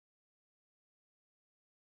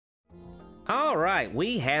All right,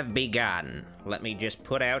 we have begun. Let me just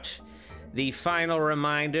put out the final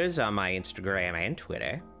reminders on my Instagram and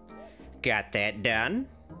Twitter. Got that done.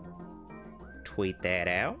 Tweet that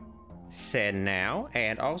out. Send now.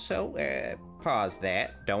 And also, pause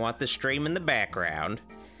that. Don't want the stream in the background.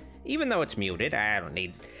 Even though it's muted, I don't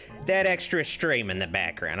need that extra stream in the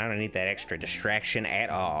background. I don't need that extra distraction at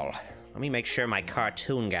all. Let me make sure my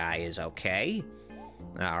cartoon guy is okay.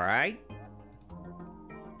 All right.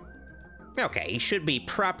 Okay, he should be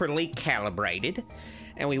properly calibrated.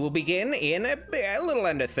 And we will begin in a little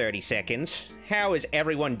under 30 seconds. How is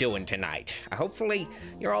everyone doing tonight? Hopefully,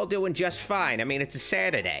 you're all doing just fine. I mean, it's a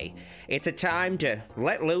Saturday. It's a time to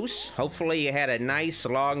let loose. Hopefully, you had a nice,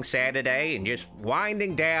 long Saturday and just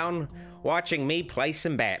winding down, watching me play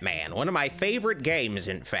some Batman. One of my favorite games,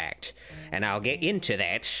 in fact. And I'll get into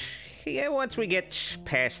that, once we get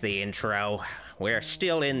past the intro. We're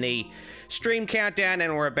still in the stream countdown,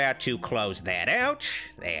 and we're about to close that out.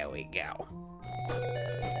 There we go.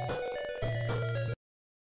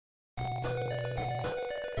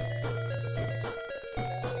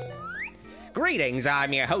 Greetings,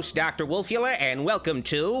 I'm your host, Dr. Wolfula, and welcome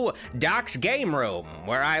to Doc's Game Room,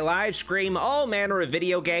 where I live stream all manner of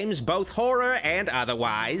video games, both horror and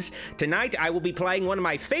otherwise. Tonight, I will be playing one of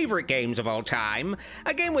my favorite games of all time,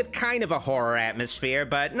 a game with kind of a horror atmosphere,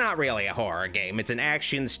 but not really a horror game. It's an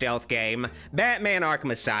action stealth game, Batman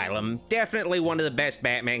Arkham Asylum, definitely one of the best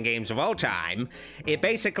Batman games of all time. It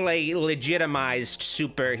basically legitimized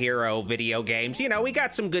superhero video games. You know, we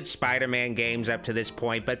got some good Spider-Man games up to this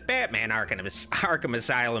point, but Batman Arkham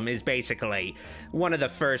Asylum is basically one of the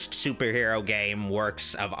first superhero game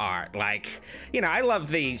works of art. Like, you know, I love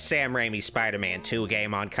the Sam Raimi Spider-Man 2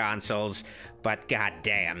 game on consoles, but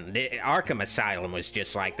goddamn, the Arkham Asylum was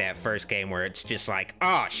just like that first game where it's just like,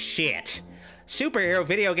 oh shit, superhero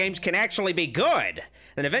video games can actually be good.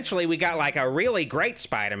 And eventually we got like a really great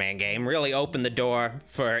Spider-Man game, really opened the door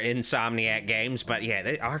for Insomniac games, but yeah,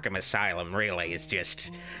 the Arkham Asylum really is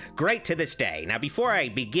just great to this day. Now, before I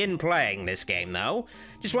begin playing this game, though,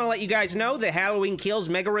 just want to let you guys know the Halloween Kills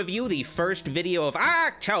Mega Review, the first video of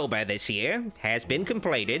October this year, has been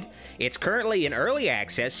completed. It's currently in early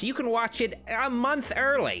access, so you can watch it a month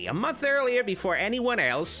earlier before anyone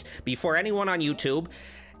else, before anyone on YouTube.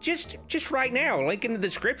 Just right now, link in the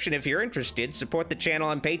description if you're interested. Support the channel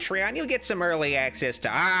on Patreon. You'll get some early access to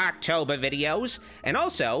October videos. And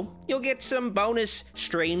also, you'll get some bonus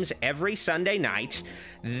streams every Sunday night.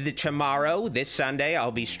 Tomorrow, this Sunday,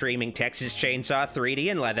 I'll be streaming Texas Chainsaw 3D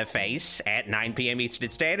and Leatherface at 9 p.m. Eastern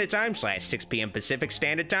Standard Time / 6 p.m. Pacific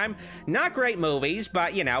Standard Time. Not great movies,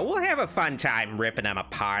 but, you know, we'll have a fun time ripping them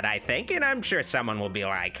apart, I think. And I'm sure someone will be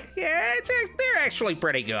like, yeah, they're actually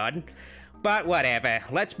pretty good. But whatever,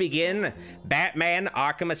 let's begin Batman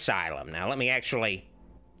Arkham Asylum. Now let me actually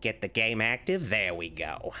get the game active. There we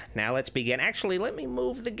go. Now let's begin. Actually, let me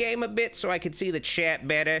move the game a bit so I can see the chat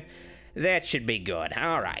better. That should be good.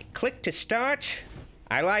 All right, click to start.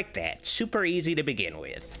 I like that. Super easy to begin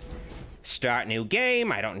with. Start new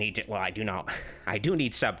game. I don't need to, well, I do not. I do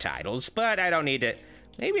need subtitles, but I don't need to.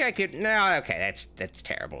 Maybe I could, no, okay, that's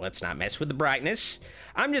terrible. Let's not mess with the brightness.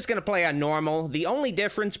 I'm just gonna play on normal. The only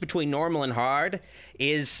difference between normal and hard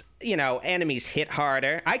is, you know, enemies hit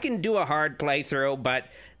harder. I can do a hard playthrough, but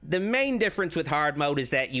the main difference with hard mode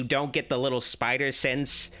is that you don't get the little spider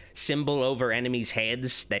sense symbol over enemies'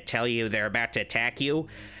 heads that tell you they're about to attack you.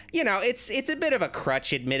 You know, it's a bit of a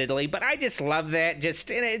crutch, admittedly, but I just love that.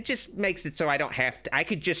 And it just makes it so I don't have to, I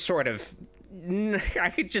could just sort of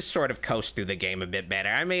coast through the game a bit better.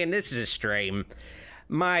 I mean, this is a stream.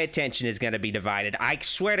 My attention is going to be divided. I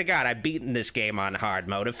swear to God, I've beaten this game on hard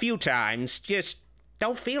mode a few times. Just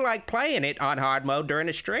don't feel like playing it on hard mode during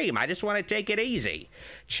a stream. I just want to take it easy.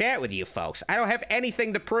 Chat with you folks. I don't have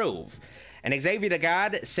anything to prove. And Xavier the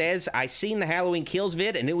God says, I seen the Halloween Kills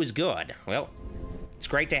vid and it was good. Well, it's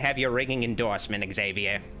great to have your ringing endorsement,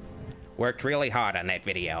 Xavier. Worked really hard on that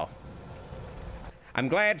video. I'm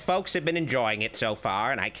glad folks have been enjoying it so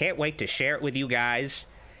far, and I can't wait to share it with you guys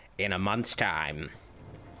in a month's time.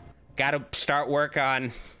 Gotta start work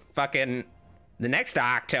on fucking the next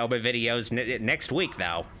October videos next week,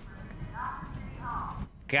 though.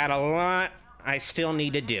 Got a lot I still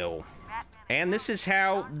need to do. And this is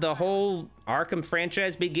how the whole Arkham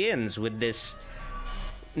franchise begins, with this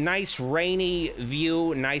nice rainy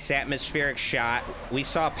view, nice atmospheric shot. We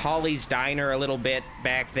saw Polly's Diner a little bit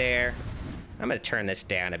back there. I'm gonna turn this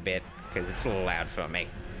down a bit, because it's a little loud for me.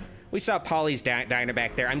 We saw Polly's Diner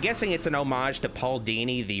back there. I'm guessing it's an homage to Paul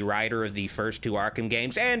Dini, the writer of the first two Arkham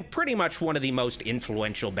games, and pretty much one of the most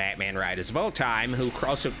influential Batman writers of all time, who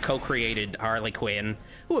also co-created Harley Quinn,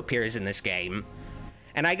 who appears in this game.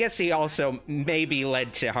 And I guess he also maybe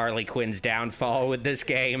led to Harley Quinn's downfall with this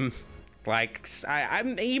game. Like,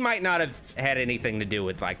 he might not have had anything to do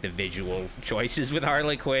with, like, the visual choices with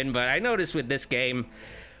Harley Quinn, but I noticed with this game,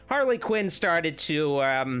 Harley Quinn started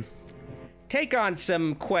to, take on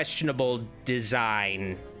some questionable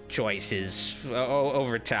design choices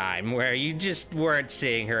over time, where you just weren't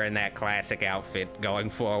seeing her in that classic outfit going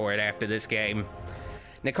forward after this game.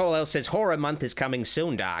 Nicole L. says, Horror Month is coming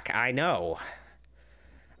soon, Doc. I know.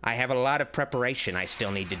 I have a lot of preparation I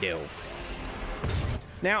still need to do.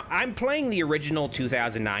 Now, I'm playing the original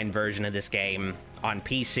 2009 version of this game on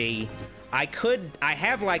PC. I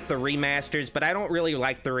have, like, the remasters, but I don't really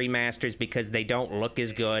like the remasters because they don't look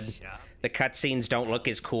as good. The cutscenes don't look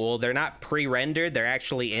as cool. They're not pre-rendered, they're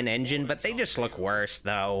actually in-engine, but they just look worse,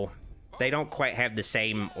 though. They don't quite have the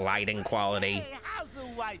same lighting quality.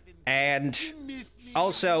 And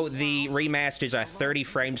also, the remasters are 30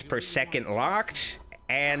 frames per second locked,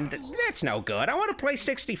 and that's no good. I want to play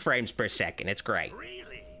 60 frames per second. It's great.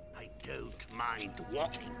 Really? I don't mind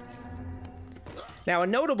walking. Now, a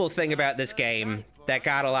notable thing about this game that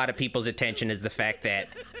got a lot of people's attention is the fact that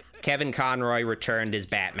Kevin Conroy returned as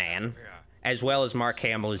Batman, as well as Mark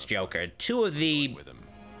Hamill as Joker. Two of the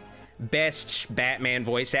best Batman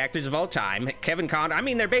voice actors of all time. Kevin Conroy, I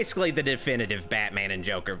mean, they're basically the definitive Batman and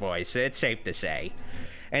Joker voice. It's safe to say.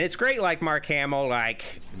 And it's great, like, Mark Hamill, like,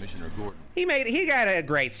 he got a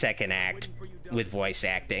great second act with voice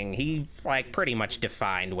acting. He, like, pretty much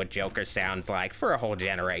defined what Joker sounds like for a whole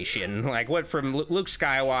generation. Like, went from Luke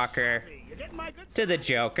Skywalker to the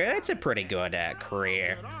Joker. That's a pretty good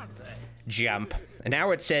career jump. And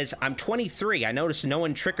now it says, I'm 23. I noticed no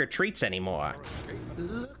one trick-or-treats anymore.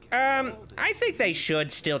 I think they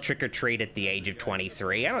should still trick-or-treat at the age of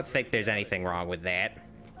 23. I don't think there's anything wrong with that.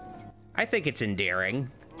 I think it's endearing.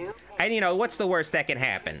 And, you know, what's the worst that can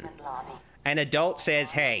happen? An adult says,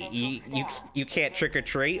 hey, you can't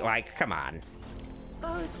trick-or-treat? Like, come on.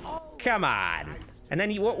 Come on. And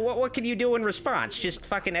then what can you do in response? Just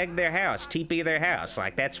fucking egg their house, TP their house.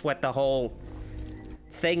 Like, that's what the whole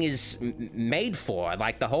thing is made for.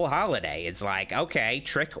 Like, the whole holiday. It's like, okay,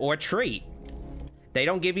 trick or treat. They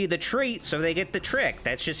don't give you the treat, so they get the trick.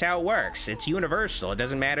 That's just how it works. It's universal. It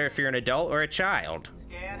doesn't matter if you're an adult or a child.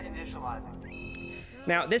 Scan initializing.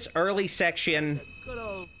 Now, this early section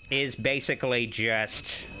is basically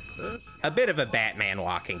just a bit of a Batman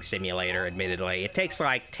walking simulator, admittedly. It takes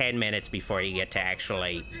like 10 minutes before you get to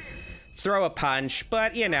actually throw a punch,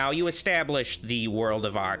 but, you know, you establish the world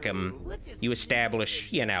of Arkham. You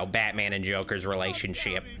establish, you know, Batman and Joker's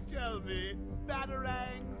relationship.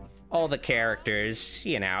 All the characters,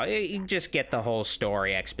 you know, you just get the whole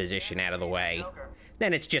story exposition out of the way.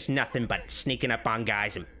 Then it's just nothing but sneaking up on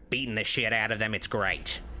guys and beating the shit out of them. It's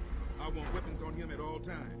great. I want weapons on him at all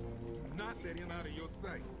times. Not let him out of your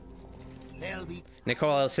sight.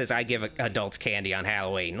 Nicole says, I give adults candy on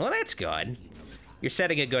Halloween. Well, that's good. You're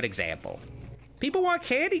setting a good example. People want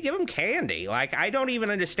candy, give them candy. Like, I don't even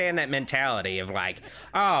understand that mentality of like,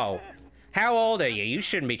 oh, how old are you? You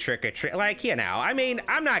shouldn't be trick-or-treating. Like, you know, I mean,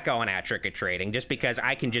 I'm not going out trick-or-treating just because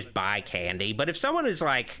I can just buy candy. But if someone is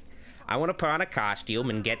like, I want to put on a costume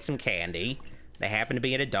and get some candy, they happen to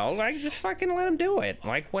be an adult, like, just fucking let them do it.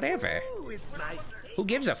 Like, whatever. Who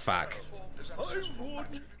gives a fuck?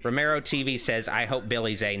 Romero TV says, I hope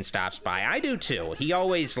Billy Zane stops by. I do too. He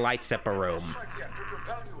always lights up a room.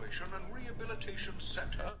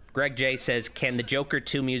 Greg J says, can the Joker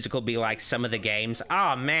 2 musical be like some of the games?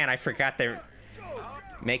 Oh man, I forgot they're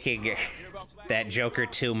making that Joker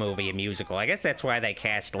 2 movie a musical. I guess that's why they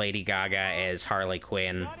cast Lady Gaga as Harley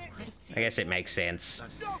Quinn. I guess it makes sense.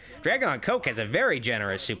 Dragon on Coke has a very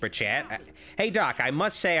generous super chat. Hey Doc, I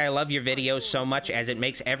must say I love your videos so much as it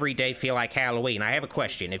makes every day feel like Halloween. I have a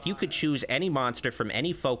question. If you could choose any monster from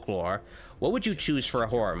any folklore, what would you choose for a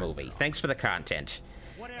horror movie? Thanks for the content.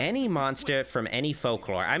 Any monster from any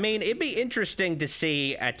folklore. I mean, it'd be interesting to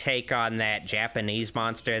see a take on that Japanese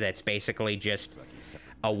monster that's basically just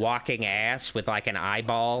a walking ass with like an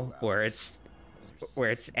eyeball where its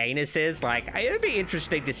anus is. Like, it'd be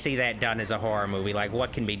interesting to see that done as a horror movie. Like,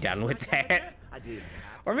 what can be done with that?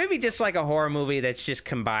 Or maybe just like a horror movie that's just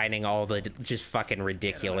combining all the just fucking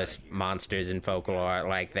ridiculous monsters and folklore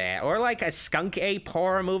like that. Or like a skunk ape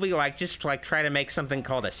horror movie, like just like try to make something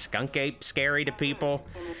called a skunk ape scary to people.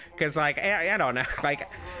 Because like, I don't know,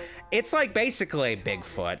 like, it's like basically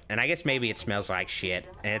Bigfoot, and I guess maybe it smells like shit,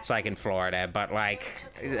 and it's like in Florida, but like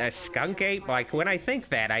a skunk ape, like when I think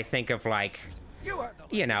that, I think of like,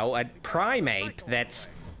 you know, a primate that's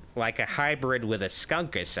like a hybrid with a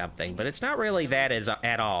skunk or something, but it's not really that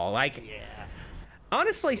at all. Like,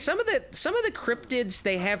 Honestly, some of the cryptids,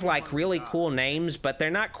 they have like really cool names, but they're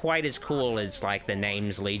not quite as cool as like the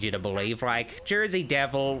names lead you to believe. Like Jersey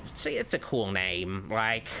Devil, see, it's a cool name.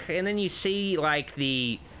 Like, and then you see like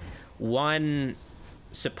the one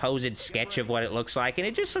supposed sketch of what it looks like, and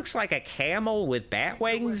it just looks like a camel with bat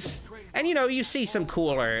wings. And you know, you see some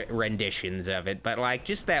cooler renditions of it, but like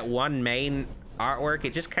just that one main artwork,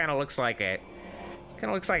 it just kind of looks like a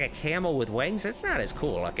camel with wings. It's not as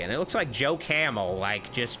cool looking. It looks like Joe Camel,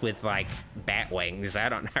 like just with like bat wings. I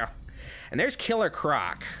don't know. And there's Killer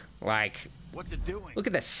Croc. Like, What's it doing? Look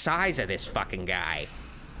at the size of this fucking guy.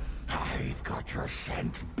 I've got your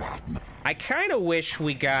scent, Batman. I kind of wish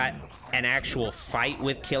we got an actual fight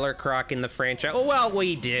with Killer Croc in the franchise. Oh, well,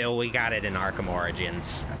 we do. We got it in Arkham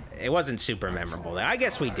Origins. It wasn't super memorable, though. I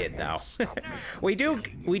guess we did, though. we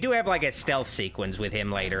do have, like, a stealth sequence with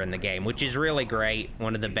him later in the game, which is really great.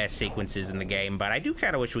 One of the best sequences in the game. But I do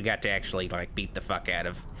kind of wish we got to actually, like, beat the fuck out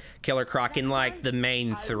of Killer Croc in, like, the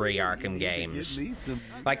main 3 Arkham games.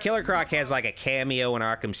 Like, Killer Croc has, like, a cameo in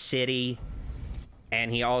Arkham City. And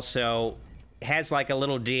he also has, like, a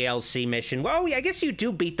little DLC mission. Well, I guess you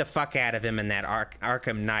do beat the fuck out of him in that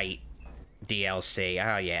Arkham Knight DLC.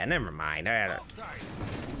 Oh, yeah, never mind. I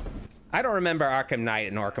don't remember Arkham Knight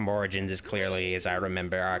and Arkham Origins as clearly as I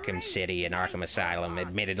remember Arkham City and Arkham Asylum,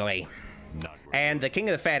 admittedly. And the King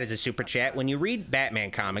of the Fat is a super chat. When you read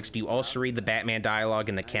Batman comics, do you also read the Batman dialogue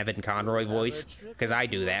in the Kevin Conroy voice? Because I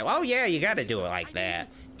do that. Oh, yeah, you gotta do it like that.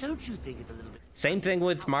 Don't you think it's a little bit... Same thing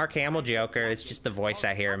with Mark Hamill Joker. It's just the voice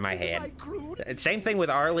I hear in my head. Same thing with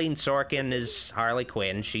Arlene Sorkin as Harley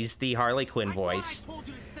Quinn. She's the Harley Quinn voice.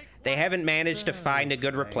 They haven't managed to find a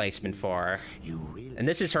good replacement for her. And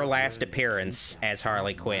this is her last appearance as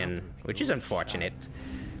Harley Quinn, which is unfortunate.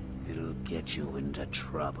 It'll get you into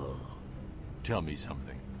trouble. Tell me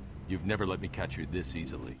something. You've never let me catch you this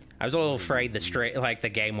easily. I was a little afraid the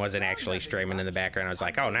game wasn't actually streaming in the background. I was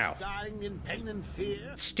like, oh no.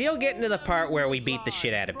 Still getting to the part where we beat the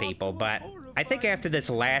shit out of people, but I think after this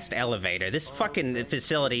last elevator, this fucking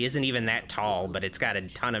facility isn't even that tall, but it's got a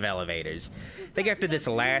ton of elevators. I think after this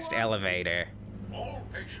last elevator,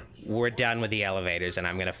 we're done with the elevators, and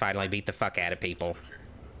I'm gonna finally beat the fuck out of people.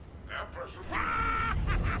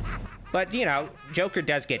 But, you know, Joker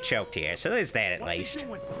does get choked here, so there's that at least.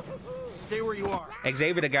 Stay where you are.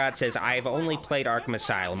 Xavier the God says, I've only played Arkham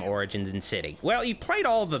Asylum, Origins, and City. Well, you've played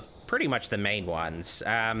all the, pretty much the main ones.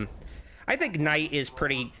 I think Knight is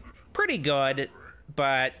pretty good,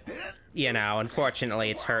 but, you know, unfortunately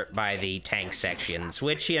it's hurt by the tank sections,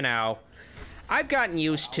 which, you know, I've gotten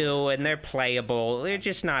used to, and they're playable. They're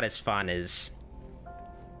just not as fun as...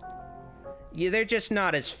 Yeah, they're just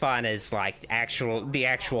not as fun as, like, the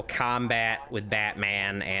actual combat with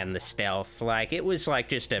Batman and the stealth. Like, it was, like,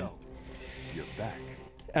 just a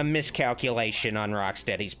miscalculation on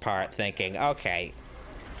Rocksteady's part, thinking, okay,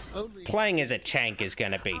 playing as a tank is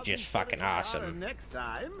gonna be just fucking awesome.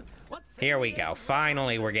 Here we go.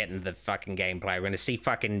 Finally, we're getting to the fucking gameplay. We're gonna see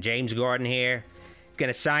fucking James Gordon here. He's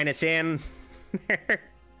gonna sign us in.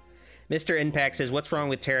 Mr. Impact says, what's wrong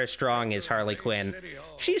with Tara Strong as Harley Quinn?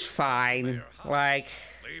 She's fine. Like,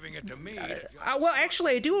 well,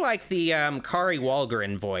 actually, I do like the Kari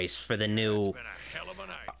Walgren voice for the new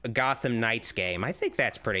Gotham Knights game. I think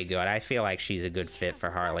that's pretty good. I feel like she's a good fit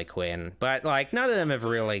for Harley Quinn. But, like, none of them have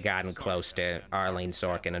really gotten close to Arlene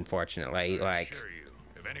Sorkin, unfortunately. Like,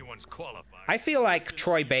 I feel like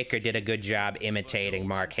Troy Baker did a good job imitating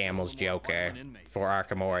Mark Hamill's Joker for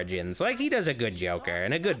Arkham Origins. Like, he does a good Joker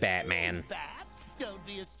and a good Batman.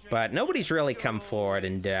 But nobody's really come forward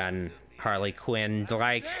and done Harley Quinn,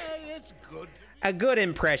 like, a good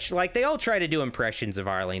impression. Like, they all try to do impressions of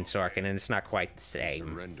Arlene Sorkin, and it's not quite the same.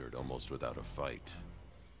 Surrendered almost without a fight.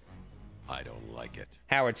 I don't like it.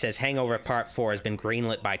 Howard says, Hangover Part 4 has been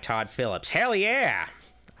greenlit by Todd Phillips. Hell yeah!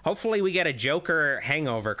 Hopefully we get a Joker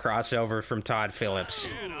Hangover crossover from Todd Phillips.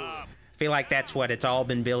 I feel like that's what it's all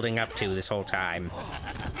been building up to this whole time.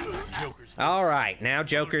 Alright, now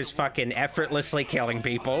Joker's fucking effortlessly killing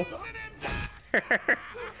people.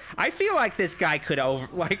 I feel like this guy could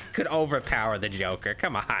overpower the Joker.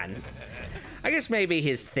 Come on. I guess maybe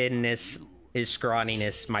his thinness, his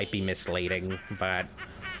scrawniness might be misleading, but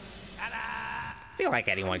I feel like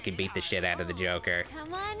anyone could beat the shit out of the Joker.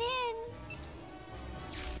 Come on in.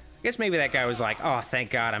 I guess maybe that guy was like, oh,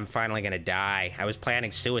 thank God, I'm finally gonna die. I was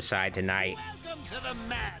planning suicide tonight.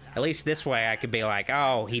 At least this way I could be like,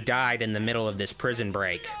 oh, he died in the middle of this prison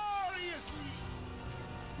break.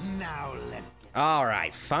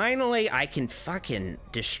 Alright, finally I can fucking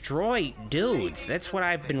destroy dudes. That's what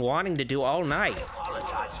I've been wanting to do all night.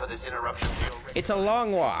 It's a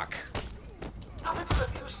long walk.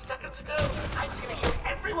 few seconds ago, I was gonna kill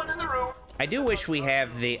everyone in the room. I do wish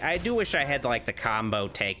I had like the combo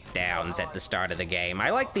takedowns at the start of the game. I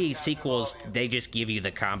like the sequels, they just give you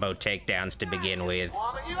the combo takedowns to begin with.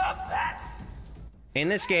 Warming you up, bats. In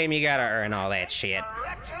this game, you gotta earn all that shit.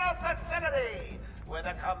 Correctional facility with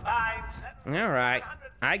a combined. Alright,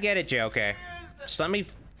 I get it, Joker. Just let me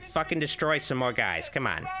fucking destroy some more guys, come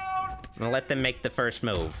on. I'm gonna let them make the first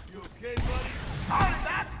move. Sorry,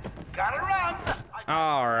 bats. Gotta run.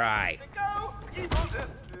 Alright. Go. People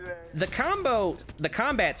just. The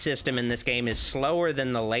combat system in this game is slower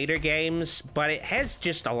than the later games, but it has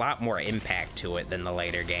just a lot more impact to it than the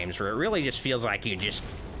later games, where it really just feels like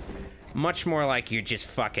much more like you're just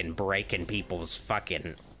fucking breaking people's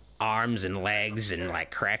fucking arms and legs and like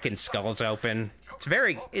cracking skulls open.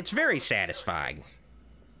 It's very satisfying.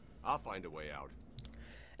 I'll find a way out.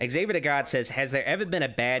 Xavier the God says, has there ever been a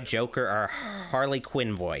bad Joker or Harley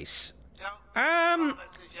Quinn voice?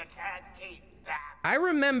 I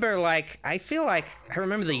remember, like, I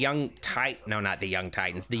remember the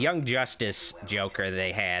the Young Justice Joker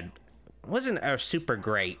they had wasn't a super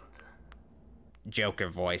great Joker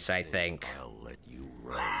voice, I think. I'll let you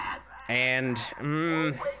run. And,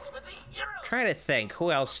 trying to think,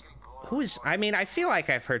 I mean, I feel like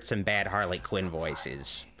I've heard some bad Harley Quinn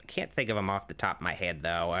voices. I can't think of them off the top of my head,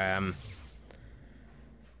 though.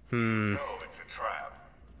 No, it's a trap.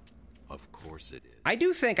 Of course it is. I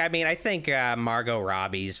think Margot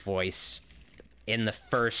Robbie's voice in the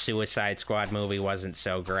first Suicide Squad movie wasn't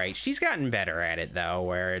so great. She's gotten better at it, though,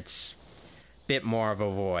 where it's a bit more of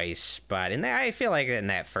a voice. But I feel like in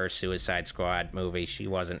that first Suicide Squad movie, she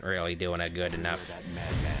wasn't really doing a good enough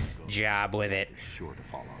job with it. Sure to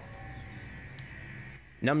follow.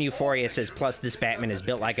 Numb Euphoria says, plus this Batman is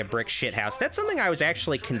built like a brick shithouse. That's something I was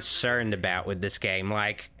actually concerned about with this game.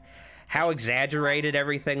 Like, how exaggerated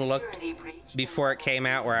everything looked before it came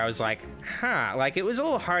out, where I was like, huh, like, it was a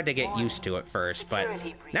little hard to get used to at first, but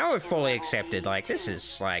now I've fully accepted, like, this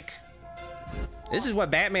is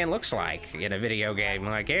what Batman looks like in a video game.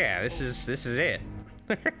 Like, yeah, this is it.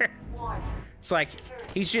 It's like,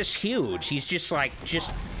 he's just huge. He's just, like,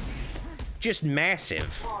 just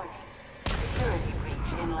massive.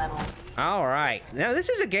 Alright, now this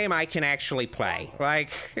is a game I can actually play. Like,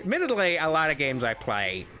 admittedly, a lot of games I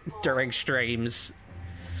play during streams.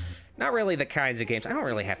 Not really the kinds of games, I don't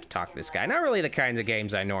really have to talk to this guy, not really the kinds of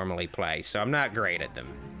games I normally play, so I'm not great at them.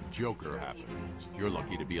 Joker happened. You're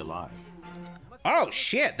lucky to be alive. Oh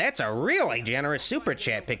shit, that's a really generous super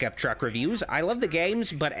chat, Pickup Truck Reviews. I love the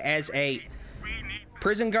games, but as a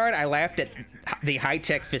prison guard, I laughed at the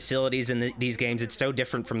high-tech facilities in these games. It's so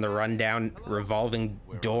different from the rundown revolving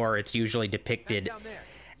door it's usually depicted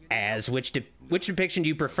as. Which depiction do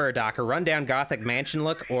you prefer, Doc? A rundown Gothic mansion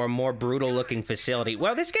look or a more brutal-looking facility?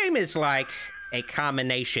 Well, this game is like a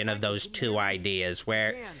combination of those two ideas,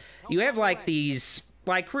 where you have like these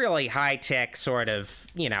like really high-tech sort of,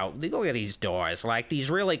 you know, look at these doors, like these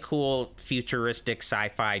really cool futuristic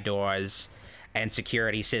sci-fi doors and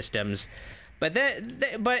security systems. But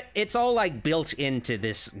it's all like built into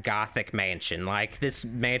this Gothic mansion, like this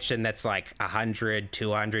mansion that's like 100,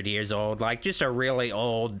 200 years old, like just a really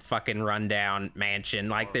old fucking rundown mansion.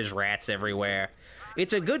 Like there's rats everywhere.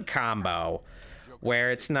 It's a good combo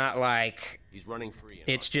where it's not like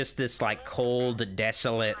it's just this like cold,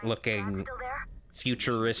 desolate looking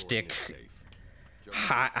futuristic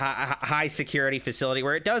high security facility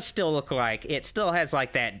where it does still look like it still has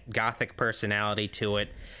like that Gothic personality to it.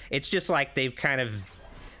 It's just like they've kind of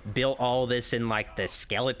built all this in like the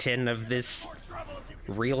skeleton of this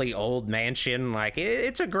really old mansion. Like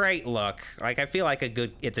it's a great look. Like I feel like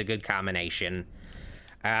it's a good combination.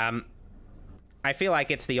 I feel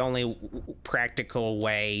like it's the only practical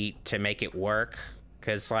way to make it work,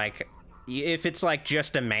 because like if it's like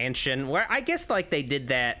just a mansion, where I guess like they did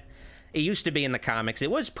that. It used to be in the comics.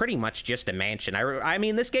 It was pretty much just a mansion. I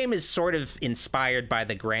mean, this game is sort of inspired by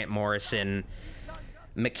the Grant Morrison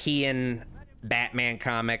McKean Batman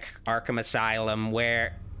comic, Arkham Asylum,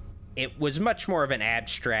 where it was much more of an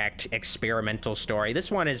abstract experimental story.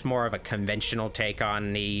 This one is more of a conventional take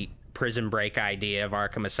on the prison break idea of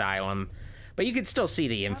Arkham Asylum, but you can still see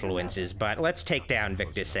the influences. But let's take down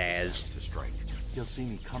Victor Saz. You'll see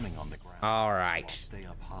me coming on the ground. All right. Stay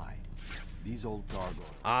up high. These old gargoyles.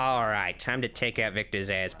 All right, time to take out Victor's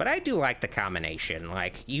ass. But I do like the combination.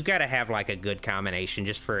 Like, you gotta have like a good combination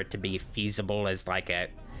just for it to be feasible as like an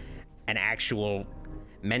actual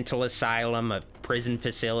mental asylum, a prison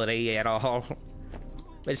facility at all.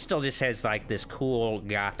 But it still just has like this cool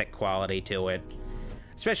Gothic quality to it,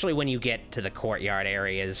 especially when you get to the courtyard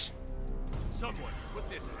areas. Someone put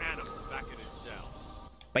this animal back in his cell.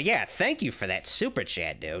 But yeah, thank you for that super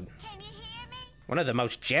chat, dude. Can you hear me? One of the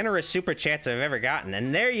most generous super chats I've ever gotten.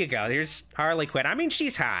 And there you go. There's Harley Quinn. I mean,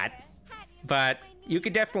 she's hot, but you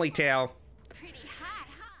could definitely tell Pretty hot,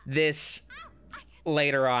 huh? this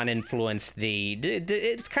later on influenced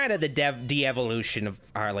it's kind of the de-evolution of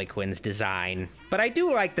Harley Quinn's design. But I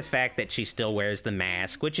do like the fact that she still wears the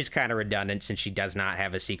mask, which is kind of redundant since she does not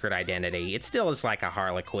have a secret identity. It still is like a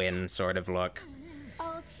Harley Quinn sort of look.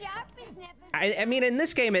 Old Sharp is never... I mean, in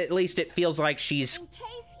this game, at least it feels like she's In case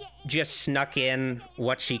you... just snuck in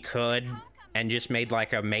what she could and just made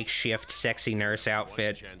like a makeshift sexy nurse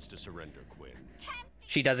outfit. Chance to surrender, Quinn.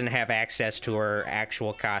 She doesn't have access to her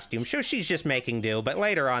actual costume, so she's just making do. But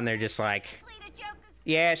later on, they're just like,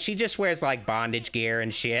 yeah, she just wears like bondage gear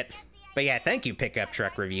and shit. But yeah, thank you, Pickup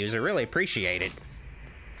Truck Reviews. I really appreciate it.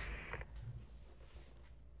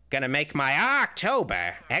 Gonna make my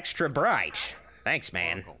October extra bright. Thanks,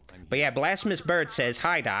 man. But yeah, Blasphemous Bird says,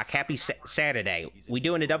 hi, Doc. Happy Saturday. We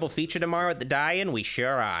doing a double feature tomorrow at the Die-In? We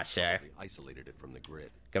sure are, sir. Isolated it from the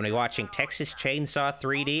grid. Gonna be watching Texas Chainsaw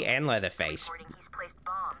 3D and Leatherface.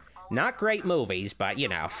 Not great movies, but, you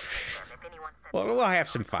know. Well, we'll have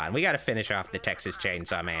some fun. We gotta finish off the Texas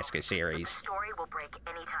Chainsaw Massacre series. Story will break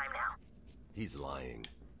any time now. He's lying.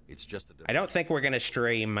 It's just a... I don't think we're gonna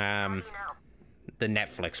stream, the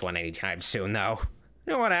Netflix one anytime soon, though.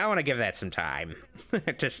 You know what? I want to give that some time.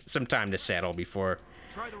 Just some time to settle before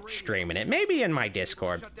streaming it. Maybe in my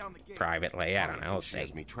Discord privately. I don't know. We'll She see.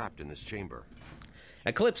 has me trapped in this chamber.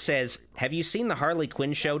 Eclipse says, have you seen the Harley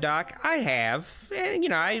Quinn show, Doc? I have. And, you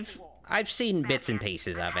know, I've seen bits and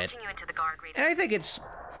pieces of it. Patching you into the guard reader. And I think it's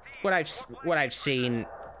what I've seen,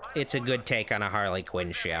 it's a good take on a Harley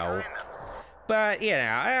Quinn show. But, you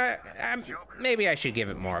know, maybe I should give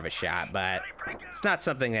it more of a shot, but it's not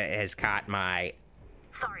something that has caught my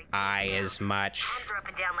Sorry. eye as much. Hands are up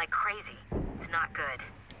and down like crazy. It's not good.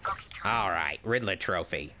 Go keep trying. All right, Riddler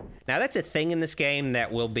trophy. Now, that's a thing in this game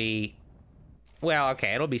that will be... Well,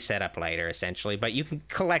 okay, it'll be set up later, essentially, but you can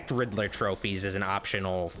collect Riddler trophies as an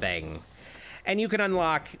optional thing. And you can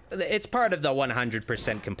unlock... It's part of the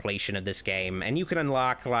 100% completion of this game, and you can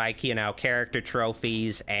unlock, like, you know, character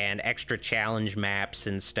trophies and extra challenge maps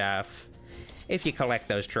and stuff. If you collect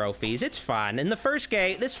those trophies, it's fun. And this first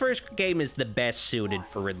game is the best suited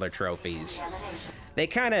for Riddler trophies. They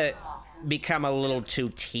kind of become a little too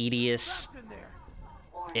tedious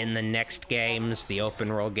in the next games, the open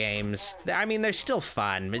world games. I mean, they're still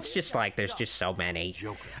fun. It's just like, there's just so many.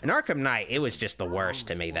 In Arkham Knight, it was just the worst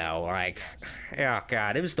to me, though. Like, oh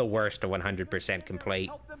god, it was the worst to 100% complete.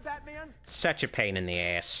 Such a pain in the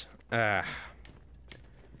ass. But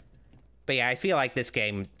yeah, I feel like this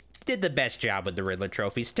game did the best job with the Riddler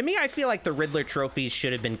trophies. To me, I feel like the Riddler trophies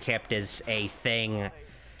should have been kept as a thing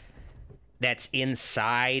that's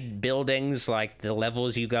inside buildings, like the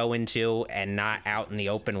levels you go into, and not out in the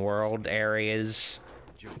open world areas.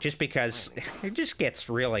 Just because it just gets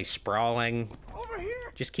really sprawling.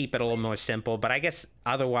 Just keep it a little more simple, but I guess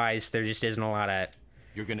otherwise there just isn't a lot of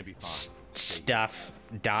stuff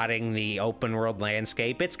dotting the open world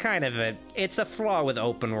landscape. It's kind of it's a flaw with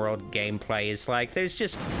open world gameplay. It's like there's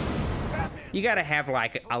just, you gotta have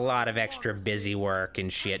like a lot of extra busy work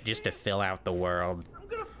and shit just to fill out the world.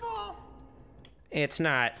 It's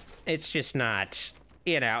just not,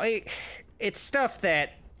 you know, it's stuff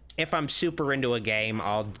that if I'm super into a game,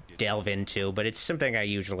 I'll delve into, but it's something I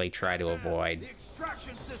usually try to avoid.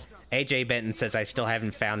 AJ Benton says, I still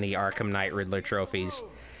haven't found the Arkham Knight Riddler trophies.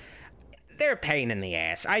 They're a pain in the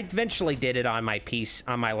ass. I eventually did it on my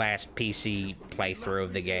last PC playthrough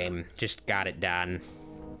of the game. Just got it done.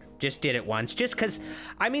 Just did it once. Just because,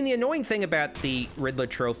 I mean, the annoying thing about the Riddler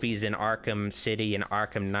trophies in Arkham City and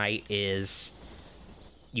Arkham Knight is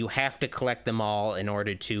you have to collect them all in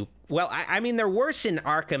order to... Well, I mean, they're worse in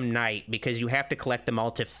Arkham Knight because you have to collect them all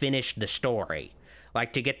to finish the story.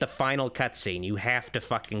 Like, to get the final cutscene, you have to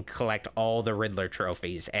fucking collect all the Riddler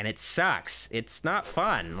trophies, and it sucks. It's not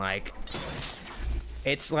fun. Like,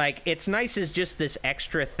 it's nice as just this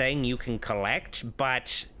extra thing you can collect,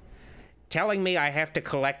 but telling me I have to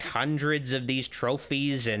collect hundreds of these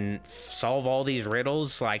trophies and solve all these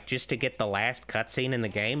riddles, like, just to get the last cutscene in the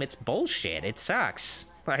game, it's bullshit. It sucks.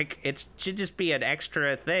 Like, it should just be an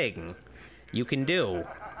extra thing you can do.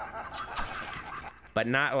 But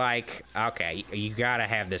not like, okay, you gotta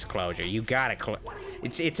have this closure. You gotta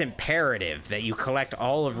it's imperative that you collect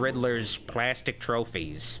all of Riddler's plastic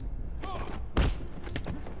trophies.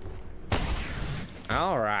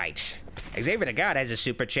 All right. Xavier the God has a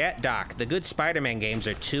super chat. Doc, the good Spider-Man games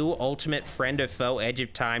are 2 Ultimate, Friend or Foe, Edge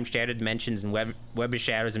of Time, Shattered Dimensions, and Web of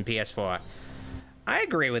Shadows, and PS4. I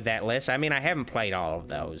agree with that list. I mean, I haven't played all of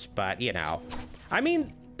those, but, you know. I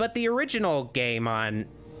mean, But the original game on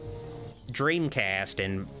Dreamcast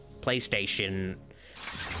and PlayStation,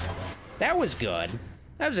 that was good.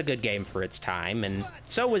 That was a good game for its time, and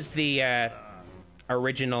so was the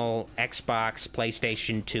original Xbox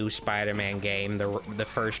PlayStation 2 Spider-Man game, the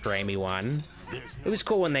first Raimi one. It was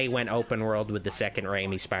cool when they went open world with the second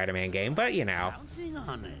Raimi Spider-Man game, but you know,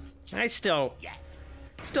 I still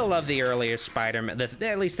love the earlier Spider-Man,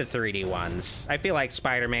 at least the 3D ones. I feel like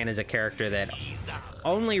Spider-Man is a character that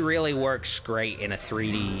only really works great in a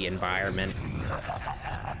 3D environment.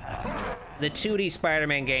 The 2D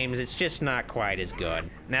Spider-Man games, it's just not quite as good.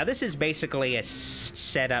 Now, this is basically a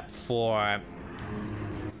setup for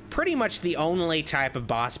pretty much the only type of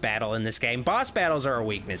boss battle in this game. Boss battles are a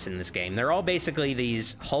weakness in this game. They're all basically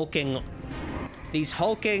these hulking,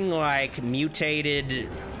 like, mutated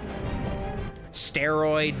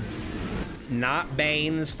steroid not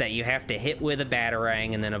Banes that you have to hit with a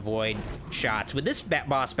Batarang and then avoid shots. With this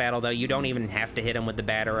boss battle, though, you don't even have to hit him with the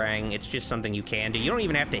Batarang. It's just something you can do. You don't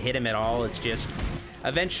even have to hit him at all. It's just,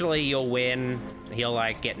 eventually you'll win. He'll,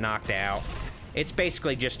 like, get knocked out. It's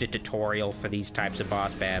basically just a tutorial for these types of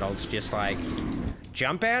boss battles. Just like,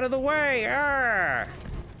 jump out of the way,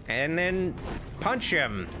 and then punch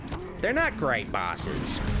him. They're not great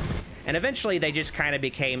bosses. And eventually they just kind of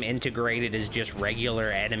became integrated as just regular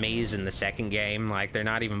enemies in the second game. Like, they're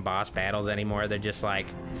not even boss battles anymore. They're just like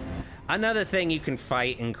another thing you can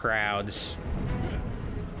fight in crowds.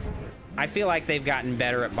 I feel like they've gotten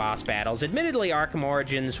better at boss battles. Admittedly, Arkham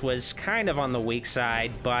Origins was kind of on the weak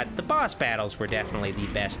side, but the boss battles were definitely the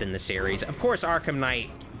best in the series. Of course, Arkham Knight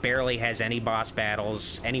barely has any boss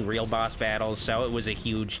battles, any real boss battles, so it was a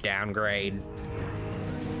huge downgrade.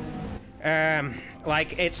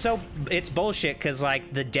 Like, it's bullshit, because,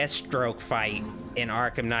 like, the Deathstroke fight in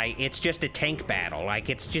Arkham Knight, it's just a tank battle. Like,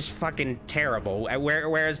 it's just fucking terrible.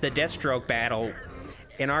 Whereas the Deathstroke battle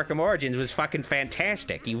in Arkham Origins was fucking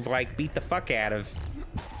fantastic. You've, like, beat the fuck out of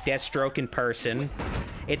Deathstroke in person.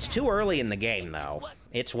 It's too early in the game, though.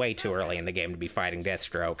 It's way too early in the game to be fighting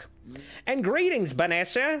Deathstroke. And greetings,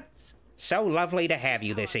 Vanessa! So lovely to have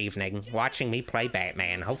you this evening, watching me play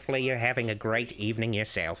Batman. Hopefully you're having a great evening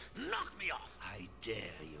yourself. Knock me off! I dare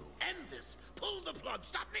you. End this. Pull the plug.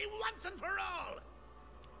 Stop me once and for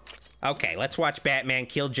all. Okay, let's watch Batman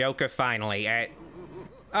kill Joker finally.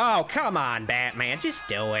 Oh, come on, Batman. Just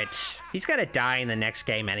do it. He's gonna die in the next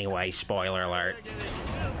game anyway, spoiler alert.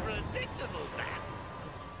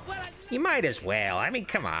 You might as well. I mean,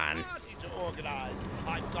 come on.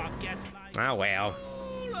 Oh, well.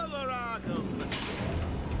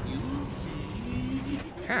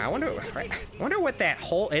 I wonder what that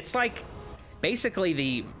whole... It's like basically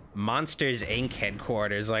the Monsters, Inc.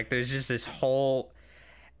 headquarters. Like, there's just this whole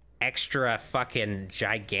extra fucking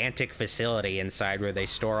gigantic facility inside where they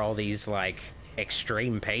store all these, like,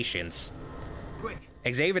 extreme patients.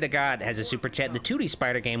 Xavier the God has a super chat. The 2D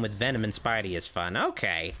Spider game with Venom and Spidey is fun.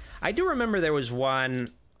 Okay. I do remember there was one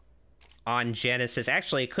on Genesis.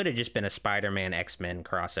 Actually, it could have just been a Spider-Man X-Men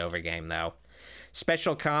crossover game, though.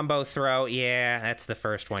 Special combo throw. Yeah, that's the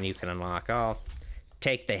first one you can unlock. I'll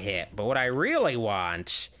take the hit. But what I really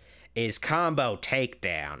want is combo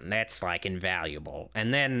takedown. That's, like, invaluable.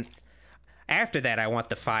 And then after that, I want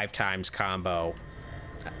the 5 times combo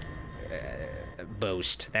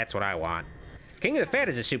boost. That's what I want. King of the Fat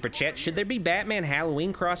is a super chat. Should there be Batman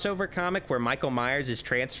Halloween crossover comic where Michael Myers is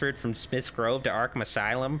transferred from Smith's Grove to Arkham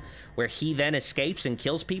Asylum, where he then escapes and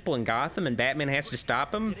kills people in Gotham and Batman has to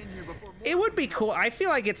stop him? It would be cool. I feel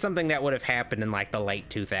like it's something that would have happened in, like, the late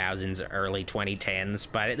 2000s, early 2010s,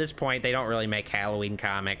 but at this point, they don't really make Halloween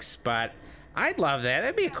comics, but I'd love that.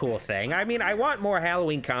 That'd be a cool thing. I mean, I want more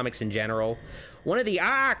Halloween comics in general. One of the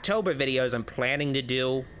October videos I'm planning to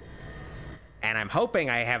do, and I'm hoping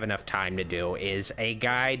I have enough time to do, is a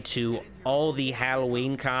guide to all the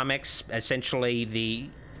Halloween comics.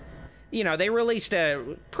 Essentially, you know, they released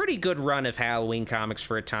a pretty good run of Halloween comics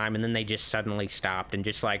for a time, and then they just suddenly stopped and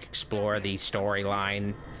just, like, explore the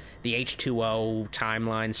storyline, the H2O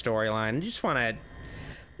timeline storyline.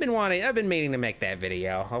 I've been meaning to make that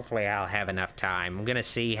video. Hopefully I'll have enough time. I'm gonna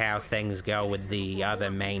see how things go with the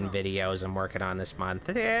other main videos I'm working on this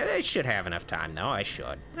month. Yeah, I should have enough time, though. I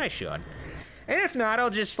should. And if not,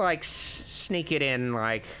 I'll just, like, sneak it in,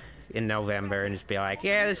 like, in November and just be like,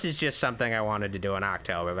 yeah, this is just something I wanted to do in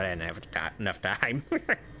October, but I didn't have enough time.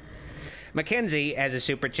 Mackenzie has a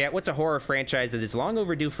super chat. What's a horror franchise that is long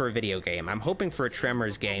overdue for a video game? I'm hoping for a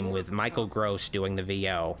Tremors game with Michael Gross doing the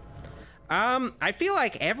VO. I feel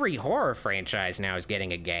like every horror franchise now is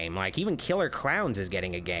getting a game. Like, even Killer Clowns is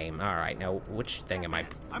getting a game. All right, now, which thing am I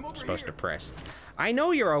supposed to press? I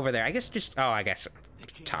know you're over there. I guess just... Oh, I guess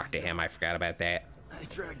talk to him. I forgot about that.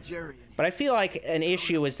 But I feel like an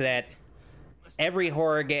issue is that every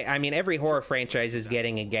horror game, I mean, every horror franchise is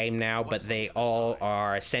getting a game now, but they all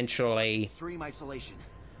are essentially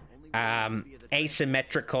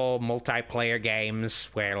asymmetrical multiplayer games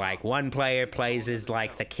where, like, one player plays as,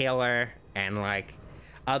 like, the killer and, like,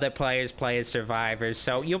 other players play as survivors.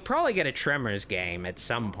 So you'll probably get a Tremors game at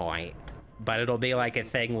some point, but it'll be like a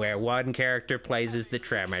thing where one character plays as the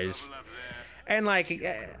Tremors and, like,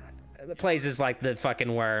 plays as, like, the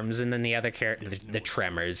fucking worms, and then the other character, the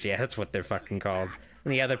Tremors, yeah, that's what they're fucking called.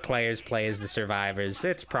 And the other players play as the survivors.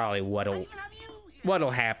 That's probably what'll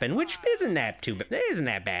happen, which isn't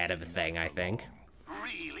that bad of a thing, I think.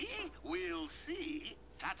 Really? We'll see.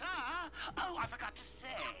 Ta-ta! Oh, I forgot to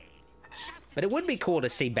say. But it would be cool to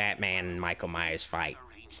see Batman and Michael Myers fight.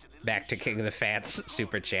 Back to King of the Fats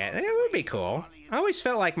super chat. It would be cool. I always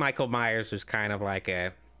felt like Michael Myers was kind of like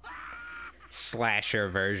a slasher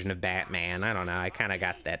version of Batman. I don't know, I kind of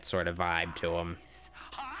got that sort of vibe to him.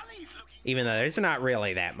 Even though there's not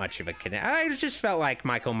really that much of a connection. I just felt like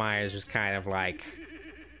Michael Myers was kind of like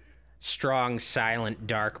strong, silent,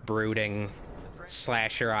 dark, brooding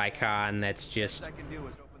slasher icon that's just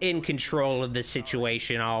in control of the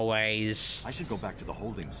situation always. I should go back to the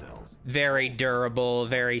holding cells. Very durable,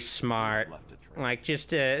 very smart. Like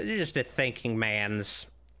just a thinking man's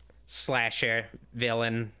slasher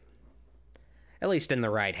villain. At least in the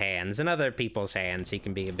right hands. In other people's hands, he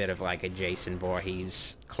can be a bit of like a Jason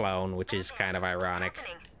Voorhees clone, which is kind of ironic.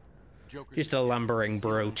 Just a lumbering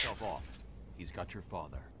brute. He's got your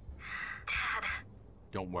father. Dad.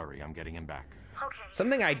 Don't worry, I'm getting him back. Okay.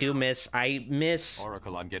 Something I do miss, I miss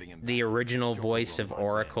Oracle, I'm getting him back. the original voice of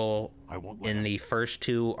Oracle in the first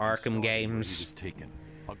two Arkham games.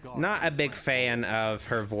 Not a big fan of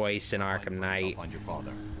her voice in Arkham Knight.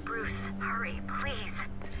 Bruce, hurry, please.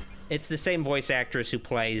 It's the same voice actress who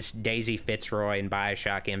plays Daisy Fitzroy in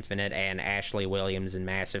BioShock Infinite and Ashley Williams in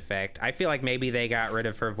Mass Effect. I feel like maybe they got rid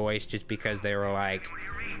of her voice just because they were like,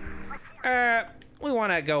 we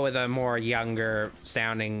want to go with a more younger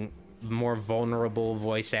sounding, more vulnerable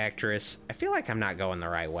voice actress. I feel like I'm not going the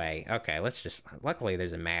right way. Okay, let's just, luckily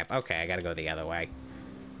there's a map. Okay, I gotta go the other way.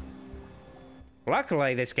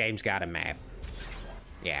 Luckily this game's got a map.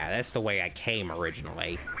 Yeah, that's the way I came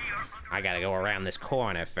originally. I gotta go around this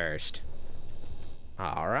corner first.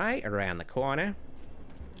 Alright, around the corner.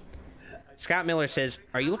 Scott Miller says,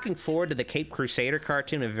 are you looking forward to the Cape Crusader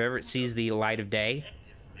cartoon if ever it sees the light of day?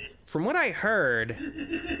 From what I heard,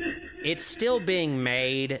 it's still being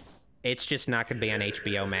made. It's just not gonna be on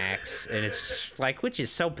HBO Max. And it's just, like, which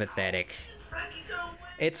is so pathetic.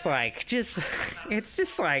 It's like, it's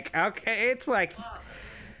just like, okay, it's like,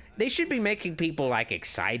 they should be making people, like,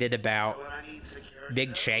 excited about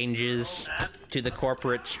big changes to the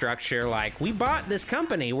corporate structure. Like, we bought this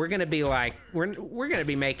company, we're gonna be like, we're gonna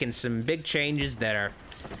be making some big changes that are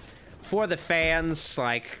for the fans,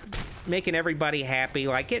 like making everybody happy,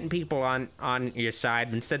 like getting people on your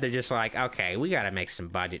side. Instead they're just like, okay, we gotta make some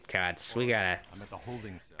budget cuts, we gotta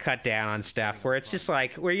cut down on stuff, where it's just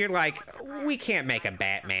like, where you're like, we can't make a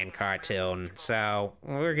Batman cartoon, so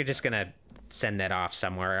we're just gonna send that off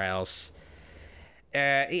somewhere else.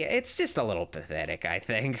 It's just a little pathetic, I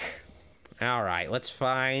think. All right, let's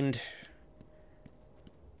find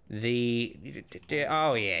the...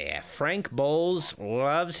 Oh, yeah. Frank Bowles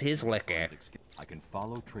loves his liquor. I can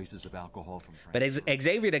follow traces of alcohol from... But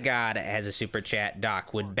Xavier the God has a super chat.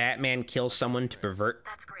 Doc, would Batman kill someone to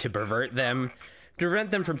prevent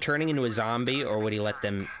them from turning into a zombie, or would he let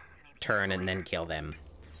them turn and then kill them?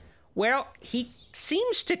 Well, he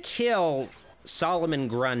seems to kill Solomon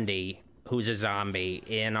Grundy, who's a zombie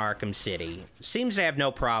in Arkham City. Seems to have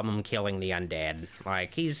no problem killing the undead.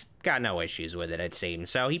 Like, he's got no issues with it, it seems.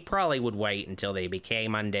 So he probably would wait until they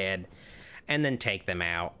became undead and then take them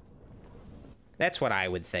out. That's what I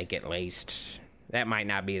would think, at least. That might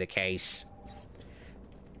not be the case.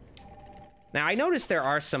 Now, I noticed there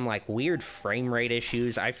are some, like, weird frame rate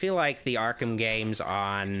issues. I feel like the Arkham games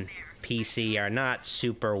on PC are not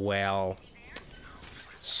super well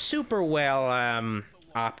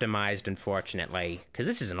optimized, unfortunately, because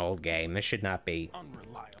this is an old game. This should not be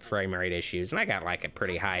frame rate issues, and I got like a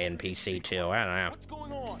pretty high-end PC too. I don't know. What's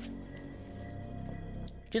going on?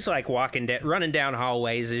 Just like running down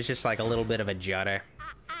hallways is just like a little bit of a judder.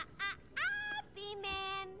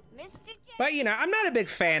 But you know, I'm not a big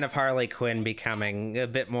fan of Harley Quinn becoming a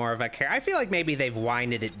bit more of a character. I feel like maybe they've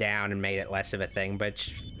winded it down and made it less of a thing, but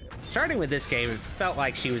starting with this game, it felt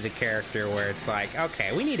like she was a character where it's like,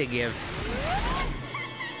 okay, we need to give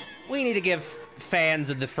fans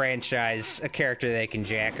of the franchise a character they can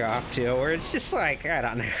jack off to, or it's just like, I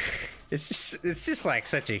don't know. It's just like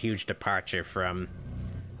such a huge departure from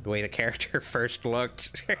The way the character first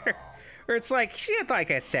looked. Or it's like, she had like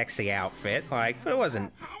a sexy outfit, like, but it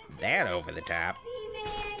wasn't that over the top.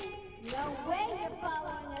 No way you're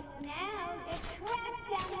following us now. It's trapped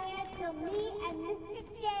down there till me and Mr.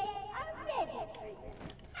 J are ready for you.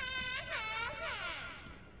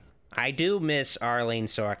 I do miss Arlene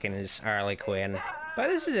Sorkin as Harley Quinn, but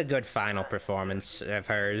this is a good final performance of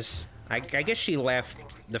hers. I guess she left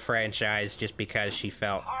the franchise just because she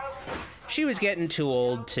felt she was getting too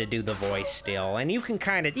old to do the voice still, and you can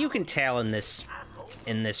tell in this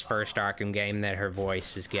first Arkham game that her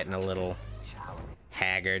voice was getting a little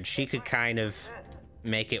haggard. She could kind of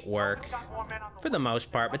make it work for the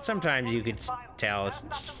most part, but sometimes you could tell.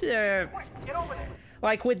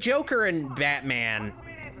 Like with Joker and Batman,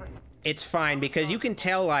 it's fine because you can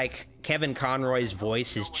tell like Kevin Conroy's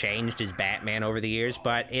voice has changed as Batman over the years,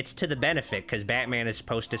 but it's to the benefit because Batman is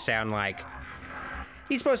supposed to sound like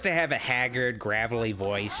he's supposed to have a haggard, gravelly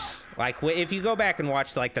voice. Like if you go back and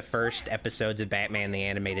watch like the first episodes of Batman the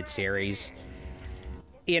Animated Series,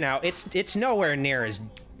 you know, it's nowhere near as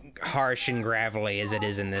harsh and gravelly as it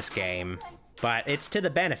is in this game, but it's to the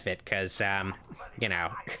benefit because you know,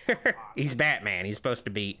 he's Batman. He's supposed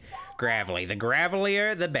to be gravelly. The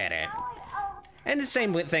gravelier, the better. And the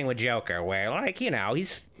same thing with Joker, where, like, you know,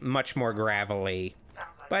 he's much more gravelly.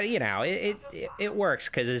 But, you know, it works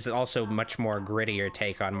because it's also much more grittier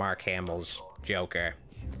take on Mark Hamill's Joker.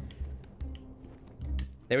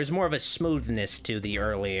 There was more of a smoothness to the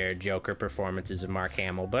earlier Joker performances of Mark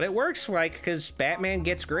Hamill, but it works, like, because Batman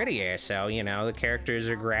gets grittier, so, you know, the characters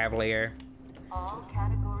are gravelier.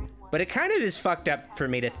 But it kind of is fucked up for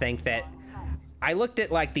me to think that I looked at,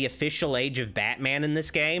 like, the official age of Batman in this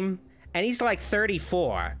game, and he's, like,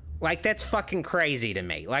 34. Like, that's fucking crazy to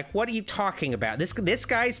me. Like, what are you talking about? This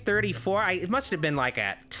guy's 34? It must have been, like,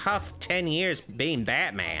 a tough 10 years being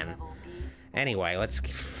Batman. Anyway, let's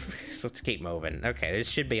keep moving. Okay, there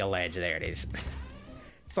should be a ledge. There it is.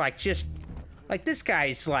 It's, like, just... Like, this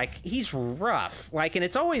guy's, like, he's rough. Like, and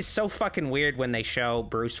it's always so fucking weird when they show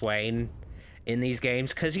Bruce Wayne in these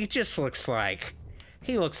games, because he just looks like...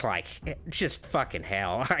 He looks like just fucking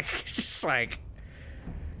hell. Like, just like...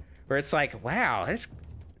 Where it's like, wow, this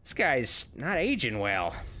guy's not aging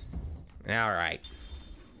well. Alright.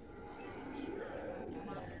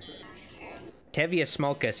 Tevye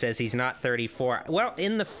Smolka says he's not 34. Well,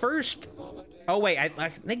 in the first... Oh, wait, I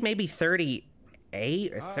think maybe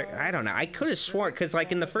 38 or 30... I don't know. I could have sworn, because,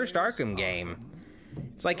 like, in the first Arkham game,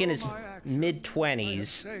 it's like in his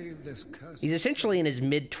mid-20s. He's essentially in his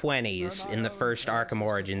mid-20s in the first Arkham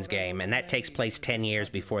Origins game, and that takes place 10 years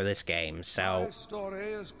before this game, so...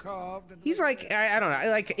 He's like, I don't know,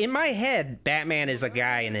 like, in my head, Batman is a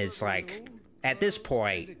guy in his, like, at this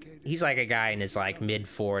point, he's like a guy in his, like,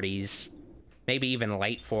 mid-40s, maybe even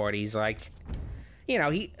late 40s, like, you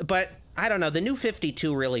know, but... I don't know, the New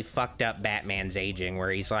 52 really fucked up Batman's aging,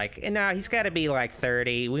 where he's like, no, he's got to be like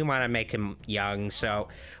 30, we want to make him young, so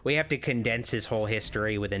we have to condense his whole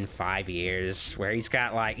history within 5 years, where he's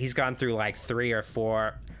got like, he's gone through like 3 or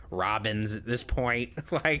 4 Robins at this point,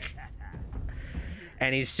 like,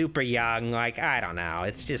 and he's super young, like, I don't know,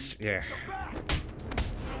 it's just, ugh.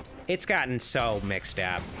 It's gotten so mixed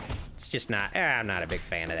up. It's just not, I'm not a big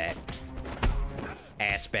fan of that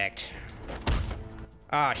aspect.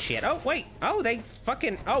 Oh, shit. Oh, wait. Oh, they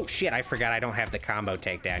fucking... Oh, shit. I forgot I don't have the combo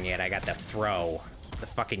takedown yet. I got the throw. The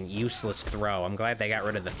fucking useless throw. I'm glad they got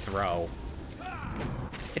rid of the throw.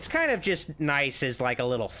 It's kind of just nice as, like, a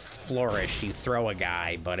little flourish. You throw a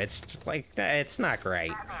guy, but it's, like, it's not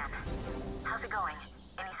great. Batman, how's it going?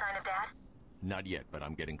 Any sign of Dad? Not yet, but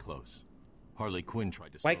I'm getting close. Harley Quinn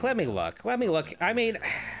tried to... Like, let me look. Let me look. I mean...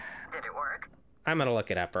 Did it work? I'm gonna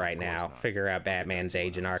look it up right now. Figure out Batman's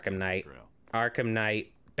age in Arkham Knight. Arkham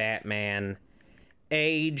Knight, Batman,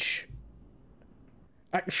 age...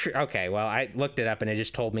 Okay, well, I looked it up and it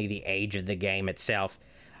just told me the age of the game itself.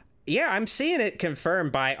 Yeah, I'm seeing it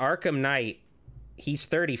confirmed by Arkham Knight. He's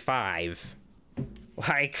 35.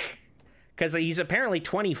 Like, because he's apparently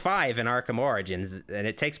 25 in Arkham Origins, and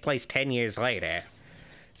it takes place 10 years later.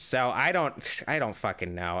 So I don't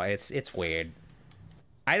fucking know. It's weird.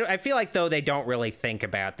 I feel like, though, they don't really think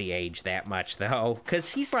about the age that much, though.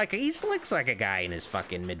 Because he looks like a guy in his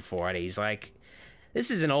fucking mid-40s. Like, this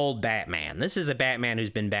is an old Batman. This is a Batman who's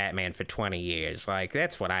been Batman for 20 years. Like,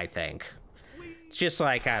 that's what I think. It's just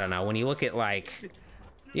like, I don't know, when you look at, like...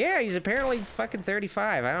 Yeah, he's apparently fucking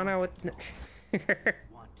 35. I don't know what...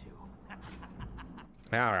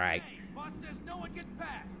 Alright.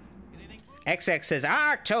 XX says,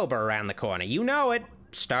 October around the corner. You know it.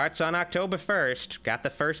 Starts on October 1st. Got the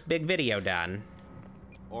first big video done.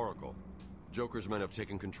 Oracle, Joker's men have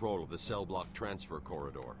taken control of the cell block transfer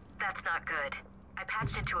corridor. That's not good. I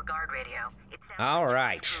patched into a guard radio. It sounds All like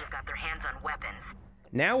right. Joker's crew have got their hands on weapons.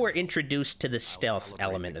 Now we're introduced to the stealth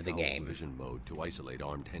element of the game. Vision mode to isolate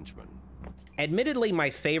armed henchmen. Admittedly, my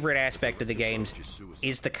favorite aspect of the games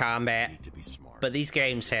is the combat, but these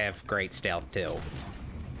games have great stealth too.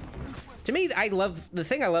 To me, the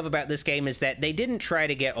thing I love about this game is that they didn't try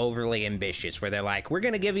to get overly ambitious, where they're like, we're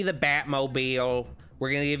gonna give you the Batmobile,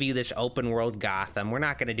 we're gonna give you this open world Gotham, we're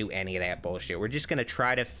not gonna do any of that bullshit. We're just gonna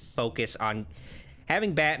try to focus on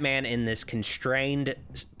having Batman in this constrained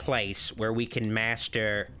place where we can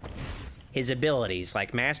master his abilities,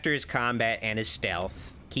 like master his combat and his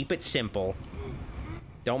stealth. Keep it simple.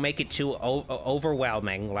 Don't make it too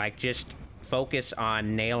overwhelming, like just focus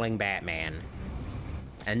on nailing Batman.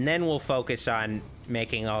 And then we'll focus on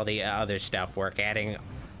making all the other stuff work, adding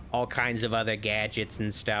all kinds of other gadgets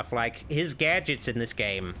and stuff. Like, his gadgets in this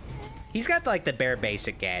game, he's got, like, the bare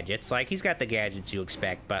basic gadgets. Like, he's got the gadgets you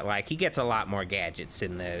expect, but, like, he gets a lot more gadgets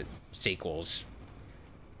in the sequels.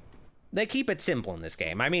 They keep it simple in this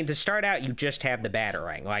game. I mean, to start out, you just have the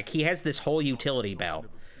Batarang. Like, he has this whole utility belt.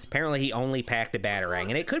 Apparently, he only packed a Batarang,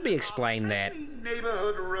 and it could be explained that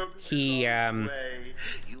he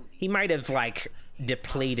might have, like,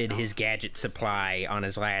 depleted his gadget supply on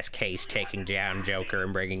his last case, taking down Joker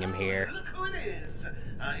and bringing him here.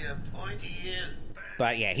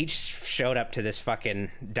 But yeah, he just showed up to this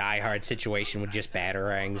fucking die-hard situation with just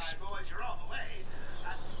Batarangs.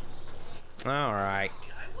 Alright.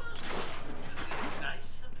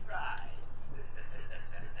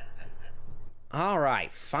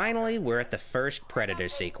 Alright, finally we're at the first Predator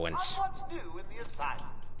sequence.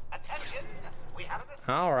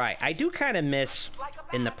 Alright, I do kind of miss,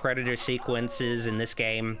 in the Predator sequences in this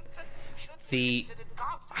game, the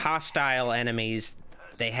hostile enemies,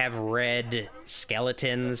 they have red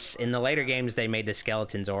skeletons. In the later games, they made the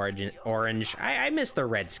skeletons orange. I miss the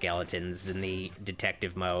red skeletons in the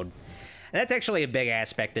detective mode. And that's actually a big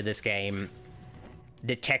aspect of this game,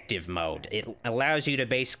 detective mode. It allows you to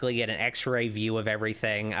basically get an X-ray view of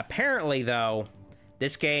everything. Apparently, though,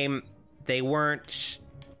 this game, they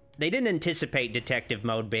didn't anticipate detective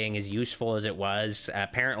mode being as useful as it was.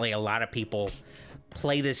 Apparently, a lot of people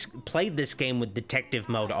played this game with detective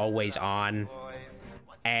mode always on,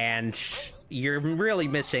 and you're really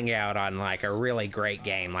missing out on, like, a really great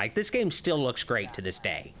game. Like, this game still looks great to this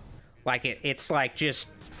day. Like, it's like just...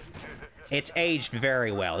 It's aged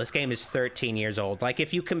very well. This game is 13 years old. Like,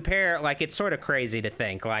 if you compare... Like, it's sort of crazy to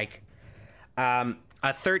think, like... a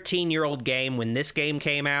 13-year-old game when this game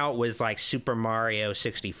came out was like Super Mario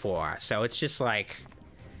 64. So it's just like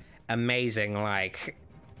amazing, like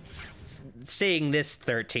seeing this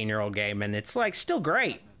 13-year-old game, and it's like still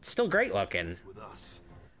great. It's still great looking.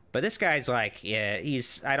 But this guy's like, yeah,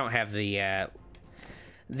 I don't have the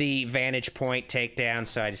vantage point takedown,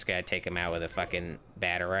 so I just gotta take him out with a fucking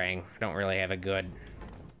Batarang. I don't really have a good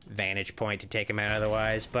vantage point to take him out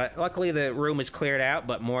otherwise, but luckily the room is cleared out,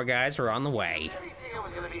 but more guys are on the way. It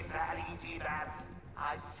was gonna be that easy, Bats.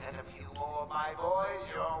 I've sent a few more of my boys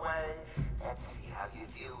your way. Let's see how you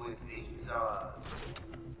deal with these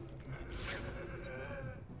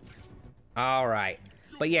All right,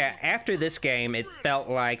 but yeah, after this game, it felt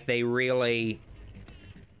like they really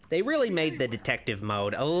made the detective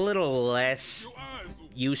mode a little less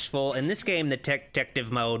useful. In this game, the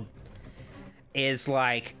detective mode is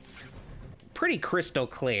like pretty crystal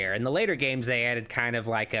clear. In the later games, they added kind of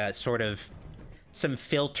like a sort of some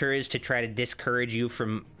filters to try to discourage you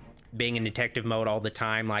from being in detective mode all the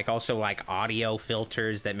time, like also like audio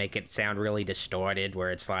filters that make it sound really distorted,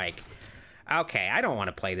 where it's like, okay, I don't want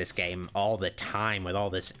to play this game all the time with all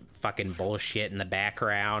this fucking bullshit in the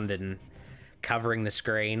background and covering the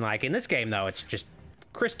screen. Like in this game though, it's just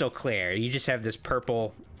crystal clear. You just have this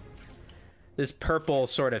purple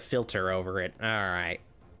sort of filter over it. All right,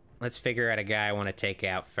 let's figure out a guy I want to take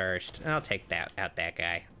out first. I'll take out that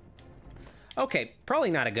guy. Okay,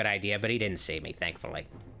 probably not a good idea, but he didn't see me, thankfully.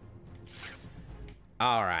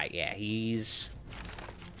 Alright, yeah, he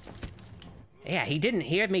didn't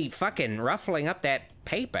hear me fucking ruffling up that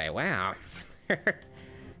paper, wow.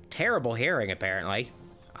 Terrible hearing, apparently.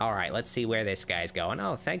 Alright, let's see where this guy's going.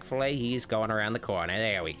 Oh, thankfully, he's going around the corner.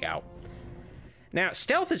 There we go. Now,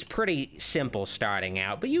 stealth is pretty simple starting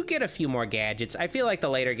out, but you get a few more gadgets. I feel like the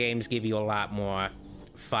later games give you a lot more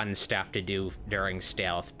fun stuff to do during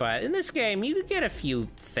stealth, but in this game you get a few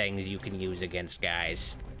things you can use against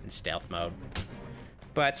guys in stealth mode.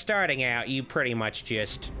 But starting out, you pretty much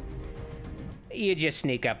just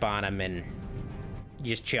sneak up on him and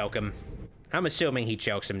just choke him. I'm assuming he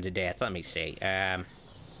chokes him to death. Let me see.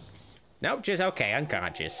 Nope, just okay,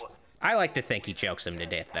 unconscious. I like to think he chokes him to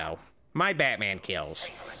death, though. My Batman kills.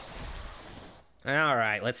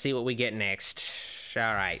 Alright, let's see what we get next.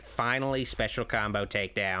 Alright, finally, special combo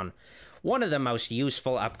takedown. One of the most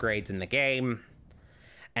useful upgrades in the game.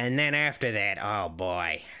 And then after that, oh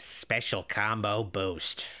boy, special combo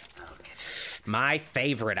boost. My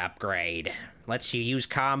favorite upgrade. Lets you use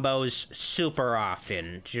combos super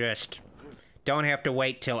often. Just don't have to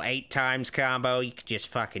wait till 8 times combo. You can just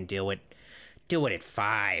fucking do it. Do it at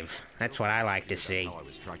 5. That's what I like to see. How I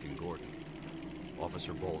was tracking Gordon.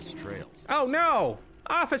 Officer Bull's trails. Oh no!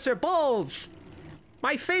 Officer Bulls!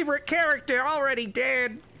 My favorite character already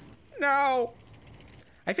dead! No!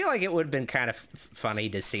 I feel like it would have been kind of funny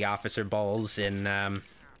to see Officer Bulls in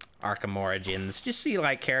Arkham Origins. Just see,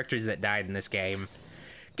 like, characters that died in this game.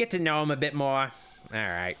 Get to know him a bit more.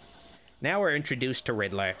 Alright. Now we're introduced to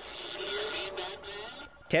Riddler.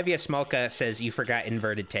 Tevya Smolka says you forgot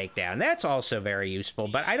inverted takedown. That's also very useful,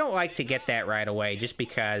 but I don't like to get that right away just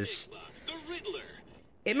because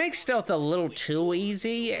it makes stealth a little too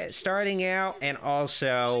easy starting out, and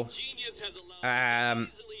also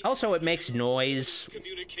it makes noise,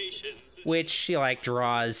 which, like,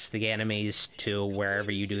 draws the enemies to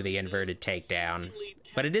wherever you do the inverted takedown.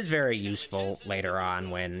 But it is very useful later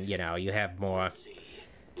on when, you know, you have more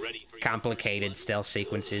complicated stealth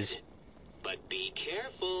sequences. But be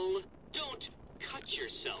careful. Don't cut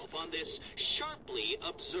yourself on this sharply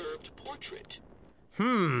observed portrait.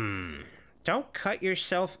 Don't cut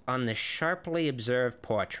yourself on the sharply observed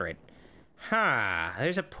portrait.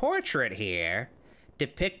 There's a portrait here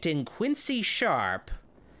depicting Quincy Sharp,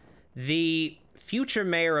 the future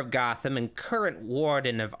mayor of Gotham and current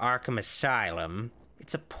warden of Arkham Asylum.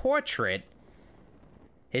 It's a portrait.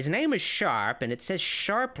 His name is Sharp, and it says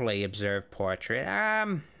sharply observed portrait.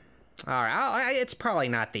 Alright, it's probably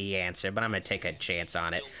not the answer, but I'm gonna take a chance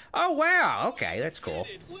on it. Oh, wow! Okay, that's cool.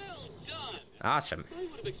 Well done. Awesome. I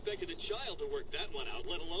would have expected a child to work that one out,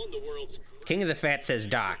 let alone the world's... King of the Fat says,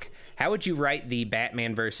 Doc, how would you write the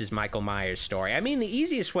Batman versus Michael Myers story? I mean, the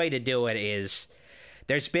easiest way to do it is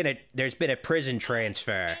there's been a prison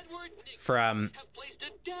transfer from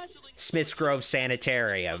Smith's Grove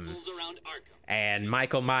Sanitarium, and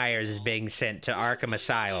Michael Myers is being sent to Arkham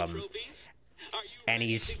Asylum. And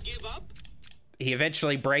he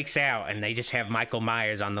eventually breaks out, and they just have Michael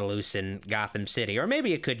Myers on the loose in Gotham City. Or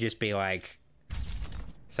maybe it could just be, like,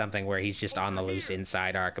 something where he's just on the loose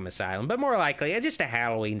inside Arkham Asylum. But more likely, just a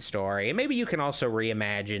Halloween story. And maybe you can also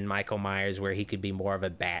reimagine Michael Myers where he could be more of a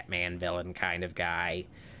Batman villain kind of guy.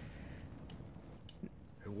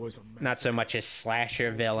 It was a Not so much a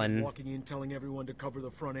slasher villain. Walking in telling everyone to cover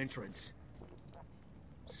the front entrance.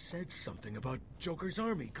 Said something about Joker's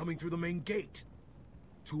army coming through the main gate.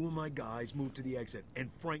 2 of my guys moved to the exit, and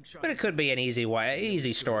Frank shot... But it could be an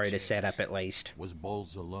easy story to set up at least. Was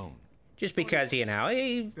Bowles alone? Just because, you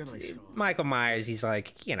know, Michael Myers, he's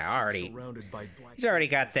like, you know, he's already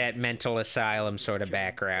got that mental asylum sort of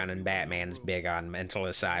background, and Batman's big on mental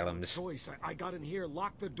asylums. I got in here,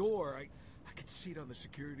 locked the door. I could see it on the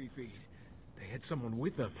security feed. They had someone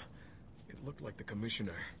with them. It looked like the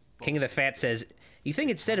commissioner. King of the Fat says, you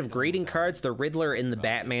think instead of greeting cards, the Riddler and the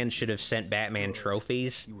Batman should have sent Batman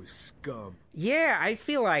trophies? He was scum. Yeah, I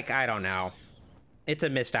feel like, I don't know. It's a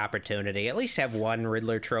missed opportunity. At least have one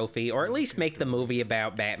Riddler trophy, or at least make the movie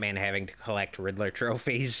about Batman having to collect Riddler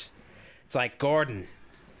trophies. It's like, Gordon,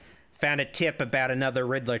 found a tip about another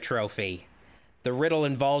Riddler trophy. The riddle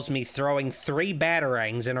involves me throwing 3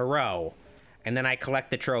 batarangs in a row, and then I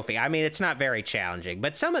collect the trophy. I mean, it's not very challenging,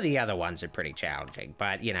 but some of the other ones are pretty challenging.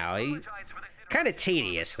 But, you know, kind of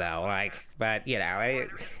tedious, though. Like, but, you know,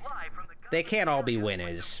 they can't all be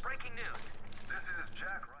winners.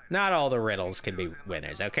 Not all the riddles can be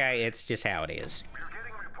winners, okay? It's just how it is.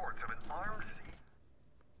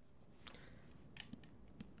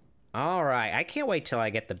 Alright, I can't wait till I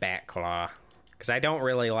get the Bat Claw. Because I don't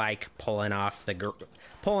really like pulling off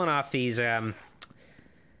these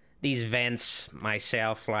vents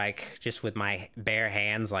myself, like, just with my bare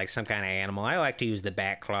hands, like some kind of animal. I like to use the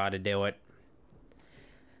Bat Claw to do it.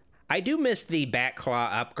 I do miss the Bat Claw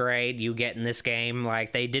upgrade you get in this game.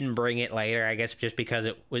 Like, they didn't bring it later, I guess just because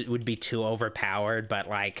it would be too overpowered, but,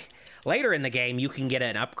 like, later in the game, you can get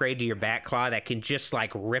an upgrade to your Bat Claw that can just,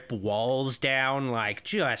 like, rip walls down. Like,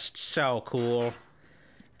 just so cool.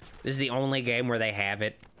 This is the only game where they have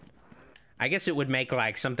it. I guess it would make,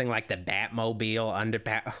 like, something like the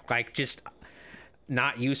Batmobile like, just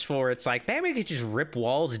not useful, where it's like, Batman could just rip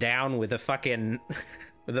walls down with a fucking,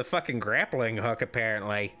 with a fucking grappling hook,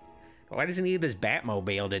 apparently. Why does he need this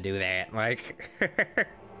Batmobile to do that? Like...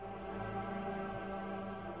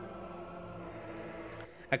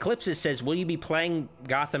 Eclipses says, will you be playing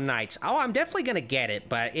Gotham Knights? Oh, I'm definitely gonna get it,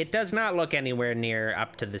 but it does not look anywhere near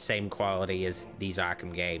up to the same quality as these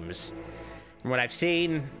Arkham games. From what I've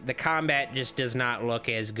seen, the combat just does not look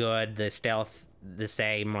as good, the stealth the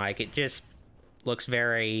same, like, it just looks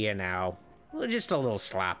very, you know, just a little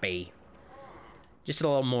sloppy. Just a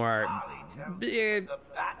little more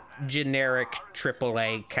generic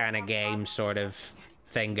AAA kind of game sort of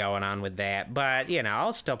thing going on with that, but you know,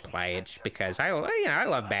 I'll still play it because I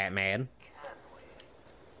love Batman.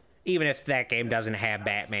 Even if that game doesn't have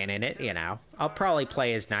Batman in it, you know, I'll probably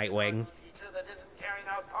play as Nightwing.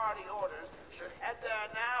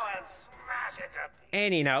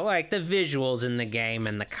 And you know, like the visuals in the game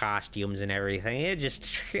and the costumes and everything,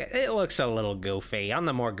 it looks a little goofy, on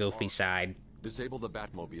the more goofy side. Disable the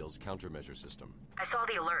Batmobile's countermeasure system. I saw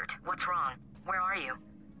the alert. What's wrong? Where are you?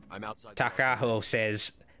 I'm outside. Takaho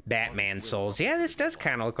says Batman Souls. Yeah, this does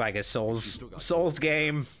kind of look like a Souls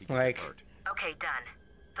game. Like, okay, done.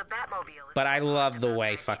 The Batmobile is... But I love the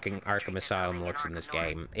way fucking Arkham Asylum looks in this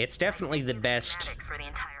game. It's definitely the best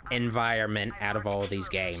environment out of all of these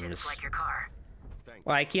games.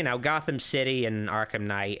 Like, you know, Gotham City and Arkham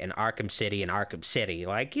Knight and Arkham City and Arkham City.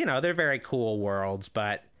 Like, you know, they're very cool worlds,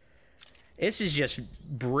 but this is just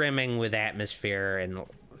brimming with atmosphere and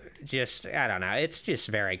just, I don't know, it's just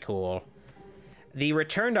very cool. The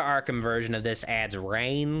Return to Arkham version of this adds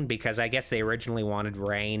rain, because I guess they originally wanted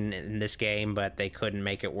rain in this game, but they couldn't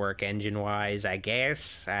make it work engine-wise, I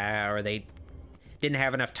guess, or they didn't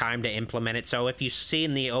have enough time to implement it. So if you see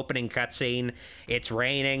in the opening cutscene, it's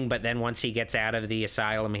raining, but then once he gets out of the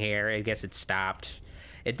asylum here, I guess it stopped.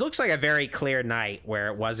 It looks like a very clear night where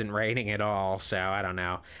it wasn't raining at all, so I don't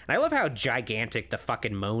know. And I love how gigantic the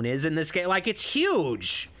fucking moon is in this game. Like, it's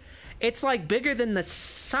huge! It's, like, bigger than the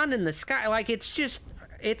sun in the sky. Like, it's just...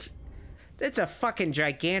 It's a fucking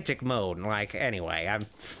gigantic moon. Like, anyway,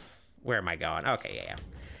 where am I going? Okay, yeah.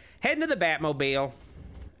 Heading to the Batmobile.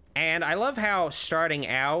 And I love how, starting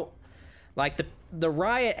out, like, the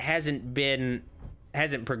riot hasn't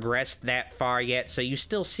progressed that far yet, so you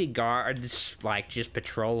still see guards, like, just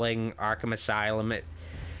patrolling Arkham Asylum.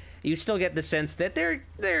 You still get the sense that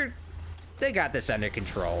they got this under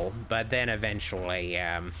control, but then eventually,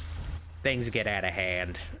 things get out of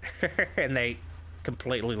hand, and they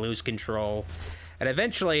completely lose control. And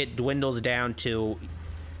eventually it dwindles down to,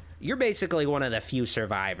 you're basically one of the few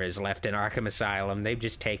survivors left in Arkham Asylum. They've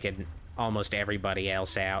just taken almost everybody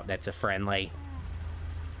else out that's a friendly.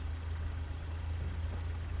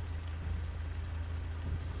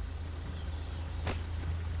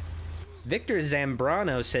 Victor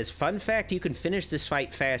Zambrano says, fun fact, you can finish this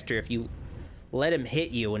fight faster if you let him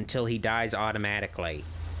hit you until he dies automatically.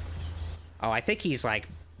 Oh, I think he's, like,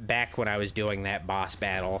 back when I was doing that boss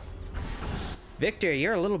battle. Victor,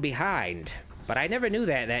 you're a little behind, but I never knew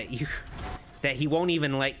that he won't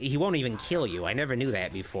even kill you. I never knew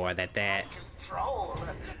that before, that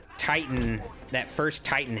Titan, that first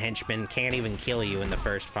Titan henchman can't even kill you in the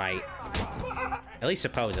first fight. At least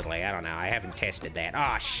supposedly, I don't know. I haven't tested that.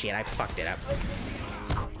 Oh shit, I fucked it up.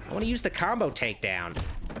 I want to use the combo takedown.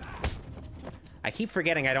 I keep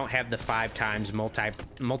forgetting I don't have the 5 times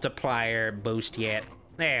multiplier boost yet.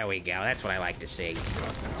 There we go, that's what I like to see.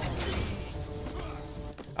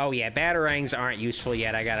 Oh yeah, batarangs aren't useful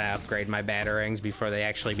yet. I gotta upgrade my batarangs before they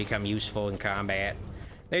actually become useful in combat.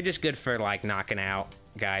 They're just good for, like, knocking out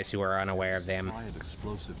guys who are unaware of them.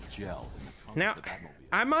 Now,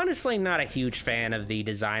 I'm honestly not a huge fan of the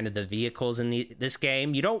design of the vehicles in this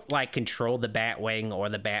game. You don't, like, control the Batwing or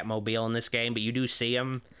the Batmobile in this game, but you do see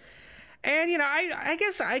them. And, you know, I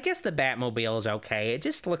guess the Batmobile is okay. It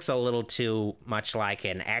just looks a little too much like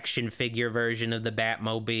an action figure version of the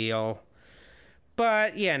Batmobile.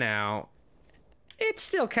 But, you know, it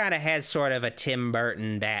still kind of has sort of a Tim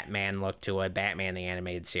Burton Batman look to it, Batman the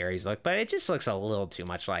Animated Series look, but it just looks a little too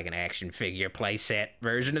much like an action figure playset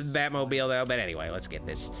version of the Batmobile, though. But anyway, let's get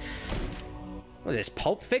this. What is this,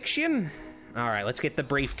 Pulp Fiction? All right, let's get the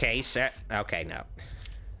briefcase. Okay, no.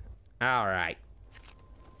 All right.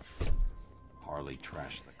 Harley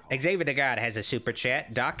trashed the car. Xavier DeGod has a super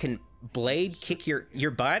chat. Doc, can Blade kick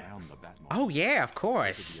your butt? Oh yeah, of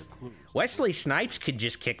course. Wesley Snipes could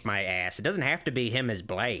just kick my ass. It doesn't have to be him as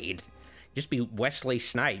Blade. Just be Wesley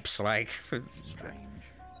Snipes, like. Strange.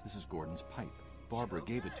 This is Gordon's pipe. Barbara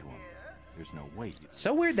gave it to him. There's no way. It's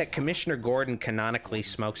so weird that Commissioner Gordon canonically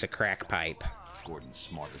smokes a crack pipe. Gordon's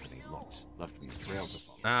smarter than he looks. Left me a trail to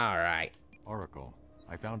follow. All right. Oracle,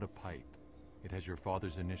 I found a pipe. It has your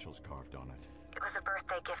father's initials carved on it. It was a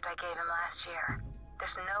birthday gift I gave him last year.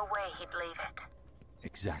 There's no way he'd leave it.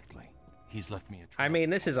 Exactly. He's left me a trail. I mean,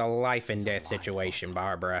 this is a life and death situation,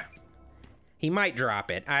 Barbara. He might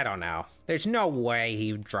drop it. I don't know. There's no way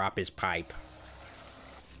he would drop his pipe.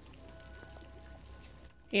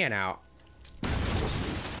 You know.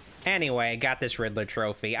 Anyway, got this Riddler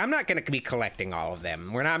trophy. I'm not going to be collecting all of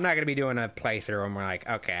them. I'm not going to be doing a playthrough and we're like,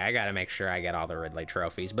 okay, I got to make sure I get all the Riddler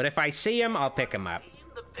trophies. But if I see them, I'll pick them up.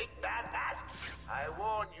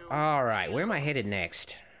 All right, where am I headed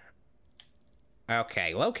next?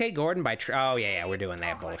 Okay, locate Gordon by... Oh, yeah, we're doing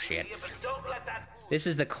that bullshit. This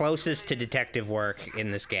is the closest to detective work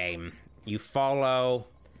in this game. You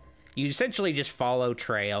essentially just follow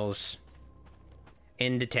trails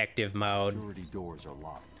in detective mode. Security doors are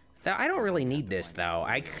locked. I don't really need this, though.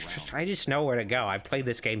 I just know where to go. I've played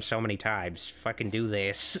this game so many times. Fucking do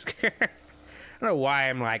this. I don't know why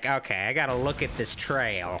I'm like, okay, I gotta look at this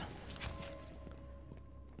trail.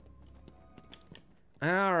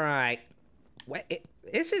 Alright.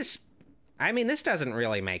 This is... I mean, this doesn't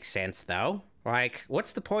really make sense, though. Like,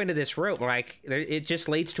 what's the point of this route? Like, it just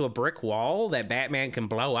leads to a brick wall that Batman can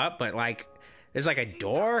blow up, but, like, there's, like, a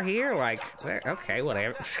door here? Like, okay,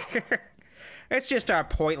 whatever. It's just our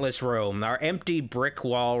pointless room, our empty brick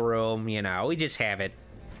wall room, you know, we just have it.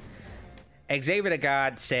 Xavier the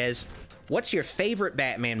God says, what's your favorite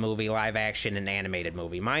Batman movie, live action and animated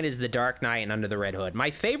movie? Mine is The Dark Knight and Under the Red Hood.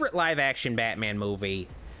 My favorite live action Batman movie,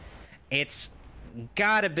 it's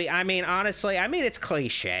gotta be, I mean, honestly, it's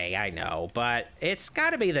cliche, I know, but it's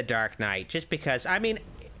gotta be The Dark Knight, just because, I mean,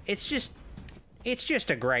 it's just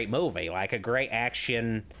a great movie, like a great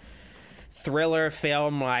action thriller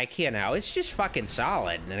film, like, you know, it's just fucking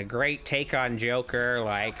solid, and a great take on Joker,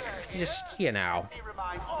 like, just, you know.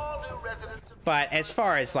 But as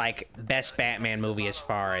far as, like, best Batman movie, as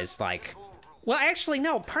far as, like, well, actually,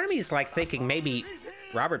 no, part of me is, like, thinking maybe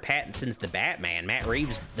Robert Pattinson's the Batman, Matt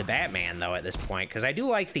Reeves the Batman, though, at this point, because I do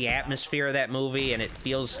like the atmosphere of that movie, and it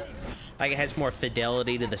feels like it has more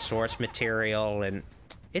fidelity to the source material, and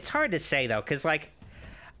it's hard to say, though, because, like,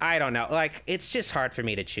 I don't know, like, it's just hard for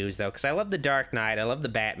me to choose, though, because I love The Dark Knight, I love The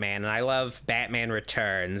Batman, and I love Batman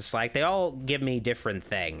Returns. Like, they all give me different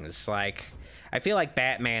things. Like, I feel like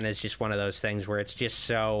Batman is just one of those things where it's just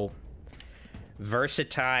so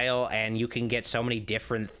versatile, and you can get so many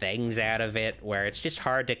different things out of it, where it's just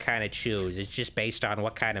hard to kind of choose. It's just based on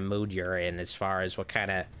what kind of mood you're in, as far as what kind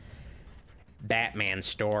of Batman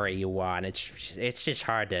story you want. It's just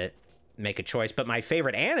hard to make a choice. But my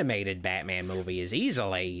favorite animated Batman movie is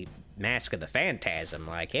easily Mask of the Phantasm.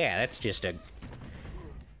 Like, yeah, that's just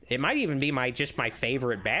it might even be my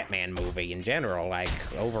favorite Batman movie in general, like,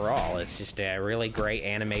 overall. It's just a really great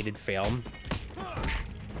animated film.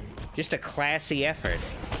 Just a classy effort.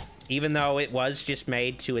 Even though it was just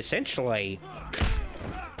made to essentially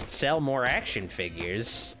sell more action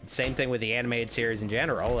figures. Same thing with the animated series in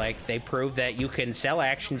general. Like, they proved that you can sell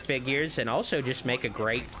action figures and also just make a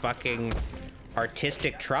great fucking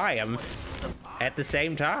artistic triumph at the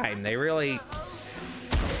same time. They really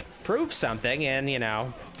proved something, and, you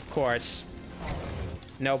know, of course,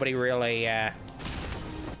 nobody really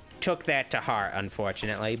took that to heart,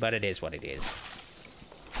 unfortunately, but it is what it is.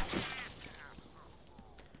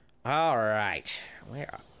 All right.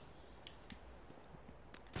 Where?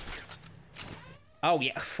 Oh,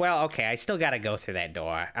 yeah. Well, okay. I still gotta go through that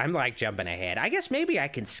door. I'm, like, jumping ahead. I guess maybe I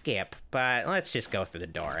can skip, but let's just go through the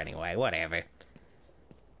door anyway. Whatever.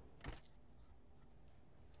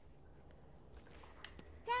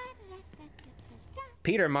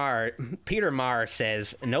 Peter Marr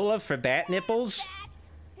says, no love for bat nipples?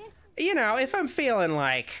 You know, if I'm feeling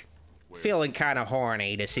kind of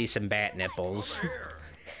horny to see some bat nipples.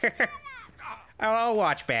 I'll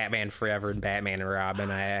watch Batman Forever and Batman and Robin,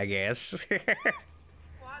 I guess.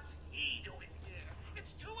 What's he doing here?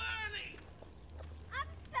 It's too early. I'm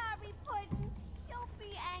sorry, Puddin'. Don't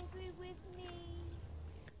be angry with me.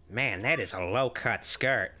 Man, that is a low-cut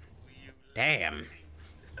skirt. Damn.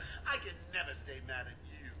 I can never stay mad at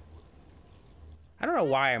you. I don't know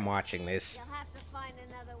why I'm watching this. You'll have to find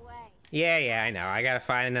another way. Yeah, I know. I gotta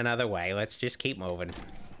find another way. Let's just keep moving.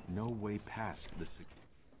 No way past the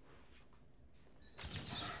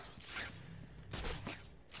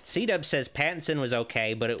C-Dub says Pattinson was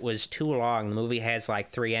okay, but it was too long. The movie has, like,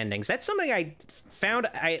 3 endings. That's something I found...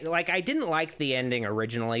 I didn't like the ending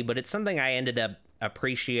originally, but it's something I ended up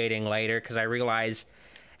appreciating later, because I realized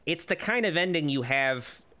it's the kind of ending you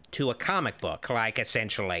have to a comic book, like,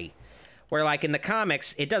 essentially. Where, like, in the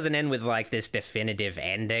comics, it doesn't end with, like, this definitive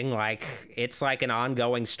ending. Like, it's like an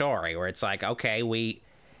ongoing story, where it's like, okay,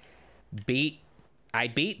 I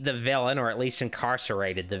beat the villain, or at least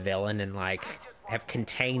incarcerated the villain, and, like, have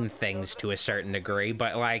contained things to a certain degree,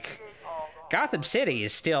 but, like, Gotham City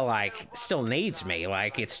is still, like, still needs me.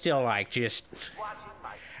 Like, it's still, like, just...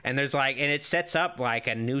 And there's like, and it sets up like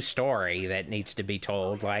a new story that needs to be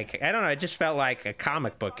told. Like, I don't know, it just felt like a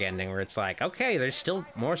comic book ending where it's like, okay, there's still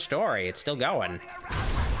more story. It's still going.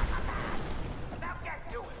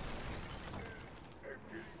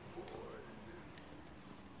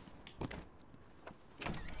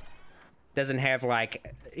 Doesn't have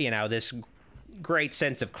like, you know, this great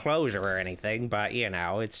sense of closure or anything, but you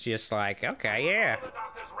know, it's just like, okay, yeah.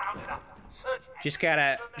 Just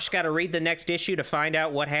gotta read the next issue to find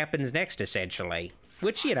out what happens next, essentially.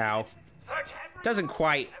 Which, you know, doesn't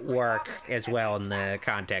quite work as well in the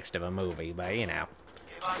context of a movie, but you know.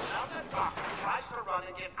 If another doctor tries to run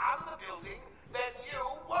and get out of the building, then you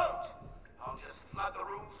won't. I'll just flood the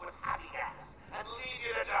rooms with happy gas and leave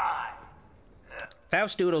you to die.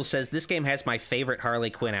 Faust Doodle says, this game has my favorite Harley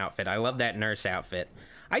Quinn outfit. I love that nurse outfit.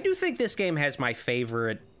 I do think this game has my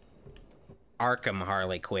favorite Arkham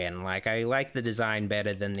Harley Quinn. Like, I like the design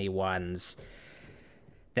better than the ones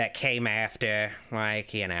that came after.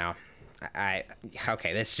 Like, you know,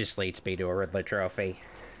 okay, this just leads me to a Riddler trophy.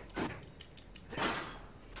 At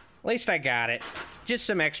least I got it. Just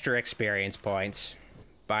some extra experience points.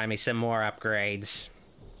 Buy me some more upgrades.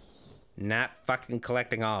 Not fucking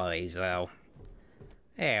collecting all of these, though.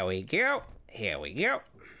 There we go. Here we go.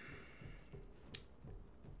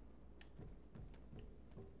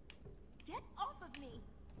 Get off of me.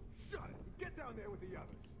 Shut it. Get down there with the others.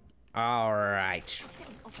 All right.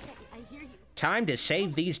 Okay, I hear you. Time to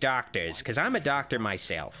save these doctors, because I'm a doctor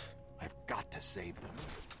myself. I've got to save them.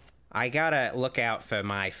 I gotta look out for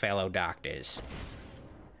my fellow doctors.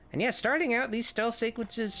 And yeah, starting out, these stealth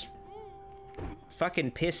sequences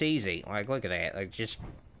fucking piss easy. Like, look at that. Like, just,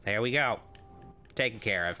 there we go. Taken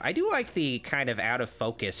care of. I do like the kind of out of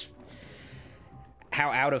focus,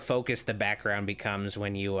 how out of focus the background becomes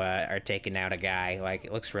when you are taking out a guy. Like,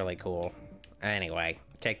 it looks really cool. Anyway,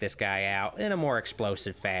 take this guy out in a more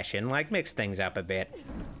explosive fashion. Like, mix things up a bit.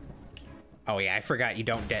 Oh yeah, I forgot you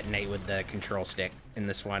don't detonate with the control stick in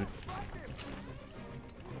this one.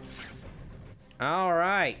 All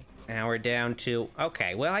right, now we're down to,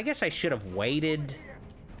 okay, well, I guess I should have waited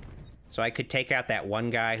so I could take out that one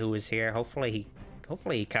guy who was here. Hopefully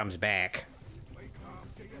he comes back. Wake up.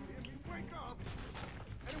 Wake up.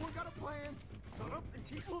 Anyone got a plan? Shut up and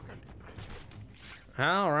keep looking.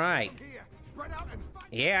 All right. Here, spread out and fight.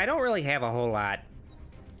 Yeah, I don't really have a whole lot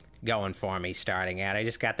going for me starting out. I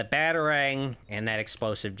just got the Batarang and that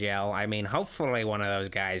explosive gel. I mean, hopefully one of those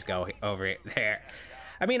guys go over there.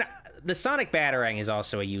 I mean, the Sonic Batarang is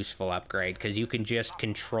also a useful upgrade because you can just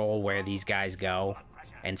control where these guys go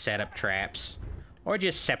and set up traps or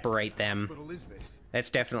just separate them.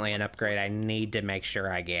 That's definitely an upgrade I need to make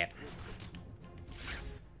sure I get.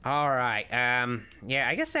 All right, yeah,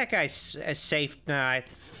 I guess that guy's safe. I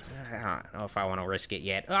don't know if I want to risk it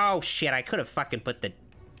yet. Oh shit, I could have fucking put the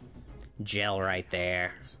gel right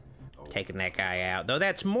there. Taking that guy out. Though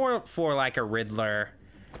that's more for like a Riddler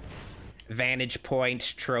vantage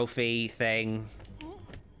point trophy thing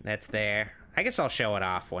that's there. I guess I'll show it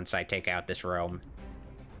off once I take out this room.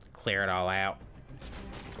 Clear it all out.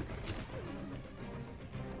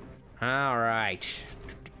 All right.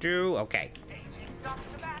 Okay.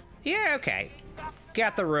 Yeah, okay.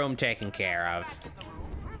 Got the room taken care of.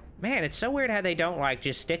 Man, it's so weird how they don't, like,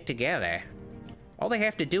 just stick together. All they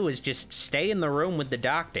have to do is just stay in the room with the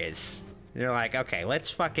doctors. They're like, okay,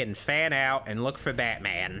 let's fucking fan out and look for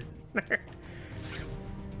Batman.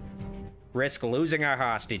 Risk losing our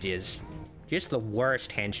hostages. Just the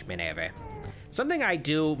worst henchman ever. Something I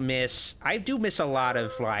do miss a lot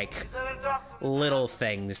of, like, little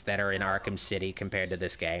things that are in Arkham City compared to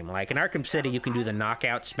this game. Like, in Arkham City, you can do the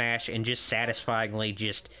knockout smash and just satisfyingly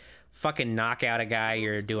just fucking knock out a guy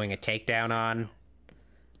you're doing a takedown on.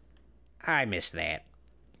 I miss that.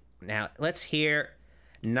 Now, let's hear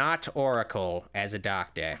not Oracle as a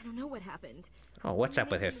doctor. I don't know what happened. Oh, what's up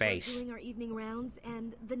with her face? Doing our evening rounds,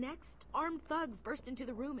 and the next armed thugs burst into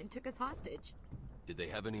the room and took us hostage. Did they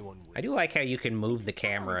have anyone with? I do like how you can move the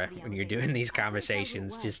camera when you're doing these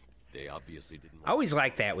conversations. Just they obviously didn't. I always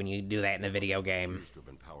like that when you do that in a video game.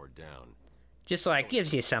 Powered down. Just like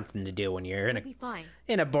gives you something to do when you're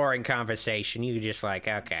in a boring conversation. You just like,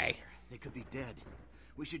 okay. They could be dead.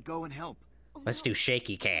 We should go and help. Let's do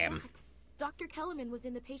shaky cam. Dr. Kellerman was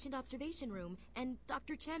in the patient observation room, and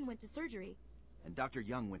Dr. Chen went to surgery. And Dr.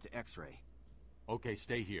 Young went to X-ray. Okay,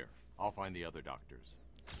 stay here. I'll find the other doctors.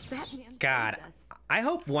 Batman God, I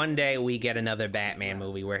hope one day we get another Batman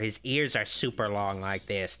movie where his ears are super long like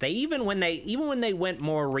this. They even when they went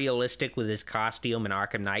more realistic with his costume in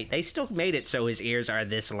Arkham Knight, they still made it so his ears are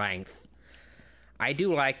this length. I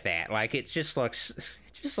do like that. Like it just looks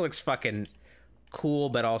fucking cool,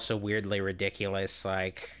 but also weirdly ridiculous,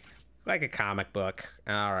 like a comic book.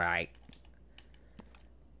 All right.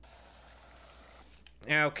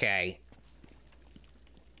 Okay.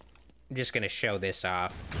 I'm just gonna show this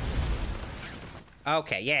off.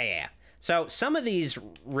 Okay, yeah. So some of these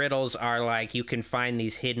riddles are like you can find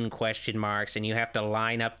these hidden question marks and you have to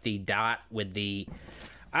line up the dot with the,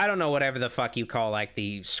 I don't know, whatever the fuck you call like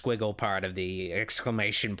the squiggle part of the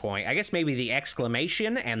exclamation point. I guess maybe the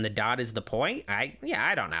exclamation and the dot is the point. I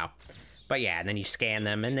don't know. But yeah, and then you scan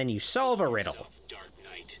them and then you solve a riddle. Dark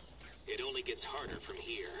Knight. It only gets harder from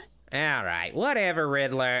here. All right, whatever,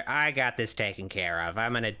 Riddler. I got this taken care of.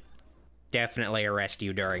 I'm gonna definitely arrest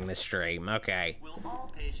you during the stream. Okay.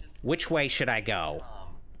 Which way should I go?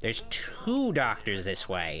 There's 2 doctors this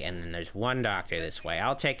way, and then there's 1 doctor this way.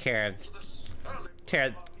 I'll take care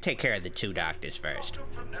of the 2 doctors first.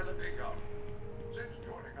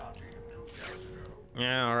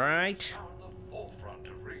 All right.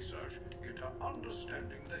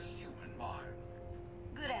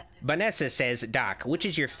 Vanessa says, Doc, which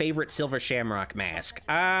is your favorite Silver Shamrock mask?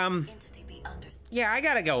 Yeah, I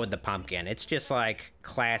gotta go with the pumpkin. It's just like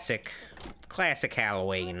classic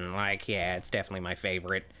Halloween. Like, yeah, it's definitely my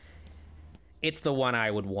favorite. It's the one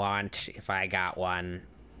I would want if I got one.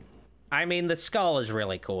 I mean, the skull is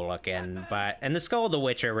really cool looking, and the skull of the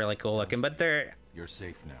witch are really cool looking, but they're... You're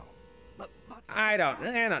safe now. I don't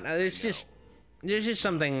know. There's just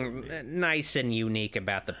something nice and unique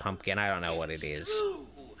about the pumpkin. I don't know what it is.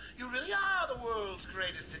 You really are the world's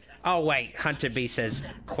greatest detective. Oh, wait. Hunter B says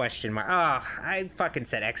question mark. Oh, I fucking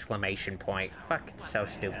said exclamation point. Fucking so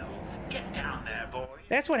stupid. Get down there, boy.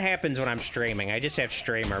 That's what happens when I'm streaming. I just have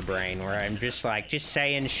streamer brain where I'm just like, just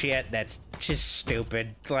saying shit that's just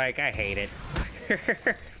stupid. Like, I hate it.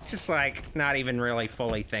 Just like, not even really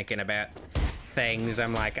fully thinking about things.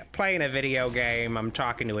 I'm like, playing a video game, I'm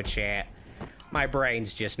talking to a chat. My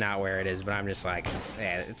brain's just not where it is, but I'm just like,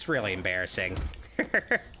 yeah, it's really embarrassing.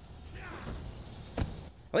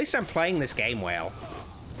 At least I'm playing this game well.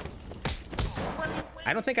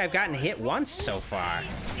 I don't think I've gotten hit once so far.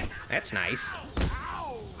 That's nice.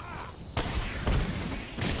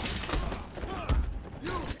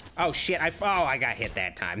 Oh shit, I got hit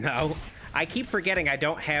that time, though. I keep forgetting I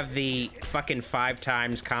don't have the fucking 5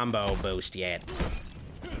 times combo boost yet.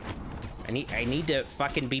 I need to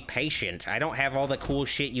fucking be patient. I don't have all the cool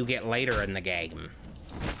shit you get later in the game.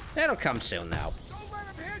 That'll come soon, though.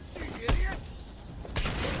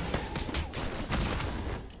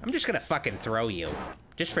 I'm just gonna fucking throw you.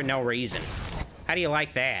 Just for no reason. How do you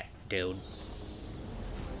like that, dude?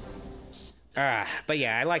 But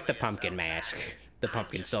yeah, I like the pumpkin mask. The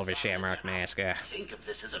pumpkin silver shamrock mask. Think of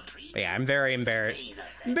this as a preview. But yeah, I'm very embarrassed.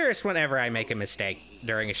 Embarrassed whenever I make a mistake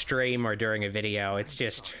during a stream or during a video. It's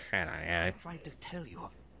just, I don't know. I tried to tell you,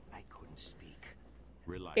 I couldn't speak.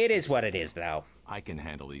 Relax. It is what it is, though. I can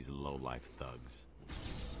handle these low-life thugs.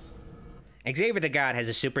 Xavier the God has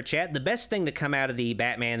a super chat. The best thing to come out of the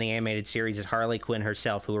Batman the Animated Series is Harley Quinn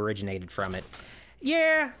herself, who originated from it.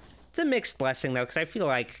 Yeah, it's a mixed blessing, though, because I feel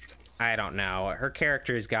like, I don't know, her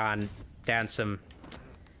character has gone down some...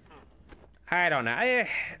 I don't know. I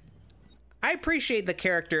appreciate the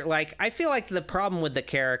character. Like, I feel like the problem with the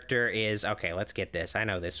character is... Okay, let's get this. I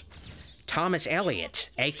know this. Thomas Elliot,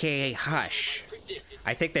 a.k.a. Hush.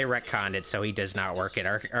 I think they retconned it, so he does not work at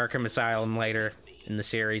Arkham Asylum later in the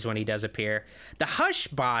series when he does appear. The Hush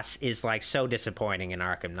boss is, like, so disappointing in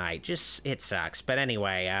Arkham Knight. Just, it sucks. But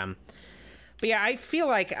anyway, but yeah, I feel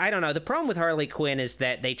like, I don't know, the problem with Harley Quinn is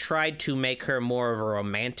that they tried to make her more of a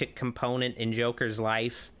romantic component in Joker's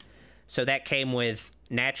life. So that came with,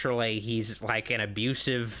 naturally, he's like an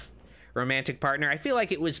abusive romantic partner. I feel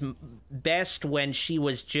like it was best when she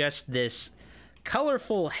was just this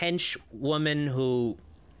colorful hench woman who,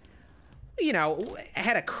 you know,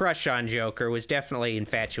 had a crush on Joker, was definitely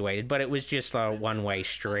infatuated, but it was just a one-way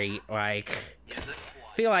street. Like,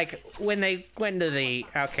 I feel like when they went to the,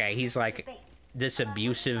 okay, he's like this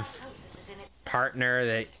abusive partner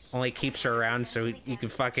that only keeps her around so you can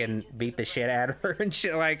fucking beat the shit out of her and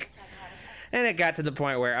shit, like... And it got to the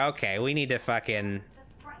point where, okay, we need to fucking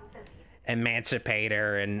emancipate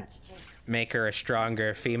her and make her a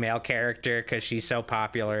stronger female character because she's so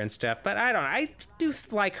popular and stuff. But I don't know. I do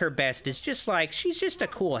like her best. It's just like, she's just a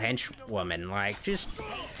cool henchwoman. Like, just,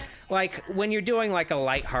 like, when you're doing, like, a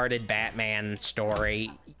lighthearted Batman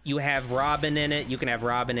story, you have Robin in it. You can have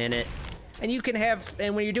Robin in it. And you can have,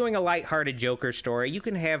 and when you're doing a lighthearted Joker story, you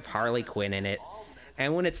can have Harley Quinn in it.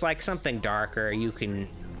 And when it's, like, something darker, you can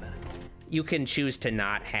choose to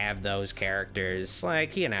not have those characters.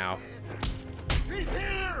 Like, you know. He's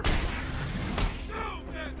here!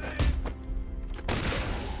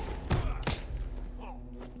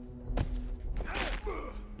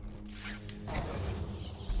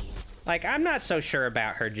 Like, I'm not so sure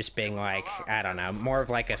about her just being like, I don't know, more of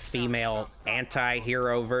like a female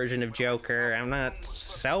anti-hero version of Joker. I'm not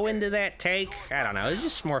so into that take. I don't know, it was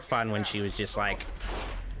just more fun when she was just like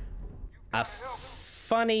a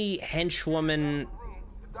funny henchwoman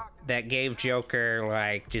that gave Joker,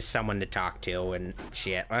 like, just someone to talk to and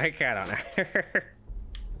shit. Like, I don't know.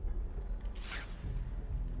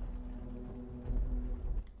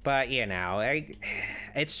 But, you know,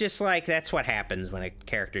 it's just like, that's what happens when a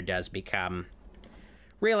character does become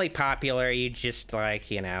really popular. You just, like,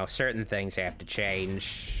 you know, certain things have to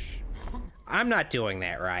change. I'm not doing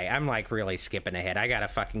that right. I'm, like, really skipping ahead. I gotta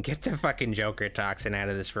fucking get the fucking Joker toxin out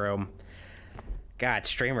of this room. God,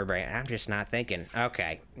 streamer brain. I'm just not thinking.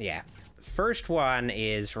 Okay, yeah. First one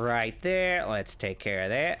is right there. Let's take care of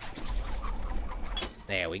that.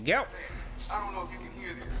 There we go. I don't know if you can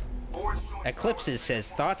hear this. Eclipses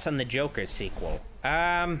says, thoughts on the Joker sequel.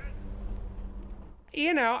 You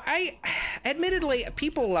know, admittedly,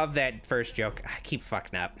 people love that first Joker. I keep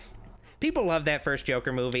fucking up. People love that first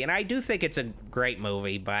Joker movie, and I do think it's a great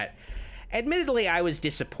movie, but admittedly, I was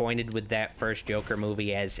disappointed with that first Joker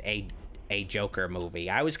movie as a Joker movie.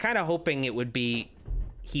 I was kind of hoping it would be,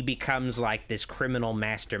 he becomes like this criminal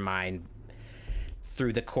mastermind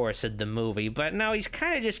through the course of the movie, but no, he's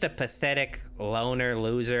kind of just a pathetic loner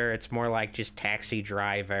loser. It's more like just Taxi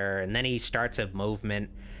Driver, and then he starts a movement.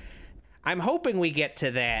 I'm hoping we get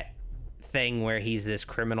to that thing where he's this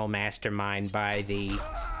criminal mastermind by the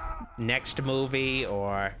next movie,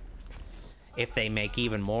 or if they make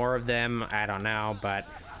even more of them, I don't know, but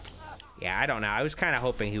yeah, I don't know. I was kind of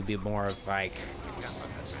hoping he would be more of like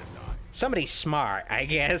somebody smart, I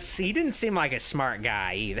guess. He didn't seem like a smart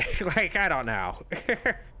guy either. Like, I don't know.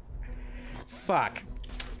 Fuck.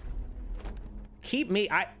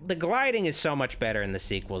 The gliding is so much better in the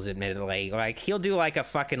sequels, admittedly. Like, he'll do like a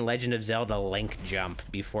fucking Legend of Zelda Link jump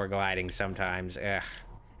before gliding sometimes. Ugh.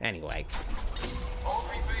 Anyway.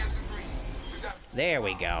 There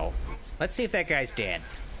we go. Let's see if that guy's dead.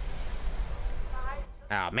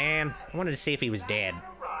 Oh, man. I wanted to see if he was dead.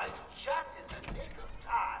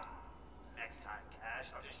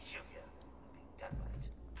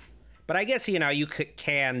 But I guess, you know, you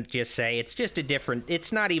can just say it's just a different...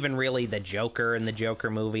 It's not even really the Joker in the Joker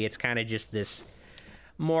movie. It's kind of just this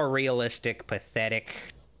more realistic, pathetic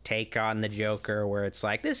take on the Joker, where it's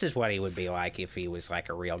like, this is what he would be like if he was like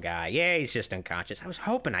a real guy. Yeah, he's just unconscious. I was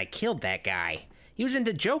hoping I killed that guy. He was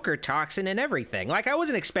into Joker toxin and everything. Like, I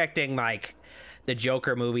wasn't expecting, like, the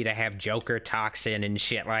Joker movie to have Joker toxin and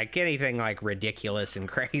shit. Like, anything, like, ridiculous and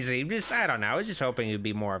crazy. Just, I don't know. I was just hoping it would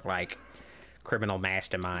be more of, like, criminal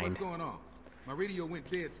mastermind. What's going on? My radio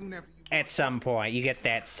went dead soon after you... At some point, you get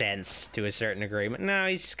that sense to a certain degree. But no,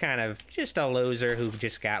 he's just kind of just a loser who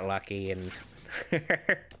just got lucky and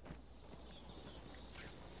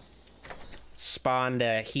spawned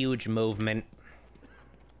a huge movement.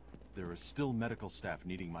 There is still medical staff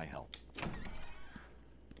needing my help.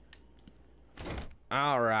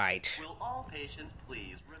 All right. Will all patients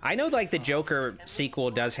please... I know, like, the Joker sequel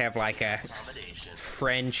does have, like, a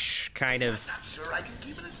French kind of... I'm not sure I can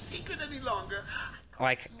keep it a secret any longer.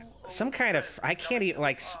 Like, some kind of... I can't even,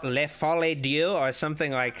 like, Le Folle Dieu or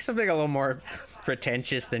something, like, something a little more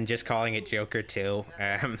pretentious than just calling it Joker 2.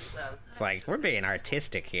 It's like, we're being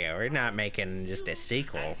artistic here. We're not making just a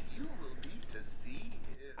sequel.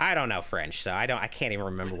 I don't know French, so I can't even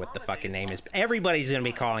remember what the fucking name is. Everybody's gonna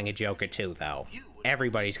be calling it Joker 2, though.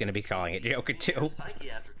 Everybody's gonna be calling it Joker 2.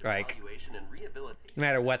 Like, no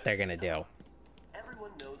matter what they're gonna do. Everyone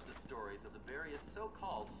knows the stories of the various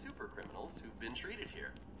so-called super criminals who've been treated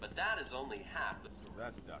here, but that is only half the story.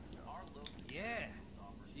 That's Dr. Yeah,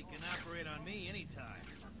 she can operate on me anytime.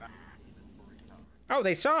 Oh,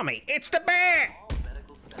 they saw me. It's the Bat!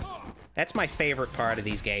 That's my favorite part of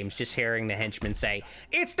these games, just hearing the henchmen say,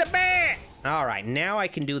 "It's the Bat!" Alright, now I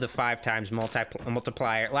can do the 5 times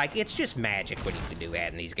multiplier. Like, it's just magic when you can do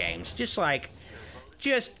that in these games. Just like,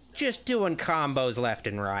 just doing combos left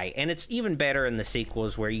and right. And it's even better in the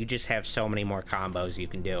sequels where you just have so many more combos you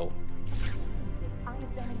can do. I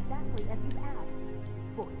have done exactly as you asked.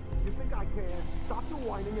 Look, you think I can? Stop the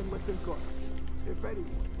whining and listen good. If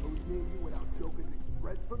anyone goes near you without Joker's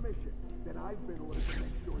express permission, then I've been ordered to make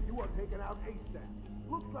sure you are taken out ASAP.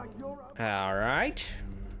 Looks like you're up. Alright.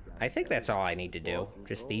 I think that's all I need to do.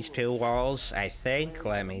 Just these 2 walls, I think.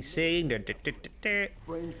 Let me see.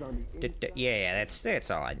 Yeah,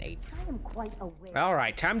 that's all I need.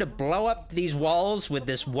 Alright, time to blow up these walls with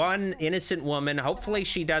this one innocent woman. Hopefully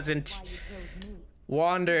she doesn't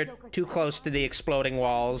wander too close to the exploding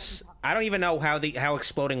walls. I don't even know how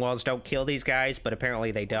exploding walls don't kill these guys, but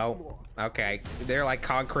apparently they don't. Okay, they're like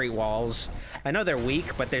concrete walls. I know they're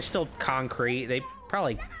weak, but they're still concrete.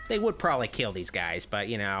 They would probably kill these guys, but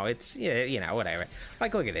you know, it's you know, whatever.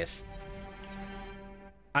 Like, look at this.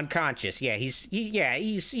 Unconscious. Yeah, he's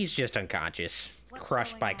just unconscious.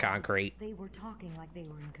 Crushed by concrete. They were talking like they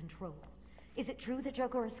were in control. Is it true that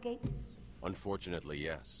Joker escaped? Unfortunately,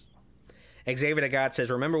 yes. Xavier the God says,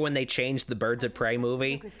 remember when they changed the Birds of Prey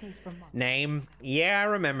movie name? Yeah, I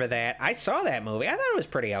remember that. I saw that movie. I thought it was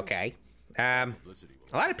pretty okay. A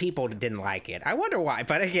lot of people didn't like it. I wonder why,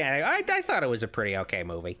 but again, I thought it was a pretty okay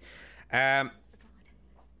movie. It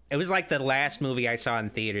was like the last movie I saw in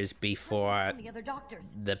theaters before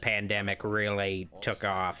the pandemic really took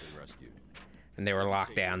off. And there were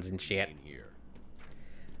lockdowns and shit.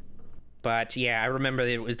 But yeah, I remember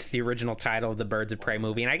it was the original title of the Birds of Prey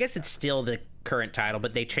movie, and I guess it's still the current title,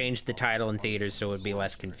 but they changed the title in theaters so it would be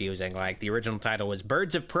less confusing. Like, the original title was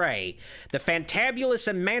Birds of Prey, The Fantabulous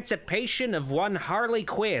Emancipation of One Harley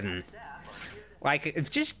Quinn. Like,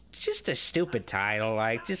 it's just a stupid title.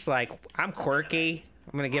 Like, just like, I'm quirky.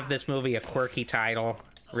 I'm gonna give this movie a quirky title,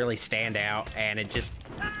 really stand out, and it just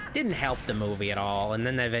didn't help the movie at all. And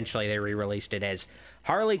then eventually they re-released it as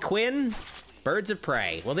Harley Quinn, Birds of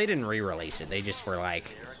Prey. Well, they didn't re-release it. They just were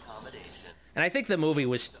like... And I think the movie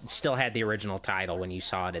still had the original title when you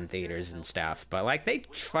saw it in theaters and stuff. But, like, they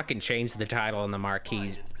fucking changed the title and the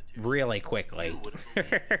marquee really quickly.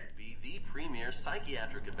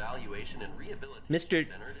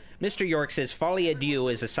 Mr. York says, Folie à Deux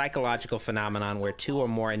is a psychological phenomenon where two or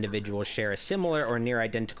more individuals share a similar or near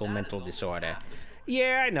identical mental disorder.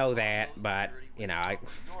 Yeah, I know that, but, you know,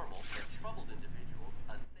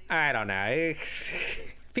 I don't know.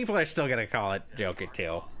 People are still gonna call it Joker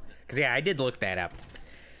 2. Because, yeah, I did look that up.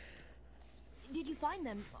 Did you find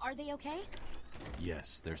them? Are they okay?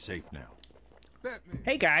 Yes, they're safe now.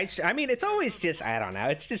 Hey, guys. I mean, it's always just, I don't know.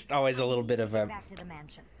 It's just always a little bit of a...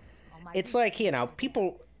 It's like, you know,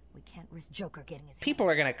 people... We can't risk Joker getting his people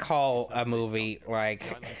are gonna call a movie, like...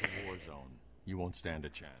 You won't stand a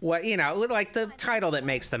chance. Well, you know, like the title that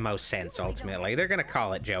makes the most sense, ultimately. They're gonna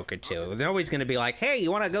call it Joker 2. They're always gonna be like, hey,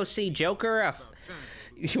 you wanna go see Joker?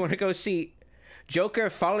 You wanna go see Joker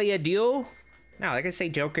Folie à Deux? No, they're gonna say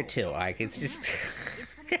Joker 2. Like, it's just...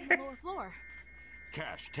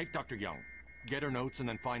 Cash, take Dr. Young. Get her notes and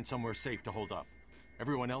then find somewhere safe to hold up.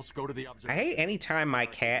 Everyone else, go to the observation. I hate anytime my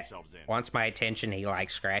cat wants my attention, he,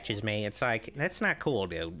 like, scratches me. It's like, that's not cool,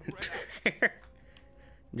 dude.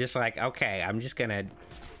 Just like, okay, I'm just gonna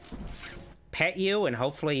pet you and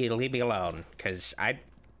hopefully you leave me alone. Because I'm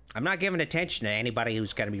not giving attention to anybody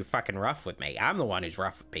who's gonna be fucking rough with me. I'm the one who's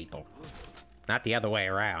rough with people. Not the other way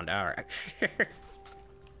around, alright.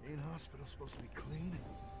 Ain't hospital supposed to be clean?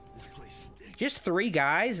 This place stinks. Just 3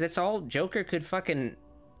 guys? That's all Joker could fucking...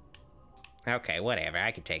 Okay, whatever.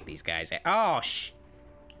 I could take these guys out. Oh,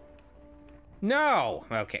 No!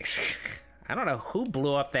 Okay. I don't know who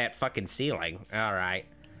blew up that fucking ceiling. Alright.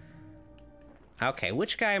 Okay,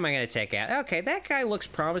 which guy am I gonna take out? Okay, that guy looks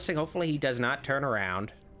promising. Hopefully he does not turn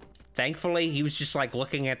around. Thankfully, he was just, like,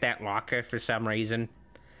 looking at that locker for some reason.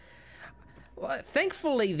 Well,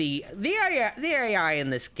 thankfully, the AI in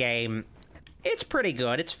this game, it's pretty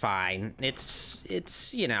good. It's fine.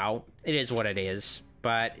 It's, you know, it is what it is.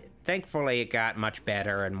 But thankfully, it got much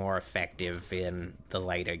better and more effective in the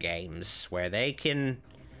later games, where they can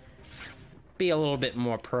be a little bit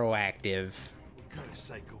more proactive. What kind of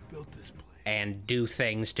psycho built this place? And do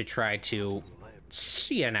things to try to,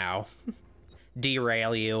 you know,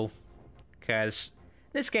 derail you. Because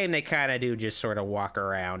this game, they kind of do just sort of walk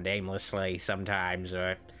around aimlessly sometimes.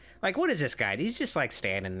 Or, like, what is this guy? He's just, like,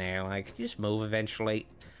 standing there. Like, just move eventually.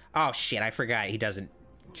 Oh, shit, I forgot. He doesn't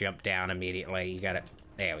jump down immediately. You gotta...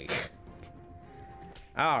 There we go.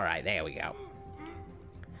 Alright, there we go.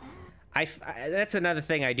 That's another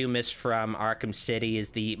thing I do miss from Arkham City, is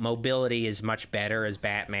the mobility is much better as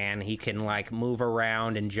Batman. He can, like, move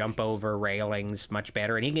around and jump over railings much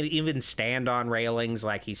better. And he can even stand on railings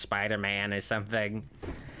like he's Spider-Man or something.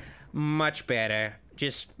 Much better.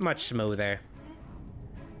 Just much smoother.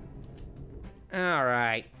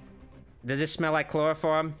 Alright. Does this smell like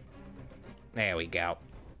chloroform? There we go.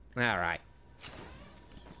 Alright.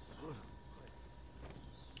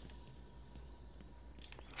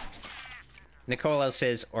 Nicolo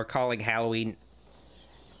says, or calling Halloween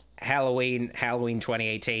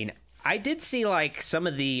 2018. I did see, like, some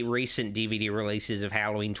of the recent DVD releases of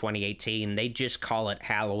Halloween 2018. They just call it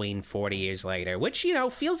Halloween 40 years later, which, you know,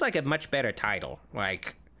 feels like a much better title.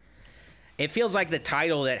 Like, it feels like the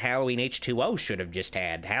title that Halloween H2O should have just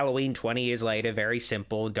had. Halloween 20 years later, very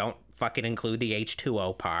simple. Don't fucking include the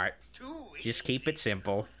H2O part. Just keep it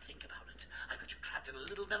simple. Think about it. I got you trapped in a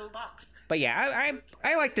little metal box. But yeah,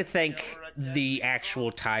 I like to think the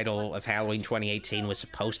actual title of Halloween 2018 was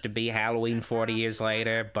supposed to be Halloween 40 years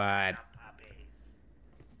later, but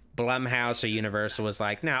Blumhouse or Universal was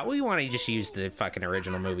like, no, we want to just use the fucking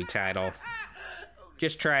original movie title.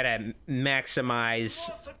 Just try to maximize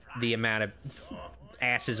the amount of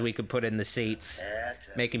asses we could put in the seats,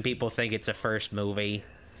 making people think it's a first movie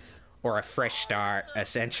or a fresh start,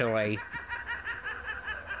 essentially.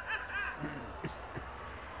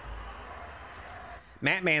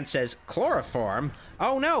 Mattman says, chloroform?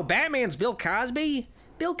 Oh no, Batman's Bill Cosby?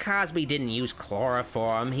 Bill Cosby didn't use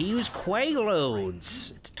chloroform, he used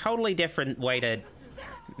Quaaludes. It's a totally different way to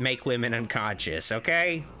make women unconscious,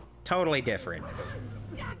 okay? Totally different.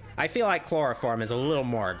 I feel like chloroform is a little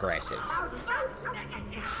more aggressive.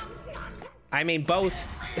 I mean,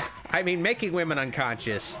 making women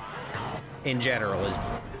unconscious in general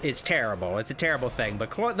is terrible. It's a terrible thing, but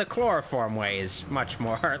the chloroform way is much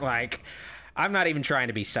more like, I'm not even trying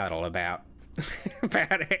to be subtle about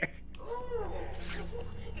it.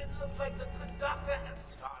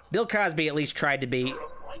 Bill Cosby at least tried to be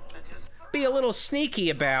a little sneaky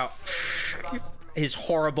about his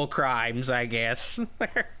horrible crimes, I guess.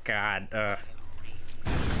 God.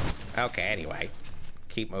 Okay, anyway.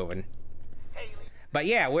 Keep moving. But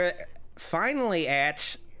yeah, we're finally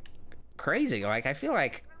at crazy. Like, I feel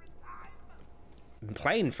like I've been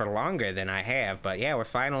playing for longer than I have, but yeah, we're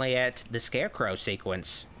finally at the Scarecrow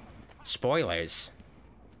sequence. Spoilers.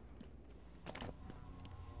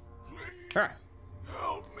 Ah.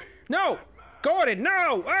 Help me. No! Gordon,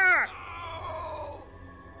 no! Ah!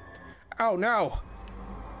 Oh no.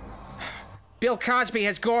 Bill Cosby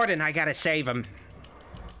has Gordon. I gotta save him.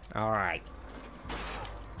 Alright.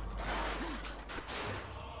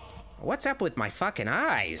 What's up with my fucking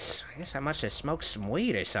eyes? I guess I must have smoked some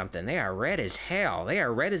weed or something. They are red as hell. They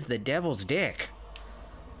are red as the devil's dick.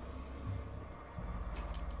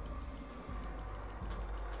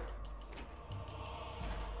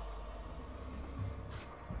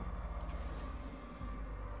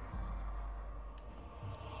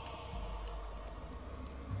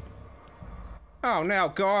 Oh no,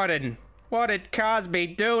 Gordon. What did Cosby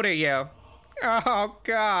do to you? Oh,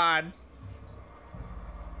 God.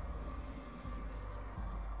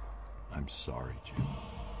 I'm sorry, Jim.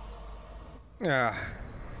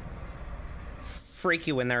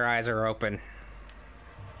 Freaky when their eyes are open.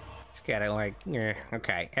 Just gotta, like,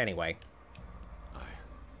 okay, anyway.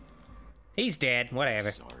 He's dead,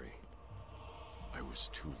 whatever. Sorry. I was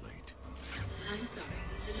too late. I'm sorry.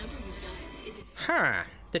 The number you dialed isn't... Huh.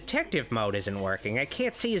 Detective mode isn't working. I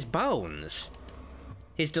can't see his bones.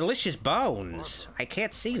 His delicious bones. I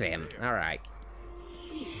can't see them. Alright.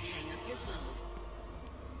 Please hang up your phone.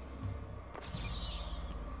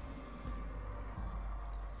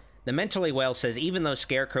 The Mentally Well says, even though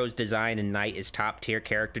Scarecrow's design in Night is top-tier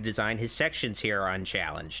character design, his sections here are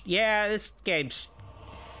unchallenged. Yeah, this game's...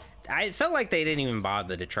 I felt like they didn't even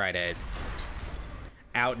bother to try to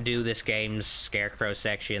outdo this game's Scarecrow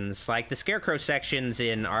sections. Like, the Scarecrow sections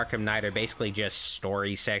in Arkham Knight are basically just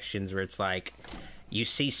story sections where it's like, you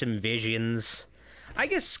see some visions. I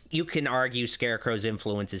guess you can argue Scarecrow's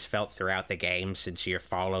influence is felt throughout the game, since you're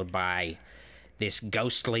followed by this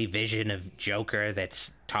ghostly vision of Joker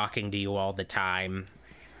that's talking to you all the time.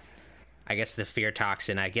 I guess the fear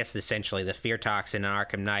toxin, essentially the fear toxin in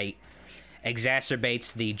Arkham Knight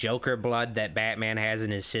exacerbates the Joker blood that Batman has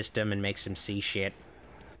in his system and makes him see shit.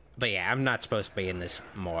 But yeah, I'm not supposed to be in this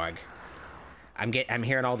morgue. I'm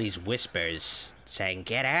hearing all these whispers saying,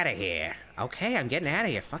 get out of here. Okay, I'm getting out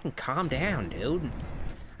of here. Fucking calm down, dude.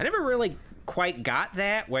 I never really quite got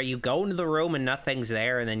that, where you go into the room and nothing's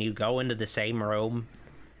there, and then you go into the same room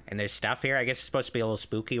and there's stuff here. I guess it's supposed to be a little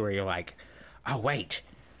spooky, where you're like, oh wait,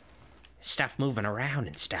 stuff moving around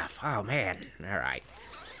and stuff. Oh man, alright.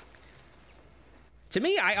 To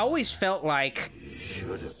me, I always felt like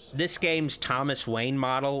this game's Thomas Wayne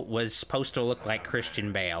model was supposed to look like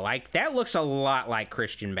Christian Bale. Like, that looks a lot like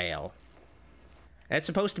Christian Bale. That's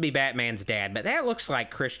supposed to be Batman's dad, but that looks like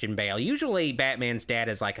Christian Bale. Usually, Batman's dad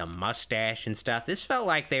has, like, a mustache and stuff. This felt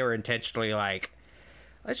like they were intentionally like,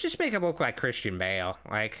 let's just make him look like Christian Bale.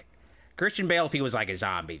 Like, Christian Bale if he was, like, a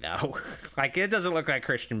zombie, though. Like, it doesn't look like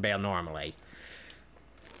Christian Bale normally.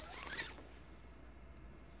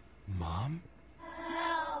 Mom?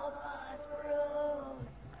 Help us,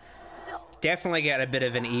 Bruce. Definitely got a bit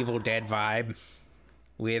of an Evil Dead vibe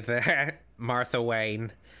with Martha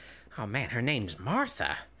Wayne. Oh man, her name's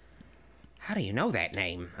Martha. How do you know that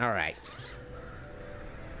name? All right.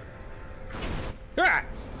 Ah!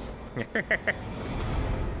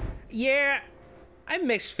 Yeah, I have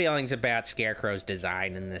mixed feelings about Scarecrow's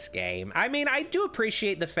design in this game. I mean, I do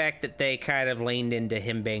appreciate the fact that they kind of leaned into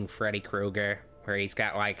him being Freddy Krueger, where he's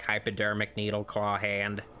got, like, hypodermic needle claw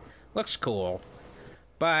hand. Looks cool.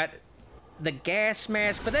 But the gas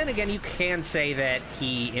mask, but then again, you can say that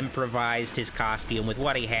he improvised his costume with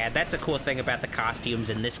what he had. That's a cool thing about the costumes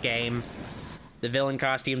in this game. The villain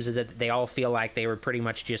costumes is that they all feel like they were pretty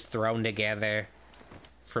much just thrown together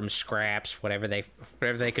from scraps, whatever they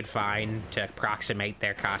could find to approximate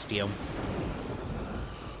their costume.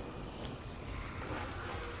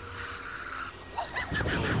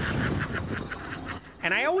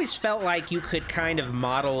 And I always felt like you could kind of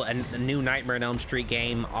model a new Nightmare on Elm Street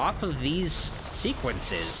game off of these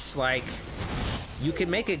sequences. Like, you could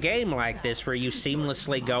make a game like this where you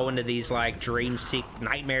seamlessly go into these, like,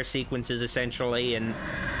 nightmare sequences, essentially, and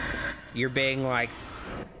you're being, like,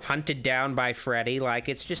 hunted down by Freddy. Like,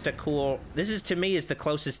 it's just a cool... This is, to me, is the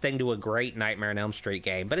closest thing to a great Nightmare on Elm Street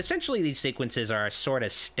game. But essentially, these sequences are sort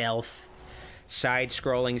of stealth,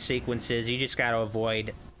 side-scrolling sequences. You just gotta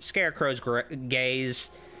avoid Scarecrow's gaze.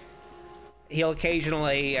 He'll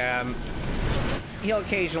occasionally have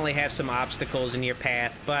some obstacles in your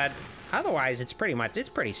path, but otherwise it's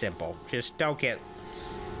pretty simple. Just don't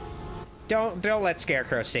let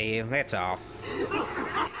Scarecrow see you, that's all.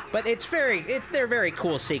 But they're very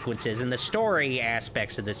cool sequences, and the story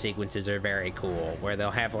aspects of the sequences are very cool, where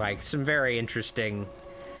they'll have, like, some very interesting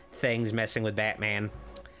things messing with Batman.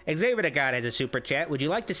 Xavier the God has a super chat. Would you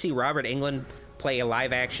like to see Robert Englund play a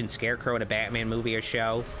live-action Scarecrow in a Batman movie or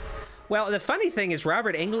show? Well, the funny thing is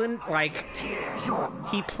Robert Englund, like,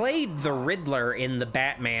 he played the Riddler in the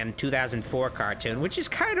Batman 2004 cartoon, which is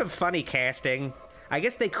kind of funny casting. I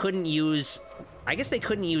guess they couldn't use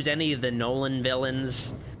any of the Nolan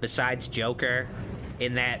villains besides Joker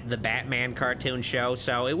in the Batman cartoon show,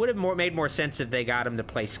 so it would have made more sense if they got him to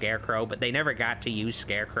play Scarecrow, but they never got to use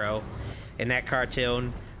Scarecrow in that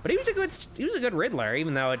cartoon. But he was a good Riddler,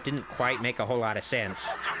 even though it didn't quite make a whole lot of sense.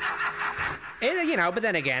 And, you know, but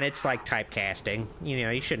then again, it's like typecasting. You know,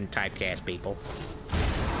 you shouldn't typecast people.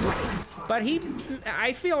 But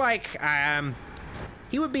I feel like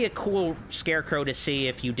he would be a cool Scarecrow to see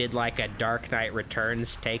if you did like a Dark Knight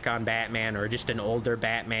Returns take on Batman, or just an older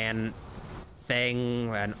Batman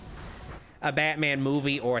thing, a Batman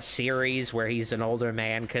movie or series where he's an older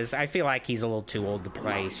man, because I feel like he's a little too old to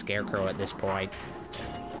play Scarecrow at this point.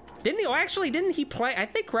 Didn't he play? I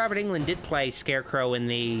think Robert Englund did play Scarecrow in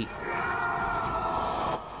the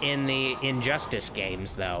Injustice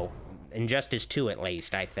games, though. Injustice 2, at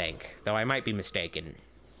least, I think. Though I might be mistaken.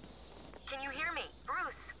 Can you hear me?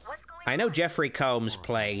 Bruce, what's going I know Jeffrey Combs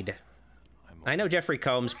played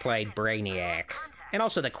Brainiac. And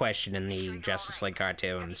also the Question in the Justice League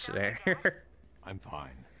cartoons. I'm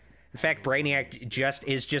fine. In fact, Brainiac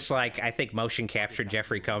is just like, I think, motion captured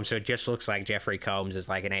Jeffrey Combs, so it just looks like Jeffrey Combs is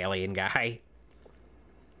like an alien guy.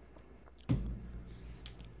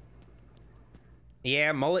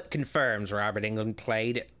 Yeah, Mullet confirms Robert Englund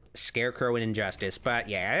played Scarecrow in Injustice, but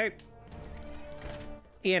yeah,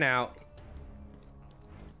 you know,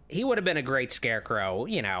 he would have been a great Scarecrow,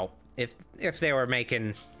 you know, if they were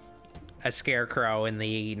making a Scarecrow in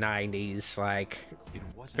the 90s, like,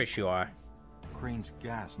 for sure. Crane's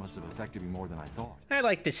gas must have affected me more than I thought. I'd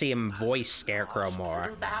like to see him voice Scarecrow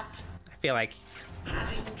more. I feel like...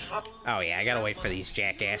 Oh yeah, I gotta wait for these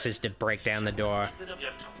jackasses to break down the door.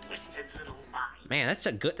 Man, that's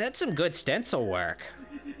some good stencil work.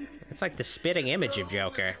 It's like the spitting image of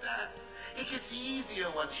Joker. It gets easier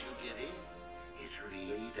once you get in. It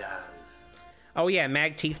really does. Oh yeah,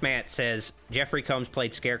 Mag Teethmat says Jeffrey Combs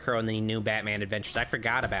played Scarecrow in the new Batman Adventures. I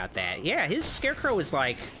forgot about that. Yeah, his Scarecrow is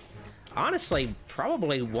like, honestly,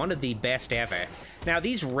 probably one of the best ever. Now,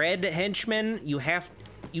 these red henchmen, you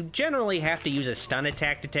generally have to use a stun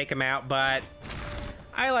attack to take them out, but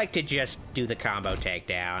I like to just do the combo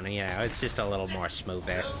takedown. You know, it's just a little more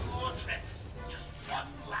smoother. No more tricks. Just one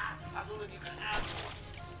last puzzle and you can add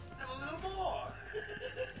and a little more.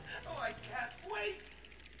 Oh, I can't wait.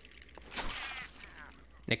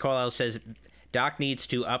 Nicole says Doc needs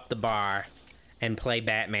to up the bar and play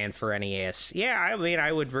Batman for NES. Yeah, I mean,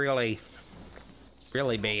 I would really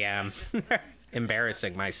be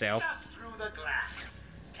embarrassing myself.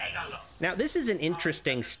 Now, this is an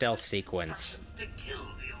interesting stealth sequence,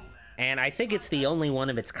 and I think it's the only one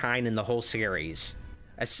of its kind in the whole series.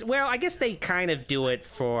 Well, I guess they kind of do it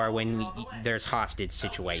for when there's hostage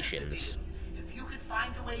situations.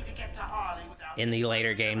 In the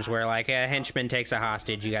later games where, like, a henchman takes a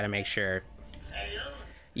hostage, you gotta make sure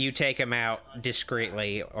you take him out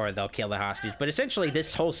discreetly or they'll kill the hostage. But essentially,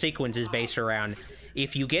 this whole sequence is based around,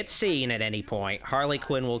 if you get seen at any point, Harley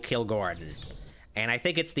Quinn will kill Gordon. And I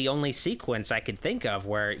think it's the only sequence I could think of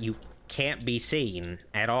where you can't be seen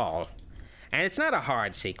at all. And it's not a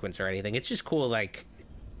hard sequence or anything. It's just cool, like...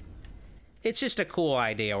 It's just a cool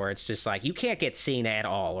idea where it's just like, you can't get seen at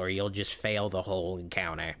all or you'll just fail the whole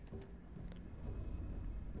encounter.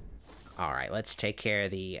 Alright, let's take care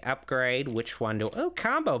of the upgrade. Which one do... Oh,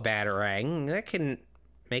 combo batarang. That can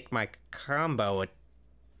make my combo...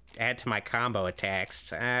 Add to my combo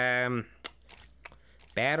attacks.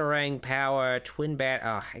 Batarang power, twin bat...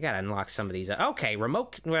 Oh, I gotta unlock some of these. Okay,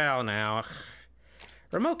 remote... Well, no.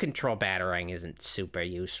 Remote control batarang isn't super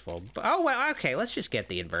useful. But, oh, well, okay, let's just get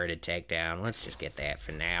the inverted takedown. Let's just get that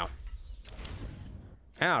for now.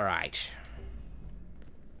 Alright.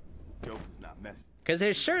 Because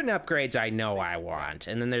there's certain upgrades I know I want,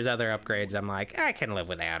 and then there's other upgrades I'm like, I can live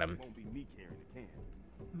without them.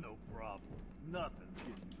 No problem. Nothing's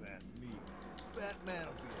getting past me. Batman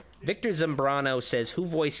will be... Victor Zambrano says, who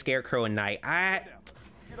voiced Scarecrow and Knight?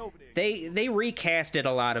 They recasted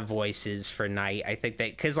a lot of voices for Knight. I think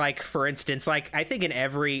they... Because, like, for instance, like, I think in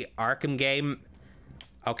every Arkham game...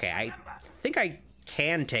 Okay, I think I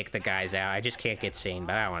can take the guys out. I just can't get seen,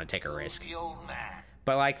 but I don't want to take a risk.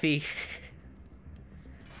 But, like, the...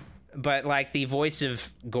 But, like, the voice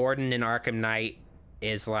of Gordon in Arkham Knight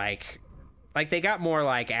is, like, they got more,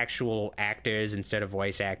 like, actual actors instead of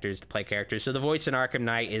voice actors to play characters. So the voice in Arkham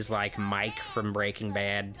Knight is, like, Mike from Breaking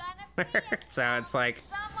Bad. So it's, like,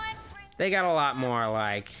 they got a lot more,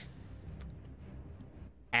 like,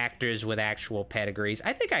 actors with actual pedigrees.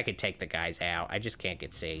 I think I could take the guys out. I just can't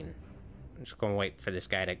get seen. I'm just gonna wait for this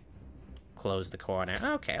guy to close the corner.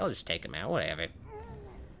 Okay, I'll just take him out. Whatever.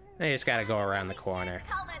 They just gotta go around the corner.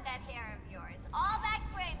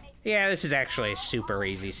 Yeah, this is actually a super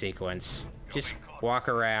easy sequence. Just walk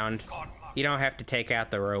around. You don't have to take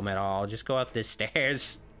out the room at all. Just go up the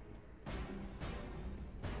stairs.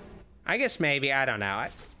 I guess maybe, I don't know.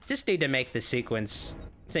 I just need to make the sequences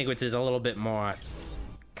a little bit more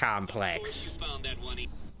complex.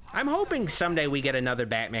 I'm hoping someday we get another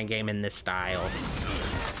Batman game in this style.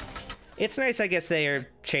 It's nice, I guess, they are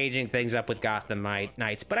changing things up with Gotham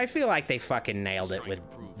Knights, but I feel like they fucking nailed it with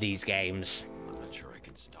these games.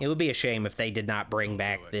 It would be a shame if they did not bring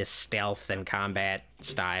back this stealth and combat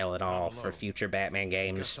style at all for future Batman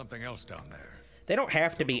games. Something else down there. They don't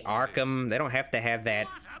have to be Arkham. They don't have to have that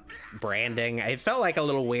branding. It felt like a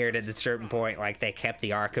little weird at a certain point, like they kept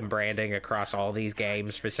the Arkham branding across all these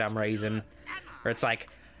games for some reason. Or it's like,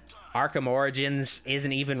 Arkham Origins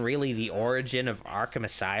isn't even really the origin of Arkham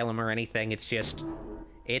Asylum or anything. It's just,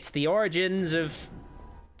 it's the origins of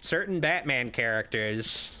certain Batman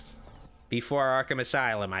characters before Arkham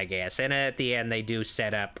Asylum, I guess. And at the end, they do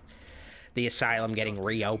set up the asylum getting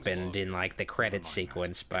reopened in, like, the credits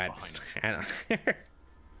sequence, but I don't know.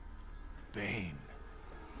 Bane.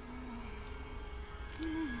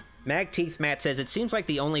 Magteeth Matt says, it seems like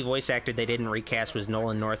the only voice actor they didn't recast was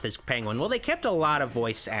Nolan North as Penguin. Well, they kept a lot of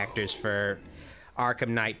voice actors for Arkham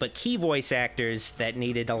Knight, but key voice actors that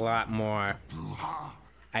needed a lot more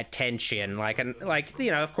attention. Like,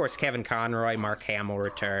 you know, of course, Kevin Conroy, Mark Hamill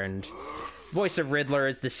returned. Voice of Riddler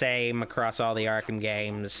is the same across all the Arkham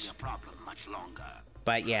games.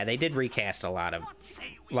 But yeah, they did recast a lot of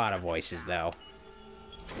voices, though.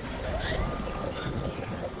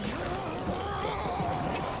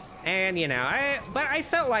 And, you know, I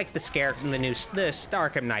felt like the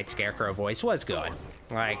Arkham Knight Scarecrow voice was good.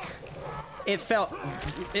 Like, it felt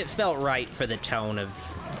right for the tone of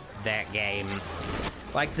that game.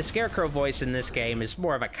 Like, the Scarecrow voice in this game is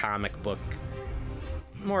more of a comic book,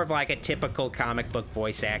 more of like a typical comic book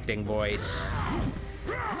voice acting voice.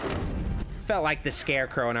 Felt like the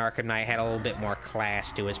Scarecrow in Arkham Knight had a little bit more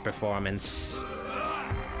class to his performance.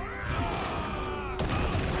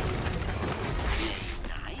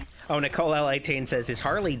 Oh, Nicole L18 says, is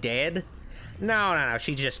Harley dead? No,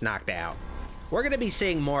 she's just knocked out. We're gonna be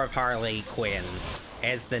seeing more of Harley Quinn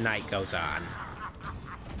as the night goes on.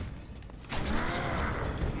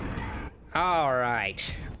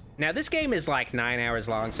 Alright. Now, this game is like 9 hours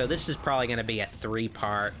long, so this is probably gonna be a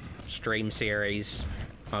 3-part stream series,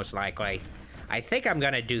 most likely. I think I'm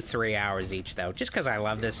gonna do 3 hours each, though, just because I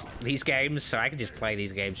love these games, so I can just play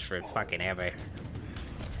these games for fucking ever.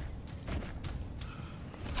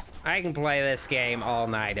 I can play this game all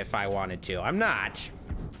night if I wanted to. I'm not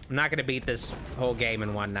gonna beat this whole game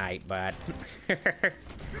in one night, but...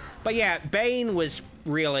 But yeah, Bane was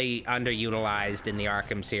really underutilized in the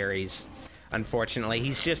Arkham series, unfortunately.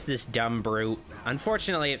 He's just this dumb brute.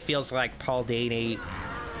 Unfortunately, it feels like Paul Dini...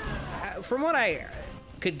 From what I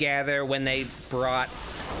could gather, when they brought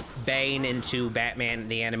Bane into Batman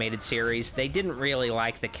the Animated Series, they didn't really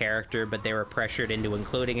like the character, but they were pressured into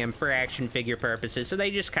including him for action figure purposes, so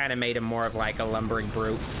they just kind of made him more of like a lumbering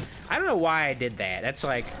brute. I don't know why I did that. That's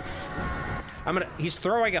like... he's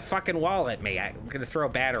throwing a fucking wall at me. I'm gonna throw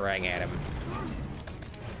a batarang at him.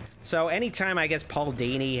 So anytime I guess Paul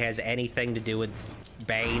Dini has anything to do with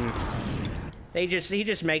Bane, he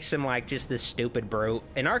just makes him like just this stupid brute.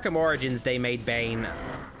 In Arkham Origins, they made Bane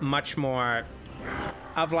much more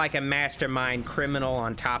of like a mastermind criminal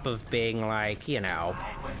on top of being like, you know,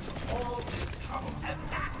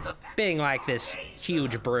 being like this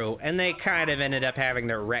huge brute. And they kind of ended up having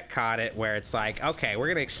to retcon it where it's like, okay, we're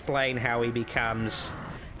gonna explain how he becomes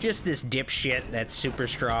just this dipshit that's super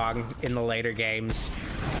strong in the later games.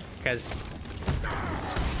 Because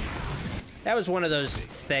that was one of those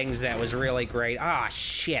things that was really great. Ah,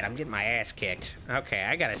 shit, I'm getting my ass kicked. Okay,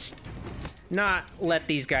 I gotta not let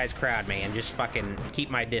these guys crowd me and just fucking keep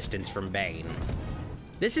my distance from Bane.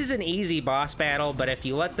 This is an easy boss battle, but if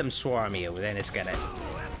you let them swarm you, then it's gonna...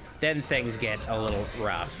 then things get a little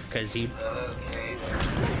rough, because you...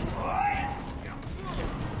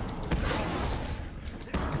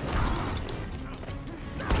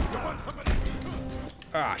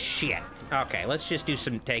 Oh, shit. Okay, let's just do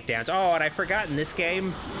some takedowns. Oh, and I forgot in this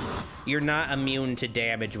game, you're not immune to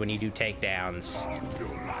damage when you do takedowns.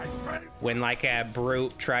 When, like, a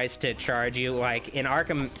brute tries to charge you, like, in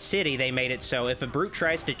Arkham City, they made it so if a brute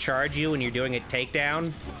tries to charge you and you're doing a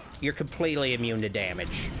takedown, you're completely immune to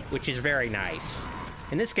damage, which is very nice.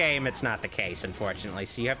 In this game, it's not the case, unfortunately,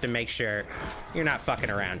 so you have to make sure you're not fucking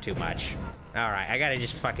around too much. Alright, I gotta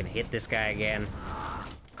just fucking hit this guy again.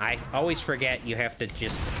 I always forget you have to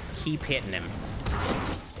just keep hitting him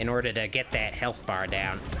in order to get that health bar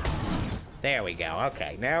down. There we go.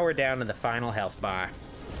 Okay, now we're down to the final health bar.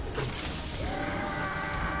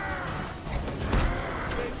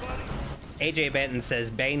 AJ Benton says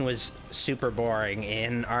Bane was super boring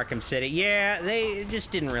in Arkham City. Yeah, they just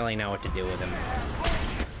didn't really know what to do with him.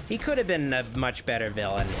 He could have been a much better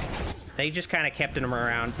villain. They just kind of kept him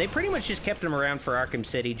around. They pretty much just kept him around for Arkham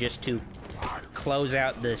City just to close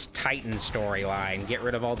out this Titan storyline, get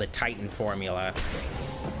rid of all the Titan formula.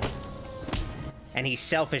 And he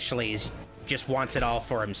selfishly just wants it all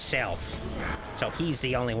for himself. So he's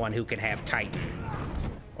the only one who can have Titan.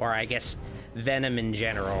 Or I guess Venom in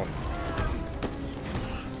general.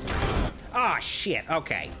 Ah, shit,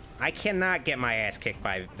 okay. I cannot get my ass kicked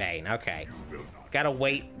by Bane, okay. Gotta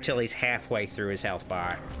wait till he's halfway through his health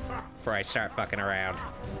bar before I start fucking around.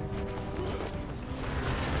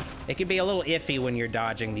 It can be a little iffy when you're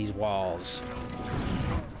dodging these walls.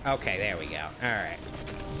 Okay, there we go. Alright.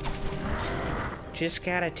 Just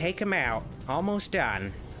gotta take him out. Almost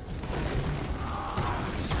done.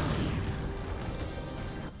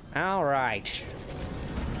 Alright.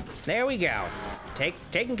 There we go.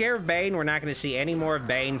 Taking care of Bane. We're not gonna see any more of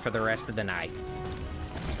Bane for the rest of the night.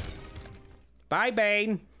 Bye,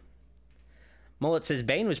 Bane. Mullet says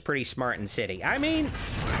Bane was pretty smart in City. I mean,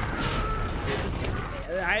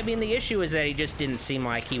 the issue is that he just didn't seem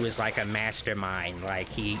like he was like a mastermind, like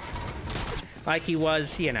he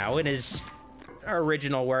was, you know, in his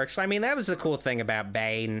original works. I mean, that was the cool thing about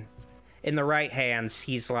Bane. In the right hands,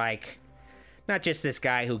 he's like, not just this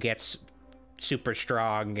guy who gets super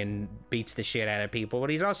strong and beats the shit out of people, but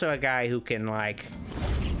he's also a guy who can, like,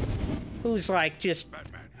 who's like just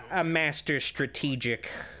a master strategic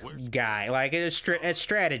guy, like a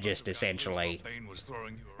strategist, essentially.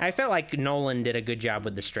 I felt like Nolan did a good job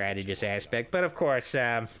with the strategist aspect, but of course,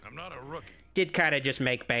 did kind of just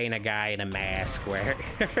make Bane a guy in a mask, where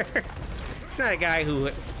he's not a guy who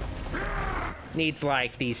needs,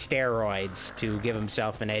 like, these steroids to give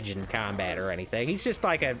himself an edge in combat or anything. He's just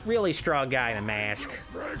like a really strong guy in a mask.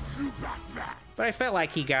 But I felt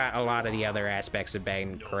like he got a lot of the other aspects of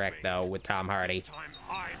Bane correct, though, with Tom Hardy.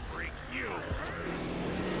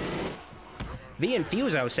 V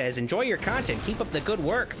Infuso says, enjoy your content. Keep up the good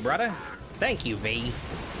work, brother. Thank you, V.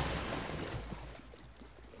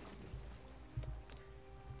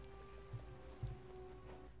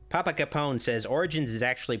 Papa Capone says, Origins is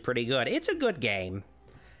actually pretty good. It's a good game.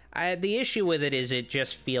 The issue with it is it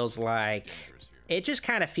just feels like... it just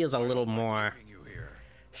kind of feels a little more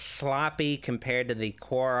sloppy compared to the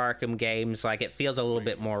core Arkham games. Like, it feels a little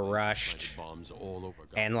bit more rushed.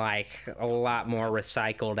 And, like, a lot more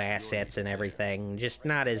recycled assets and everything. Just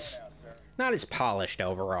not as polished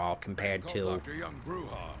overall compared to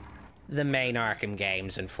the main Arkham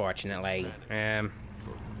games, unfortunately.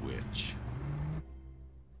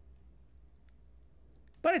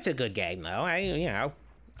 But it's a good game, though.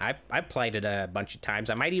 I've played it a bunch of times.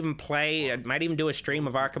 I might even do a stream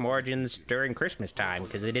of Arkham Origins during Christmas time,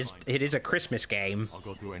 because it is a Christmas game. I'll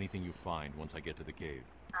go through anything you find once I get to the cave.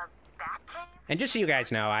 And just so you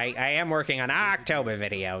guys know, I am working on October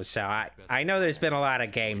videos, so I know there's been a lot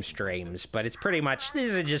of game streams, but it's pretty much,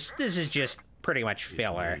 this is just pretty much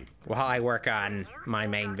filler while I work on my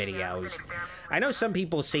main videos. I know some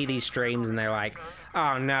people see these streams and they're like,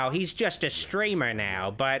 oh no, he's just a streamer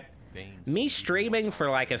now, but me streaming for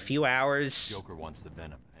like a few hours,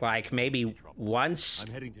 like maybe once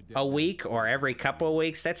a week or every couple of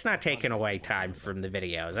weeks, that's not taking away time from the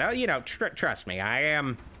videos. You know, trust me, I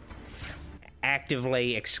am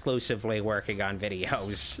actively, exclusively working on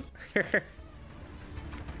videos.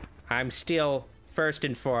 I'm still, first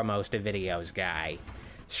and foremost, a videos guy.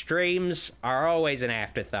 Streams are always an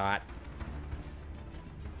afterthought.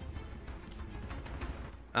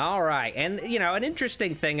 Alright, and, you know, an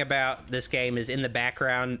interesting thing about this game is in the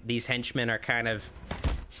background, these henchmen are kind of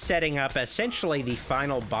setting up essentially the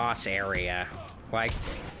final boss area. Like,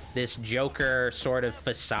 this Joker sort of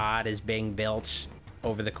facade is being built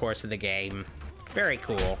over the course of the game. Very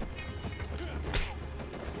cool.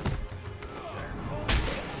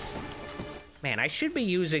 Man, I should be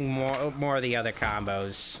using more of the other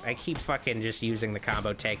combos. I keep fucking just using the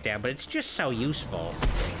combo takedown, but it's just so useful.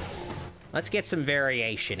 Let's get some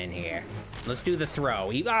variation in here. Let's do the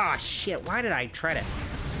throw. Ah, shit, why did I try to...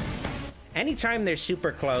 Anytime they're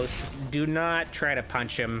super close, do not try to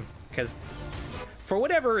punch them, because for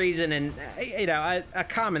whatever reason, and you know, a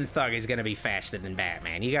common thug is gonna be faster than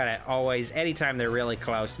Batman. You gotta always, anytime they're really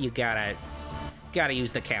close, you gotta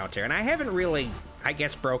use the counter. And I haven't really, I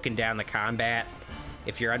guess, broken down the combat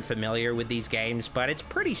if you're unfamiliar with these games, but it's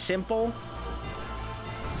pretty simple.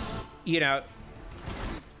 You know,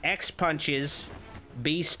 X punches,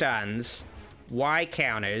 B stuns, Y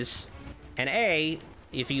counters, and A,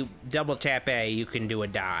 if you double tap A, you can do a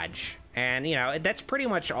dodge. And, you know, that's pretty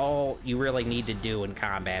much all you really need to do in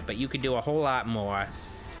combat, but you can do a whole lot more,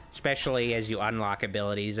 especially as you unlock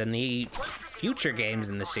abilities, and the future games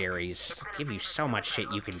in the series give you so much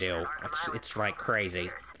shit you can do. It's like crazy.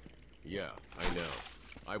 Yeah, I know.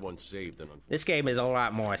 I once saved an This game is a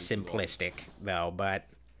lot more simplistic, though, but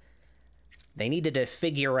they needed to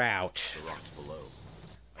figure out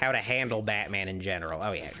how to handle Batman in general.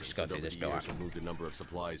 Oh yeah, just go through this door.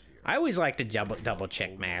 I always like to double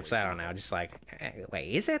check maps. I don't know, just like, wait,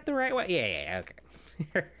 is that the right way? Yeah,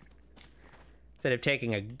 okay. Instead of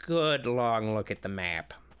taking a good long look at the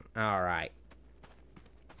map. All right.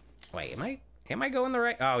 Wait, am I going the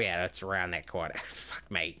right? Oh yeah, that's around that corner. Fuck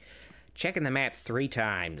me. Checking the map 3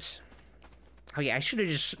 times. Oh yeah, I should have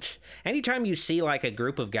just... Anytime you see, like, a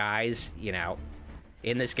group of guys, you know,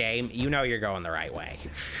 in this game, you know you're going the right way.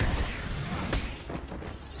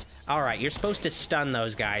 Alright, you're supposed to stun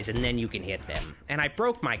those guys, and then you can hit them. And I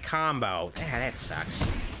broke my combo. That sucks.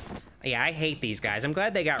 Yeah, I hate these guys. I'm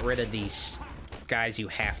glad they got rid of these guys you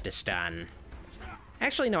have to stun.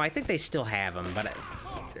 Actually, no, I think they still have them, but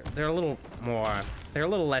they're a little more... They're a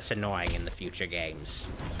little less annoying in the future games.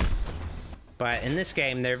 But in this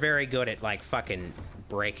game, they're very good at, like, fucking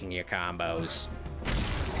breaking your combos.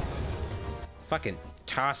 Fucking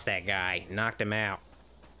tossed that guy. Knocked him out.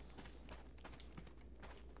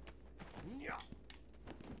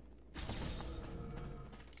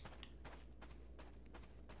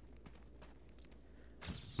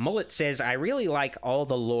 Mullet says, I really like all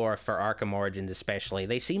the lore for Arkham Origins especially.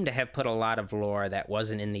 They seem to have put a lot of lore that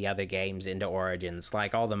wasn't in the other games into Origins.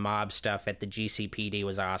 Like, all the mob stuff at the GCPD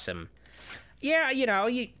was awesome. Yeah, you know,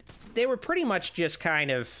 they were pretty much just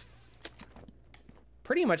kind of...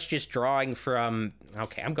 Pretty much just drawing from...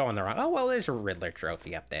 Okay, I'm going the wrong... Oh, well, there's a Riddler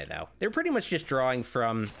trophy up there, though. They're pretty much just drawing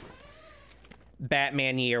from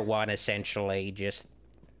Batman Year One, essentially. Just,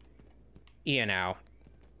 you know,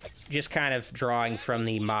 just kind of drawing from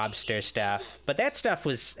the mobster stuff. But that stuff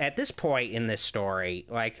was, at this point in this story,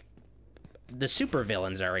 like, the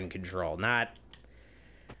supervillains are in control, not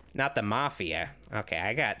the Mafia. Okay,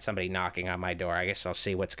 I got somebody knocking on my door. I guess I'll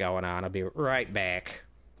see what's going on. I'll be right back.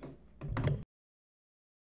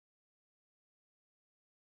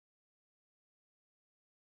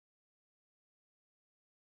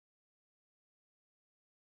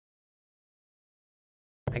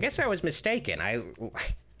 I guess I was mistaken. I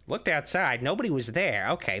looked outside. Nobody was there.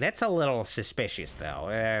 Okay, that's a little suspicious,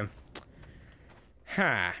 though.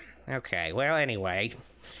 Huh. Okay, well, anyway.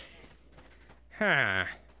 Huh.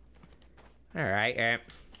 Alright,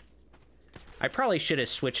 I probably should have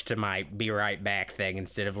switched to my be right back thing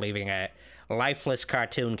instead of leaving a lifeless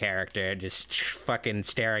cartoon character just fucking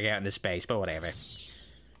staring out into space, but whatever.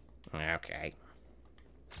 Okay.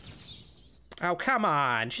 Oh, come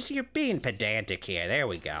on. Just, you're being pedantic here. There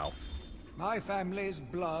we go. My family's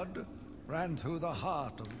blood ran through the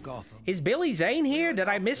heart of Gotham. Is Billy Zane here? Did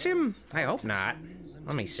I miss him? I hope not.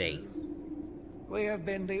 Let me see. We have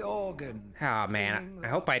been the organ. Oh, man. I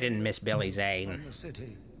hope I didn't miss Billy Zane.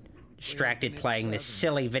 Distracted playing this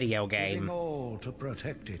silly video game. All to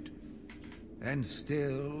protect it. And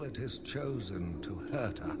still it has chosen to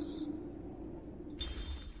hurt us.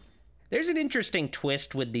 There's an interesting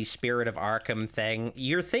twist with the Spirit of Arkham thing.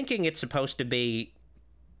 You're thinking it's supposed to be,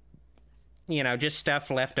 you know, just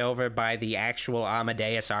stuff left over by the actual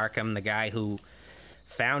Amadeus Arkham, the guy who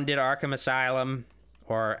founded Arkham Asylum,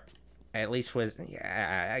 or at least was,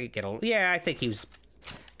 I think he was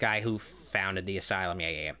the guy who founded the asylum,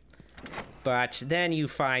 yeah. But then you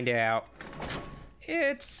find out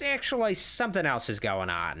it's actually something else is going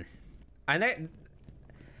on. And that,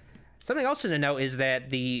 something else to note is that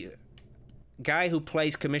the guy who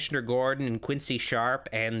plays Commissioner Gordon and Quincy Sharp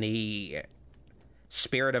and the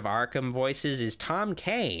Spirit of Arkham voices is Tom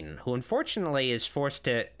Kane, who unfortunately is forced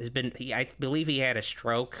to, I believe he had a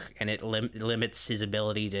stroke and it limits his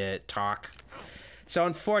ability to talk. So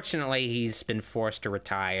unfortunately he's been forced to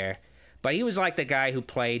retire. But he was like the guy who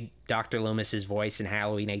played Dr. Loomis's voice in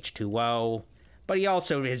Halloween H2O. But he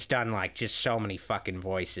also has done, like, just so many fucking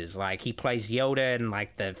voices. Like, he plays Yoda in,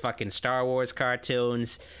 like, the fucking Star Wars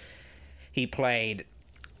cartoons. He played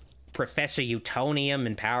Professor Utonium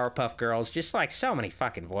in Powerpuff Girls. Just, like, so many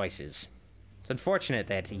fucking voices. It's unfortunate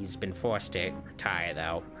that he's been forced to retire,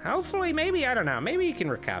 though. Hopefully, maybe, I don't know, maybe he can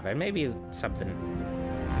recover. Maybe something...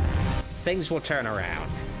 things will turn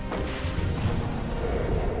around.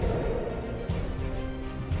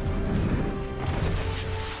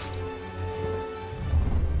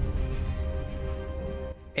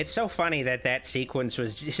 It's so funny that that sequence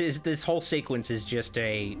was... this whole sequence is just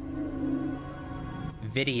a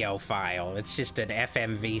video file. It's just an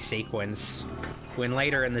FMV sequence. When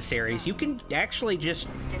later in the series, you can actually just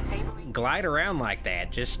glide around like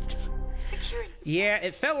that. Just... security. Yeah,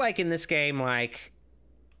 it felt like in this game, like,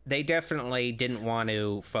 they definitely didn't want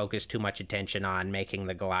to focus too much attention on making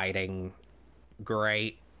the gliding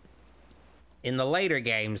great. In the later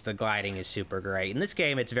games, the gliding is super great. In this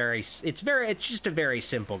game, it's just a very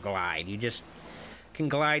simple glide. You just can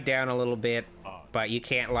glide down a little bit, but you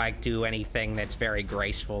can't, like, do anything that's very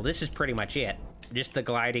graceful. This is pretty much it. Just the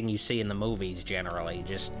gliding you see in the movies, generally.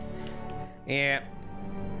 Just, yeah.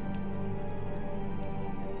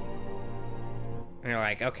 And you're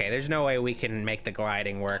like, okay, there's no way we can make the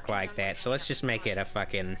gliding work like that, so let's just make it a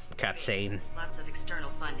fucking cutscene. Lots of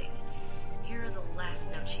external funding. Here are the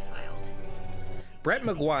last notes she filed. Brett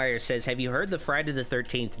McGuire says, have you heard the Friday the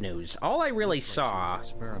 13th news? All I really saw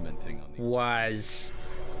was...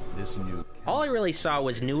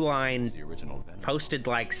 New Line posted,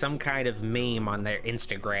 like, some kind of meme on their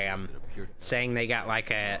Instagram saying they got,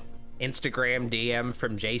 like, a Instagram DM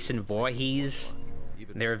from Jason Voorhees.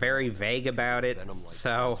 They're very vague about it,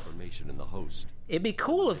 so... it'd be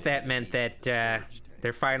cool if that meant that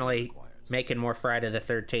they're finally making more Friday the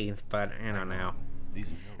 13th, but I don't know.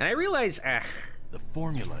 And I realize... the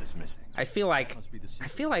formula is missing. I feel like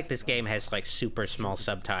this game has, like, super small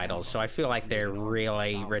subtitles, so I feel like they're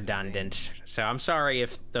really redundant. So I'm sorry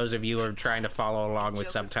if those of you are trying to follow along with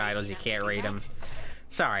subtitles, you can't read them.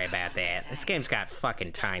 Sorry about that. This game's got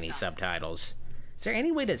fucking tiny subtitles. Is there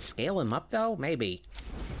any way to scale them up, though? Maybe.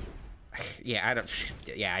 Yeah,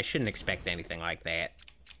 I shouldn't expect anything like that.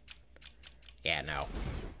 Yeah, no.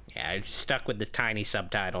 Yeah, I'm stuck with the tiny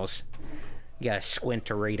subtitles. You gotta squint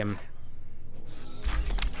to read them.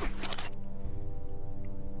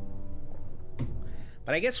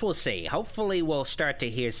 But I guess we'll see. Hopefully we'll start to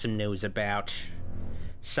hear some news about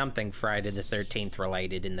something Friday the 13th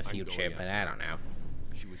related in the future, but I don't know.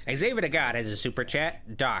 Xavier the God has a super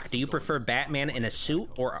chat. Doc, do you prefer Batman in a suit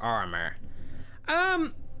or armor?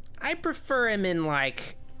 I prefer him in,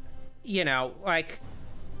 like, you know, like...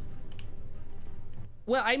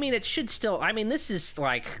 well, I mean, it should still... I mean, this is,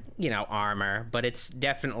 like, you know, armor, but it's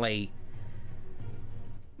definitely...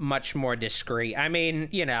 much more discreet. I mean,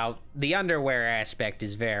 you know, the underwear aspect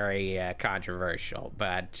is very controversial,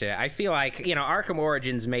 but I feel like, you know, Arkham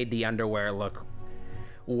Origins made the underwear look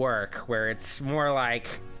work, where it's more like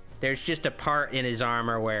there's just a part in his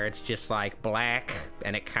armor where it's just like black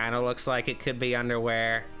and it kind of looks like it could be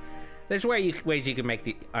underwear. There's ways you can make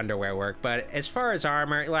the underwear work, but as far as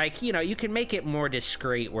armor, like, you know, you can make it more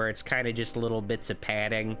discreet where it's kind of just little bits of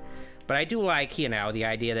padding. But I do like, you know, the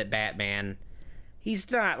idea that Batman he's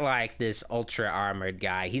not like this ultra armored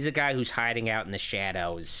guy. He's a guy who's hiding out in the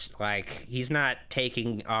shadows. Like, he's not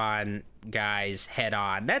taking on guys head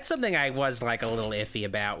on. That's something I was like a little iffy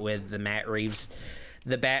about with the Matt Reeves,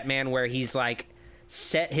 the Batman, where he's like,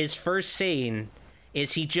 his first scene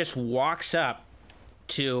is he just walks up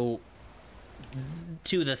to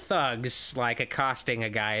the thugs, like accosting a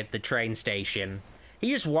guy at the train station.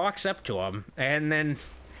 He just walks up to him, and then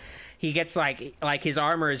he gets like his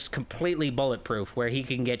armor is completely bulletproof, where he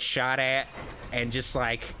can get shot at, and just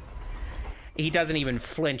like, he doesn't even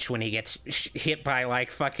flinch when he gets hit by like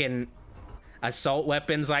fucking assault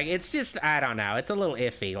weapons. Like, it's just, I don't know, it's a little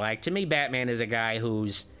iffy. Like, to me, Batman is a guy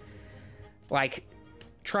who's like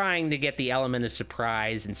trying to get the element of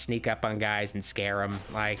surprise and sneak up on guys and scare them.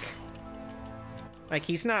 Like,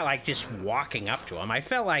 he's not, like, just walking up to him. I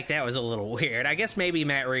felt like that was a little weird. I guess maybe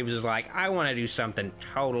Matt Reeves was like, I want to do something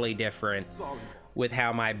totally different with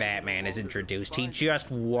how my Batman is introduced. He just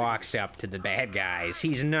walks up to the bad guys.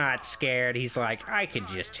 He's not scared. He's like, I could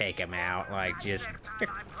just take him out. Like, just...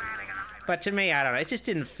 But to me, I don't know. It just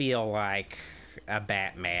didn't feel like a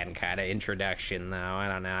Batman kind of introduction, though. I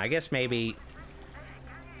don't know. I guess maybe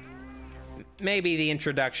the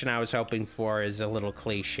introduction I was hoping for is a little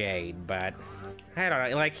cliched, but... I don't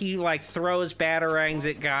know, like, he, like, throws batarangs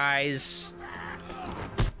at guys,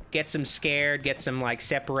 gets them scared, gets them, like,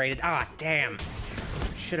 separated. Ah, damn.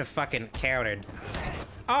 Should have fucking countered.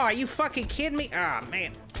 Oh, are you fucking kidding me? Ah,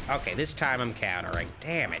 man. Okay, this time I'm countering.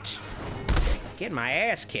 Damn it. Getting my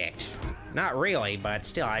ass kicked. Not really, but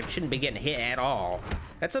still, I shouldn't be getting hit at all.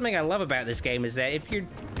 That's something I love about this game, is that if you're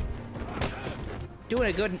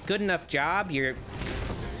doing a good enough job, you're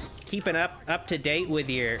keeping up to date with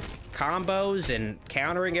your combos and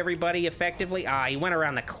countering everybody effectively. Ah, he went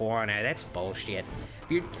around the corner. That's bullshit.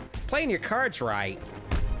 If you're playing your cards right,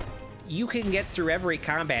 you can get through every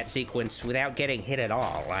combat sequence without getting hit at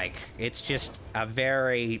all. Like, it's just a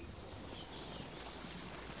very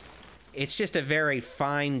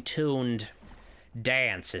fine-tuned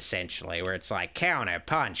dance, essentially, where it's like counter,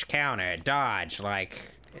 punch, counter, dodge. Like,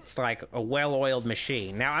 it's like a well-oiled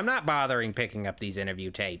machine. Now, I'm not bothering picking up these interview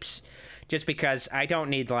tapes just because I don't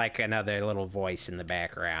need, like, another little voice in the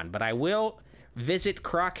background. But I will visit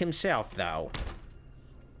Croc himself, though.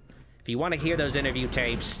 If you want to hear those interview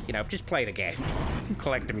tapes, you know, just play the game.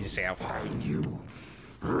 Collect them yourself. Find you.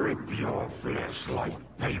 Rip your flesh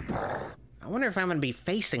like paper. I wonder if I'm going to be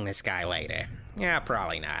facing this guy later. Yeah,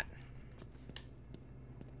 probably not.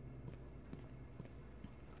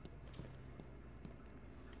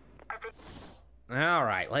 All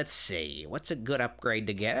right, let's see. What's a good upgrade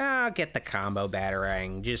to get? I'll get the combo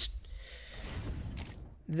batarang. Just...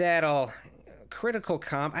 that'll... critical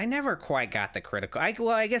comp... I never quite got the critical... well,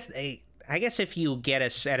 I guess if you get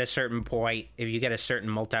at a certain point, if you get a certain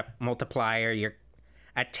multiplier, your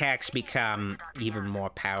attacks become even more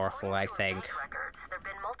powerful, I think.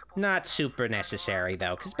 Not super necessary,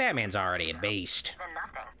 though, because Batman's already a beast.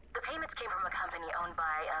 The payments came from a company owned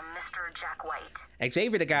by Mr. Jack White.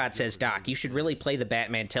 Xavier the God says, Doc, you should really play the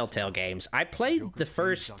Batman Telltale games. I played the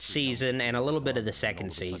first season and a little bit of the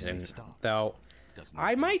second season, though.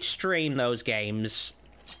 I might stream those games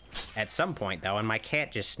at some point, though, and my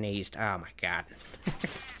cat just sneezed. Oh, my God.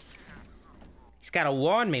 He's got to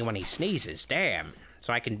warn me when he sneezes, damn.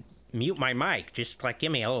 So I can mute my mic, just, like,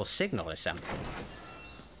 give me a little signal or something.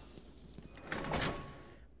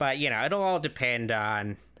 But, you know, it'll all depend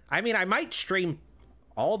on... I mean, I might stream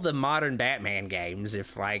all the modern Batman games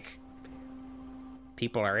if, like,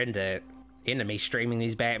 people are into me streaming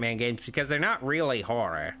these Batman games, because they're not really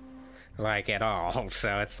horror, like, at all.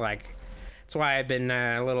 So it's like, that's why I've been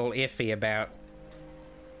a little iffy about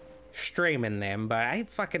streaming them, but I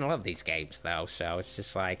fucking love these games, though, so it's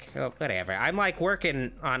just like, oh, whatever. I'm, like,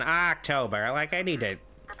 working on October. Like, I need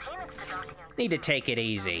to take it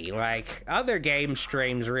easy. Like, other game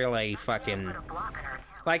streams really fucking...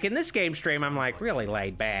 Like, in this game stream, I'm, like, really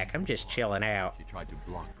laid back. I'm just chilling out.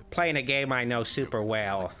 Playing a game I know super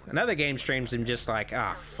well. In other game streams, I'm just like,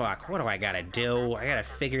 oh, fuck, what do I gotta do? I gotta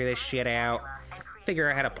figure this shit out. Figure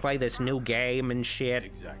out how to play this new game and shit.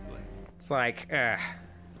 Exactly. It's like,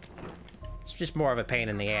 it's just more of a pain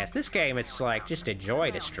in the ass. This game, it's, like, just a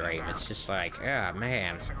joy to stream. It's just like, oh,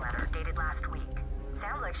 man. Dated last week.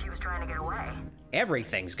 Sounds like she was trying to get away.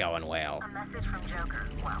 Everything's going well. A message from Joker.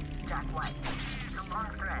 Well, Jack White. It's a long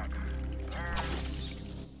thread.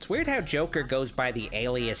 It's weird how Joker goes by the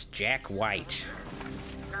alias Jack White.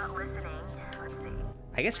 Not listening. Let's see.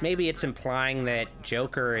 I guess maybe it's implying that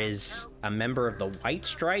Joker is a member of the White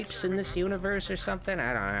Stripes in this universe or something?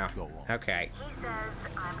 I don't know. Okay. He says,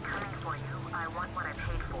 I'm coming for you. I want what I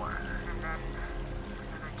paid for. And then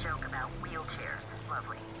a joke about wheelchairs.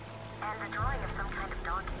 lovely. And a drawing of some kind of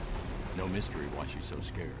donkey. No mystery why she's so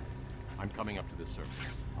scared. I'm coming up to the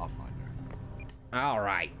surface. I'll find her. All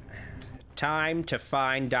right. Time to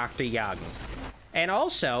find Dr. Young. And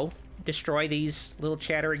also, destroy these little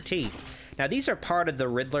chattering teeth. Now, these are part of the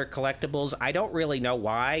Riddler collectibles. I don't really know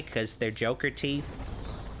why, because they're Joker teeth.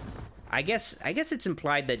 I guess it's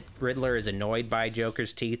implied that Riddler is annoyed by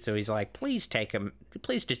Joker's teeth, so he's like, please take them.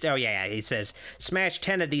 Please just... Oh, yeah, he says, smash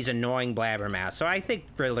 10 of these annoying blabbermouths. So I think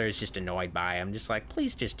Riddler is just annoyed by him. Just like,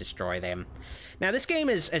 please just destroy them. Now, this game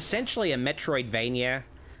is essentially a Metroidvania.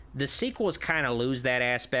 The sequels kind of lose that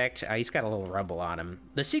aspect. He's got a little rubble on him.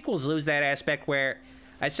 The sequels lose that aspect where,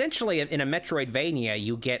 essentially, in a Metroidvania,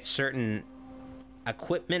 you get certain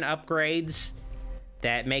equipment upgrades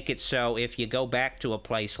that make it so if you go back to a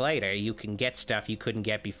place later, you can get stuff you couldn't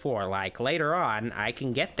get before. Like, later on, I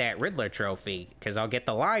can get that Riddler trophy, because I'll get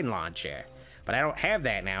the line launcher. But I don't have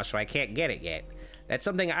that now, so I can't get it yet. That's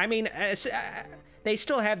something, I mean, they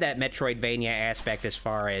still have that Metroidvania aspect as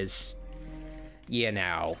far as, you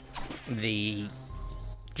know, the...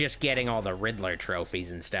 just getting all the Riddler trophies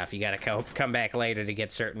and stuff. You gotta come back later to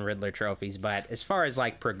get certain Riddler trophies, but as far as,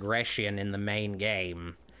 like, progression in the main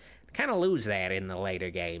game... kind of lose that in the later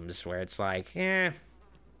games, where it's like,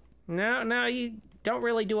 no, you don't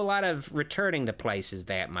really do a lot of returning to places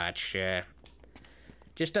that much.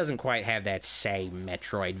 Just doesn't quite have that same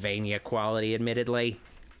Metroidvania quality, admittedly.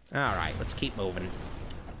 Alright, let's keep moving.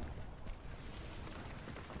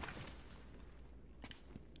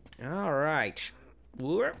 Alright.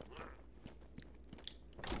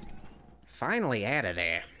 Finally out of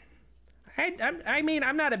there. I mean,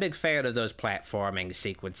 I'm not a big fan of those platforming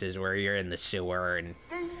sequences where you're in the sewer and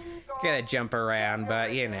gotta jump around,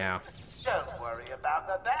 but, you know. Don't worry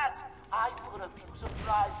about that. I put a few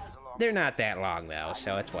surprises along. They're not that long, though,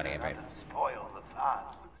 so it's whatever. Spoil the fun.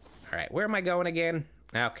 Alright, where am I going again?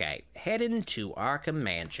 Okay, heading to Arkham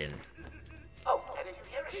Mansion. Oh, and if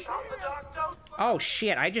you hear a shot in the dark, don't... Oh,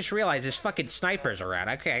 shit, I just realized there's fucking snipers around.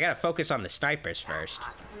 Okay, I gotta focus on the snipers first.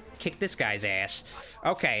 Kick this guy's ass.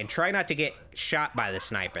 Okay, and try not to get shot by the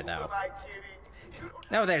sniper, though.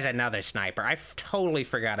 No, there's another sniper. I totally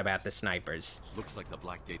forgot about the snipers. Looks like the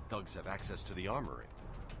Blackgate thugs have access to the armory.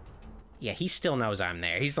 Yeah, he still knows I'm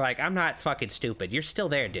there. He's like, I'm not fucking stupid. You're still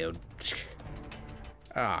there, dude.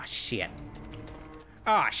 Oh, shit.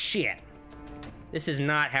 Oh, shit. This is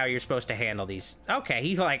not how you're supposed to handle these. Okay,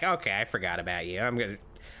 he's like, okay, I forgot about you. I'm gonna...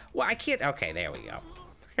 Well, I can't... Okay, there we go.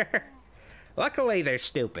 Luckily, they're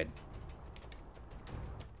stupid.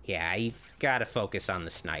 Yeah, you've got to focus on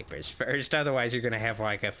the snipers first. Otherwise, you're gonna have,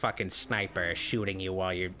 like, a fucking sniper shooting you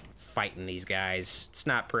while you're fighting these guys. It's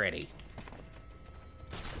not pretty.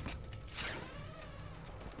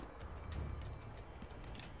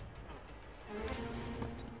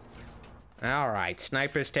 Alright,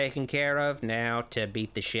 snipers taken care of. Now to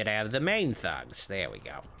beat the shit out of the main thugs. There we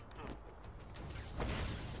go.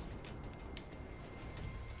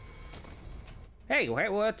 Hey,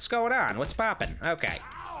 what's going on? What's poppin'? Okay.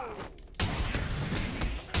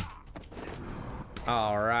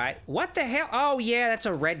 Alright. What the hell? Oh, yeah, that's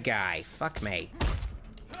a red guy. Fuck me.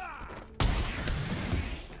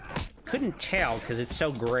 Couldn't tell because it's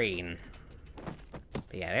so green.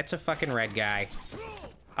 But yeah, that's a fucking red guy.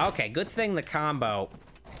 Okay, good thing the combo.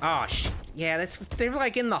 Oh, yeah, they're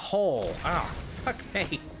like in the hole. Oh, fuck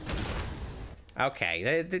me.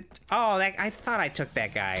 Okay, I thought I took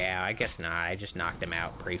that guy out. I guess not. I just knocked him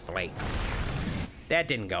out briefly. That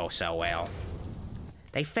didn't go so well.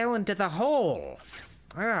 They fell into the hole.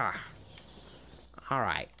 Ah. All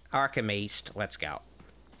right, Arkham East. Let's go.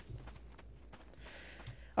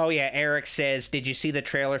 Oh yeah, Eric says, did you see the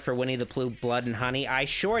trailer for Winnie the Pooh Blood and Honey? I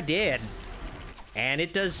sure did. And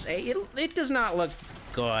it does not look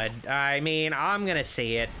good. I mean, I'm gonna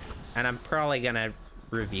see it, and I'm probably gonna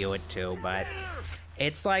review it too, but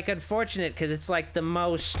it's like unfortunate because it's like the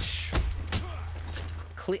most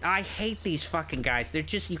I hate these fucking guys. They're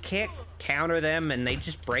just, you can't counter them and they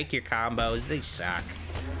just break your combos. They suck.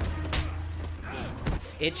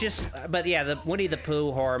 It just, but yeah, the Winnie the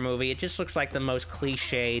Pooh horror movie, it just looks like the most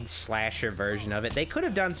cliched slasher version of it. They could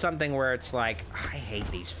have done something where it's like, I hate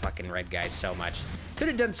these fucking red guys so much. Could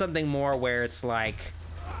have done something more where it's like,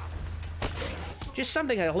 just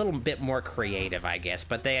something a little bit more creative, I guess.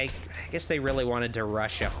 But I guess they really wanted to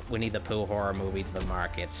rush a Winnie the Pooh horror movie to the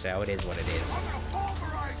market, so it is what it is.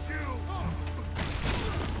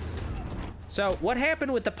 So, what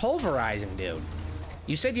happened with the pulverizing, dude?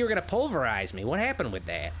 You said you were gonna pulverize me. What happened with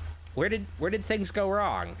that? Where did things go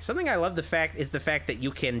wrong? Something I love the fact that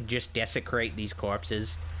you can just desecrate these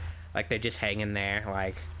corpses. Like, they're just hanging there.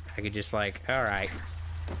 Like, I could just like, alright.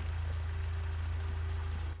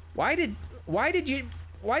 Why did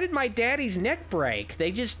my daddy's neck break?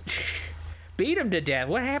 They just beat him to death.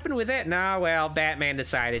 What happened with that? Nah, well, Batman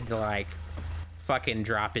decided to, like, fucking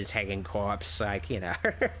drop his hanging corpse. Like, you know.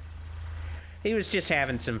 He was just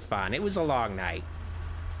having some fun. It was a long night.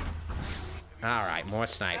 All right, more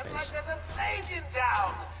snipers. Like there's a plague in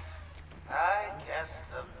town. I guess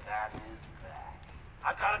the bat is back.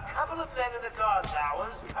 I've got a couple of men in the guard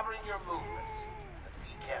towers covering your movements. But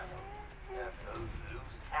be careful. There are those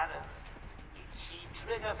loose cannons, itchy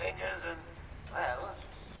trigger fingers, and, well...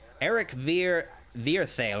 Eric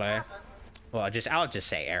Vierthaler. Well, I'll just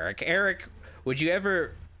say Eric. Eric,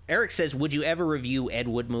 Eric says, would you ever review Ed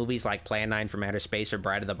Wood movies like Plan 9 from Outer Space or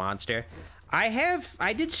Bride of the Monster?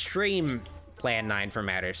 I did stream Plan 9 from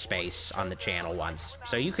Outer Space on the channel once,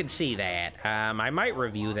 so you could see that. I might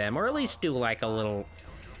review them, or at least do like a little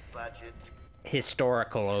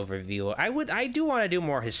historical overview. I do want to do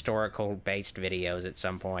more historical-based videos at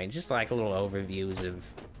some point, just like little overviews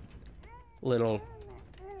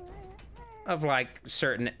of like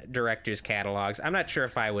certain directors' catalogs. I'm not sure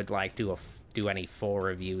if I would like do any full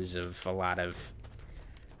reviews of a lot of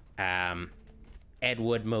Ed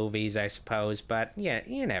Wood movies, I suppose, but yeah,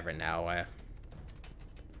 you never know.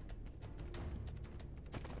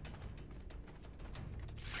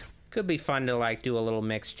 Could be fun to like do a little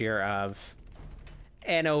mixture of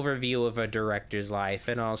an overview of a director's life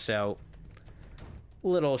and also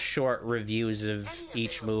little short reviews of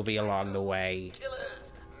each movie along the way.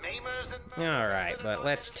 Alright, but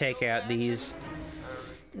let's take out these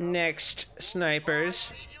next snipers.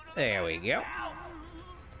 There we go.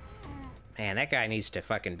 Man, that guy needs to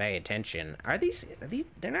fucking pay attention. Are these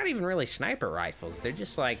they're not even really sniper rifles. They're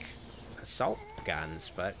just like assault guns,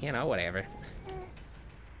 but you know, whatever.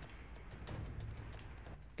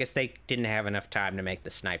 Guess they didn't have enough time to make the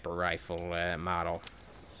sniper rifle model.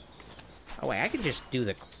 Oh wait, I could just do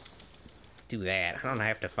that. I don't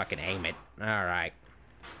have to fucking aim it. Alright.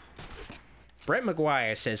 Brett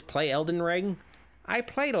McGuire says, play Elden Ring? I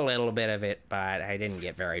played a little bit of it, but I didn't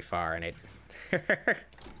get very far in it. Hello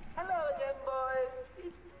again,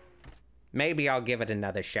 boys. Maybe I'll give it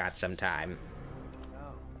another shot sometime.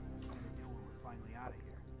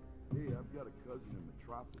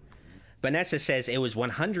 Vanessa says, it was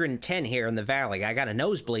 110 here in the valley. I got a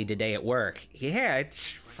nosebleed today at work. Yeah, it's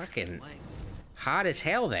fucking hot as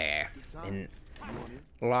hell there in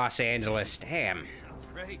Los Angeles. Damn. Sounds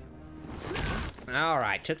great.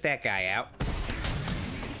 Alright, took that guy out.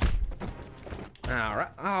 Alright.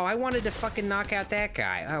 Oh, I wanted to fucking knock out that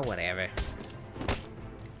guy. Oh, whatever.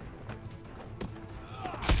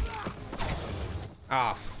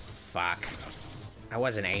 Oh, fuck. I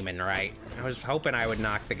wasn't aiming right. I was hoping I would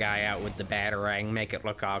knock the guy out with the batarang, make it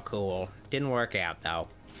look all cool. Didn't work out, though.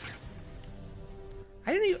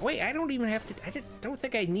 I didn't even... Wait, I don't even have to... don't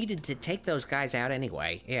think I needed to take those guys out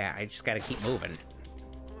anyway. Yeah, I just gotta keep moving.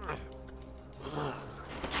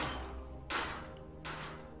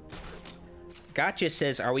 Gotcha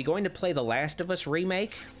says, are we going to play The Last of Us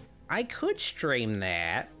remake? I could stream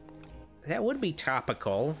that. That would be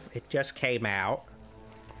topical. It just came out.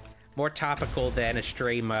 More topical than a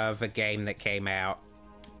stream of a game that came out.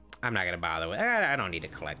 I'm not gonna bother with... I don't need to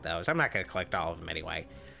collect those. I'm not gonna collect all of them anyway.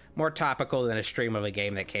 More topical than a stream of a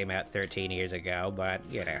game that came out 13 years ago, but,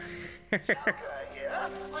 you know.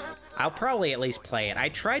 I'll probably at least play it. I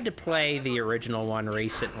tried to play the original one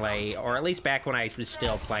recently, or at least back when I was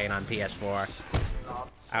still playing on PS4.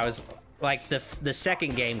 I was, like, the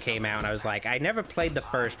second game came out, and I was like, I never played the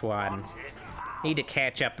first one. Need to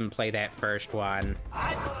catch up and play that first one.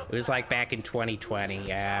 It was, like, back in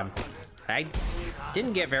 2020. I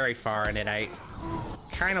didn't get very far in it. I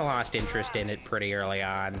kind of lost interest in it pretty early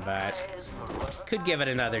on, but could give it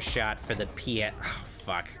another shot for the PS... Oh,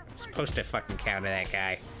 fuck. I'm supposed to fucking counter that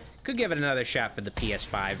guy. Could give it another shot for the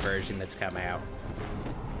PS5 version that's come out.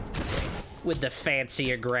 With the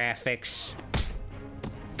fancier graphics.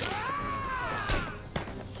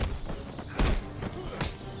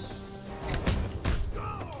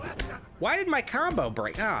 Why did my combo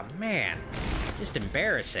break? Oh, man. Just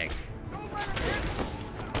embarrassing.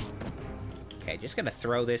 Okay, just gonna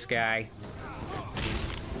throw this guy.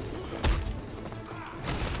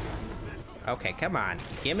 Okay, come on.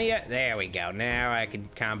 Give me a... There we go. Now I can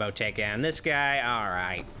combo take down this guy.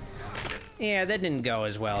 Alright. Yeah, that didn't go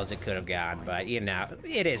as well as it could have gone, but, you know,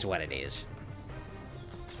 it is what it is.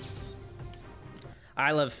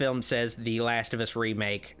 I Love Film says The Last of Us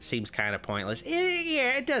remake seems kind of pointless.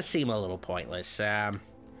 Yeah, it does seem a little pointless.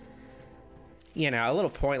 You know, a little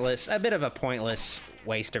pointless. A bit of a pointless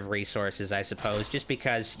waste of resources, I suppose, just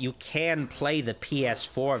because you can play the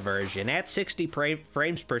PS4 version at 60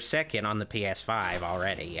 frames per second on the PS5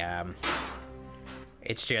 already.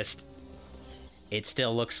 It's just, it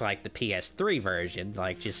still looks like the PS3 version,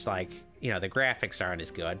 like, just like, you know, the graphics aren't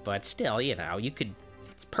as good, but still, you know,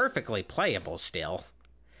 it's perfectly playable still.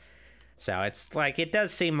 So it's like, it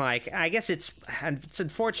does seem like, I guess it's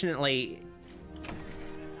unfortunately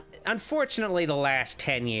the last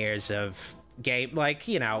 10 years of game, like,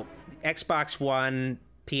 you know, Xbox One,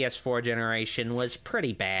 PS4 generation was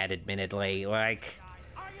pretty bad, admittedly. Like,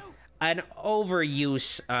 an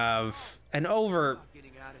overuse of, an over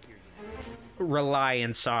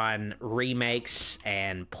reliance on remakes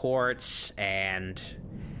and ports and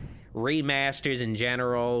remasters in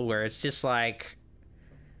general, where it's just like,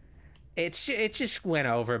 it just went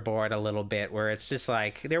overboard a little bit, where it's just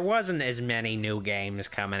like, there wasn't as many new games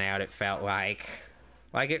coming out, it felt like.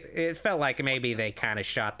 Like, it felt like maybe they kind of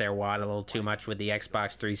shot their wad a little too much with the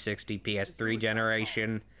Xbox 360, PS3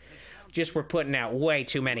 generation. Just were putting out way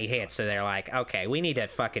too many hits, so they're like, okay, we need to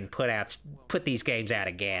fucking put these games out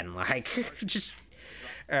again. Like, just,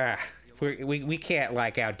 we can't,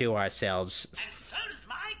 like, outdo ourselves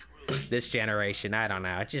this generation. I don't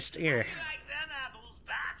know, just,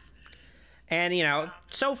 And, you know,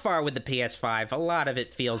 so far with the PS5, a lot of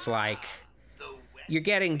it feels like you're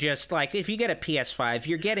getting just, like, if you get a PS5,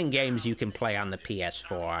 you're getting games you can play on the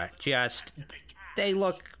PS4. Just, they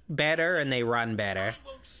look better and they run better.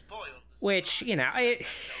 Which, you know,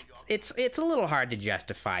 it's a little hard to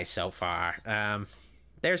justify so far.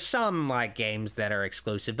 There's some, like, games that are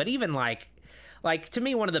exclusive, but even, like, to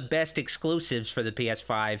me, one of the best exclusives for the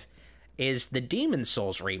PS5 is the Demon's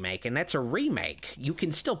Souls remake, and that's a remake. You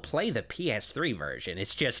can still play the PS3 version.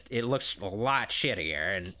 It's just, it looks a lot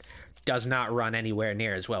shittier and does not run anywhere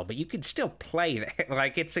near as well, but you can still play that.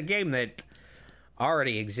 Like, it's a game that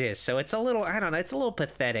already exists, so it's a little, I don't know, it's a little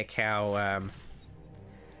pathetic how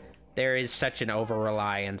there is such an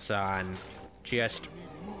over-reliance on just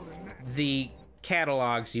the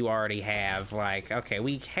catalogs you already have. Like, okay,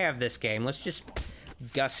 we have this game, let's just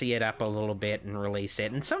gussy it up a little bit and release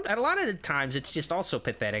it. And a lot of the times it's just also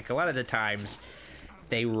pathetic. A lot of the times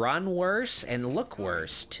they run worse and look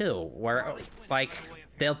worse too, where, like,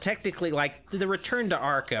 they'll technically, like, the Return to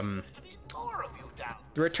Arkham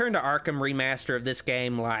remaster of this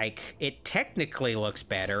game, like, it technically looks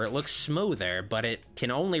better, it looks smoother, but it can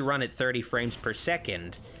only run at 30 frames per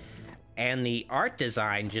second. And the art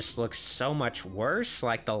design just looks so much worse.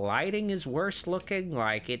 Like, the lighting is worse looking.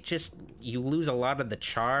 Like, it just, you lose a lot of the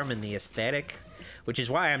charm and the aesthetic, which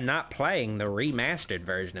is why I'm not playing the remastered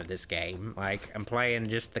version of this game. Like, I'm playing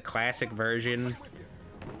just the classic version.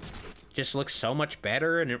 Just looks so much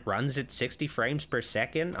better, and it runs at 60 frames per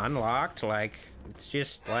second, unlocked. Like, it's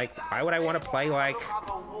just, like, why would I want to play, like,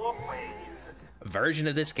 a version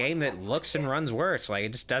of this game that looks and runs worse? Like,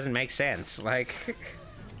 it just doesn't make sense. Like,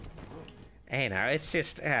 you know, it's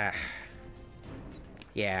just, yeah,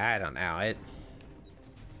 I don't know,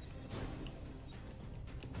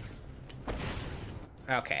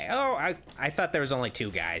 okay, oh, I thought there was only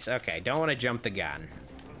 2 guys. Okay, don't want to jump the gun.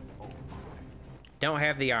 Don't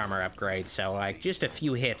have the armor upgrade, so, like, just a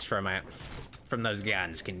few hits from those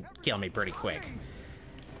guns can kill me pretty quick.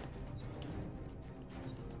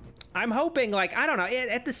 I'm hoping, like, I don't know,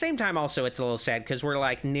 at the same time also it's a little sad, because we're,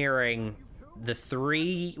 like, nearing the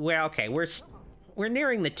 3, well, okay, we're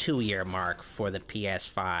nearing the 2-year mark for the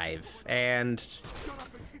PS5, and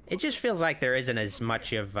it just feels like there isn't as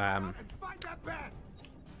much of, there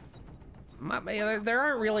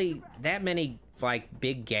aren't really that many, like,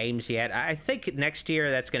 big games yet. I think next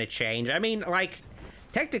year that's gonna change. I mean, like,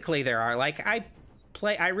 technically there are, like, I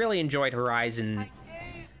really enjoyed Horizon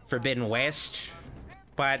Forbidden West,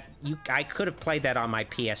 but I could have played that on my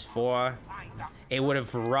PS4. It would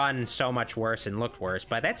have run so much worse and looked worse,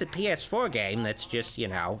 but that's a PS4 game that's just, you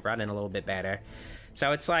know, running a little bit better.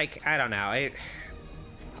 So it's like, I don't know,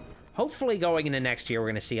 hopefully going into next year we're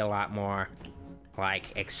gonna see a lot more,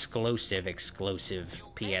 like, exclusive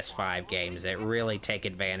PS5 games that really take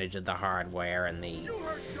advantage of the hardware and the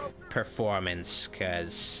performance,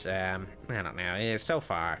 because, I don't know, so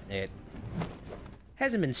far, it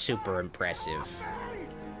hasn't been super impressive.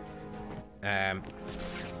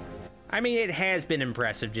 I mean, it has been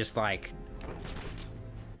impressive, just, like,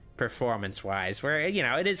 performance-wise, where, you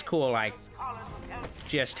know, it is cool, like,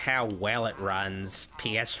 just how well it runs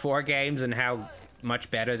PS4 games and how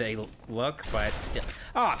much better they look, but still.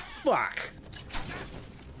 Oh, fuck!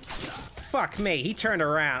 Fuck me, he turned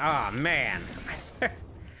around. Oh, man.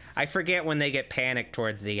 I forget when they get panicked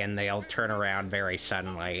towards the end, they'll turn around very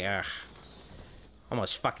suddenly. Ugh.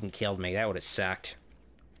 Almost fucking killed me. That would have sucked.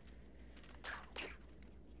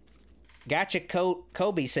 Gotcha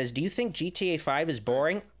Kobe says, do you think GTA 5 is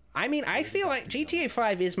boring? I mean, I feel like GTA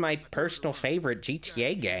 5 is my personal favorite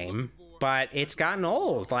GTA game, but it's gotten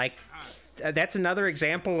old. Like, that's another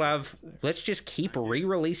example of, let's just keep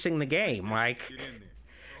re-releasing the game. Like,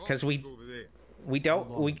 because we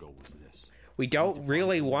don't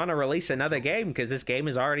really want to release another game because this game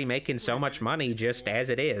is already making so much money just as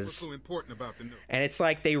it is. And it's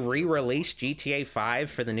like they re-released GTA 5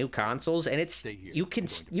 for the new consoles, and it's you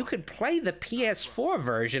could play the PS4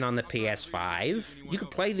 version on the PS5. You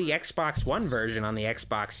could play the Xbox One version on the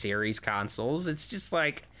Xbox Series consoles. It's just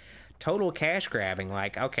like total cash grabbing.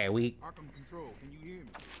 Like, okay, we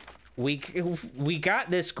got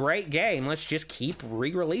this great game. Let's just keep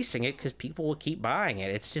re-releasing it because people will keep buying it.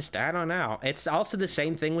 It's just, I don't know. It's also the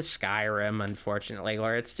same thing with Skyrim, unfortunately,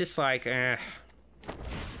 where it's just like,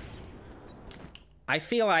 I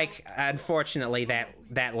feel like, unfortunately,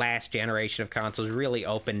 that last generation of consoles really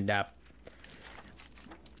opened up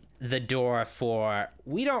the door for,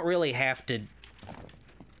 we don't really have to,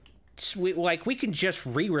 we can just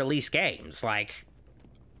re-release games, like,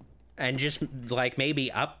 and just, like,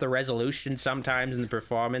 maybe up the resolution sometimes in the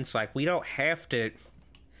performance. Like, we don't have to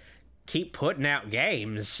keep putting out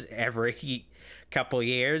games every couple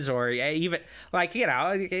years, or even, like,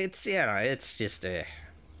 it's just a...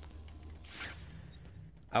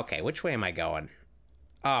 Okay, which way am I going?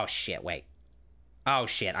 Oh, shit, wait. Oh,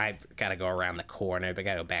 shit, I gotta go around the corner, but I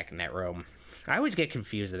gotta go back in that room. I always get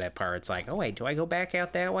confused at that part. It's like, oh, wait, do I go back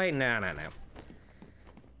out that way? No.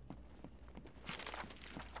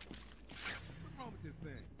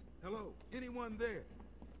 Hello, anyone there?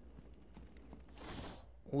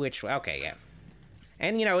 Okay, yeah.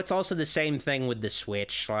 And, it's also the same thing with the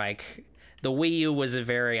Switch. Like, the Wii U was a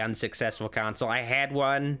very unsuccessful console. I had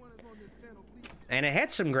one, and it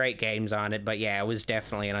had some great games on it, but yeah, it was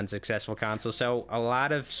definitely an unsuccessful console. So a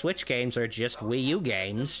lot of Switch games are just Wii U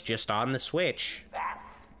games, just on the Switch.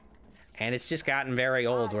 And it's just gotten very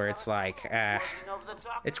old, where it's like,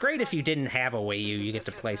 it's great if you didn't have a Wii U, you get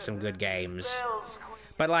to play some good games.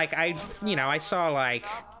 But, like, I saw, like,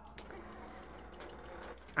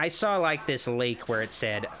 this leak where it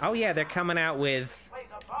said, oh, yeah, they're coming out with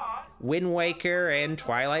Wind Waker and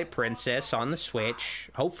Twilight Princess on the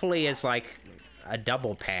Switch. Hopefully as, like, a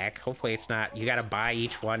double pack. Hopefully it's not, you gotta buy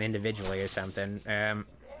each one individually or something. And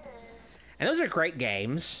those are great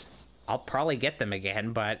games. I'll probably get them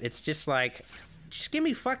again, but it's just like, just give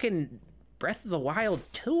me fucking Breath of the Wild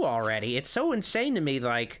 2 already. It's so insane to me,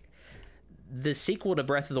 like, the sequel to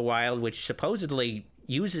Breath of the Wild, which supposedly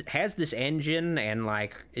has this engine and,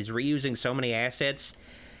 like, is reusing so many assets,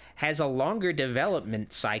 has a longer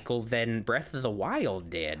development cycle than Breath of the Wild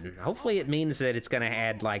did. Hopefully it means that it's going to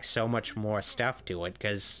add, like, so much more stuff to it,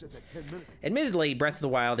 because admittedly, Breath of the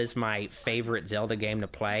Wild is my favorite Zelda game to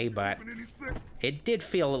play, but it did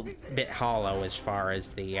feel a bit hollow as far as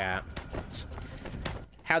the,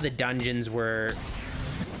 how the dungeons were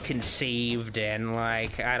conceived and,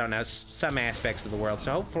 like, I don't know, some aspects of the world.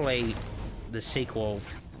 So hopefully the sequel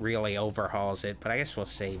really overhauls it, but I guess we'll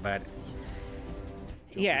see. But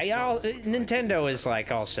yeah, Nintendo is,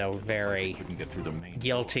 like, also very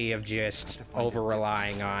guilty of just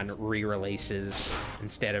over-relying on re-releases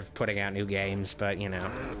instead of putting out new games, but,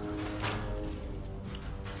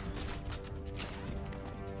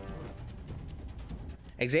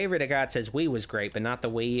 Xavier the God says Wii was great, but not the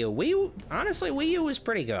Wii U. Honestly, Wii U was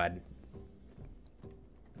pretty good.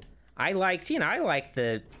 I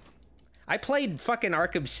played fucking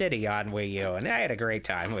Arkham City on Wii U, and I had a great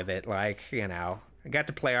time with it. Like, I got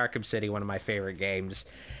to play Arkham City, one of my favorite games.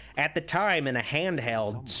 At the time, in a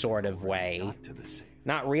handheld sort of way.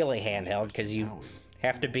 Not really handheld, because you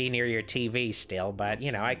have to be near your TV still, but,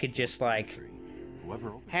 I could just, like,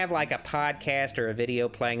 have, like, a podcast or a video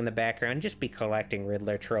playing in the background, just be collecting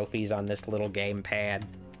Riddler trophies on this little gamepad.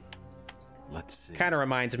 Let's see. Kind of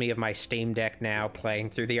reminds me of my Steam Deck now,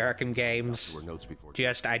 playing through the Arkham games.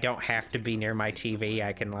 Just, I don't have to be near my TV.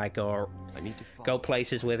 I can, like, go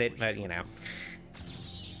places with it, but,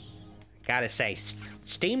 Gotta say,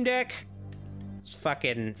 Steam Deck is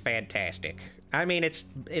fucking fantastic. I mean, it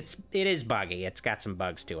is buggy. It's got some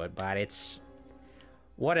bugs to it, but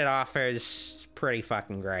what it offers, pretty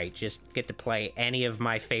fucking great. Just get to play any of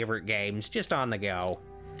my favorite games just on the go.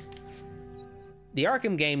 The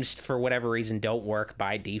Arkham games, for whatever reason, don't work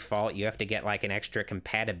by default. You have to get, like, an extra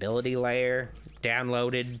compatibility layer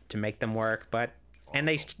downloaded to make them work, and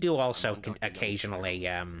they do also occasionally,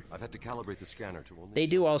 I've had to calibrate the scanner to they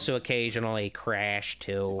do also occasionally crash,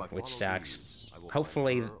 too, which sucks.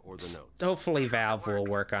 Hopefully Valve will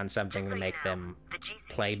work on something to make them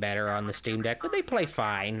play better on the Steam Deck, but they play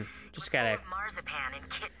fine. Just gotta...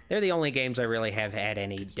 They're the only games I really have had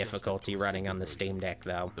any difficulty running on the Steam Deck,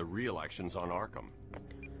 though. The real action's on Arkham.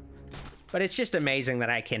 But it's just amazing that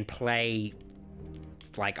I can play,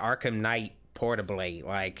 like, Arkham Knight portably,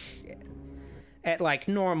 like, at, like,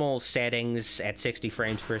 normal settings at 60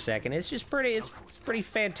 frames per second. It's just pretty, it's pretty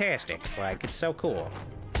fantastic. Like, it's so cool.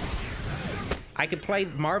 I could play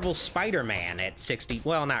Marvel's Spider-Man at 60,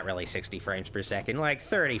 well, not really 60 frames per second, like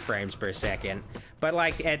 30 frames per second, but,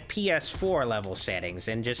 like, at PS4 level settings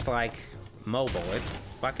and just, like, mobile. It's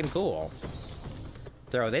fucking cool.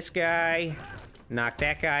 Throw this guy, knock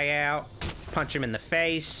that guy out, punch him in the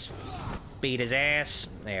face, beat his ass.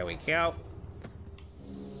 There we go.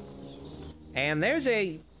 And there's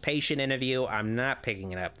a patient interview. I'm not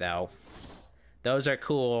picking it up, though. Those are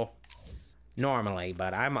cool normally,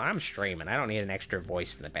 but I'm streaming. I don't need an extra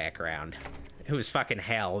voice in the background. It was fucking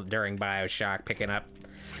hell during BioShock picking up,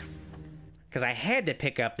 because I had to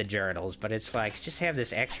pick up the journals, but it's like, just have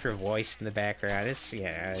this extra voice in the background. It's,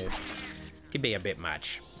 yeah, it can be a bit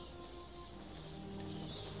much.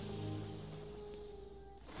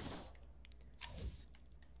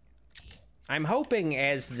 I'm hoping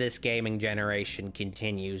as this gaming generation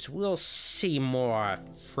continues, we'll see more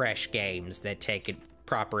fresh games that take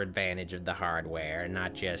proper advantage of the hardware, and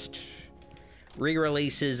not just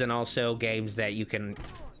re-releases, and also games that you can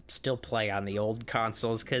still play on the old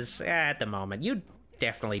consoles, because at the moment, you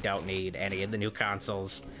definitely don't need any of the new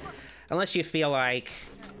consoles. Unless you feel like...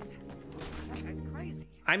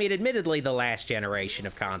 I mean, admittedly, the last generation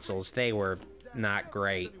of consoles, they were not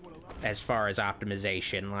great as far as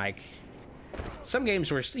optimization. Like, some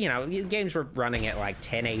games were, you know, games were running at like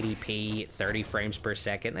 1080p, 30 frames per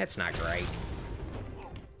second. That's not great.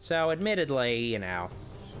 So, admittedly, you know,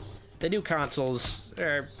 the new consoles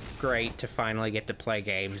are great to finally get to play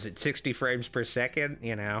games at 60 frames per second,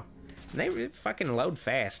 you know. And they fucking load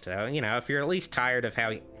fast, so, you know, if you're at least tired of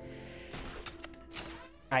how,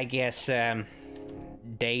 I guess,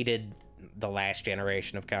 dated the last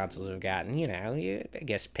generation of consoles have gotten, you know, I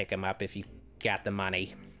guess pick them up if you got the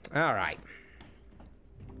money. All right.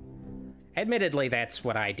 Admittedly, that's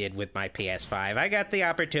what I did with my PS5. I got the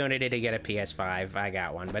opportunity to get a PS5. I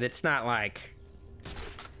got one, but it's not like...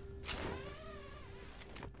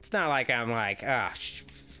 It's not like I'm like, oh,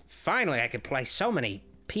 finally I could play so many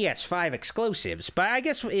PS5 exclusives. But I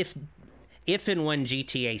guess if and when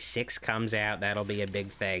GTA 6 comes out, that'll be a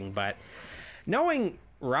big thing. But knowing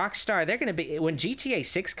Rockstar, they're going to be, when GTA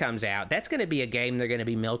 6 comes out, that's going to be a game they're going to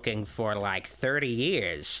be milking for like 30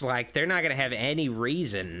 years. Like, they're not going to have any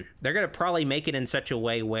reason. They're going to probably make it in such a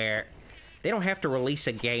way where they don't have to release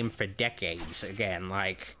a game for decades again.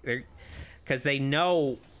 Like, because they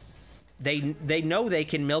know they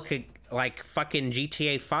can milk a, like, fucking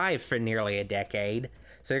GTA 5 for nearly a decade.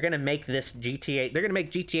 So they're going to make this GTA, they're going to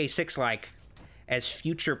make GTA 6 like as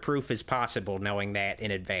future-proof as possible, knowing that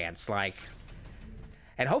in advance. Like,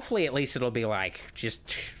 and hopefully at least it'll be, like,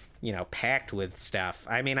 just, you know, packed with stuff.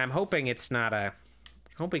 I mean, I'm hoping it's not a...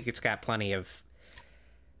 hoping it's got plenty of...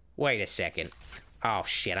 Wait a second. Oh,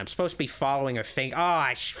 shit, I'm supposed to be following a thing.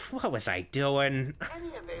 Oh, what was I doing?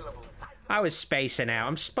 I was spacing out.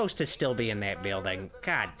 I'm supposed to still be in that building.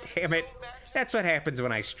 God damn it. That's what happens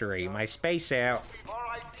when I stream. I space out,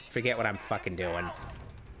 forget what I'm fucking doing.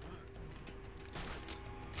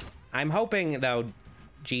 I'm hoping, though,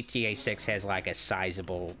 GTA 6 has, like, a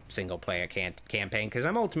sizable single-player campaign, because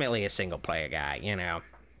I'm ultimately a single-player guy, you know.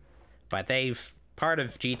 But part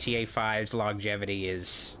of GTA 5's longevity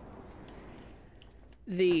is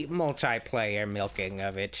the multiplayer milking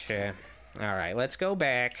of it. Alright, let's go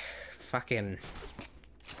back. Fucking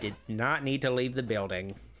did not need to leave the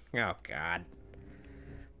building. Oh, God.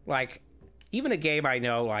 Like, even a game I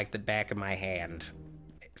know like the back of my hand,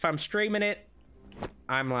 if I'm streaming it,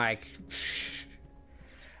 I'm like...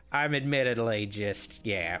 I'm admittedly just,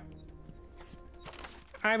 yeah.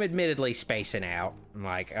 I'm admittedly spacing out. I'm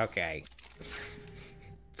like, okay.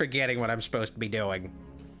 Forgetting what I'm supposed to be doing.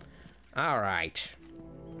 Alright.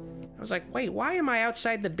 I was like, wait, why am I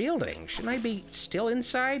outside the building? Shouldn't I be still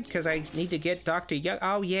inside? Because I need to get Dr. Young.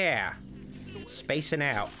 Oh, yeah. Spacing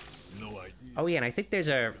out. Oh, yeah, and I think there's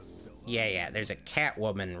a... Yeah, there's a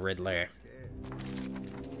Catwoman Riddler.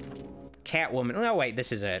 Catwoman... No, wait,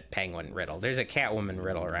 this is a Penguin Riddle. There's a Catwoman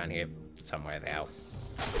Riddle around here somewhere, though.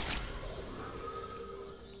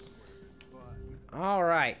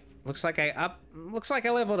 Alright. Looks like I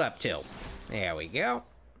leveled up, too. There we go.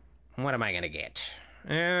 What am I gonna get?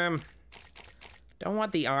 Don't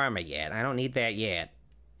want the armor yet. I don't need that yet.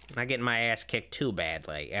 I'm not getting my ass kicked too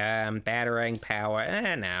badly. Batarang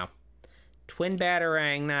power. No. Twin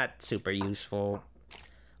Batarang, not super useful.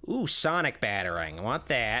 Ooh, Sonic Batarang. I want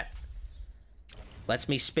that. Lets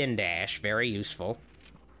me spin dash, very useful.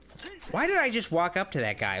 Why did I just walk up to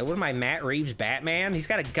that guy? What am I, Matt Reeves Batman? He's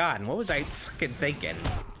got a gun. What was I fucking thinking?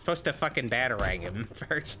 Supposed to fucking batarang him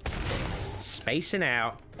first. Spacing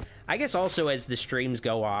out. I guess also as the streams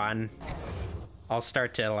go on, I'll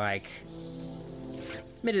start to, like...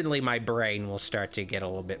 Admittedly, my brain will start to get a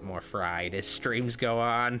little bit more fried as streams go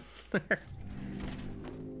on.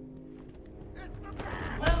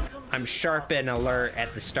 I'm sharp and alert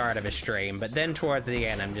at the start of a stream, but then towards the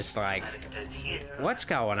end, I'm just like, what's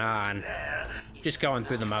going on? Just going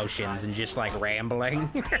through the motions and just, like, rambling.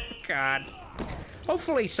 God.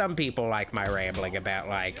 Hopefully some people like my rambling about,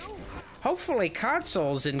 like, hopefully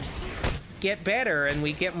consoles and get better and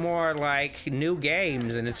we get more, like, new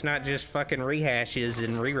games and it's not just fucking rehashes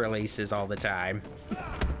and re-releases all the time.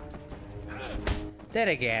 Then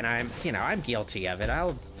again, I'm guilty of it.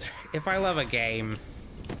 If I love a game,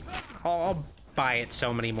 I'll buy it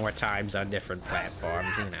so many more times on different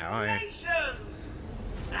platforms, you know.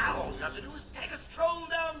 Now all you have to do is take a stroll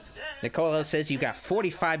downstairs. Nicolo says you got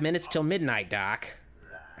 45 minutes till midnight, Doc.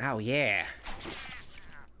 Oh, yeah.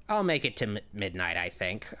 I'll make it to midnight, I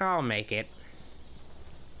think. I'll make it.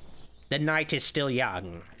 The night is still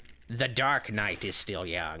young. The dark night is still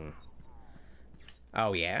young.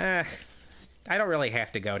 Oh, yeah. I don't really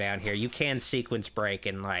have to go down here. You can sequence break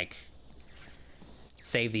and, like,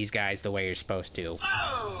 save these guys the way you're supposed to.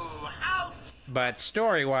 Oh, how... But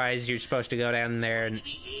story-wise, you're supposed to go down there and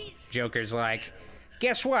Joker's like,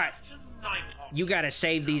 guess what? You gotta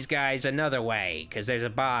save these guys another way, because there's a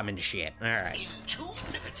bomb and shit. Alright. In 2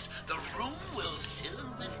 minutes, the room will fill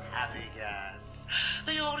with happy gas.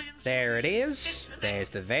 The audience... There it is. There's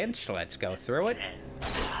the vent. Let's go through it.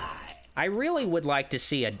 I really would like to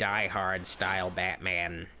see a Die Hard style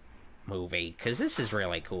Batman movie, because this is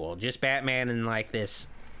really cool. Just Batman in, like, this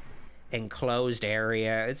enclosed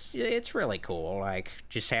area. It's really cool, like,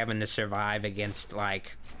 just having to survive against,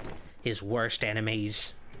 like, his worst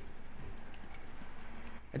enemies.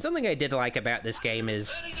 And something I did like about this game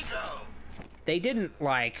is they didn't,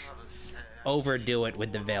 like, overdo it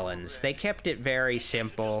with the villains. They kept it very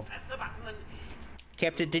simple.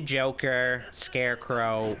 Kept it to Joker,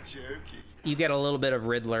 Scarecrow. You get a little bit of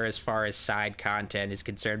Riddler as far as side content is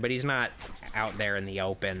concerned, but he's not out there in the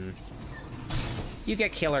open. You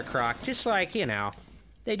get Killer Croc, just like, you know,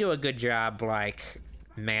 they do a good job, like,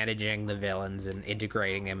 managing the villains and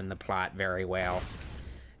integrating them in the plot very well.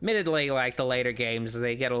 Admittedly, like, the later games,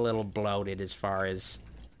 they get a little bloated as far as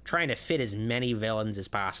trying to fit as many villains as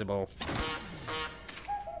possible.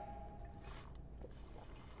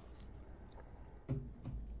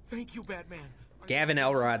 Thank you, Batman. Gavin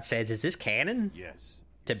Elrod says, is this canon? Yes.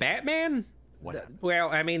 To Batman? Well,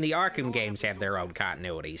 I mean, the Arkham games have their own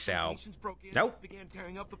continuity, so... Nope.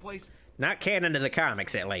 Not canon to the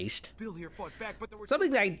comics, at least.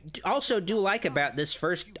 Something that I also do like about this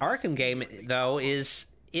first Arkham game, though, is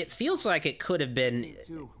it feels like it could have been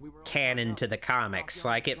canon to the comics.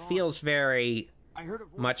 Like, it feels very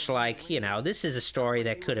much like, you know, this is a story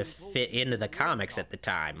that could have fit into the comics at the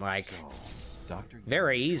time. Like,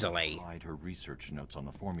 very easily. Applied her research notes on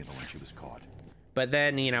the formula when she was caught. But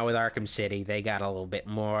then, you know, with Arkham City, they got a little bit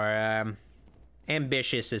more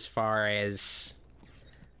ambitious as far as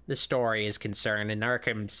the story is concerned, and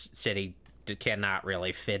Arkham City cannot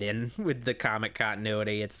really fit in with the comic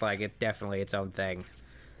continuity. It's like, it's definitely its own thing.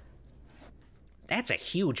 That's a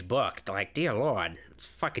huge book. Like, dear Lord, it's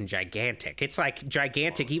fucking gigantic. It's like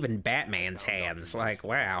gigantic even Batman's hands. Like,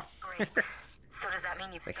 wow. So does that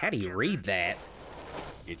mean you... Like, how do you read that?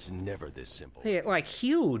 It's never this simple. Yeah, like,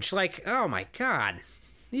 huge. Like, oh my god.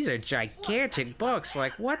 These are gigantic books.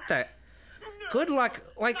 Like, what the... Good luck.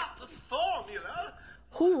 Like,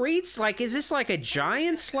 who reads? Like, is this like a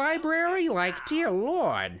giant's library? Like, dear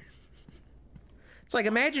Lord. It's like,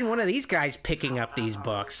 imagine one of these guys picking up these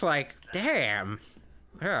books. Like, damn.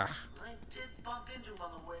 Ugh. I did bump into him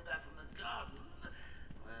on the way back from the gardens,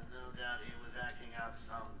 when no doubt he was acting out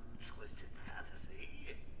some twisted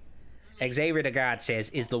fantasy. Xavier the God says,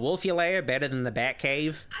 is the Wolfie Lair better than the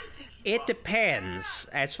Batcave? It depends.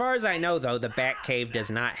 As far as I know, though, the Batcave does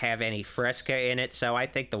not have any Fresca in it, so I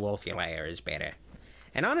think the Wolfie Lair is better.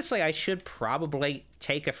 And honestly, I should probably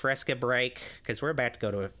take a Fresca break, because we're about to go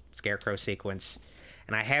to a Scarecrow sequence.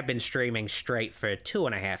 And I have been streaming straight for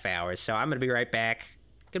 2.5 hours, so I'm going to be right back.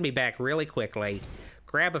 Going to be back really quickly,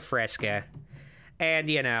 grab a Fresca, and,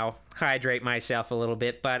 you know, hydrate myself a little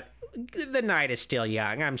bit, but the night is still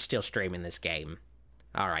young. I'm still streaming this game.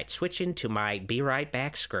 Alright, switching to my Be Right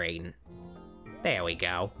Back screen. There we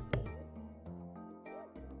go.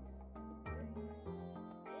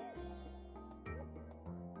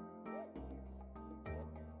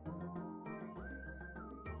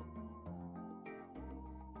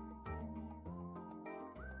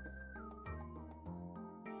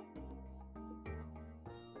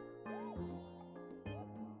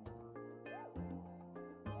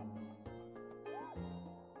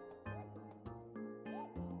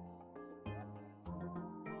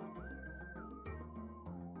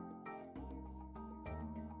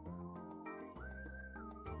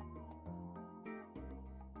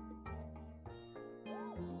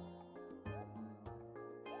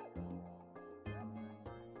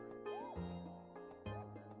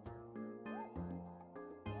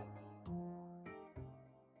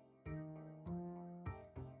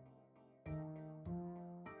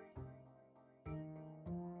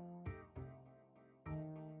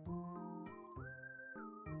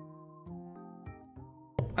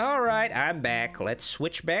 All right, I'm back. Let's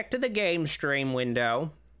switch back to the game stream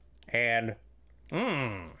window. And,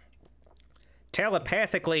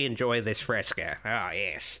 telepathically enjoy this fresca. Oh,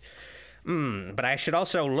 yes. But I should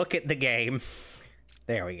also look at the game.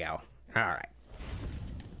 There we go. All right.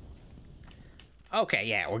 Okay,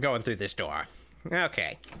 yeah, we're going through this door.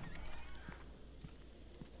 Okay.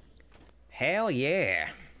 Hell yeah.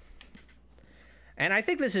 And I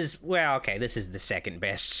think this is, well, okay, this is the second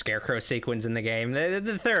best Scarecrow sequence in the game.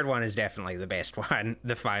 The third one is definitely the best one,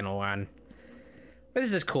 the final one. But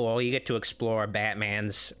this is cool. You get to explore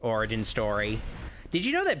Batman's origin story. Did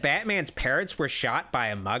you know that Batman's parents were shot by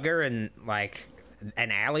a mugger in, like,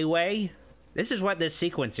 an alleyway? This is what this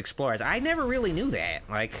sequence explores. I never really knew that.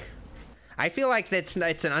 Like, I feel like it's an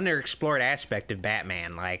underexplored aspect of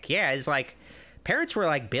Batman. Like, yeah, it's like, parents were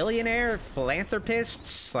like billionaire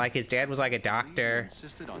philanthropists. Like his dad was like a doctor.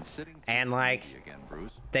 And like,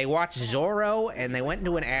 they watched Zorro and they went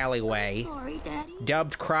into an alleyway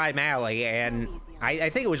dubbed Crime Alley, and I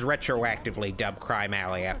think it was retroactively dubbed Crime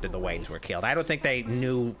Alley after the Waynes were killed. I don't think they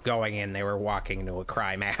knew going in they were walking into a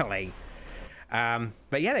crime alley.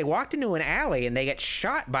 But yeah, they walked into an alley and they get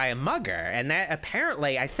shot by a mugger, and that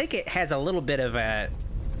apparently, I think it has a little bit of a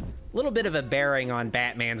bearing on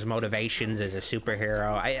Batman's motivations as a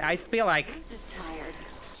superhero. I feel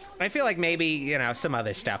like maybe, you know, some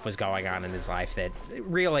other stuff was going on in his life that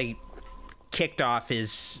really kicked off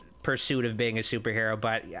his pursuit of being a superhero.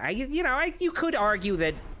 But you could argue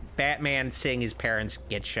that Batman seeing his parents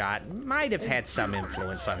get shot might have had some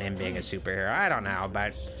influence on him being a superhero. I don't know,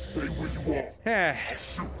 but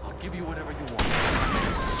I'll give you whatever you want.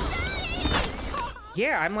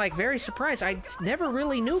 Yeah, I'm like very surprised. I never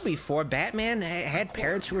really knew before Batman had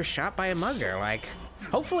parents who were shot by a mugger. Like,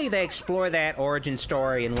 hopefully they explore that origin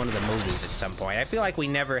story in one of the movies at some point. I feel like we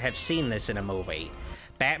never have seen this in a movie.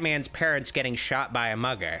 Batman's parents getting shot by a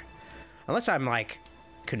mugger. Unless I'm like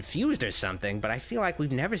confused or something, but I feel like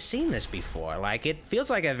we've never seen this before. Like, it feels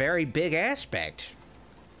like a very big aspect.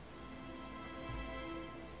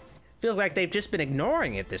 Feels like they've just been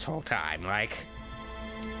ignoring it this whole time. Like,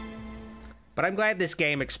 but I'm glad this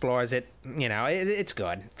game explores it. You know, it's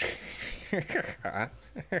good.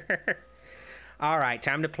 All right,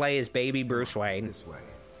 time to play as baby Bruce Wayne. This way.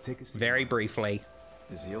 Take a seat. Very briefly.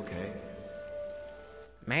 Is he okay?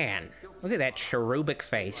 Man, look at that cherubic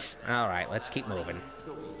face. All right, let's keep moving.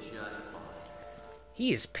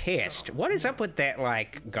 He is pissed. What is up with that,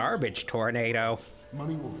 like, garbage tornado?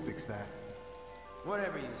 Money won't fix that.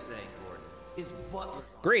 Whatever you say, Gordon. His butler's on.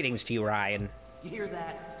 Greetings to you, Ryan. You hear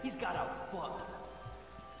that? He's got a butler.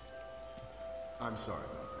 I'm sorry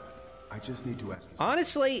about that. I just need to ask you something.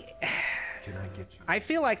 Honestly, can I get you? I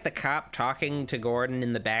feel like the cop talking to Gordon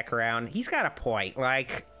in the background, he's got a point.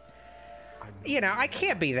 Like, you know, I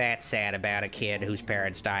can't be that sad about a kid whose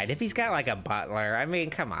parents died. If he's got, like, a butler, I mean,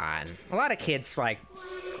 come on. A lot of kids, like,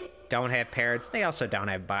 don't have parents. They also don't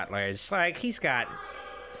have butlers. Like, he's got...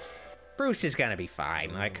 Bruce is gonna be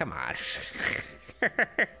fine. Like, come on.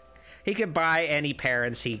 He can buy any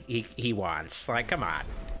parents he wants. Like, come on.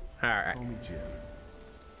 All right.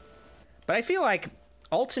 But I feel like,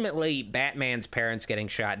 ultimately, Batman's parents getting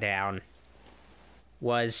shot down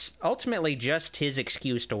was ultimately just his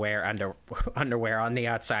excuse to wear underwear on the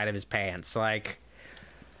outside of his pants. Like,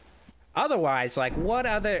 otherwise, like, what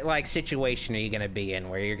other, like, situation are you gonna be in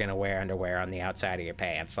where you're gonna wear underwear on the outside of your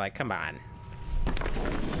pants? Like, come on.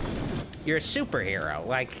 You're a superhero.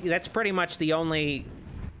 Like, that's pretty much the only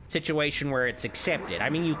situation where it's accepted. I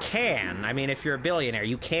mean, you can. I mean, if you're a billionaire,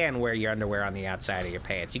 you can wear your underwear on the outside of your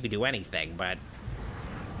pants. You could do anything, but,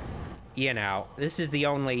 you know, this is the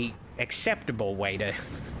only acceptable way to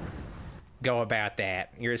go about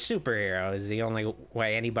that. You're a superhero is the only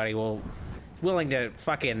way anybody willing to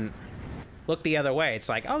fucking look the other way. It's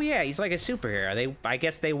like, oh yeah, he's like a superhero. I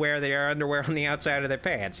guess they wear their underwear on the outside of their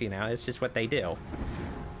pants, you know? It's just what they do.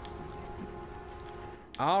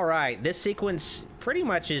 All right, this sequence pretty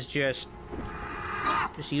much is just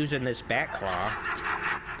using this bat claw.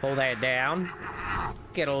 Pull that down.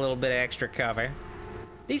 Get a little bit of extra cover.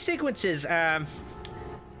 These sequences,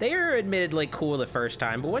 they are admittedly cool the first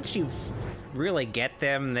time, but once you really get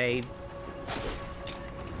them, they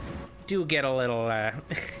do get a little,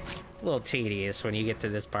 little tedious when you get to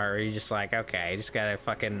this part where you're just like, okay, I just gotta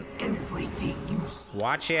fucking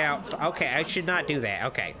watch out. Okay, I should not do that.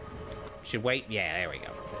 Okay. Should wait. Yeah, there we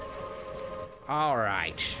go. All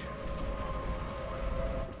right.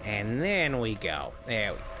 And then we go.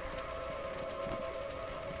 There we go.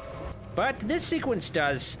 But this sequence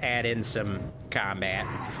does add in some combat.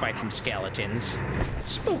 You fight some skeletons.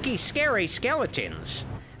 Spooky, scary skeletons.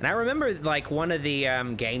 And I remember, like, one of the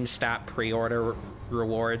GameStop pre-order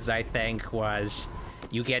rewards, I think, was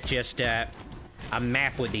you get just a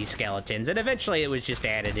map with these skeletons, and eventually it was just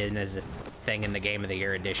added in as a thing in the Game of the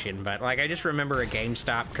Year edition. But like, I just remember a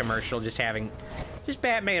GameStop commercial just having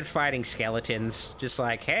Batman fighting skeletons, just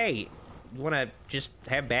like, hey, you want to just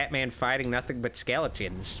have Batman fighting nothing but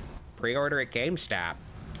skeletons? Pre-order at GameStop.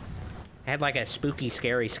 Had like a spooky,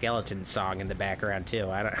 scary skeleton song in the background too.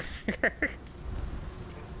 I don't.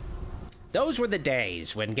 Those were the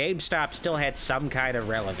days when GameStop still had some kind of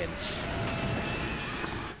relevance.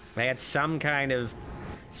 They had some kind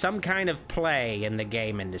of play in the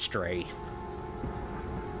game industry.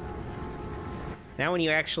 Now when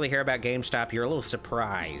you actually hear about GameStop, you're a little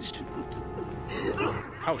surprised.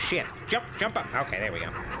 Oh shit, jump up. Okay, there we go.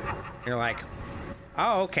 You're like,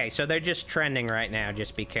 oh, okay, so they're just trending right now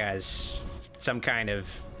just because some kind of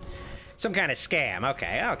scam.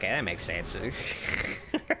 Okay, that makes sense.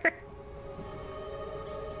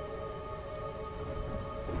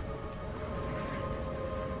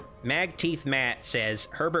 Mag Teeth Matt says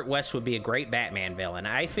Herbert West would be a great Batman villain.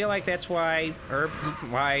 I feel like that's why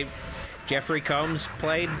Jeffrey Combs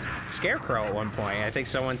played Scarecrow at one point. I think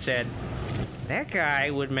someone said that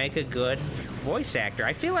guy would make a good voice actor.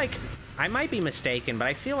 I feel like, I might be mistaken, but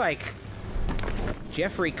I feel like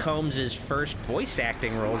Jeffrey Combs' first voice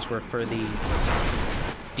acting roles were for the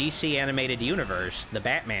DC Animated Universe, the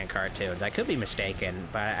Batman cartoons. I could be mistaken,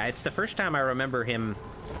 but it's the first time I remember him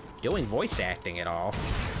doing voice acting at all.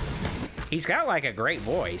 He's got like a great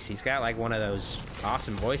voice. He's got like one of those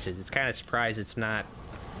awesome voices. It's kind of surprised it's not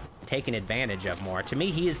taken advantage of more. To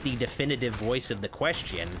me, he is the definitive voice of the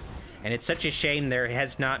Question, and it's such a shame there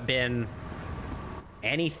has not been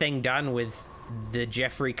anything done with the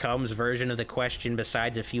Jeffrey Combs version of the Question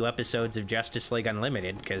besides a few episodes of Justice League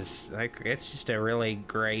Unlimited, because like, it's just a really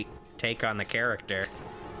great take on the character.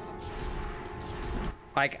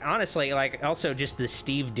 Like, honestly, like, also just the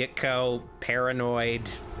Steve Ditko paranoid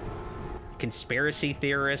conspiracy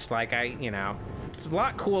theorist, like, it's a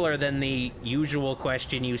lot cooler than the usual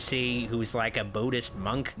Question you see who's like a Buddhist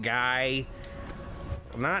monk guy.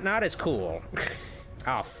 Not as cool.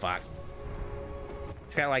 Oh, fuck.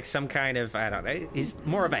 It's got like some kind of, I don't know, he's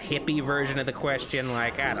more of a hippie version of the Question.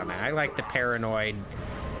 Like, I don't know, I like the paranoid,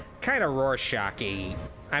 kind of Rorschach-y.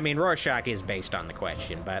 I mean, Rorschach is based on the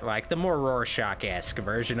Question, but like the more Rorschach-esque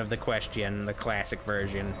version of the Question, the classic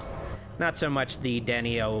version. Not so much the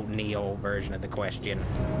Denny O'Neil version of the Question.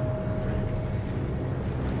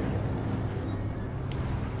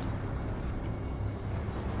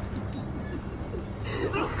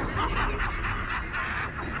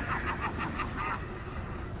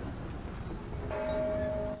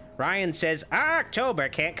 Ryan says, October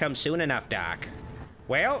can't come soon enough, Doc.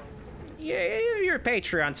 Well, you're a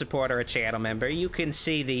Patreon supporter or channel member. You can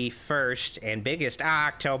see the first and biggest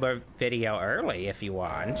October video early if you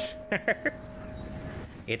want.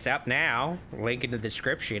 It's up now. Link in the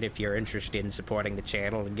description if you're interested in supporting the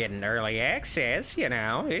channel and getting early access, you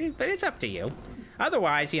know. But it's up to you.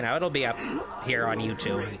 Otherwise, you know, it'll be up here on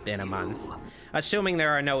YouTube in a month. Assuming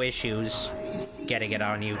there are no issues getting it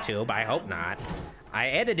on YouTube. I hope not. I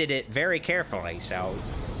edited it very carefully, so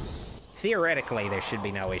theoretically there should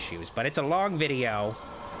be no issues. But it's a long video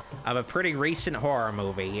of a pretty recent horror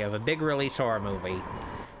movie, of a big release horror movie.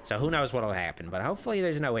 So who knows what'll happen, but hopefully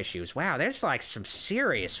there's no issues. Wow, there's like some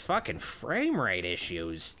serious fucking frame rate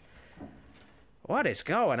issues. What is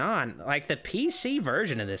going on? Like the PC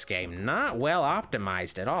version of this game, not well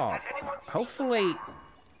optimized at all. Hopefully...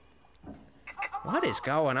 What is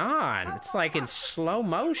going on? It's like in slow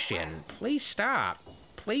motion. Please stop.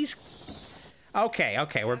 Please.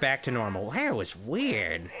 Okay, we're back to normal. That was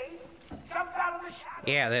weird.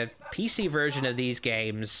 Yeah, the PC version of these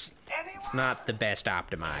games, not the best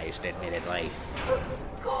optimized, admittedly.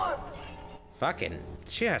 Fucking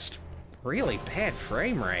just really bad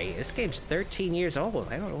frame rate. This game's 13 years old.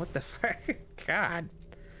 I don't know what the fuck. God.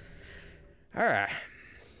 Alright.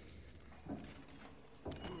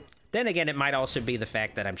 Then again, it might also be the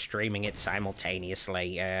fact that I'm streaming it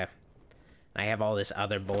simultaneously. I have all this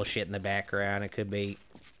other bullshit in the background. It could be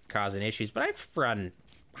causing issues, but I've run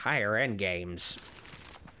higher-end games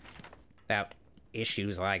without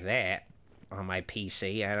issues like that on my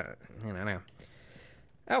PC. I don't know.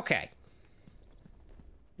 Okay.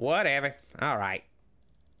 Whatever. All right.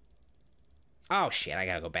 Oh, shit, I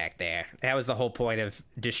gotta go back there. That was the whole point of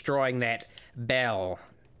destroying that bell.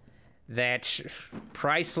 That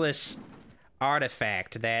priceless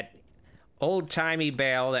artifact, that old-timey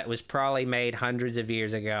bell that was probably made hundreds of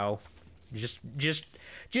years ago. Just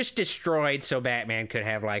destroyed so Batman could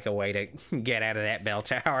have, like, a way to get out of that bell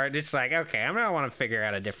tower. And it's like, okay, I'm gonna want to figure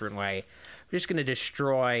out a different way. I'm just gonna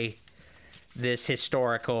destroy this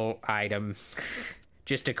historical item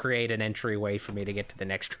just to create an entryway for me to get to the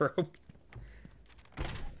next room.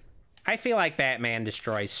 I feel like Batman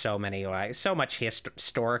destroys so many, like, so much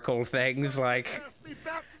historical things. Like,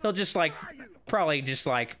 he'll just, like, probably just,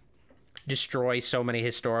 like, destroy so many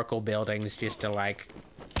historical buildings just to, like,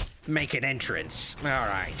 make an entrance. All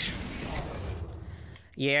right.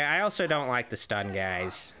 Yeah, I also don't like the stun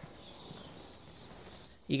guys.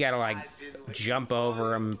 You gotta, like, jump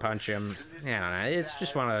over them, punch them. I don't know. It's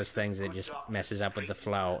just one of those things that just messes up with the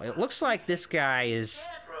flow. It looks like this guy is...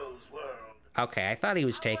 Okay, I thought he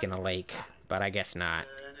was taking a lake, but I guess not.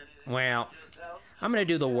 Well, I'm gonna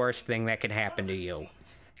do the worst thing that could happen to you.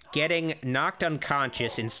 Getting knocked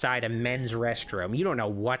unconscious inside a men's restroom. You don't know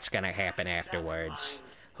what's gonna happen afterwards.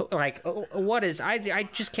 Like, what is... I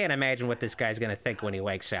just can't imagine what this guy's gonna think when he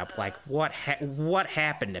wakes up. Like, what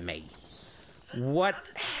happened to me? What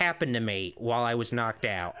happened to me while I was knocked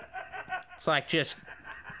out? It's like, just...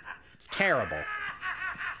 It's terrible.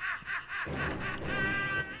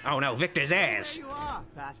 Oh no, Victor's ass! There you are,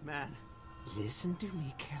 Batman. Listen to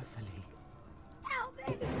me carefully.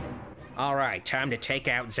 Alright, time to take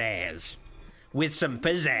out Zaz. With some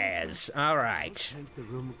pizzazz. Alright. Paint the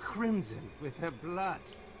room crimson with her blood.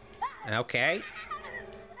 Okay.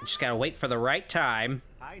 Just gotta wait for the right time.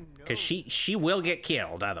 Because she will get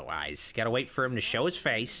killed otherwise. Gotta wait for him to show his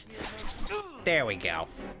face. There we go.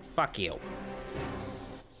 Fuck you.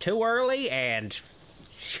 Too early, and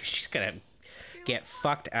she's gonna get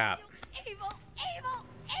fucked up. Evil, evil,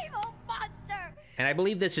 evil monster! And I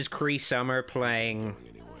believe this is Cree Summer playing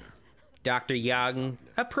Dr. Young,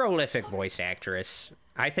 a prolific voice actress.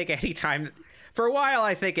 I think anytime... For a while,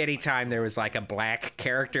 I think anytime there was, like, a black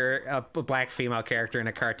character, a black female character in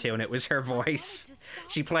a cartoon, it was her voice.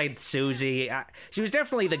 She played Susie. She was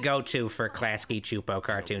definitely the go-to for Klasky Chupo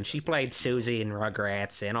cartoons. She played Susie in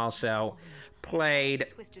Rugrats, and also played,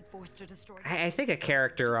 I think, a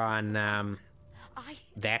character on,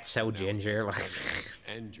 That's So Ginger. Like,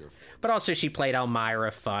 but also she played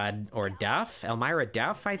Elmira Fudd, or Duff? Elmira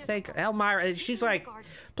Duff, I think? Elmira, she's like...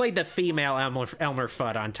 Played the female Elmer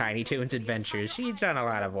Fudd on Tiny Toons Adventures. She's done a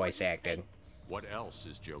lot of voice acting. What else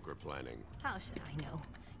is Joker planning? How should I know?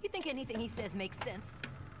 You think anything he says makes sense?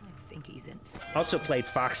 I think he's insane. Also played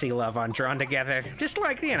Foxy Love on Drawn Together. Just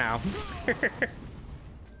like, you know.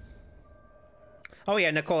 Oh yeah,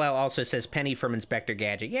 Nicole L. also says Penny from Inspector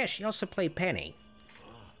Gadget. Yeah, she also played Penny.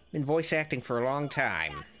 Been voice acting for a long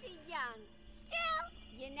time. Dr. Young, still,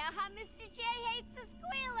 you know how Mr. J hates a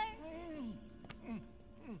squealer.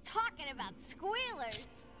 Talking about squealers.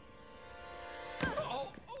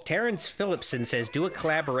 Terrence Phillipson says, do a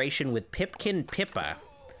collaboration with Pipkin Pippa.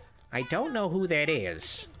 I don't know who that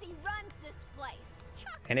is.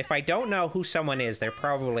 And if I don't know who someone is, they're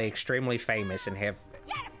probably extremely famous and have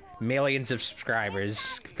millions of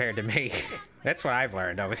subscribers compared to me. That's what I've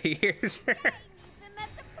learned over the years.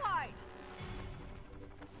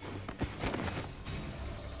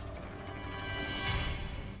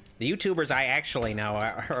 The YouTubers I actually know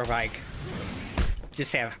are like,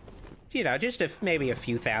 just have, you know, just maybe a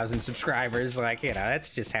few thousand subscribers. Like, you know, that's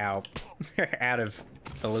just how out of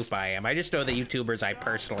the loop I am. I just know the YouTubers I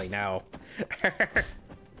personally know.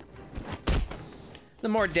 The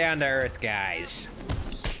more down-to-earth guys.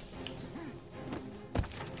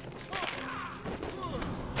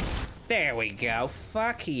 There we go.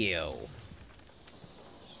 Fuck you.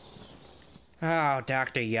 Oh,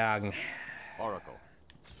 Dr. Young. Oracle.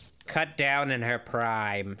 Cut down in her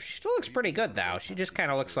prime. She still looks pretty good, though. She just kind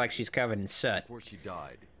of looks like she's covered in soot. Before she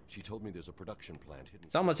died, she told me there's a production plant hidden.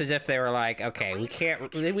 It's almost as if they were like, okay,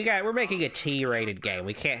 we're making a T-rated game.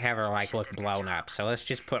 We can't have her, like, look blown up. So let's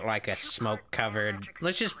just put, like, a smoke-covered...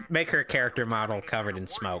 Let's just make her character model covered in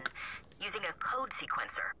smoke. Using a code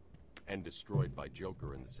sequencer. And destroyed by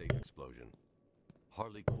Joker in the safe explosion.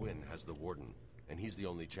 Harley Quinn has the Warden, and he's the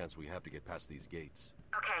only chance we have to get past these gates.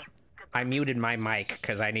 Okay. I muted my mic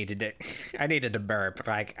because I needed to burp.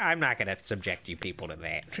 Like, I'm not gonna subject you people to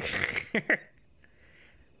that.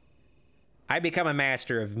 I become a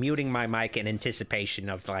master of muting my mic in anticipation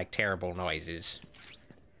of, like, terrible noises.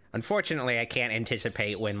 Unfortunately, I can't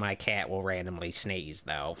anticipate when my cat will randomly sneeze,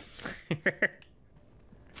 though.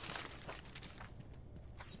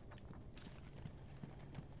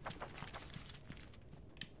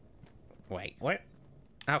 Wait, what?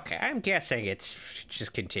 Okay, I'm guessing it's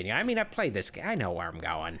just continue. I mean, I played this game. I know where I'm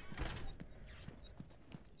going.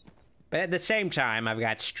 But at the same time, I've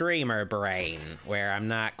got streamer brain, where I'm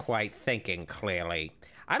not quite thinking clearly.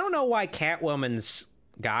 I don't know why Catwoman's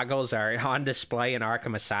goggles are on display in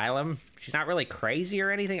Arkham Asylum. She's not really crazy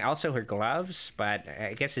or anything. Also, her gloves, but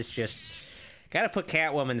I guess it's just Gotta put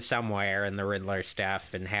Catwoman somewhere in the Riddler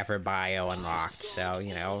stuff and have her bio unlocked, so,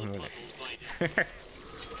 you know.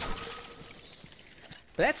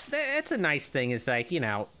 But that's a nice thing, is like, you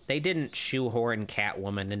know, they didn't shoehorn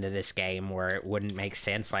Catwoman into this game where it wouldn't make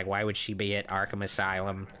sense. Like, why would she be at Arkham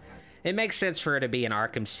Asylum? It makes sense for her to be in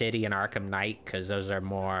Arkham City and Arkham Knight, because those are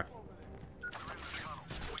more...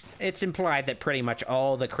 It's implied that pretty much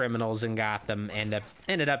all the criminals in Gotham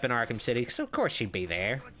ended up in Arkham City, so of course she'd be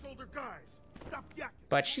there.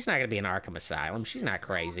 But she's not gonna be in Arkham Asylum. She's not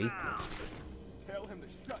crazy.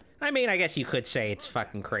 I mean, I guess you could say it's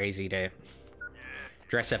fucking crazy to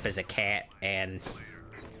dress up as a cat and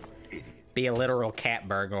be a literal cat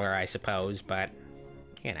burglar, I suppose, but,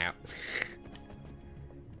 you know.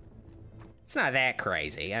 It's not that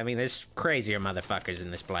crazy. I mean, there's crazier motherfuckers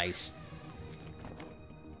in this place.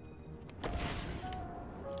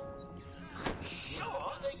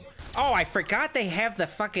 Oh, I forgot they have the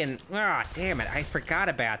fucking... Oh, damn it. I forgot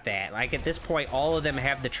about that. Like, at this point, all of them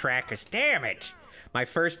have the trackers. Damn it! My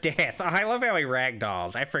first death. Oh, I love how he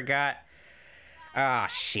ragdolls. I forgot... Oh,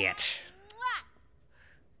 shit.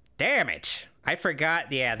 Damn it. I forgot,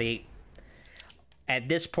 yeah, at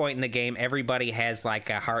this point in the game, everybody has, like,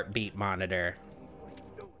 a heartbeat monitor.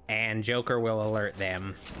 And Joker will alert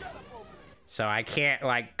them. So I can't,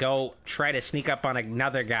 like, go try to sneak up on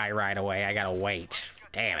another guy right away. I gotta wait.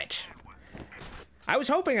 Damn it. I was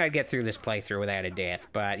hoping I'd get through this playthrough without a death,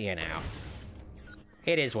 but, you know.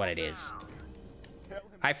 It is what it is.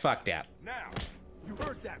 I fucked up. Now, you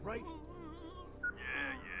heard that, right?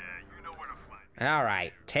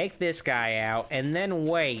 Alright, take this guy out, and then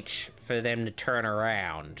wait for them to turn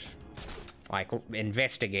around. Like,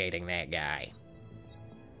 investigating that guy.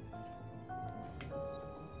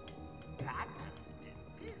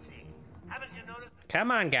 Come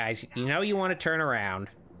on, guys. You know you want to turn around.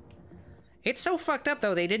 It's so fucked up,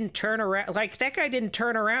 though, they didn't turn around. Like, that guy didn't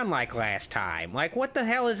turn around like last time. Like, what the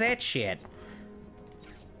hell is that shit?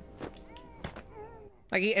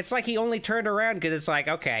 Like, it's like he only turned around because it's like,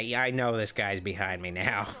 okay, yeah, I know this guy's behind me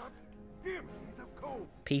now.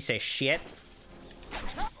 Piece of shit.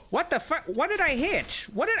 What the fuck? What did I hit?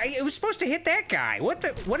 It was supposed to hit that guy. What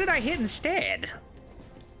did I hit instead?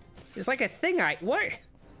 It's like a thing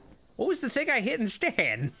what was the thing I hit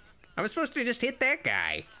instead? I was supposed to just hit that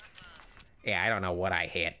guy. Yeah, I don't know what I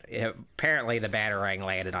hit. Apparently the batarang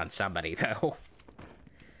landed on somebody, though.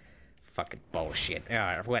 Fucking bullshit.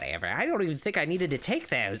 Whatever. I don't even think I needed to take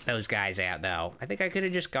those guys out, though. I think I could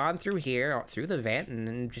have just gone through here, through the vent, and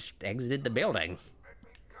then just exited the building.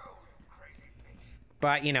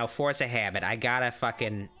 But, you know, force of habit. I gotta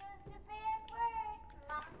fucking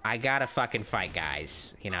fight,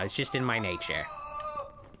 guys. You know, it's just in my nature.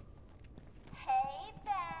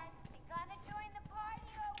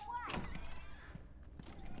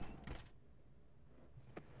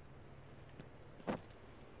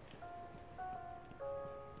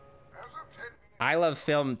 I Love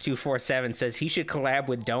Film 247 says he should collab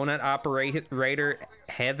with Donut Operator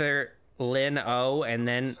Heather Lynn O, and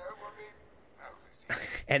then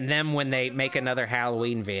when they make another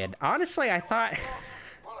Halloween vid. Honestly, I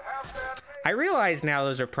realize now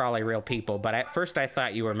those are probably real people, but at first I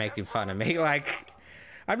thought you were making fun of me. Like,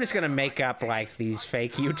 I'm just gonna make up, like, these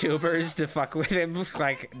fake YouTubers to fuck with him.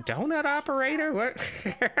 Like, Donut Operator? What?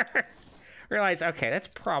 Realize, okay, that's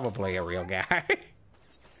probably a real guy.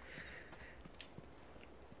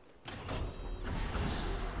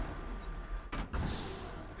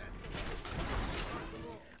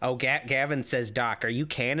 Oh, Gavin says, Doc, are you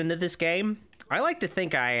canon to this game? I like to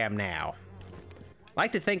think I am now. I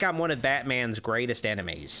like to think I'm one of Batman's greatest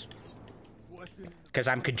enemies. Because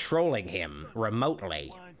I'm controlling him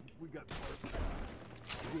remotely.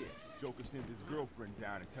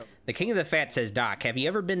 The King of the Fat says, Doc, have you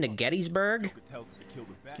ever been to Gettysburg?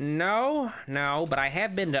 No, but I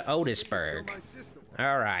have been to Otisburg.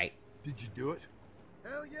 All right. Did you do it?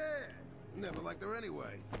 Hell yeah. Never liked her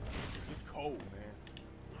anyway. It's cold, man.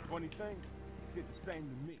 Funny thing, it's the same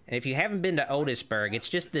to me. And if you haven't been to Otisburg, it's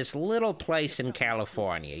just this little place in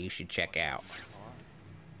California you should check out.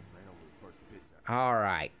 All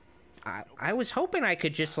right. I was hoping I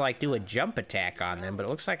could just, like, do a jump attack on them, but it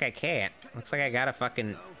looks like I can't. Looks like I gotta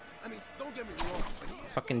fucking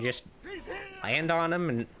just land on them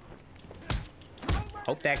and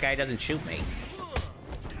hope that guy doesn't shoot me.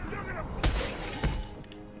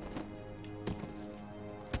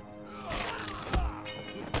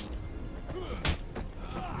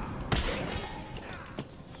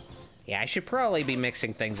 Yeah, I should probably be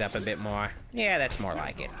mixing things up a bit more. Yeah, that's more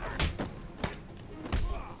like it.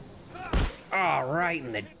 Oh, right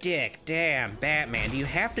in the dick. Damn, Batman. Do you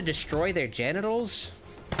have to destroy their genitals?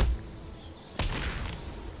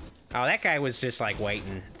 Oh, that guy was just, like,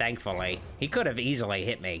 waiting, thankfully. He could have easily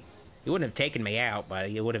hit me. He wouldn't have taken me out, but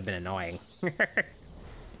it would have been annoying.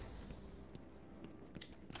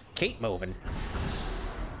 Keep moving.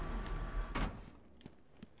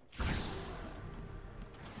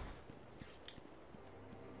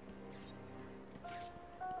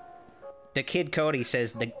 The Kid Cody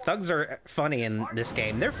says the thugs are funny in this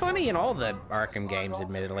game. They're funny in all the Arkham games,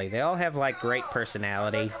 admittedly. They all have, like, great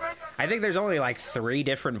personality. I think there's only, like, 3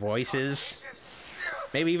 different voices.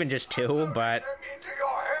 Maybe even just 2, but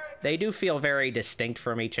they do feel very distinct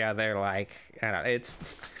from each other. Like, I don't know, it's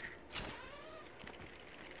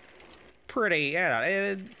pretty, I don't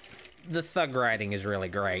know, the thug writing is really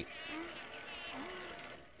great.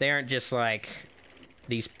 They aren't just, like,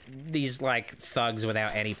 these like thugs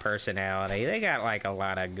without any personality. They got like a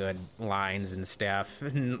lot of good lines and stuff.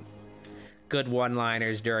 Good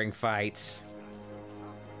one-liners during fights.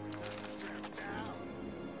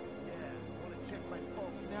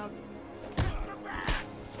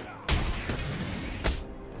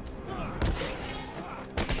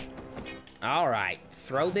 All right,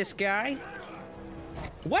 throw this guy.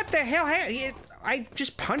 What the hell? I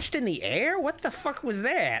just punched in the air? What the fuck was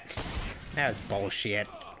that? That was bullshit.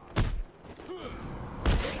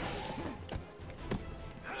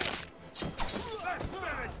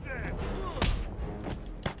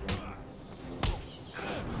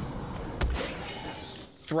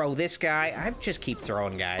 Throw this guy. I just keep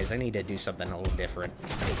throwing guys. I need to do something a little different.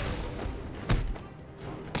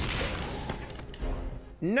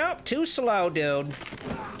 Nope, too slow, dude.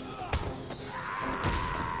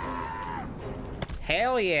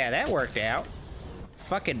 Hell yeah, that worked out.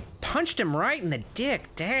 Fucking punched him right in the dick.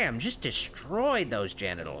 Damn, just destroyed those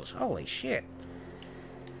genitals. Holy shit.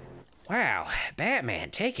 Wow,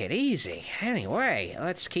 Batman, take it easy. Anyway,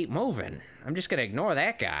 let's keep moving. I'm just gonna ignore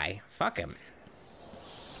that guy. Fuck him.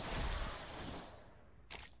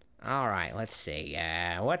 Alright, let's see.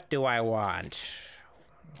 What do I want?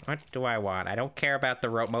 What do I want? I don't care about the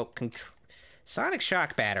remote control. Sonic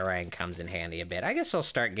Shock Batarang comes in handy a bit. I guess I'll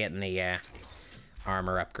start getting the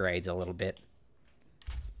armor upgrades a little bit.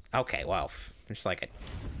 Okay, well, there's like a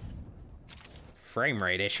frame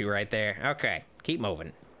rate issue right there. Okay, keep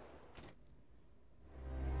moving.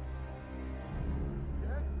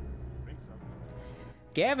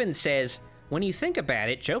 Gavin says, when you think about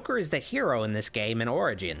it, Joker is the hero in this game in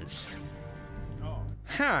Origins.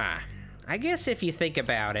 Huh. I guess if you think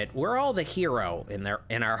about it, we're all the hero in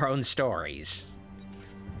our own stories.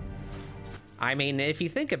 I mean, if you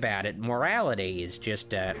think about it, morality is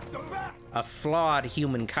just a flawed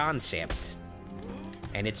human concept.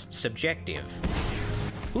 And it's subjective.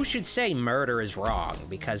 Who should say murder is wrong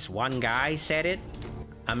because one guy said it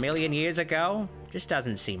a million years ago? Just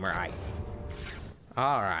doesn't seem right.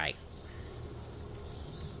 Alright.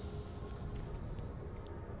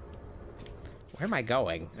 Where am I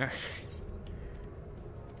going?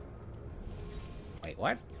 Wait,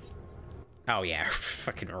 what? Oh yeah,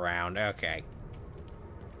 fucking around, okay.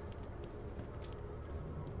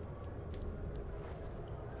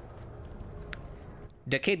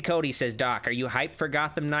 The Kid Cody says, Doc, are you hyped for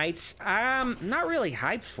Gotham Knights? Not really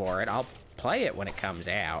hyped for it. I'll play it when it comes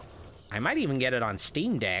out. I might even get it on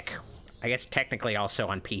Steam Deck. I guess technically also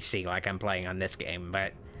on PC like I'm playing on this game,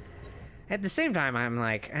 but at the same time, I'm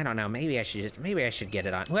like, I don't know, maybe I should get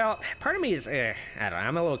it on. Well, part of me is, I don't know,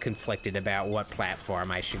 I'm a little conflicted about what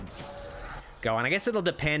platform I should go on. I guess it'll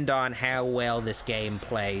depend on how well this game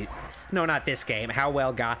plays. No, not this game. How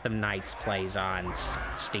well Gotham Knights plays on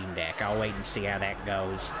Steam Deck. I'll wait and see how that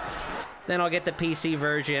goes. Then I'll get the PC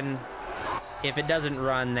version. If it doesn't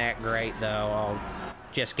run that great, though, I'll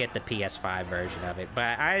just get the PS5 version of it.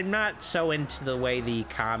 But I'm not so into the way the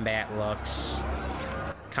combat looks.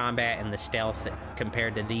 Combat and the stealth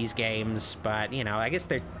compared to these games. But, you know, I guess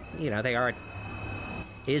they're, you know,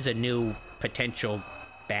 is a new potential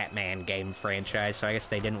Batman game franchise, so I guess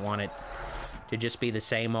they didn't want it to just be the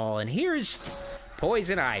same old. And here's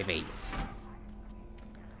Poison Ivy.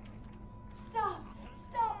 Stop,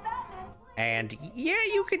 Batman, please. And yeah,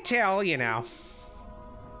 you could tell, you know,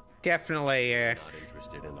 definitely Not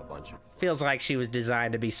interested in a bunch of feels like she was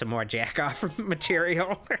designed to be some more jack-off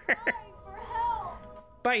material.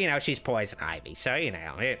 But, you know, she's Poison Ivy, so, you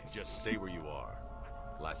know, Just stay where you are.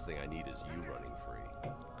 Last thing I need is you running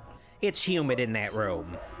free. It's humid in that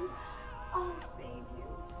room. I'll save you.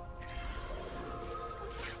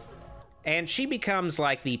 And she becomes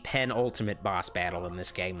like the penultimate boss battle in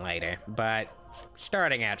this game later, but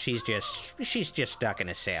starting out, she's just stuck in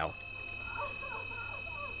a cell.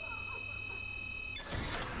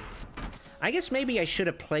 I guess maybe I should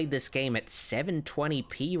have played this game at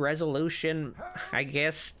 720p resolution. I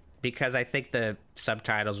guess because I think the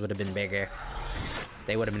subtitles would have been bigger.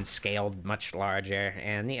 They would have been scaled much larger,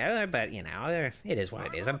 and but you know, it is what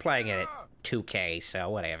it is. I'm playing it at 2K, so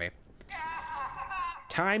whatever.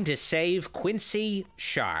 Time to save Quincy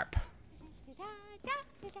Sharp.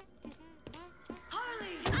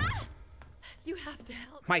 Harley! Ah! You have to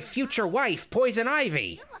help. My future wife, Poison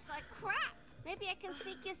Ivy. You look like crap. Maybe I can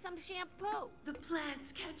sneak you some shampoo. The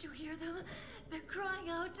plants, can't you hear them? They're crying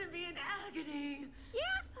out to me in agony. Yeah?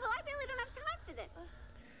 Well, I really don't have time for this.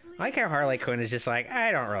 I like how Harley Quinn is just like,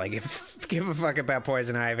 I don't really give a fuck about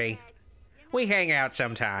Poison Ivy. We hang out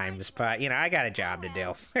sometimes, but, you know, I got a job to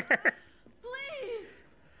do. Please!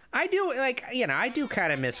 I do, like, you know, I do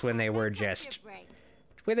kind of miss when they were just...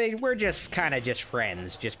 When they were just kind of just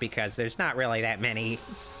friends, just because there's not really that many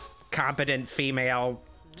competent female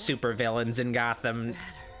supervillains in Gotham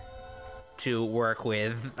to work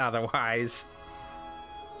with otherwise.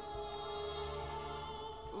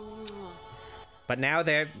 But now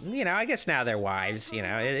they're, you know, I guess now they're wives, you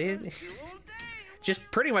know. Just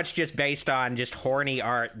pretty much just based on just horny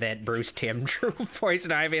art that Bruce Timm drew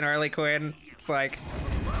Poison Ivy and Harley Quinn. It's like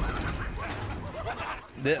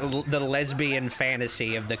the lesbian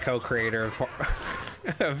fantasy of the co-creator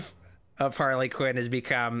of Harley Quinn has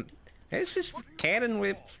become, it's just canon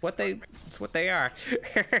with what they are.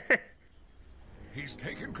 He's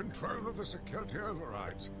taken control of the security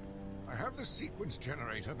overrides. I have the sequence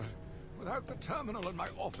generator, but without the terminal in my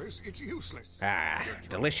office, it's useless. Ah,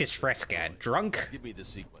 delicious fresca. Drunk Give me the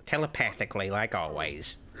sequence. telepathically, like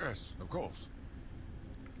always. Yes, of course.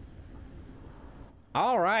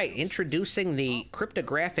 All right, introducing the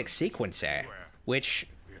cryptographic sequencer, which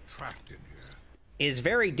is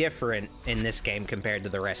very different in this game compared to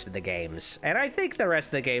the rest of the games. And I think the rest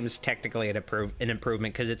of the game's technically an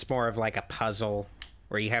improvement because it's more of like a puzzle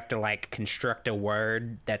where you have to like construct a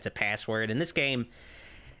word that's a password. In this game,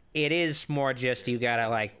 it is more just you gotta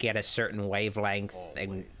like get a certain wavelength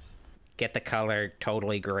and get the color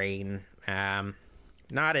totally green.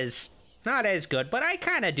 Not as good, but I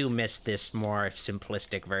kind of do miss this more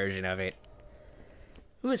simplistic version of it.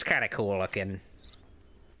 It was kind of cool looking,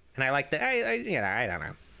 and I like the you know, I don't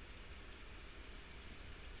know.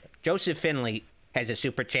 Joseph Finley has a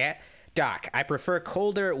super chat. Doc, I prefer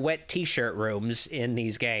colder, wet t-shirt rooms in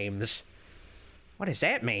these games. What does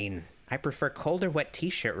that mean? I prefer colder, wet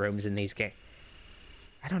t-shirt rooms in these games.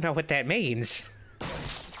 I don't know what that means.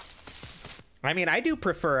 I mean, I do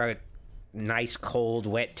prefer a nice, cold,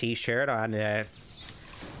 wet t-shirt on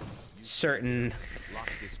certain...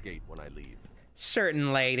 Lock this gate when I leave.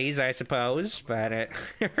 Certain ladies, I suppose, but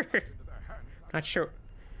not sure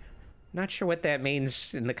what that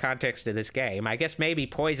means in the context of this game. I guess maybe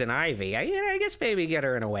Poison Ivy. I guess maybe get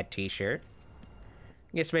her in a wet t-shirt.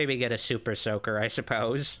 I guess maybe get a super soaker, I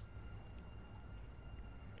suppose.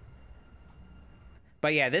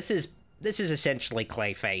 But yeah, this is essentially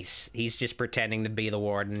Clayface. He's just pretending to be the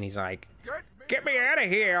warden. He's like, "Get me out of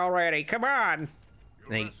here already! Come on!"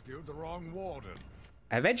 You rescued the wrong warden.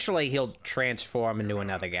 Eventually, he'll transform into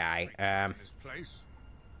another guy.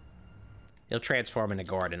 He'll transform into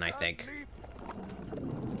Gordon, I think.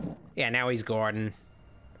 Yeah, now he's Gordon.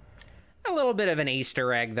 A little bit of an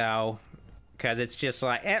Easter egg, though, because it's just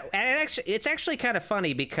like, and it's actually kind of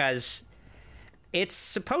funny because it's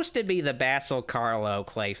supposed to be the Basil Carlo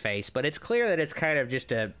Clayface, but it's clear that it's kind of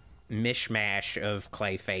just a mishmash of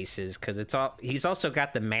Clayfaces because he's also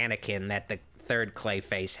got the mannequin that the third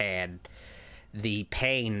Clayface had, the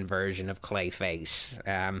Pain version of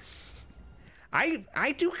Clayface.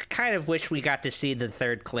 I do kind of wish we got to see the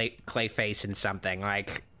third Clayface in something,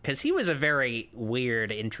 like, because he was a very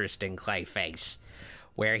weird, interesting Clayface,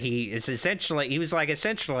 where he was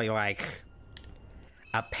essentially like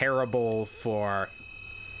a parable for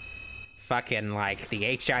fucking, like,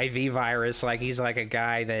 the HIV virus. Like, he's like a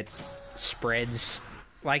guy that spreads,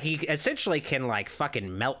 like, he essentially can, like,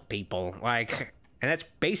 fucking melt people, like, and that's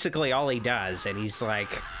basically all he does, and he's like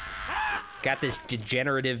got this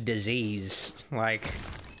degenerative disease, like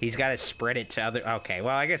he's got to spread it to other... Okay,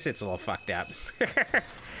 well, I guess it's a little fucked up.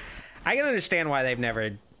 I can understand why they've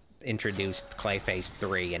never introduced Clayface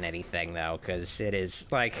 3 in anything, though, because it is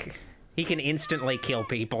like he can instantly kill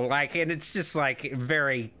people, like, and it's just like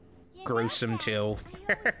very gruesome too.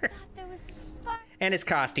 And his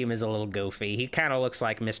costume is a little goofy. He kind of looks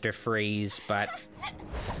like Mr. Freeze, but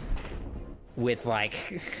with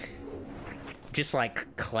like just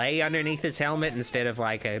like clay underneath his helmet instead of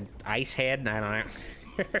like a ice head. I don't know.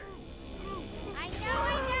 I know,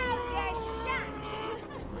 you're shot.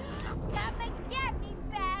 Come and get me,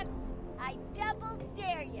 Babs. I double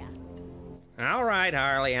dare ya. All right,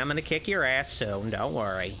 Harley, I'm gonna kick your ass soon. Don't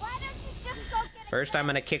worry. Why don't you just go get First, I'm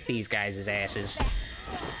gonna kick these guys' asses.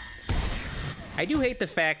 I do hate the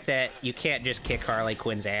fact that you can't just kick Harley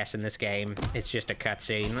Quinn's ass in this game. It's just a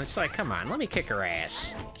cutscene. It's like, come on, let me kick her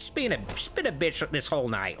ass. She's been a bitch this whole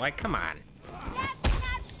night. Like, come on.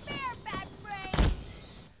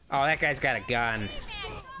 Oh, that guy's got a gun.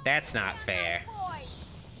 That's not fair.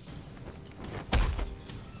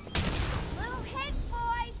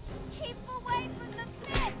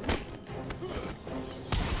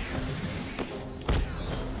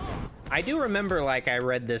 I do remember, like, I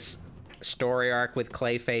read this story arc with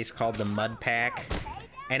Clayface called the Mud Pack,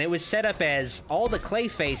 and it was set up as all the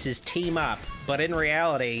Clayfaces team up, but in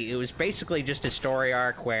reality, it was basically just a story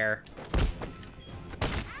arc where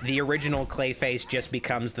the original Clayface just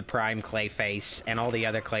becomes the prime Clayface, and all the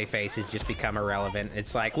other Clayfaces just become irrelevant.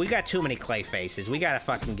 It's like, we got too many Clayfaces. We gotta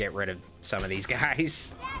fucking get rid of some of these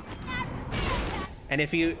guys. And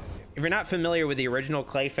if you're not familiar with the original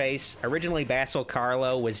Clayface, originally Basil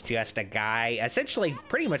Karlo was just a guy, essentially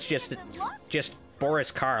pretty much just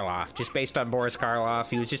Boris Karloff, just based on Boris Karloff.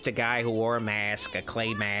 He was just a guy who wore a mask, a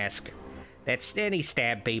clay mask. And he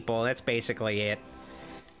stabbed people. That's basically it.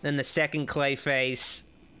 Then the second Clayface,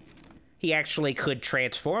 he actually could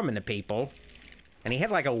transform into people. And he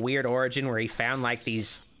had like a weird origin where he found like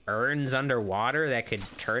these urns underwater that could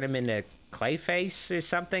turn him into Clayface or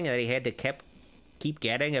something that he had to keep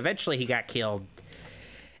getting. Eventually he got killed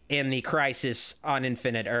in the Crisis on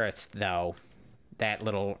Infinite Earths, though. That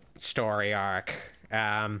little story arc.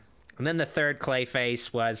 And then the third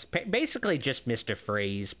Clayface was basically just Mr.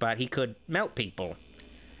 Freeze, but he could melt people.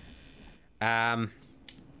 I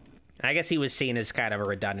guess he was seen as kind of a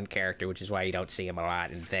redundant character, which is why you don't see him a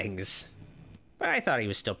lot in things. But I thought he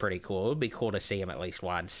was still pretty cool. It would be cool to see him at least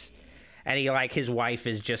once. And he, like, his wife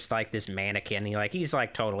is just, like, this mannequin. He's,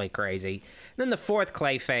 like, totally crazy. And then the fourth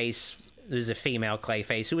Clayface was a female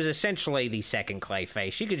Clayface who was essentially the second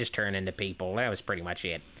Clayface. She could just turn into people. That was pretty much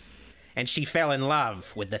it. And she fell in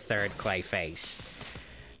love with the third Clayface.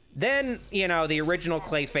 Then, you know, the original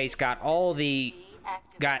Clayface got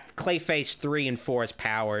Clayface 3 and 4's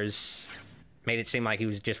powers. Made it seem like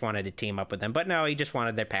he just wanted to team up with them. But no, he just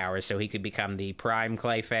wanted their powers so he could become the prime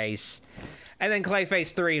Clayface. And then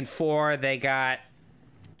Clayface 3 and 4, they got,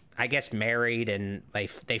 I guess, married and they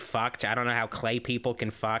fucked. I don't know how clay people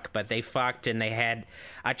can fuck, but they fucked and they had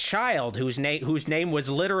a child whose name was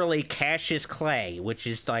literally Cassius Clay, which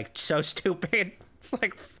is, like, so stupid. It's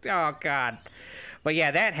like, oh, God. But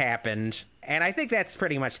yeah, that happened. And I think that's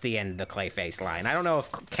pretty much the end of the Clayface line. I don't know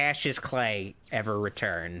if Cassius Clay ever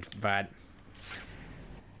returned, but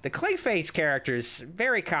the Clayface character's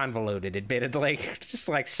very convoluted, admittedly. Just,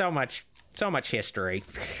 like, so much history.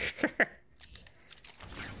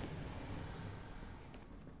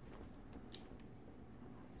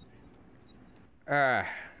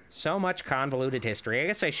 So much convoluted history. I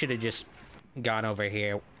guess I should have just gone over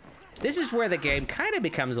here. This is where the game kind of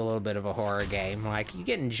becomes a little bit of a horror game. Like, you're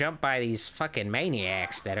getting jumped by these fucking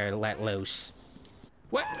maniacs that are let loose.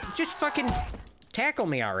 What? Just fucking tackle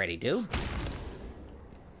me already, dude.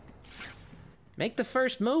 Make the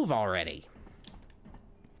first move already.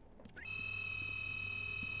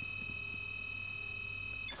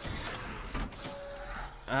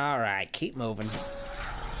 All right, keep moving.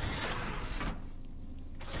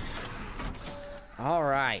 All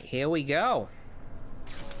right, here we go.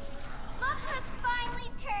 Look who's finally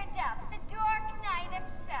turned up, the Dark Knight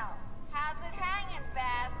himself. How's it hanging,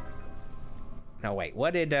 Babs? No, wait,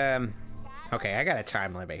 what did, okay, I got a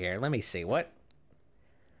time limit here. Let me see, what?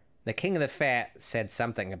 The King of the Fat said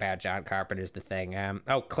something about John Carpenter's The Thing.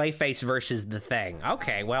 Oh, Clayface versus The Thing.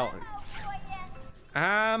 Okay, well,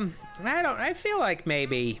 I feel like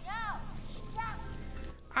maybe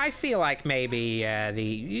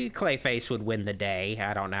the Clayface would win the day.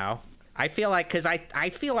 I don't know. I feel like, because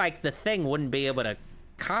I feel like The Thing wouldn't be able to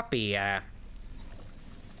copy a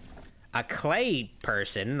clay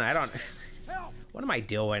person. I don't... What am I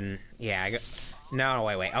doing? Yeah, no,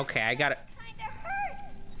 wait. Okay, I got it.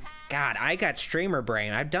 God, I got streamer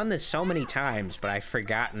brain. I've done this so many times, but I've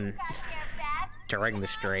forgotten during the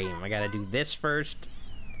stream. I gotta do this first.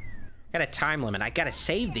 Got a time limit. I gotta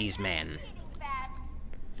save these men.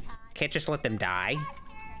 Can't just let them die.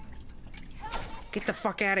 Get the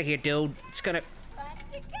fuck out of here, dude. It's gonna...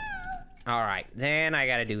 Alright, then I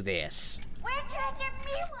gotta do this.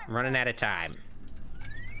 I'm running out of time.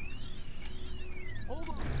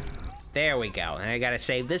 There we go. And I gotta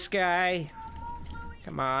save this guy.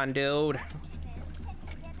 Come on, dude.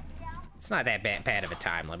 It's not that bad of a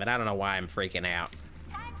time limit. I don't know why I'm freaking out.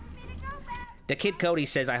 The Kid Cody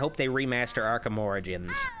says, I hope they remaster Arkham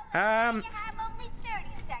Origins. Yeah,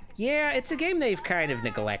 Yeah, it's a game they've kind of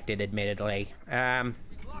neglected, admittedly.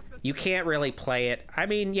 You can't really play it. I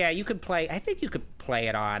mean, yeah, you could play... I think you could play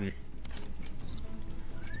it on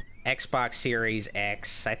Xbox Series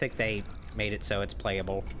X. I think they made it so it's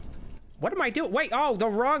playable. What am I doing? Wait, oh, the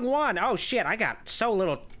wrong one. Oh, shit, I got so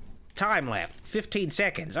little time left. 15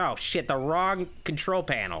 seconds. Oh, shit, the wrong control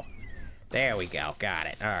panel. There we go. Got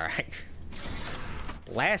it. All right.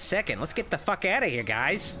 Last second. Let's get the fuck out of here,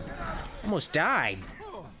 guys. Almost died.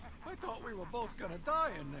 Oh, I thought we were both gonna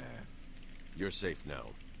die in there. You're safe now.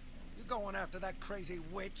 You going after that crazy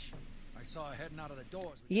witch? I saw her heading out of the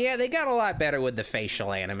doors. Yeah, they got a lot better with the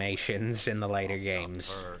facial animations in the later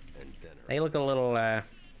games. They look a little,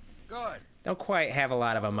 Good. don't quite have a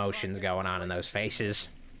lot of emotions going on in those faces.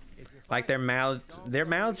 Like, their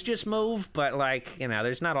mouths just move, but, like, you know,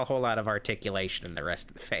 there's not a whole lot of articulation in the rest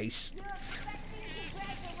of the face.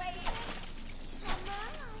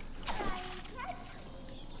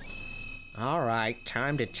 All right,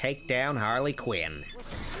 time to take down Harley Quinn.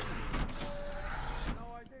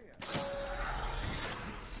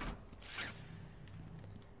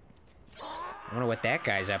 I wonder what that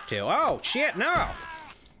guy's up to. Oh, shit, no!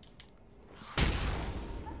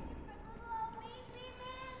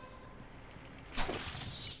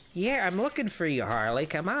 Yeah, I'm looking for you, Harley.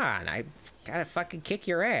 Come on, I gotta fucking kick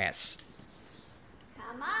your ass.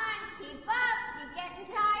 Come on, keep up. You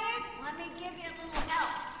getting tired? Let me give you a little help.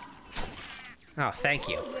 Oh, thank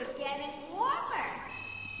you. You're getting warmer.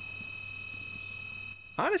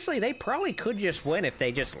 Honestly, they probably could just win if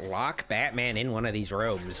they just lock Batman in one of these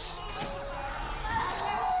rooms.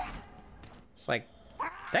 It's like,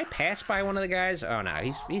 did I pass by one of the guys? Oh no,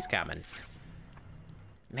 he's coming.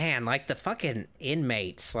 Man, like the fucking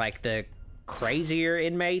inmates, like the crazier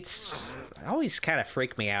inmates, always kind of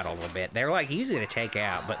freak me out a little bit. They're like easy to take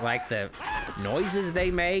out, but like the noises they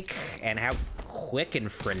make and how quick and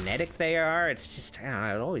frenetic they are, it's just, I don't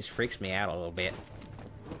know, it always freaks me out a little bit.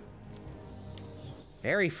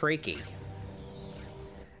 Very freaky.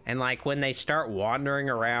 And like when they start wandering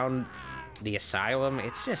around the asylum,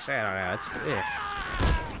 it's just, I don't know,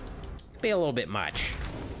 it's be a little bit much.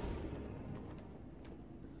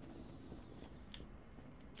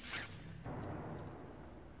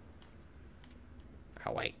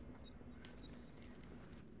 Oh, wait.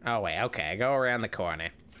 Oh, wait, okay, I go around the corner.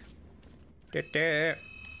 Yeah,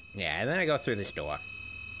 and then I go through this door.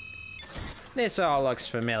 This all looks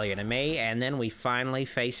familiar to me, and then we finally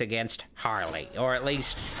face against Harley. Or at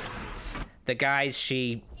least, the guys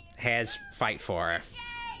she has fight for her.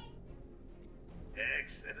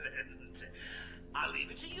 Excellent. I'll leave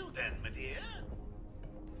it to you then, my dear.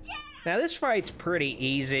 Now, this fight's pretty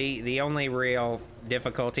easy. The only real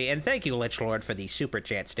difficulty, and thank you, Lich Lord, for the Super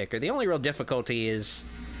Chat sticker. The only real difficulty is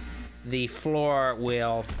the floor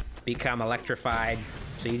will become electrified,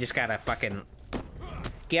 so you just gotta fucking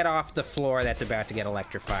get off the floor that's about to get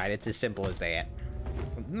electrified. It's as simple as that.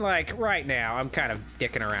 Like, right now, I'm kind of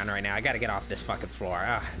dicking around right now. I gotta get off this fucking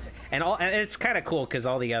floor. And it's kind of cool, because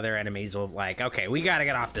all the other enemies will, like, okay, we gotta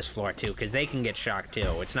get off this floor, too, because they can get shocked,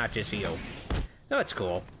 too. It's not just you. No, it's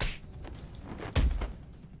cool.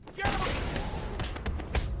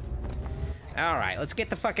 Alright, let's get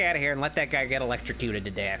the fuck out of here and let that guy get electrocuted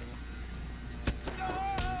to death.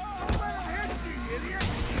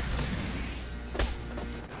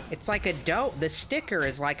 It's like a dog. The sticker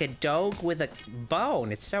is like a dog with a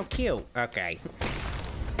bone. It's so cute. Okay.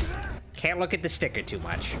 Can't look at the sticker too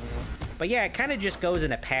much. But yeah, it kind of just goes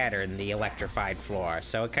in a pattern, the electrified floor.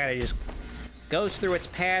 So it kind of just goes through its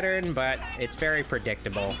pattern, but it's very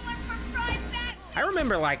predictable. I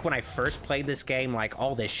remember, like, when I first played this game, like,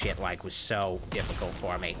 all this shit, like, was so difficult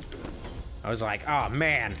for me. I was like, oh,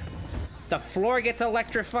 man. The floor gets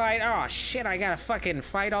electrified? Oh, shit, I gotta fucking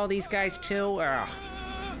fight all these guys, too? Oh.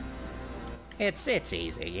 It's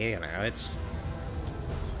easy, you know,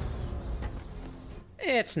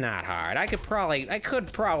 it's not hard. I could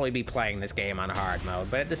probably be playing this game on hard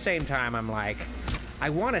mode, but at the same time, I'm like, I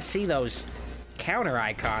want to see those counter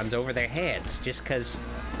icons over their heads, just because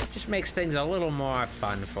it just makes things a little more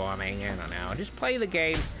fun for me. I don't know, just play the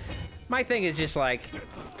game. My thing is just like,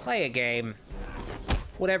 play a game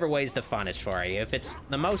whatever way's the funnest for you. If it's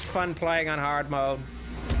the most fun playing on hard mode,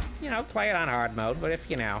 you know, play it on hard mode, but if,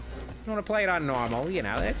 you know, you want to play it on normal, you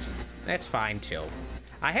know, that's fine too.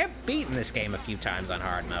 I have beaten this game a few times on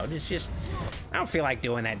hard mode. It's just, I don't feel like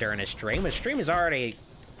doing that during a stream. A stream is already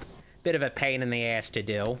a bit of a pain in the ass to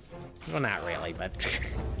do. Well, not really, but...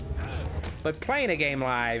 but playing a game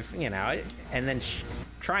live, you know, and then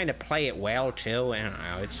trying to play it well too, I don't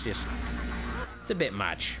know, it's just, it's a bit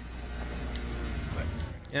much.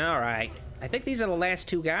 All right, I think these are the last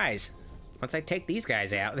two guys. once I take these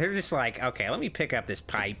guys out, they're just like, okay, let me pick up this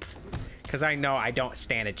pipe. Because I know I don't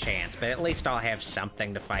stand a chance, but at least I'll have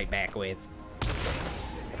something to fight back with.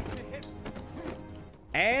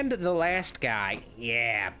 And the last guy,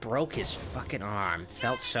 yeah, broke his fucking arm.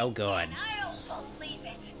 Felt so good. I don't believe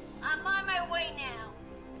it. I'm on my way now.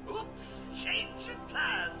 Oops, change of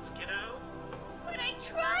plans, kiddo. But I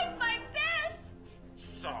tried my best.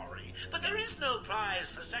 Sorry, but there is no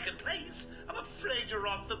prize for second place. I'm afraid you're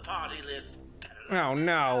off the party list. Oh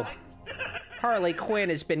no. Harley Quinn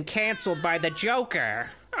has been canceled by the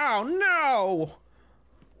Joker. Oh no.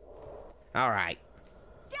 Alright.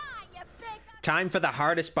 Time for the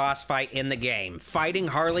hardest boss fight in the game. Fighting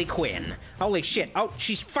Harley Quinn. Holy shit. Oh,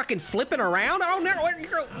 she's fucking flipping around? Oh no.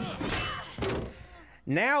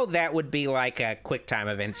 Now that would be like a quick time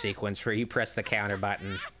event sequence where you press the counter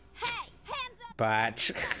button.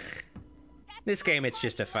 But this game, it's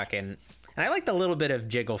just a fucking... And I like the little bit of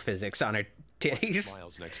jiggle physics on her titties.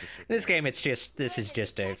 This game, it's just... This is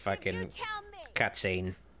just a fucking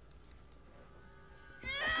cutscene.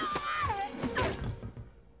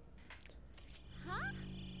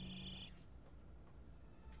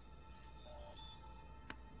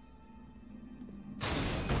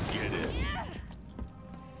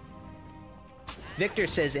 Victor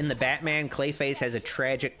says, in the Batman, Clayface has a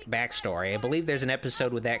tragic backstory. I believe there's an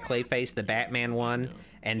episode with that Clayface, the Batman one,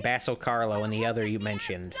 and Basil Karlo, and the other you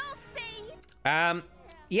mentioned. Yeah,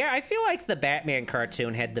 I feel like the Batman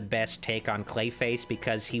cartoon had the best take on Clayface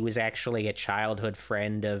because he was actually a childhood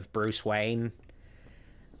friend of Bruce Wayne.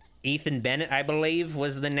 Ethan Bennett, I believe,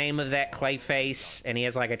 was the name of that Clayface, and he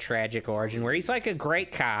has like a tragic origin where he's like a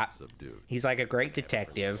great cop. He's like a great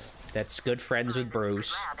detective that's good friends with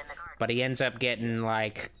Bruce. But he ends up getting,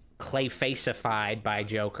 like, Clayfacified by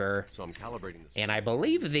Joker. So I'm calibrating this. And I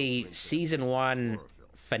believe the season 1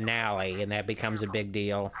 finale, and that becomes a big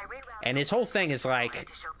deal. And his whole thing is, like,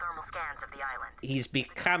 he's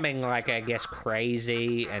becoming, like, I guess,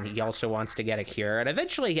 crazy, and he also wants to get a cure. And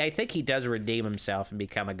eventually, I think he does redeem himself and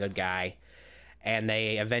become a good guy. And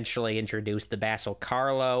they eventually introduce the Basil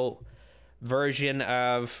Karlo version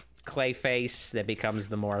of Clayface that becomes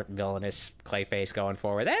the more villainous Clayface going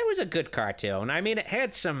forward. That was a good cartoon. I mean, it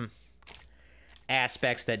had some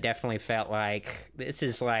aspects that definitely felt like this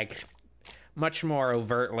is like much more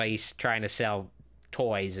overtly trying to sell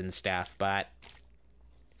toys and stuff, but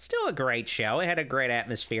still a great show. It had a great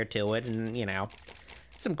atmosphere to it, and you know,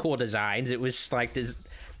 some cool designs. It was like the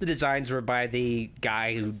designs were by the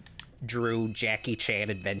guy who drew Jackie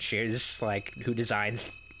Chan Adventures, like who designed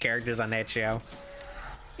characters on that show.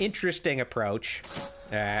 Interesting approach.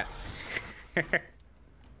 Oh,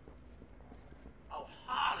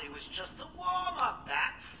 Harley was just the warm-up,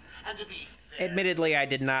 Bats. And to be fair... Admittedly, I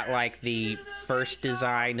did not like the first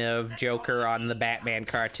design of Joker on the Batman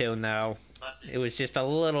cartoon, though. It was just a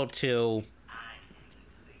little too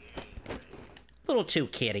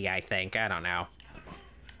kiddie, I think. I don't know.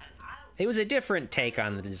 It was a different take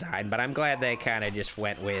on the design, but I'm glad they kind of just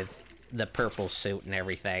went with the purple suit and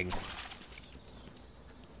everything.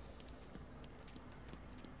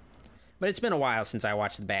 But it's been a while since I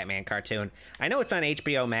watched the Batman cartoon. I know it's on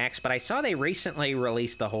HBO Max, but I saw they recently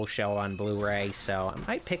released the whole show on Blu-ray, so I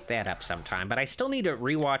might pick that up sometime. But I still need to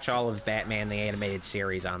rewatch all of Batman the Animated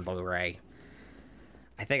Series on Blu-ray.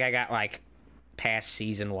 I think I got, like, past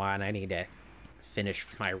season 1. I need to finish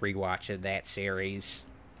my rewatch of that series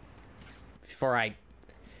before I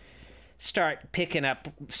start picking up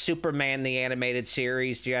Superman the Animated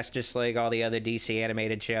Series, Justice League, all the other DC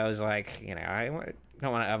animated shows. Like, you know, I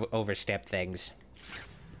don't want to overstep things.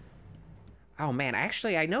 Oh man,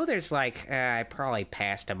 actually, I know there's like, I probably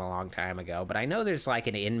passed him a long time ago, but I know there's like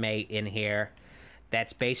an inmate in here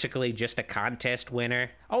that's basically just a contest winner.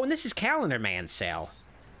 Oh, and this is Calendar Man's cell.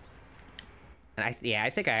 And I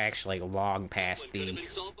think I actually long past the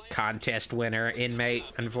contest winner inmate,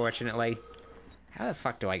 unfortunately. How the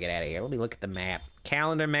fuck do I get out of here? Let me look at the map.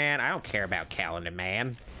 Calendar Man, I don't care about Calendar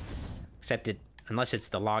Man. Except unless it's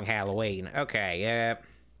the Long Halloween. Okay, yeah.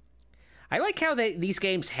 I like how these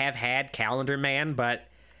games have had Calendar Man, but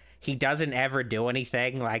he doesn't ever do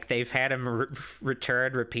anything. Like, they've had him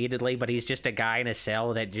return repeatedly, but he's just a guy in a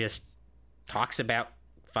cell that just talks about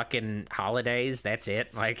fucking holidays. That's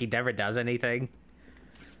it. Like, he never does anything.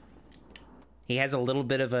 He has a little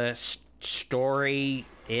bit of a story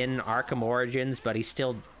in Arkham Origins, but he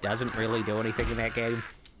still doesn't really do anything in that game.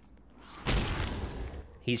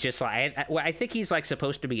 He's just like, I think he's like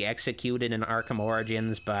supposed to be executed in Arkham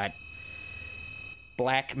Origins, but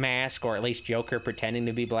Black Mask, or at least Joker pretending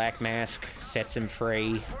to be Black Mask, sets him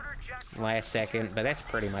free last second, but that's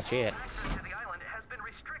pretty much it.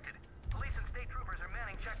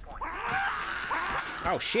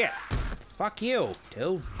 Oh, shit. Fuck you,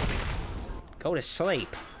 dude. Go to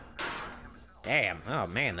sleep. Damn. Oh,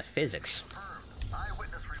 man, the physics.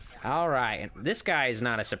 All right. This guy is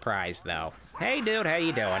not a surprise, though. Hey, dude, how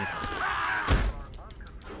you doing?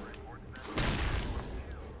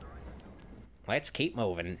 Let's keep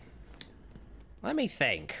moving. Let me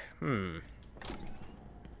think.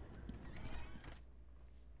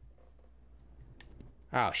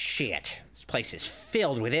 Oh, shit. This place is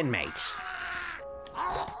filled with inmates.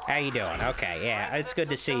 How you doing? Okay, yeah, it's good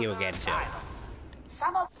to see you again, too.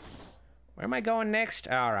 Where am I going next?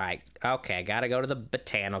 All right. Okay, gotta go to the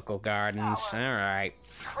botanical gardens. All right.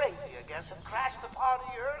 Crazy, I guess, and crashed the party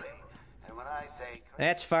early. And when I say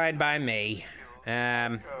That's fine by me.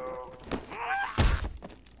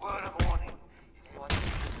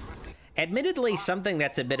 Admittedly, something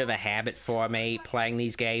that's a bit of a habit for me playing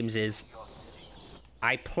these games is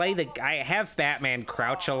I have Batman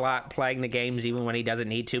crouch a lot playing the games even when he doesn't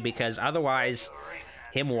need to, because otherwise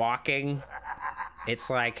him walking, it's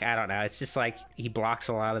like, I don't know, it's just like he blocks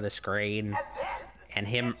a lot of the screen, and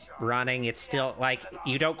him running, it's still like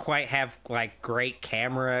you don't quite have like great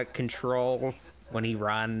camera control when he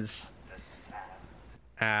runs.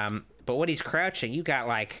 But when he's crouching, you got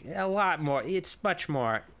like a lot more, it's much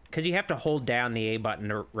more, because you have to hold down the A button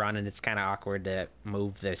to run, and it's kind of awkward to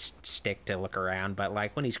move this stick to look around. But,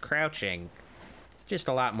 like, when he's crouching, it's just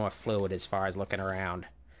a lot more fluid as far as looking around.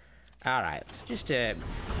 All right, just to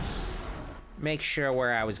make sure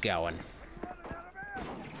where I was going.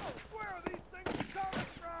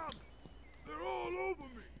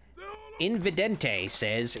 Invidente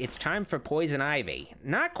says it's time for Poison Ivy.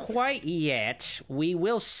 Not quite yet. We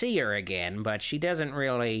will see her again, but she doesn't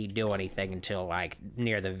really do anything until, like,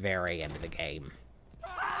 near the very end of the game.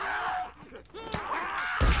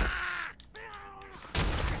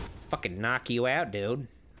 Fucking knock you out, dude.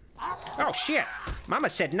 Oh, shit! Mama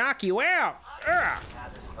said knock you out!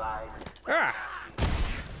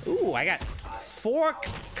 Ooh, I got 4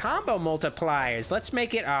 combo multipliers. Let's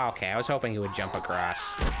make it... Oh, okay, I was hoping he would jump across.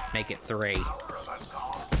 Make it 3.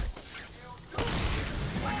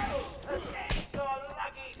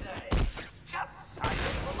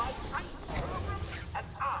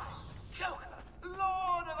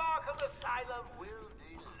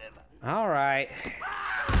 All right.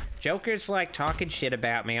 Joker's like talking shit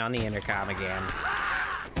about me on the intercom again.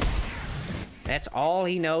 That's all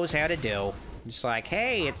he knows how to do. Just like,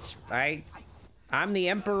 hey, I'm the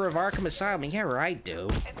Emperor of Arkham Asylum. Yeah, right,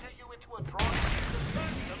 dude.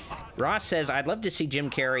 Ross says, I'd love to see Jim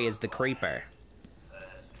Carrey as the Creeper.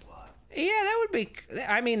 Yeah, that would be...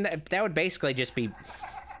 I mean, that would basically just be...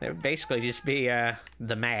 That would basically just be,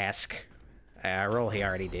 The Mask. A role he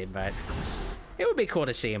already did, but... It would be cool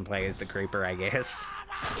to see him play as the Creeper, I guess.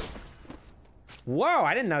 Whoa,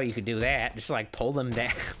 I didn't know you could do that. Just, like, pull them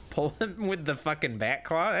down. Pull them with the fucking bat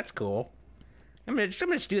claw? That's cool. I'm gonna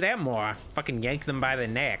just do that more. Fucking yank them by the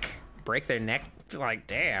neck. Break their neck. It's like,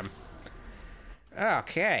 damn.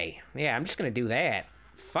 Okay. Yeah, I'm just gonna do that.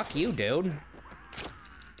 Fuck you, dude.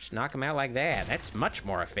 Just knock them out like that. That's much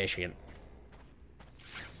more efficient.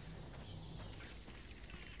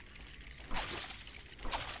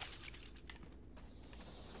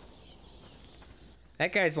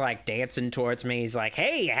 That guy's like dancing towards me. He's like,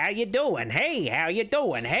 hey, how you doing? Hey, how you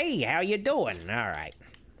doing? Hey, how you doing? All right.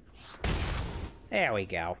 There we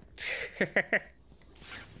go.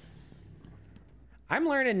 I'm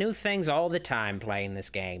learning new things all the time playing this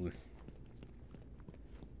game.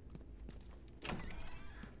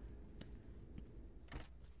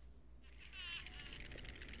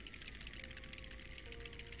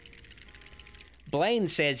 Blaine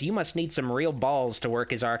says you must need some real balls to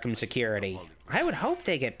work as Arkham security. I would hope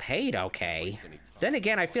they get paid okay. Then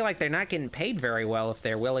again, I feel like they're not getting paid very well if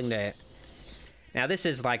they're willing to... Now, this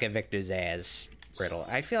is like a Victor Zsasz riddle.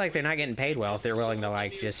 I feel like they're not getting paid well if they're willing to,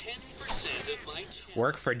 like, just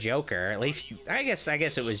work for Joker. At least, I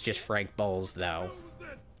guess it was just Frank Bowles, though,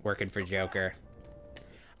 working for Joker.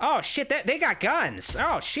 Oh, shit, they got guns!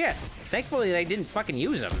 Oh, shit! Thankfully, they didn't fucking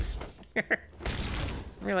use them. I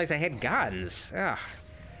realized they had guns. Ugh.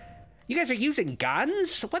 You guys are using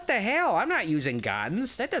guns? What the hell? I'm not using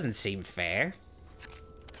guns. That doesn't seem fair.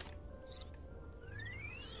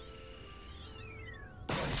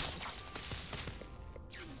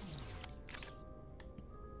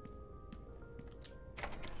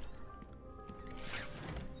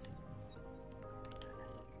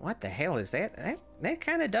 What the hell is that? That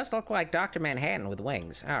kind of does look like Dr. Manhattan with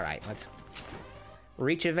wings. All right, let's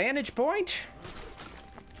reach a vantage point.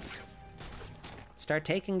 Start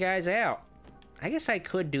taking guys out. I guess I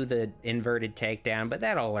could do the inverted takedown, but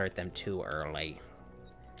that'll alert them too early.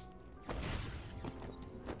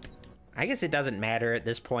 I guess it doesn't matter at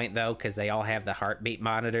this point, though, because they all have the heartbeat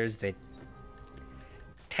monitors that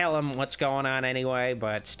tell them what's going on anyway,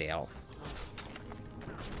 but still.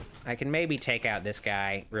 I can maybe take out this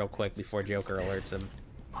guy real quick before Joker alerts him.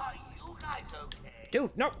 Are you guys okay?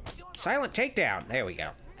 Dude, no! Silent takedown! There we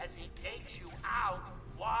go. As he takes you out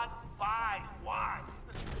one by one.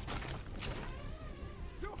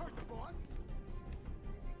 You heard the boss.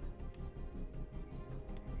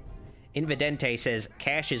 Invidente says,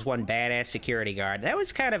 Cash is one badass security guard. That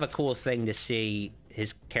was kind of a cool thing to see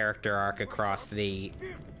his character arc across the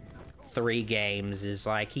 3 games. Is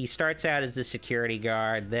like, he starts out as the security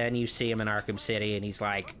guard, then you see him in Arkham City, and he's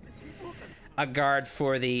like a guard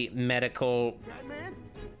for the medical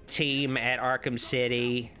team at Arkham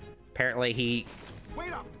City. Apparently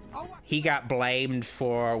he got blamed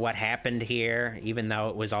for what happened here, even though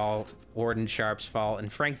it was all Warden Sharp's fault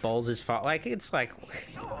and Frank Bowles' fault. Like, it's like,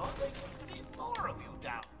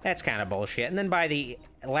 that's kind of bullshit. And then by the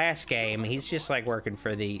last game, he's just like working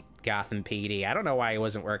for the Gotham PD. I don't know why he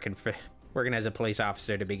wasn't working as a police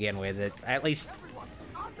officer to begin with. At least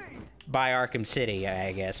by Arkham City,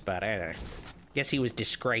 I guess. But I don't know. Guess he was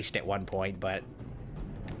disgraced at one point, but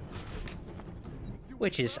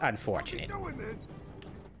which is unfortunate.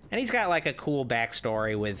 And he's got like a cool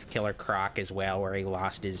backstory with Killer Croc as well, where he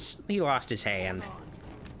lost his hand.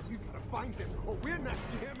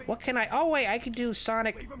 What can I? Oh wait, I could do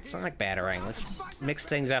Sonic Batarang. Let's mix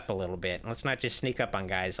things up a little bit. Let's not just sneak up on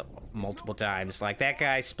guys multiple times. Like that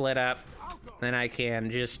guy split up, then I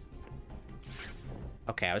can just.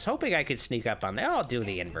 Okay, I was hoping I could sneak up on that. I'll do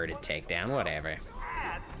the inverted takedown, whatever.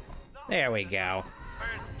 There we go.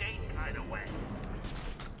 First date kind of way.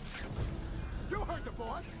 You heard the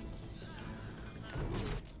boss.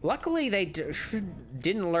 Luckily, they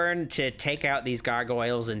didn't learn to take out these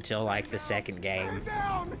gargoyles until, like, the second game.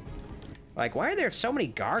 Like, why are there so many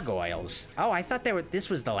gargoyles? Oh, I thought this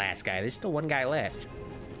was the last guy. There's still one guy left.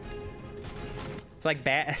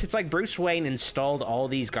 It's like Bruce Wayne installed all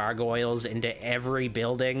these gargoyles into every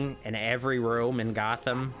building and every room in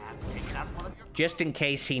Gotham, just in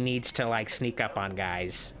case he needs to, like, sneak up on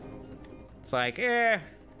guys. It's like,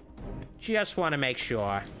 just want to make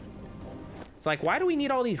sure. It's like, why do we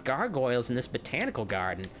need all these gargoyles in this botanical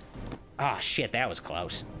garden? Oh, shit, that was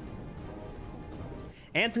close.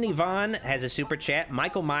 Anthony Vaughn has a super chat.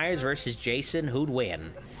 Michael Myers versus Jason, who'd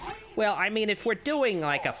win? Well, I mean, if we're doing,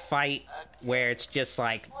 like, a fight where it's just,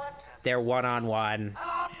 like, they're one-on-one,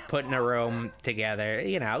 put in a room together,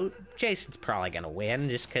 you know, Jason's probably gonna win,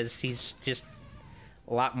 just because he's just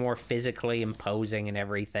a lot more physically imposing and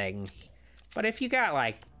everything. But if you got,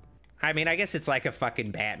 like, I mean, I guess it's like a fucking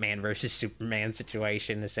Batman versus Superman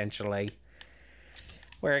situation, essentially.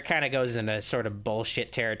 Where it kind of goes into sort of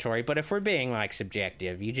bullshit territory. But if we're being, like,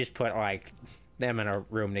 subjective, you just put, like, them in a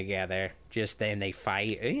room together. Just then they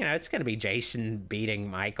fight. You know, it's gonna be Jason beating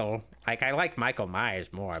Michael. Like, I like Michael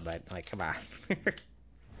Myers more, but, like, come on.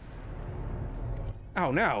 Oh,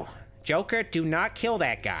 no. Joker, do not kill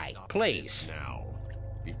that guy. Please. Now,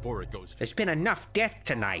 before it goes. There's been enough death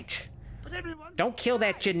tonight. Don't kill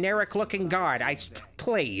that generic-looking guard,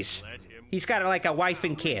 please. He's got, like, a wife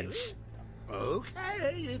and kids.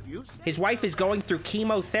 Okay, if you say His wife is going through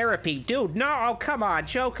chemotherapy. Dude, no, oh, come on,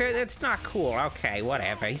 Joker, that's not cool. Okay,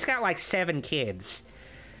 whatever. He's got, like, 7 kids.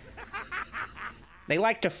 They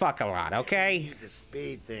like to fuck a lot, okay? to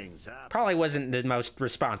speed things up. Probably wasn't the most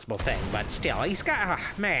responsible thing, but still, he's got,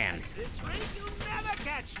 man. This way you'll never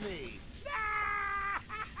catch me.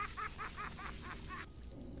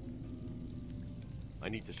 I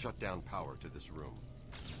need to shut down power to this room.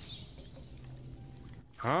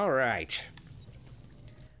 All right.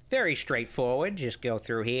 Very straightforward. Just go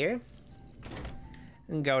through here.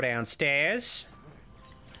 And go downstairs.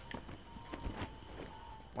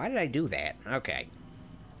 Why did I do that? Okay.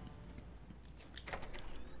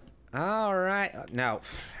 All right. No.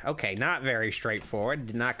 Okay, not very straightforward.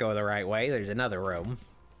 Did not go the right way. There's another room.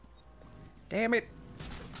 Damn it.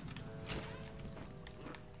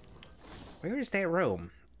 Where is that room?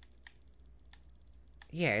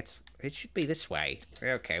 Yeah, it should be this way.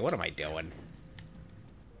 Okay, what am I doing?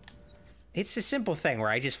 It's a simple thing where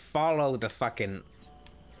I just follow the fucking...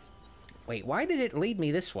 Wait, why did it lead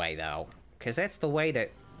me this way, though? Because that's the way that...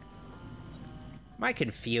 Am I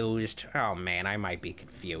confused? Oh, man, I might be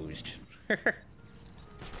confused.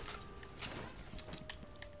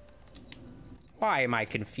 Why am I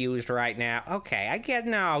confused right now? Okay, I get...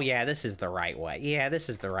 No, yeah, this is the right way. Yeah, this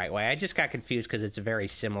is the right way. I just got confused because it's a very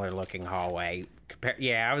similar-looking hallway.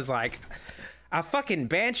 Yeah, I was like... A fucking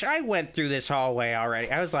bench? I went through this hallway already.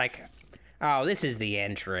 I was like... Oh, this is the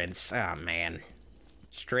entrance. Oh, man.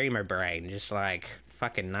 Streamer brain. Just like...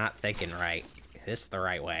 fucking not thinking right. Is this the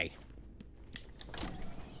right way?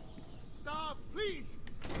 Stop, please!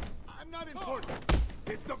 I'm not important.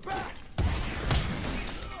 It's the back!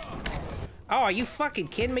 Oh, are you fucking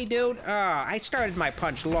kidding me, dude? Oh, I started my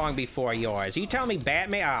punch long before yours. You tell me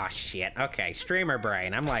Batman? Oh, shit. Okay, streamer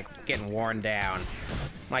brain. I'm, like, getting worn down.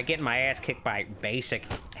 I'm, like, getting my ass kicked by basic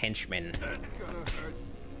henchmen. That's gonna hurt.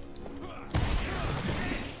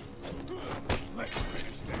 Let's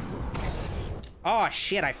finish this. Oh,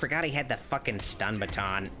 shit. I forgot he had the fucking stun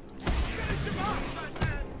baton.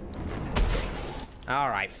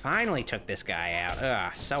 Alright, finally took this guy out.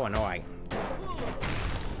 Ugh, so annoying.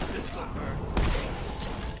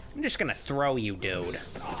 I'm just gonna throw you, dude.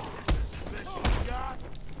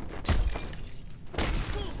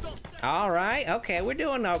 Alright, okay, we're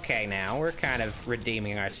doing okay now. We're kind of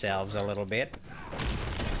redeeming ourselves a little bit.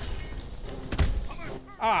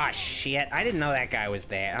 Oh, shit. I didn't know that guy was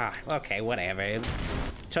there. Oh, okay, whatever.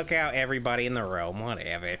 Took out everybody in the room,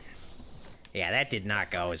 whatever. Yeah, that did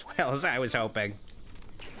not go as well as I was hoping.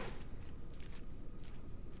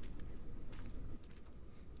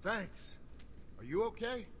 Thanks. Are you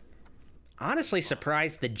okay? Honestly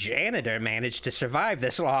surprised the janitor managed to survive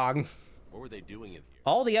this long. What were they doing in here?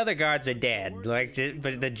 All the other guards are dead, like,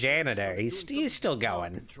 but the janitor, he's still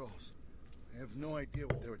going. Controls. I have no idea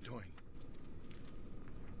what they were doing.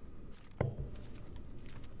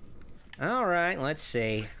 All right, let's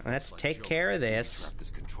see. Let's take care of this. Grab this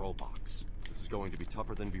control box. This is going to be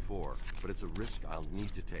tougher than before, but it's a risk I'll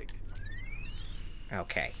need to take.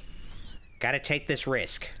 Okay. Gotta take this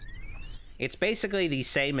risk. It's basically the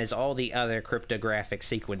same as all the other cryptographic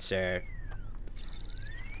sequencer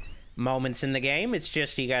moments in the game. It's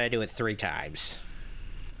just you gotta do it 3 times.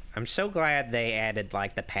 I'm so glad they added,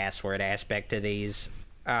 like, the password aspect to these.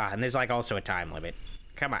 And there's, like, also a time limit.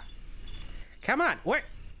 Come on. Come on. Where?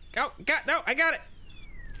 Oh, God, no, I got it.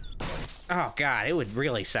 Oh, God, it would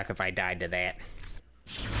really suck if I died to that.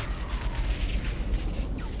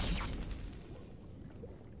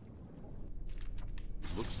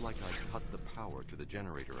 Looks like I cut the power to the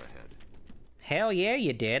generator ahead. Hell yeah,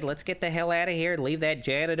 you did. Let's get the hell out of here and leave that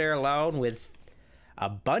janitor alone with a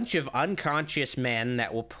bunch of unconscious men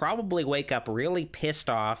that will probably wake up really pissed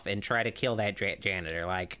off and try to kill that janitor.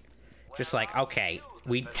 Like, just like, okay,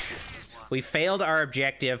 we failed our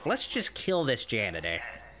objective. Let's just kill this janitor.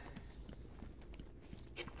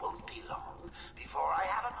 It won't be long before I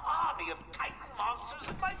have an army of Titan monsters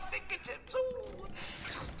at my fingertips. Ooh,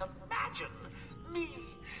 just imagine me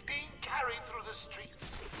being carried through the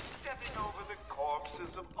streets, stepping over the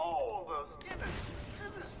corpses of all those innocent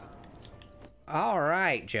citizens. All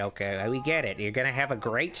right, Joker, we get it. You're gonna have a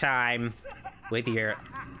great time with your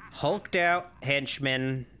hulked out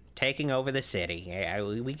henchmen taking over the city. Yeah,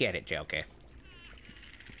 we get it, Joker.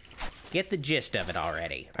 Get the gist of it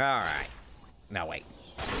already. All right. No, wait.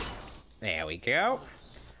 There we go.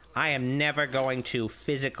 I am never going to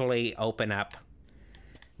physically open up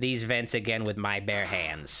these vents again with my bare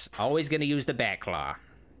hands. Always gonna use the back claw.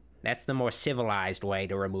 That's the more civilized way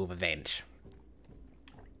to remove a vent.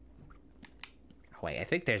 Wait, I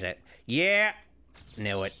think there's a... Yeah!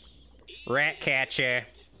 Knew it. Rat catcher.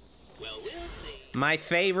 My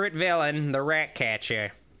favorite villain, the rat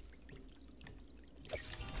catcher.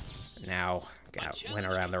 Now, went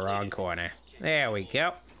around the wrong corner. There we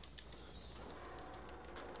go.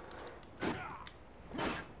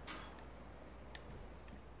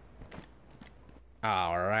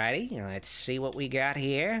 Alrighty, let's see what we got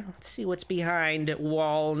here. Let's see what's behind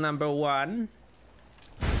wall number 1.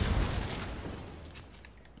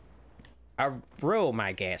 A room,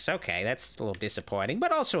 I guess. Okay, that's a little disappointing,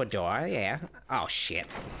 but also a door, yeah. Oh, shit.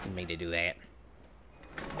 Didn't mean to do that.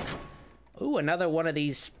 Ooh, another one of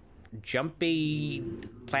these jumpy,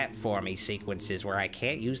 platformy sequences where I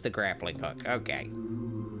can't use the grappling hook. Okay.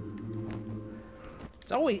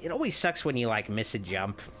 It always sucks when you, like, miss a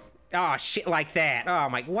jump. Oh, shit, like that. Oh,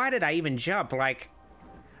 my... Why did I even jump? Like,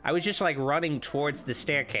 I was just, like, running towards the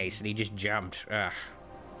staircase, and he just jumped. Ugh.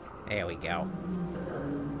 There we go.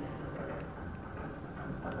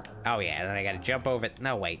 Oh, yeah, then I gotta jump over...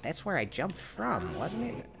 No, wait, that's where I jumped from, wasn't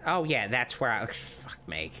it? Oh, yeah, that's where I... Fuck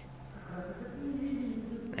me.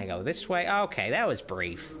 I go this way. Okay, that was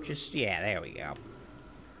brief. Just, yeah, there we go.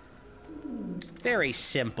 Very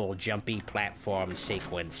simple, jumpy platform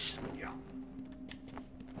sequence.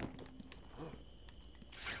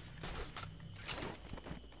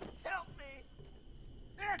 Help me!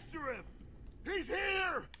 Answer him! He's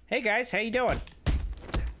here! Hey, guys, how you doing?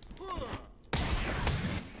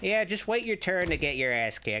 Yeah, just wait your turn to get your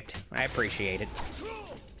ass kicked. I appreciate it.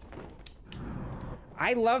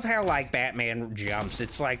 I love how, like, Batman jumps.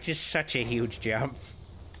 It's, like, just such a huge jump.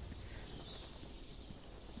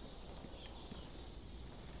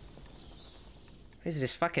 Is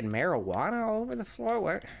this fucking marijuana all over the floor?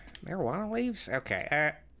 What? Marijuana leaves?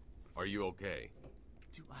 Okay, Are you okay?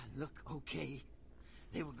 Do I look okay?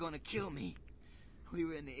 They were gonna kill me. We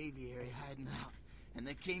were in the aviary hiding out, and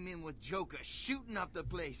they came in with Joker shooting up the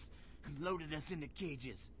place and loaded us into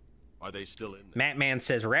cages. Are they still in there? Mattman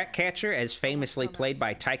says Ratcatcher, as famously played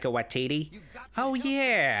by Taika Waititi. Oh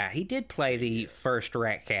yeah, he did play the first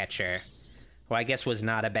Ratcatcher. Well, I guess was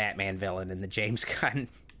not a Batman villain in the James Gunn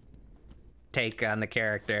take on the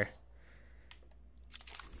character.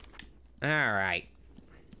 All right.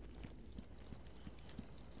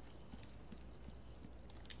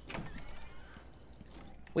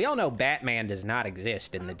 We all know Batman does not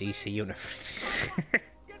exist in the DC universe.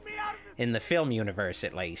 In the film universe,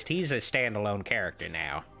 at least. He's a standalone character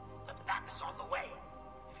now. The Bat is on the way.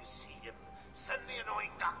 If you see him, send the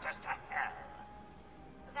annoying doctors to hell.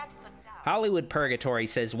 That's the Hollywood Purgatory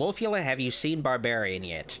says, Wolfula, have you seen Barbarian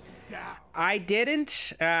yet? I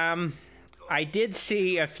didn't. I did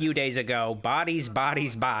see a few days ago, Bodies,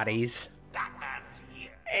 Bodies, Bodies. Batman's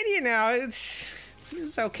here. And you know,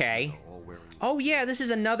 it's okay. Oh yeah, this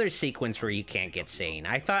is another sequence where you can't get seen.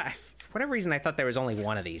 I thought, for whatever reason, I thought there was only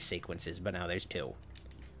one of these sequences, but no, there's two.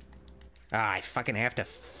 Ah, I fucking have to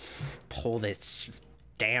pull this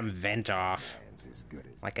damn vent off.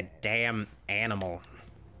 Like a damn animal.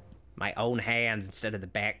 My own hands instead of the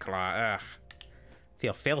bat claw. Ugh.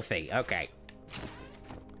 Feel filthy. Okay.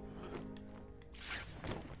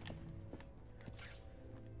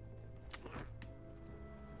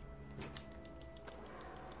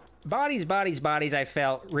 Bodies, Bodies, Bodies, I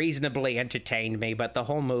felt reasonably entertained me, but the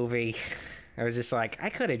whole movie, I was just like, I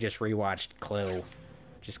could have just rewatched Clue.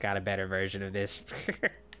 Just got a better version of this.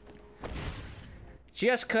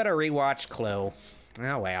 Just could have rewatched Clue.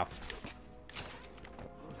 Oh, well.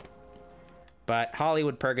 But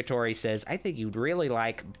Hollywood Purgatory says, I think you'd really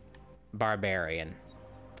like Barbarian.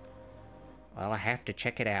 Well, I have to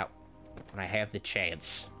check it out when I have the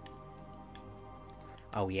chance.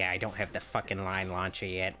 Oh yeah, I don't have the fucking line launcher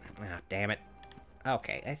yet. Oh, damn it.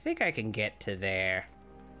 Okay, I think I can get to there.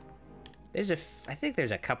 I think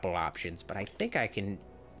there's a couple options, but I think I can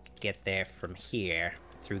get there from here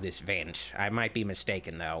through this vent. I might be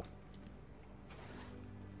mistaken, though.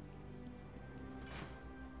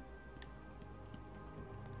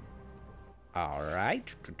 All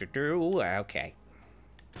right. Okay.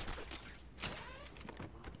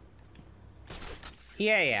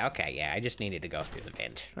 Yeah, okay, yeah, I just needed to go through the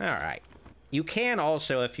vent. All right. You can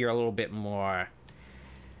also, if you're a little bit more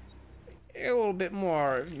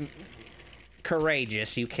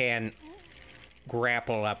courageous, you can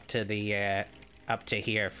grapple up to the, up to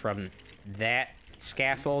here from that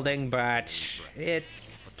scaffolding, but it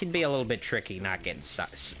can be a little bit tricky not getting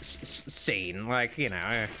seen, like, you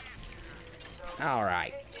know. All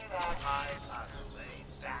right.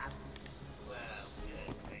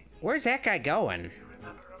 Where's that guy going?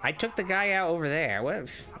 I took the guy out over there.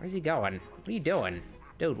 Where's he going? What are you doing?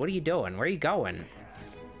 Dude, what are you doing? Where are you going?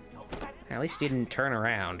 At least you didn't turn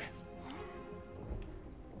around.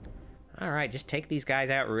 Alright, just take these guys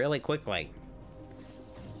out really quickly.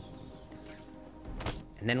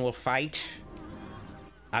 And then we'll fight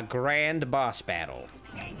a grand boss battle.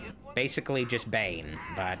 Basically just Bane,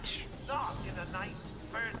 but...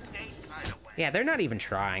 Yeah, they're not even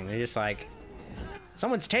trying. They're just like...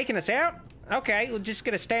 Someone's taking us out? Okay, we're just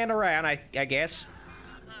gonna stand around, I guess.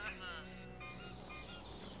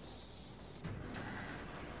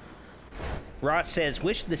 Ross says,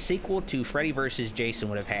 wish the sequel to Freddy vs. Jason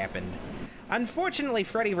would have happened. Unfortunately,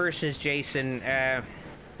 Freddy vs. Jason,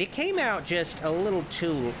 it came out just a little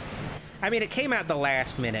too... I mean, it came out the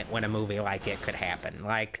last minute when a movie like it could happen.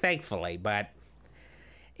 Like, thankfully, but...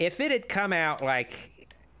 If it had come out, like...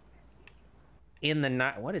 In the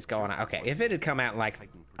night... What is going on? Okay, if it had come out, like...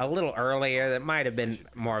 a little earlier, that might have been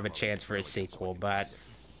more of a chance for a sequel, but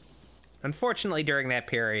unfortunately during that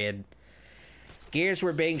period, gears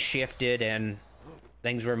were being shifted and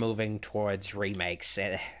things were moving towards remakes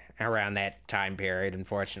around that time period,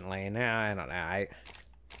 unfortunately. Now, I don't know.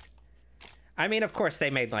 I mean, of course, they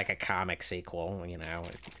made like a comic sequel, you know.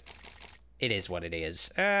 It is what it is.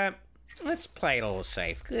 Let's play it a little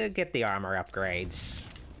safe. Get the armor upgrades.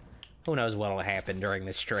 Who knows what'll happen during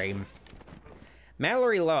this stream.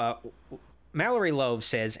 Mallory Love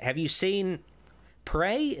says, have you seen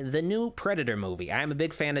Prey, the new Predator movie? I am a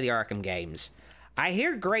big fan of the Arkham games. I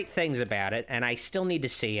hear great things about it, and I still need to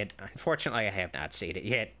see it. Unfortunately, I have not seen it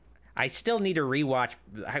yet. I still need to rewatch...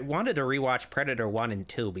 I wanted to rewatch Predator 1 and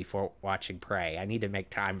 2 before watching Prey. I need to make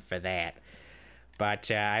time for that. But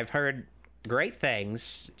I've heard great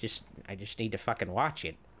things. I just need to fucking watch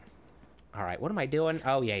it. Alright, what am I doing?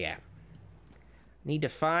 Oh, yeah. Need to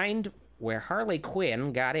find where Harley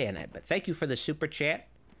Quinn got in it. But thank you for the super chat.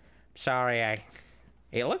 Sorry,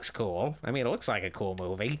 it looks cool. I mean, it looks like a cool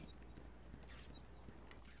movie.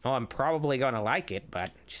 Oh, I'm probably gonna like it,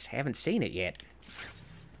 but just haven't seen it yet.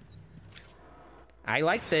 I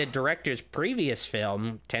like the director's previous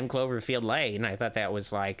film, 10 Cloverfield Lane. I thought that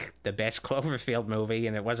was, like, the best Cloverfield movie,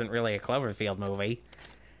 and it wasn't really a Cloverfield movie.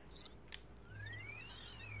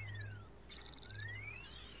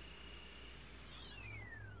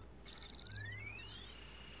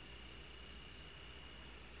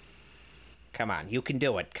 Come on, you can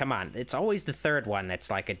do it. Come on. It's always the third one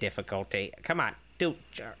that's, like, a difficulty. Come on. Dude,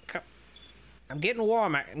 come. I'm getting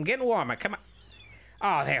warmer. Come on.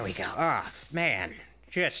 Oh, there we go. Oh, man.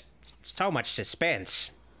 Just so much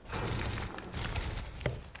suspense.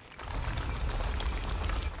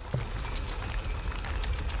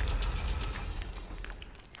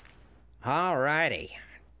 Alrighty.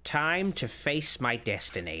 Time to face my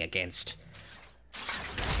destiny against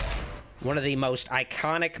one of the most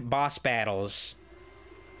iconic boss battles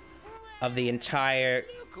of the entire...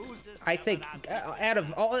 I think, out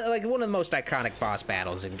of all, like, one of the most iconic boss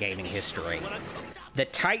battles in gaming history. The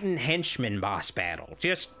Titan Henchman boss battle.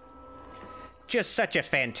 Just such a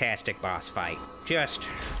fantastic boss fight. And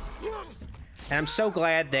I'm so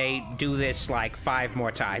glad they do this, like, 5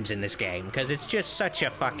 more times in this game, because it's just such a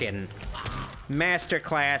fucking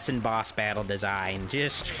masterclass in boss battle design.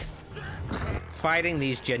 Just fighting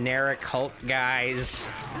these generic Hulk guys,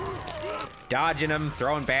 dodging them,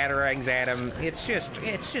 throwing batarangs at them. It's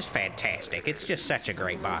just fantastic. It's just such a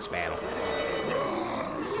great boss battle.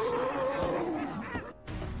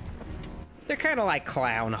 They're kind of like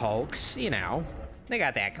clown Hulks, you know. They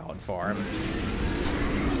got that going for them.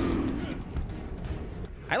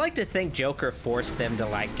 I like to think Joker forced them to,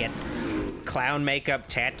 like, get clown makeup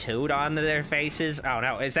tattooed onto their faces. Oh,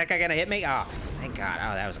 no. Is that guy gonna hit me? Oh, thank God.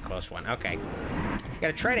 Oh, that was a close one. Okay.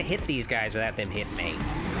 Gotta try to hit these guys without them hitting me.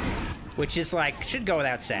 Which is, like, should go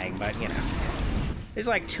without saying, but, you know. There's,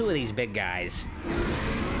 like, 2 of these big guys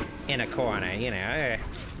in a corner, you know.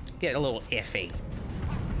 Get a little iffy.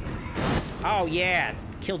 Oh, yeah.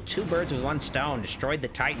 Killed 2 birds with 1 stone. Destroyed the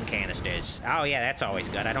Titan canisters. Oh, yeah, that's always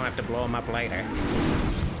good. I don't have to blow them up later.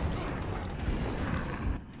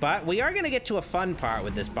 But we are going to get to a fun part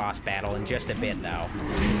with this boss battle in just a bit, though.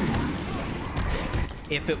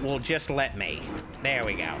 If it will just let me. There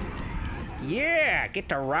we go. Yeah, get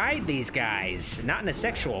to ride these guys. Not in a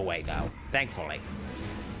sexual way, though, thankfully.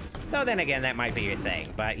 Though then again, that might be your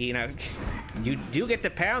thing. But, you know, you do get to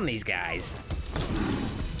pound these guys.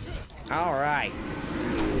 All right.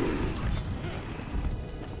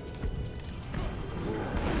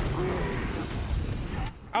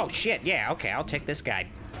 Oh, shit, yeah, okay, I'll take this guy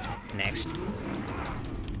next.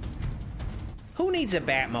 Who needs a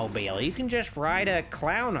Batmobile? You can just ride a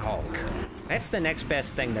Clown Hulk. That's the next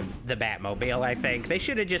best thing to the Batmobile, I think. They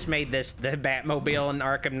should have just made this the Batmobile in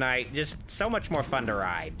Arkham Knight. Just so much more fun to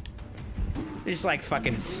ride. They're just like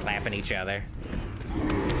fucking slapping each other.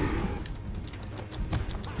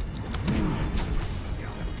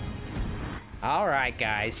 All right,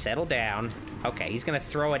 guys, settle down. Okay, he's gonna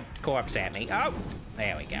throw a corpse at me. Oh,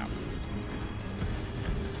 there we go.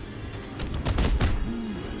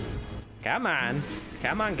 Come on.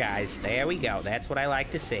 Come on, guys. There we go. That's what I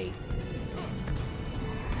like to see.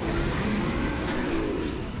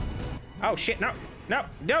 Oh, shit. No. No.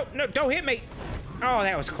 No. No. Don't hit me. Oh,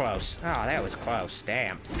 that was close. Oh, that was close.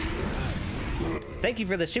 Damn. Thank you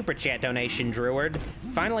for the super chat donation, Dreward.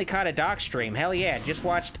 Finally caught a doc stream. Hell yeah. Just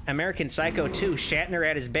watched American Psycho 2, Shatner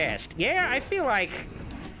at his best. Yeah, I feel like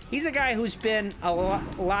he's a guy who's been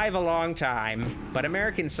alive a long time, but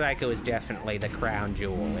American Psycho is definitely the crown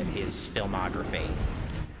jewel in his filmography.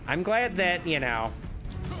 I'm glad that, you know,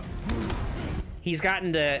 he's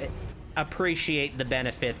gotten to appreciate the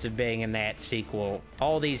benefits of being in that sequel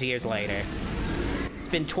all these years later. It's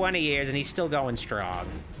been 20 years and he's still going strong.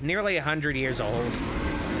 Nearly 100 years old.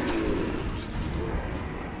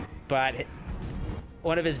 But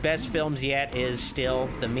one of his best films yet is still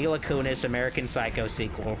the Mila Kunis American Psycho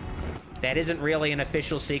sequel. That isn't really an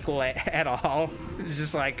official sequel at all. It's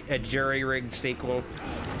just like a jury-rigged sequel.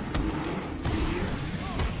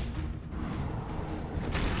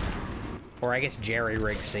 Or I guess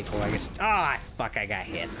jerry-rigged sequel, I guess. Ah, fuck, I got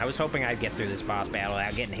hit. I was hoping I'd get through this boss battle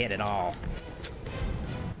without getting hit at all.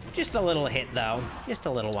 Just a little hit, though. Just a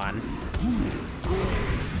little one.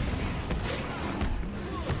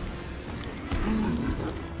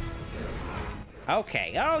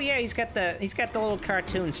 Okay. Oh yeah, he's got the little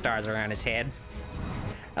cartoon stars around his head.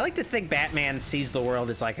 I like to think Batman sees the world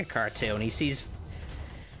as like a cartoon. He sees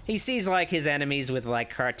like his enemies with like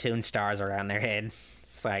cartoon stars around their head.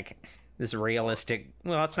 It's like this realistic.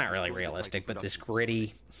 Well, it's not really realistic, but this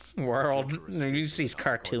gritty world. You see these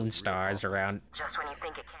cartoon stars around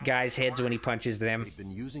guys' heads when he punches them. They've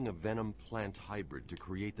been using a venom plant hybrid to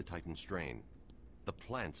create the Titan strain. The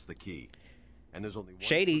plant's the key. And there's only one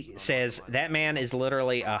Shady says that man is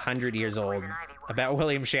literally 100 years old. About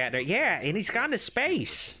William Shatner. Yeah, and he's gone to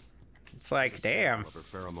space. It's like, damn. Of her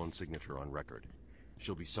pheromone signature on record.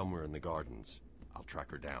 She'll be somewhere in the gardens. I'll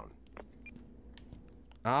track her down.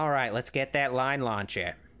 All right, let's get that line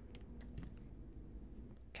launcher.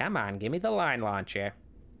 Come on, give me the line launcher.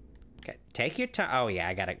 Okay, take your time. Oh yeah,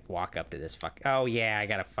 I gotta walk up to this Oh yeah, I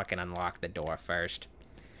gotta fucking unlock the door first.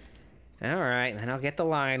 All right, then I'll get the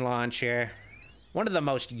line launcher. One of the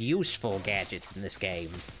most useful gadgets in this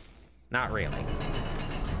game. Not really.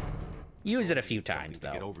 Use it a few times,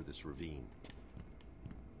 though. Get over this ravine.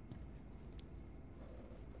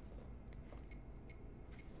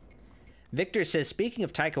 Victor says, speaking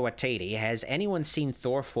of Taika Waititi, has anyone seen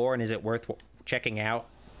Thor 4 and is it worth checking out?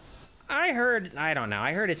 I don't know,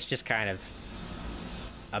 I heard it's just kind of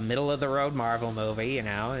a middle-of-the-road Marvel movie, you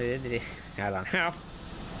know? I don't know.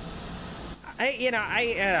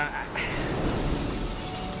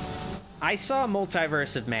 I saw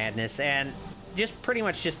Multiverse of Madness, and pretty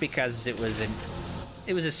much just because it was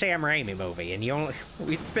a Sam Raimi movie, and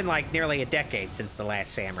it's been like nearly a decade since the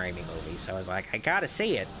last Sam Raimi movie, so I was like, I gotta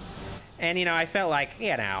see it. And, I felt like,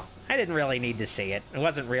 I didn't really need to see it. It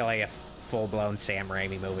wasn't really a full-blown Sam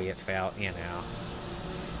Raimi movie, it felt,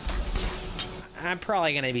 I'm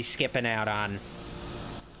probably gonna be skipping out on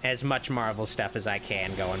as much Marvel stuff as I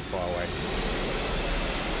can going forward.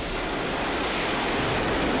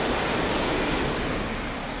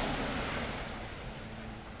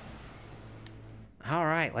 All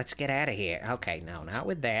right, let's get out of here. Okay, no, not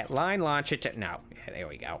with that. Line launcher to... No, yeah, there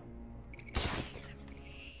we go.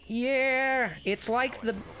 Yeah, it's like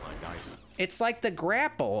the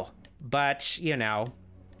grapple, but,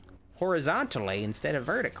 horizontally instead of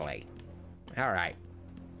vertically. All right.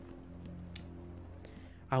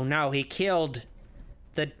 Oh no, he killed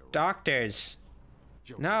the doctors.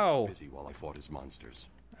 No. Busy while I fought his monsters.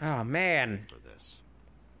 Oh man. For this.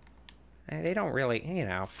 They don't really,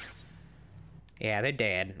 Yeah, they're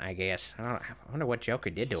dead, I guess. I wonder what Joker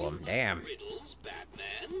did to them. Damn. Riddles,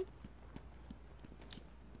 Batman.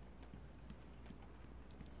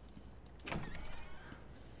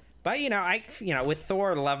 But with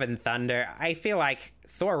Thor: Love and Thunder, I feel like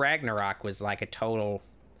Thor Ragnarok was like a total.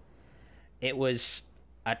 It was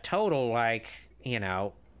a total like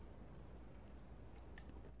It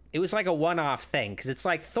was like a one-off thing because it's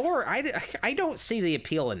like Thor. I don't see the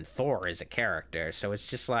appeal in Thor as a character, so it's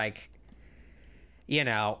just like.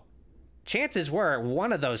 Chances were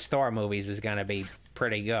one of those Thor movies was gonna be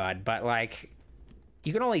pretty good, but like,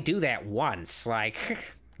 you can only do that once. Like,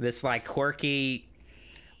 this like quirky,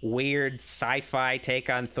 weird sci-fi take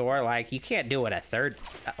on Thor. Like, you can't do it a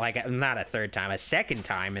second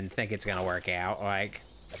time and think it's gonna work out. Like,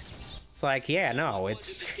 it's like, yeah, no,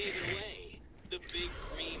 it's. The big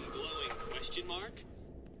green glowing question mark?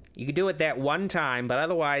 You could do it that one time, but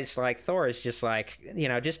otherwise, like, Thor is just like,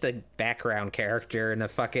 just a background character in a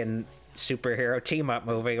fucking superhero team-up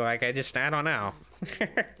movie. Like, I don't know.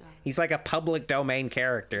 He's like a public domain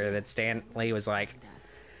character that Stan Lee was like,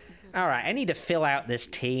 all right, I need to fill out this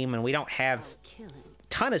team, and we don't have a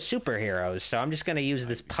ton of superheroes, so I'm just going to use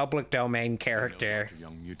this public domain character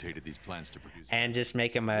and just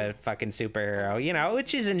make him a fucking superhero,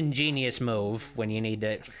 which is an ingenious move when you need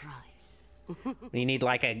to... You need,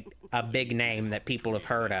 like, a big name that people have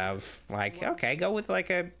heard of. Like, okay, go with, like,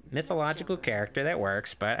 a mythological character that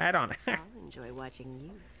works, but I don't... I'll enjoy watching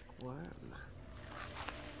you squirm.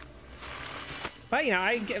 But,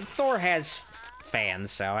 Thor has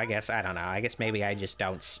fans, so I guess, I don't know. I guess maybe I just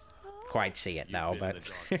don't quite see it, though, but...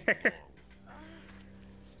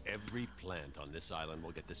 Every plant on this island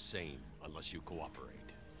will get the same unless you cooperate.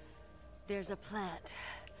 There's a plant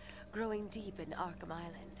growing deep in Arkham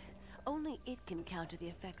Island. Only it can counter the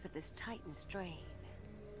effects of this Titan strain.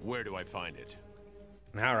 Where do I find it?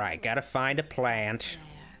 All right, gotta find a plant.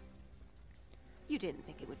 You didn't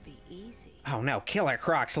think it would be easy. Oh no, Killer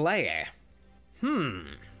Croc's lair.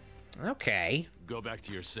 Okay. Go back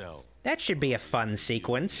to your cell. That should be a fun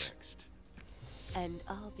sequence. And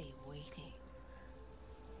I'll be waiting.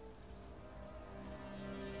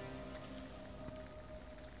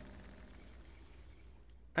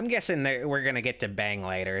 I'm guessing that we're gonna get to Bang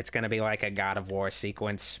later. It's gonna be like a God of War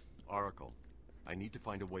sequence. Oracle, I need to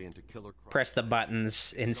find a way into Killer Croc. Press the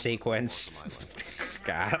buttons in sequence.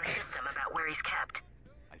 God. About where he's kept.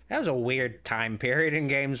 That was a weird time period in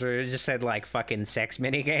games where it just had, like, fucking sex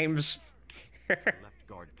minigames. Left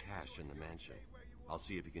guard cache in the mansion. I'll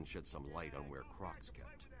see if he can shed some light on where Croc's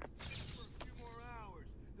kept.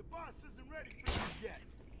 The boss isn't ready for you yet.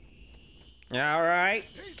 Alright.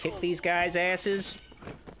 Kick these guys' asses.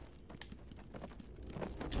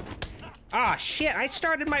 Ah, shit, I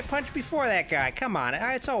started my punch before that guy. Come on,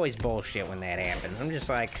 it's always bullshit when that happens. I'm just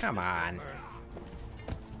like, come on.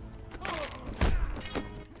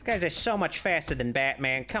 These guys are so much faster than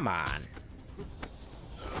Batman, come on.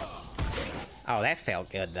 Oh, that felt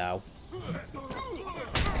good, though.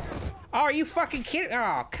 Oh, are you fucking kidding?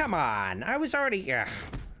 Oh, come on. I was already... I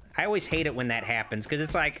always hate it when that happens, because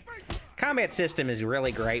it's like... Combat system is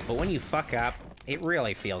really great, but when you fuck up, it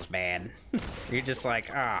really feels bad. You're just like,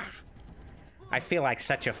 ah... I feel like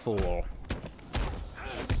such a fool.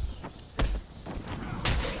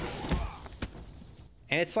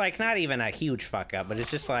 And it's like not even a huge fuck up, but it's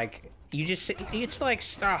just like you just it's like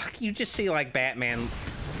you just see like Batman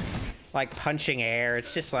like punching air.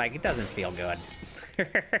 It's just like it doesn't feel good.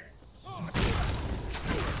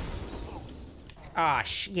 Ah,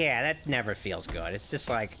 yeah, that never feels good. It's just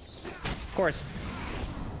like, of course,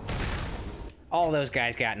 all those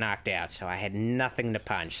guys got knocked out, so I had nothing to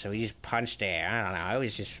punch. So he just punched air. I don't know. I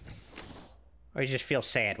always just feel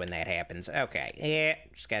sad when that happens. Okay, yeah,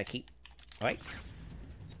 just gotta keep. Wait.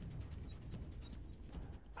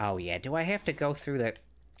 Oh yeah, do I have to go through the?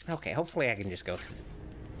 Okay, hopefully I can just go.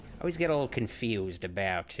 I always get a little confused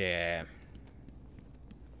about. Yeah,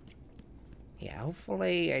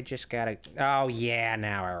 hopefully I just gotta. Oh yeah,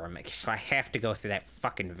 now I remember. So I have to go through that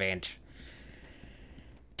fucking vent.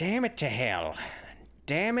 Damn it to hell.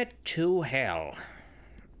 Damn it to hell.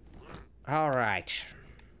 Alright.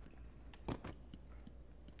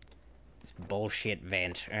 This bullshit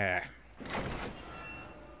vent.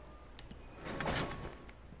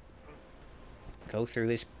 Go through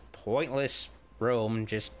this pointless room,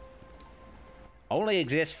 just... only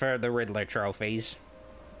exists for the Riddler trophies.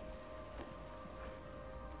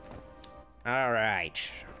 Alright.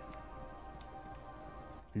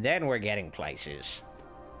 Then we're getting places.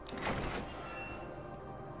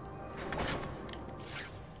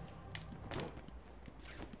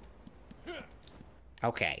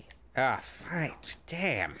 Okay. Ah, fight.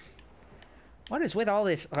 Damn. What is with all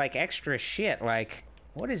this, like, extra shit? Like,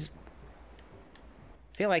 what is...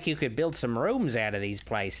 I feel like you could build some rooms out of these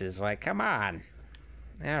places. Like, come on.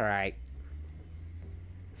 Alright.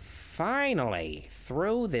 Finally,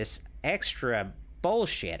 through this extra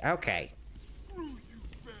bullshit. Okay.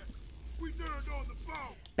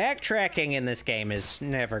 Backtracking in this game is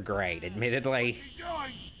never great, admittedly.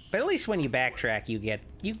 But at least when you backtrack,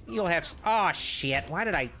 you'll have... Oh, shit. Why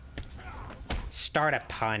did I start a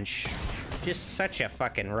punch? Just such a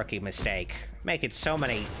fucking rookie mistake. Making so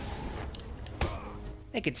many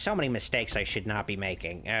mistakes I should not be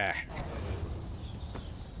making. Ugh.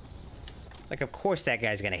 It's like, of course that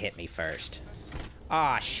guy's gonna hit me first.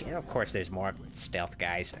 Ah, oh, shit. Of course there's more stealth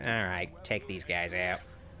guys. Alright, take these guys out.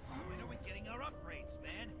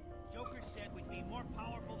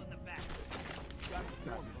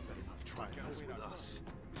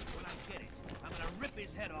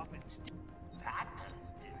 His head off and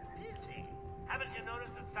busy. Haven't you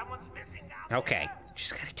noticed that someone's missing now? Okay,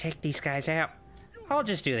 just gotta take these guys out. I'll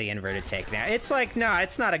just do the inverted take now. It's like, no,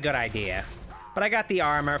 it's not a good idea. But I got the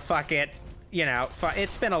armor, fuck it. You know,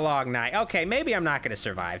 it's been a long night. Okay, maybe I'm not gonna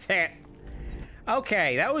survive.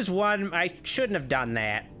 Okay, that was one, I shouldn't have done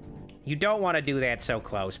that. You don't want to do that so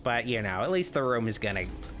close, but, you know, at least the room is gonna...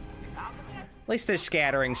 At least they're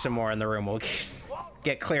scattering some more and the room will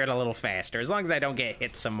get cleared a little faster, as long as I don't get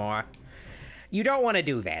hit some more. You don't want to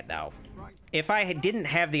do that, though. If I didn't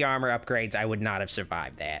have the armor upgrades, I would not have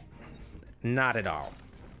survived that. Not at all.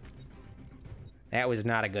 That was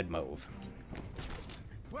not a good move.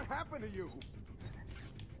 What happened to you?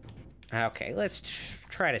 Okay, let's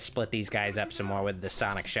try to split these guys up some more with the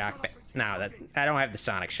sonic shock. No, I don't have the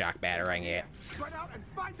sonic shock batarang yet. Run out and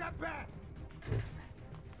find that bat.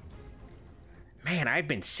 Man, I've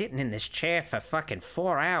been sitting in this chair for fucking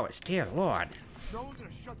 4 hours. Dear Lord. No one's gonna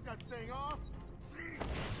shut that thing off.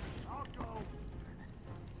 I'll go.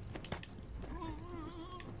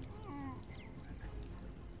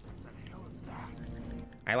 What the hell is that?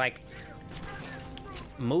 I, like,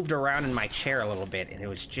 moved around in my chair a little bit, and it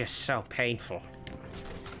was just so painful.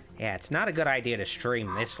 Yeah, it's not a good idea to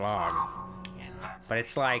stream this long. But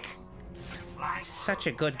it's like... It's such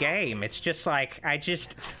a good game. It's just like, I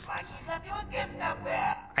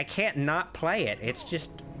can't not play it. It's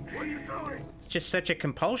just... What are you doing? It's just such a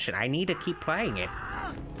compulsion. I need to keep playing it.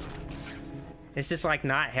 It's just like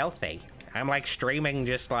not healthy. I'm like streaming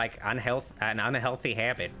just like an unhealthy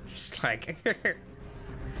habit. Just like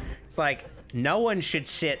it's like no one should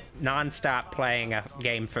sit non-stop playing a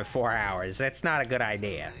game for 4 hours. That's not a good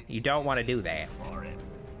idea. You don't want to do that.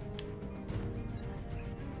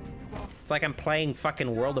 It's like I'm playing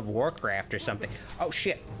fucking World of Warcraft or something. Oh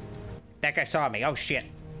shit. That guy saw me. Oh shit.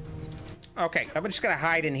 Okay, I'm just gonna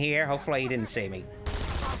hide in here. Hopefully he didn't see me.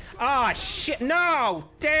 Oh shit, no!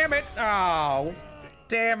 Damn it! Oh,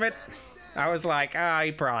 damn it. I was like,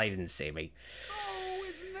 he probably didn't see me. Oh,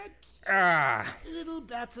 isn't that cute? Little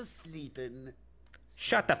bats are sleeping.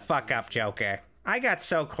 Shut the fuck up, Joker. I got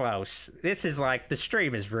so close. This is like, the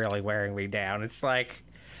stream is really wearing me down. It's like,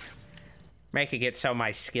 making it so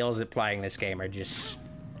my skills at playing this game are just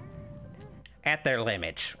at their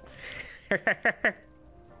limit.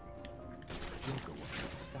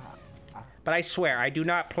 But I swear, I do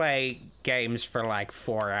not play games for like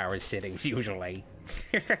 4-hour sittings usually.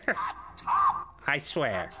 I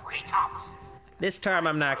swear. This time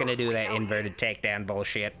I'm not gonna do that inverted takedown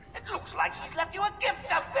bullshit. It looks like he's left you a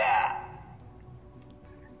gift up there.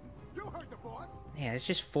 You heard the boss. Yeah, it's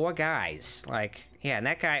just 4 guys. Like, yeah, and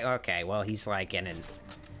that guy, okay, well, he's like in an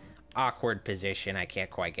awkward position. I can't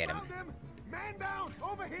quite get him. Man down,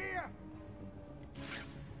 over here.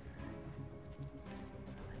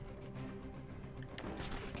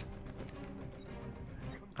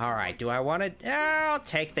 All right, do I want to? I'll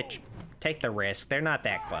take the risk. They're not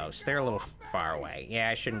that close. They're a little far away. Yeah,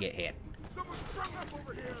 I shouldn't get hit.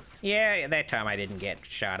 Yeah, that time I didn't get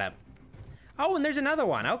shot up. Oh, and there's another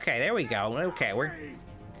one. Okay, there we go. Okay, we're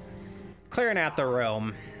clearing out the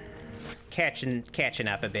room, catching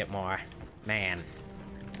up a bit more. Man.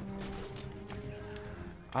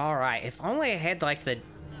 All right, if only I had like the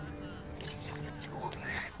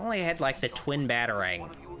twin batarang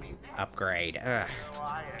upgrade. Ugh.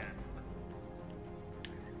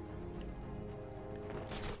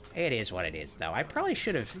 It is what it is, though. I probably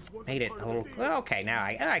should have made it a little... Okay, now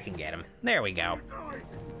I can get him. There we go.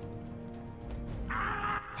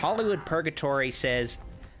 Hollywood Purgatory says,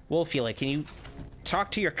 Wolfula, can you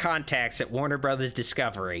talk to your contacts at Warner Brothers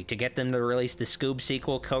Discovery to get them to release the Scoob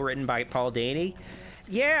sequel co-written by Paul Dini?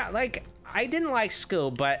 Yeah, like, I didn't like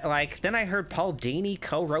Scoob, but, like, then I heard Paul Dini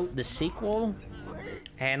co-wrote the sequel.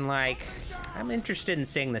 And, like, I'm interested in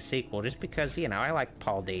seeing the sequel just because, you know, I like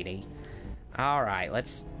Paul Dini. All right,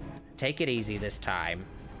 let's take it easy this time.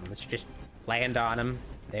 Let's just land on him.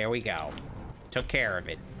 There we go. Took care of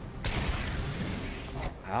it.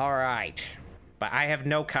 All right. But I have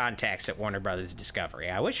no contacts at Warner Brothers Discovery.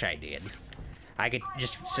 I wish I did. I could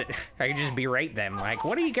just berate them. Like,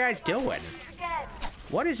 what are you guys doing?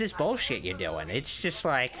 What is this bullshit you're doing? It's just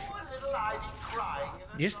like...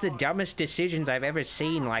 just the dumbest decisions I've ever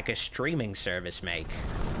seen, like, a streaming service make.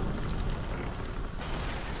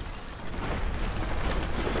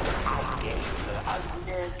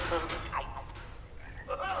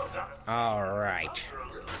 All right.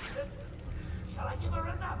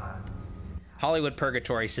 Hollywood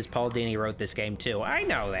Purgatory says Paul Dini wrote this game too. I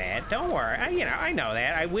know that. Don't worry. I know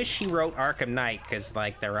that. I wish he wrote Arkham Knight because,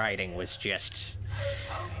 like, the writing was just...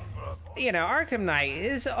 You know, Arkham Knight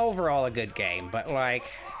is overall a good game, but, like...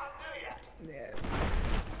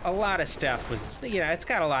 a lot of stuff was... You know, it's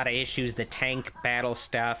got a lot of issues, the tank battle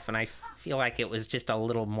stuff, and I feel like it was just a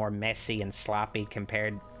little more messy and sloppy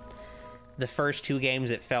compared... The first 2 games,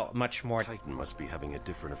 it felt much more... Titan must be having a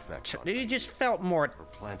different effect on it just felt more... Her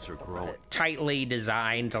plants are growing. Tightly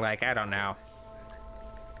designed, like, I don't know.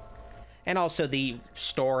 And also the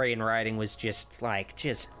story and writing was just, like,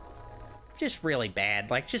 just really bad.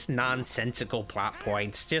 Like, just nonsensical plot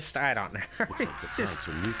points. Just, I don't know. It's just... Plants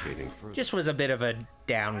are mutating further. Just was a bit of a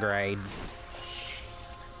downgrade.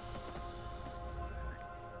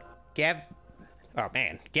 Oh,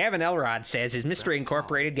 man. Gavin Elrod says, is Mystery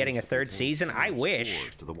Incorporated getting a 3rd season? I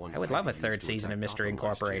wish. I would love a 3rd season of Mystery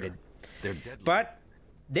Incorporated. But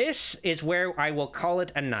this is where I will call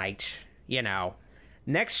it a night, you know.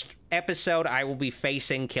 Next episode, I will be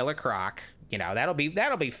facing Killer Croc. You know, that'll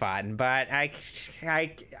be fun. But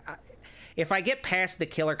if I get past the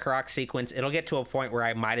Killer Croc sequence, it'll get to a point where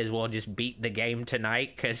I might as well just beat the game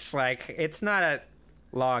tonight. Because, like, it's not a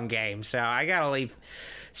long game. So I gotta leave...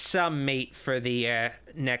 some meat for the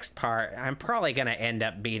next part. I'm probably gonna end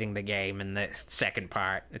up beating the game in the second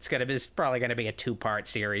part. It's probably gonna be a 2-part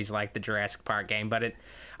series like the Jurassic Park game, but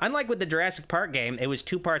unlike with the Jurassic Park game, it was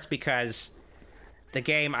 2 parts because the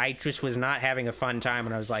game, I just was not having a fun time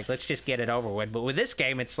and I was like, let's just get it over with. But with this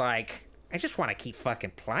game, it's like, I just want to keep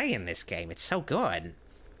fucking playing this game. It's so good.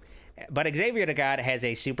 But Xavier the God has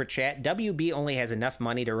a super chat. WB only has enough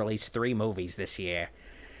money to release 3 movies this year.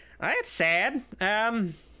 That's sad.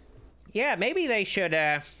 Yeah, maybe they should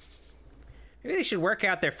work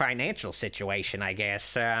out their financial situation, I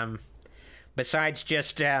guess. Besides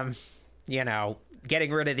just, you know,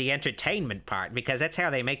 getting rid of the entertainment part, because that's how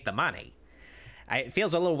they make the money. It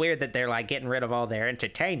feels a little weird that they're, like, getting rid of all their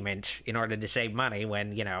entertainment in order to save money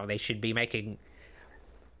when, you know, they should be making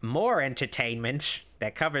more entertainment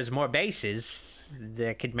that covers more bases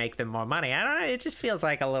that could make them more money. I don't know, it just feels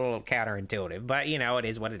like a little counterintuitive, but, you know, it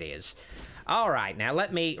is what it is. All right, now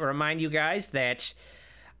let me remind you guys that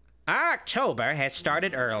October has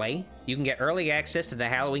started early. You can get early access to the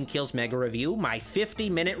Halloween Kills Mega Review, my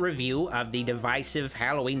 50-minute review of the divisive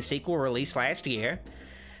Halloween sequel released last year.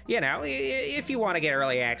 You know, if you want to get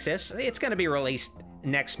early access, it's going to be released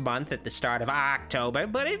next month at the start of October,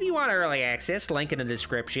 but if you want early access, link in the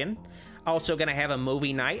description. Also going to have a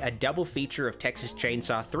movie night, a double feature of Texas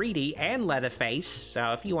Chainsaw 3D and Leatherface,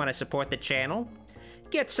 so if you want to support the channel,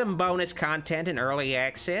 get some bonus content and early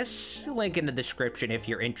access. Link in the description if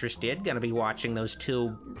you're interested. Gonna be watching those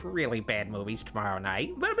 2 really bad movies tomorrow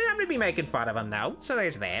night. But I'm gonna be making fun of them, though, so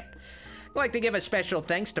there's that. I'd like to give a special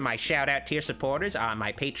thanks to my shout-out tier supporters on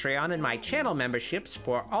my Patreon and my channel memberships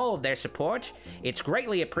for all of their support. It's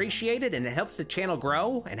greatly appreciated, and it helps the channel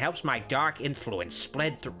grow and helps my dark influence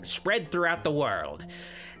spread throughout the world.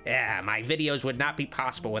 Yeah, my videos would not be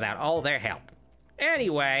possible without all their help.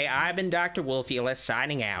 Anyway, I've been Dr. Wolfula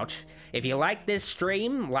signing out. If you like this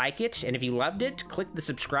stream, like it, and if you loved it, click the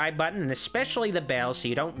subscribe button, and especially the bell so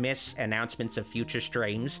you don't miss announcements of future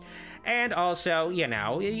streams. And also, you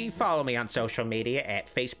know, you follow me on social media at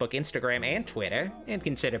Facebook, Instagram, and Twitter, and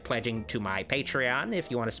consider pledging to my Patreon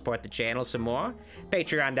if you want to support the channel some more.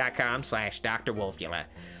 Patreon.com/Dr. Wolfula.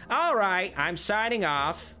 All right, I'm signing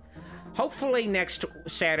off. Hopefully next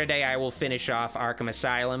Saturday I will finish off Arkham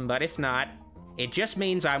Asylum, but if not, it just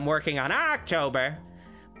means I'm working on October.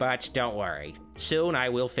 But don't worry, soon I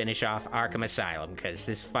will finish off Arkham Asylum, because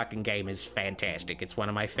this fucking game is fantastic. It's one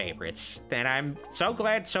of my favorites. And I'm so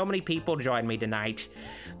glad so many people joined me tonight.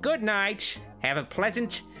 Good night. Have a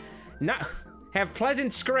pleasant... Have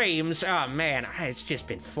pleasant screams. Oh, man, it's just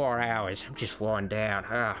been 4 hours. I'm just worn down.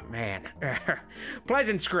 Oh, man.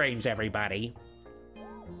 Pleasant screams, everybody.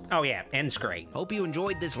 Oh, yeah, end screen. Hope you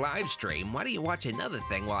enjoyed this live stream. Why don't you watch another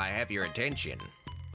thing while I have your attention?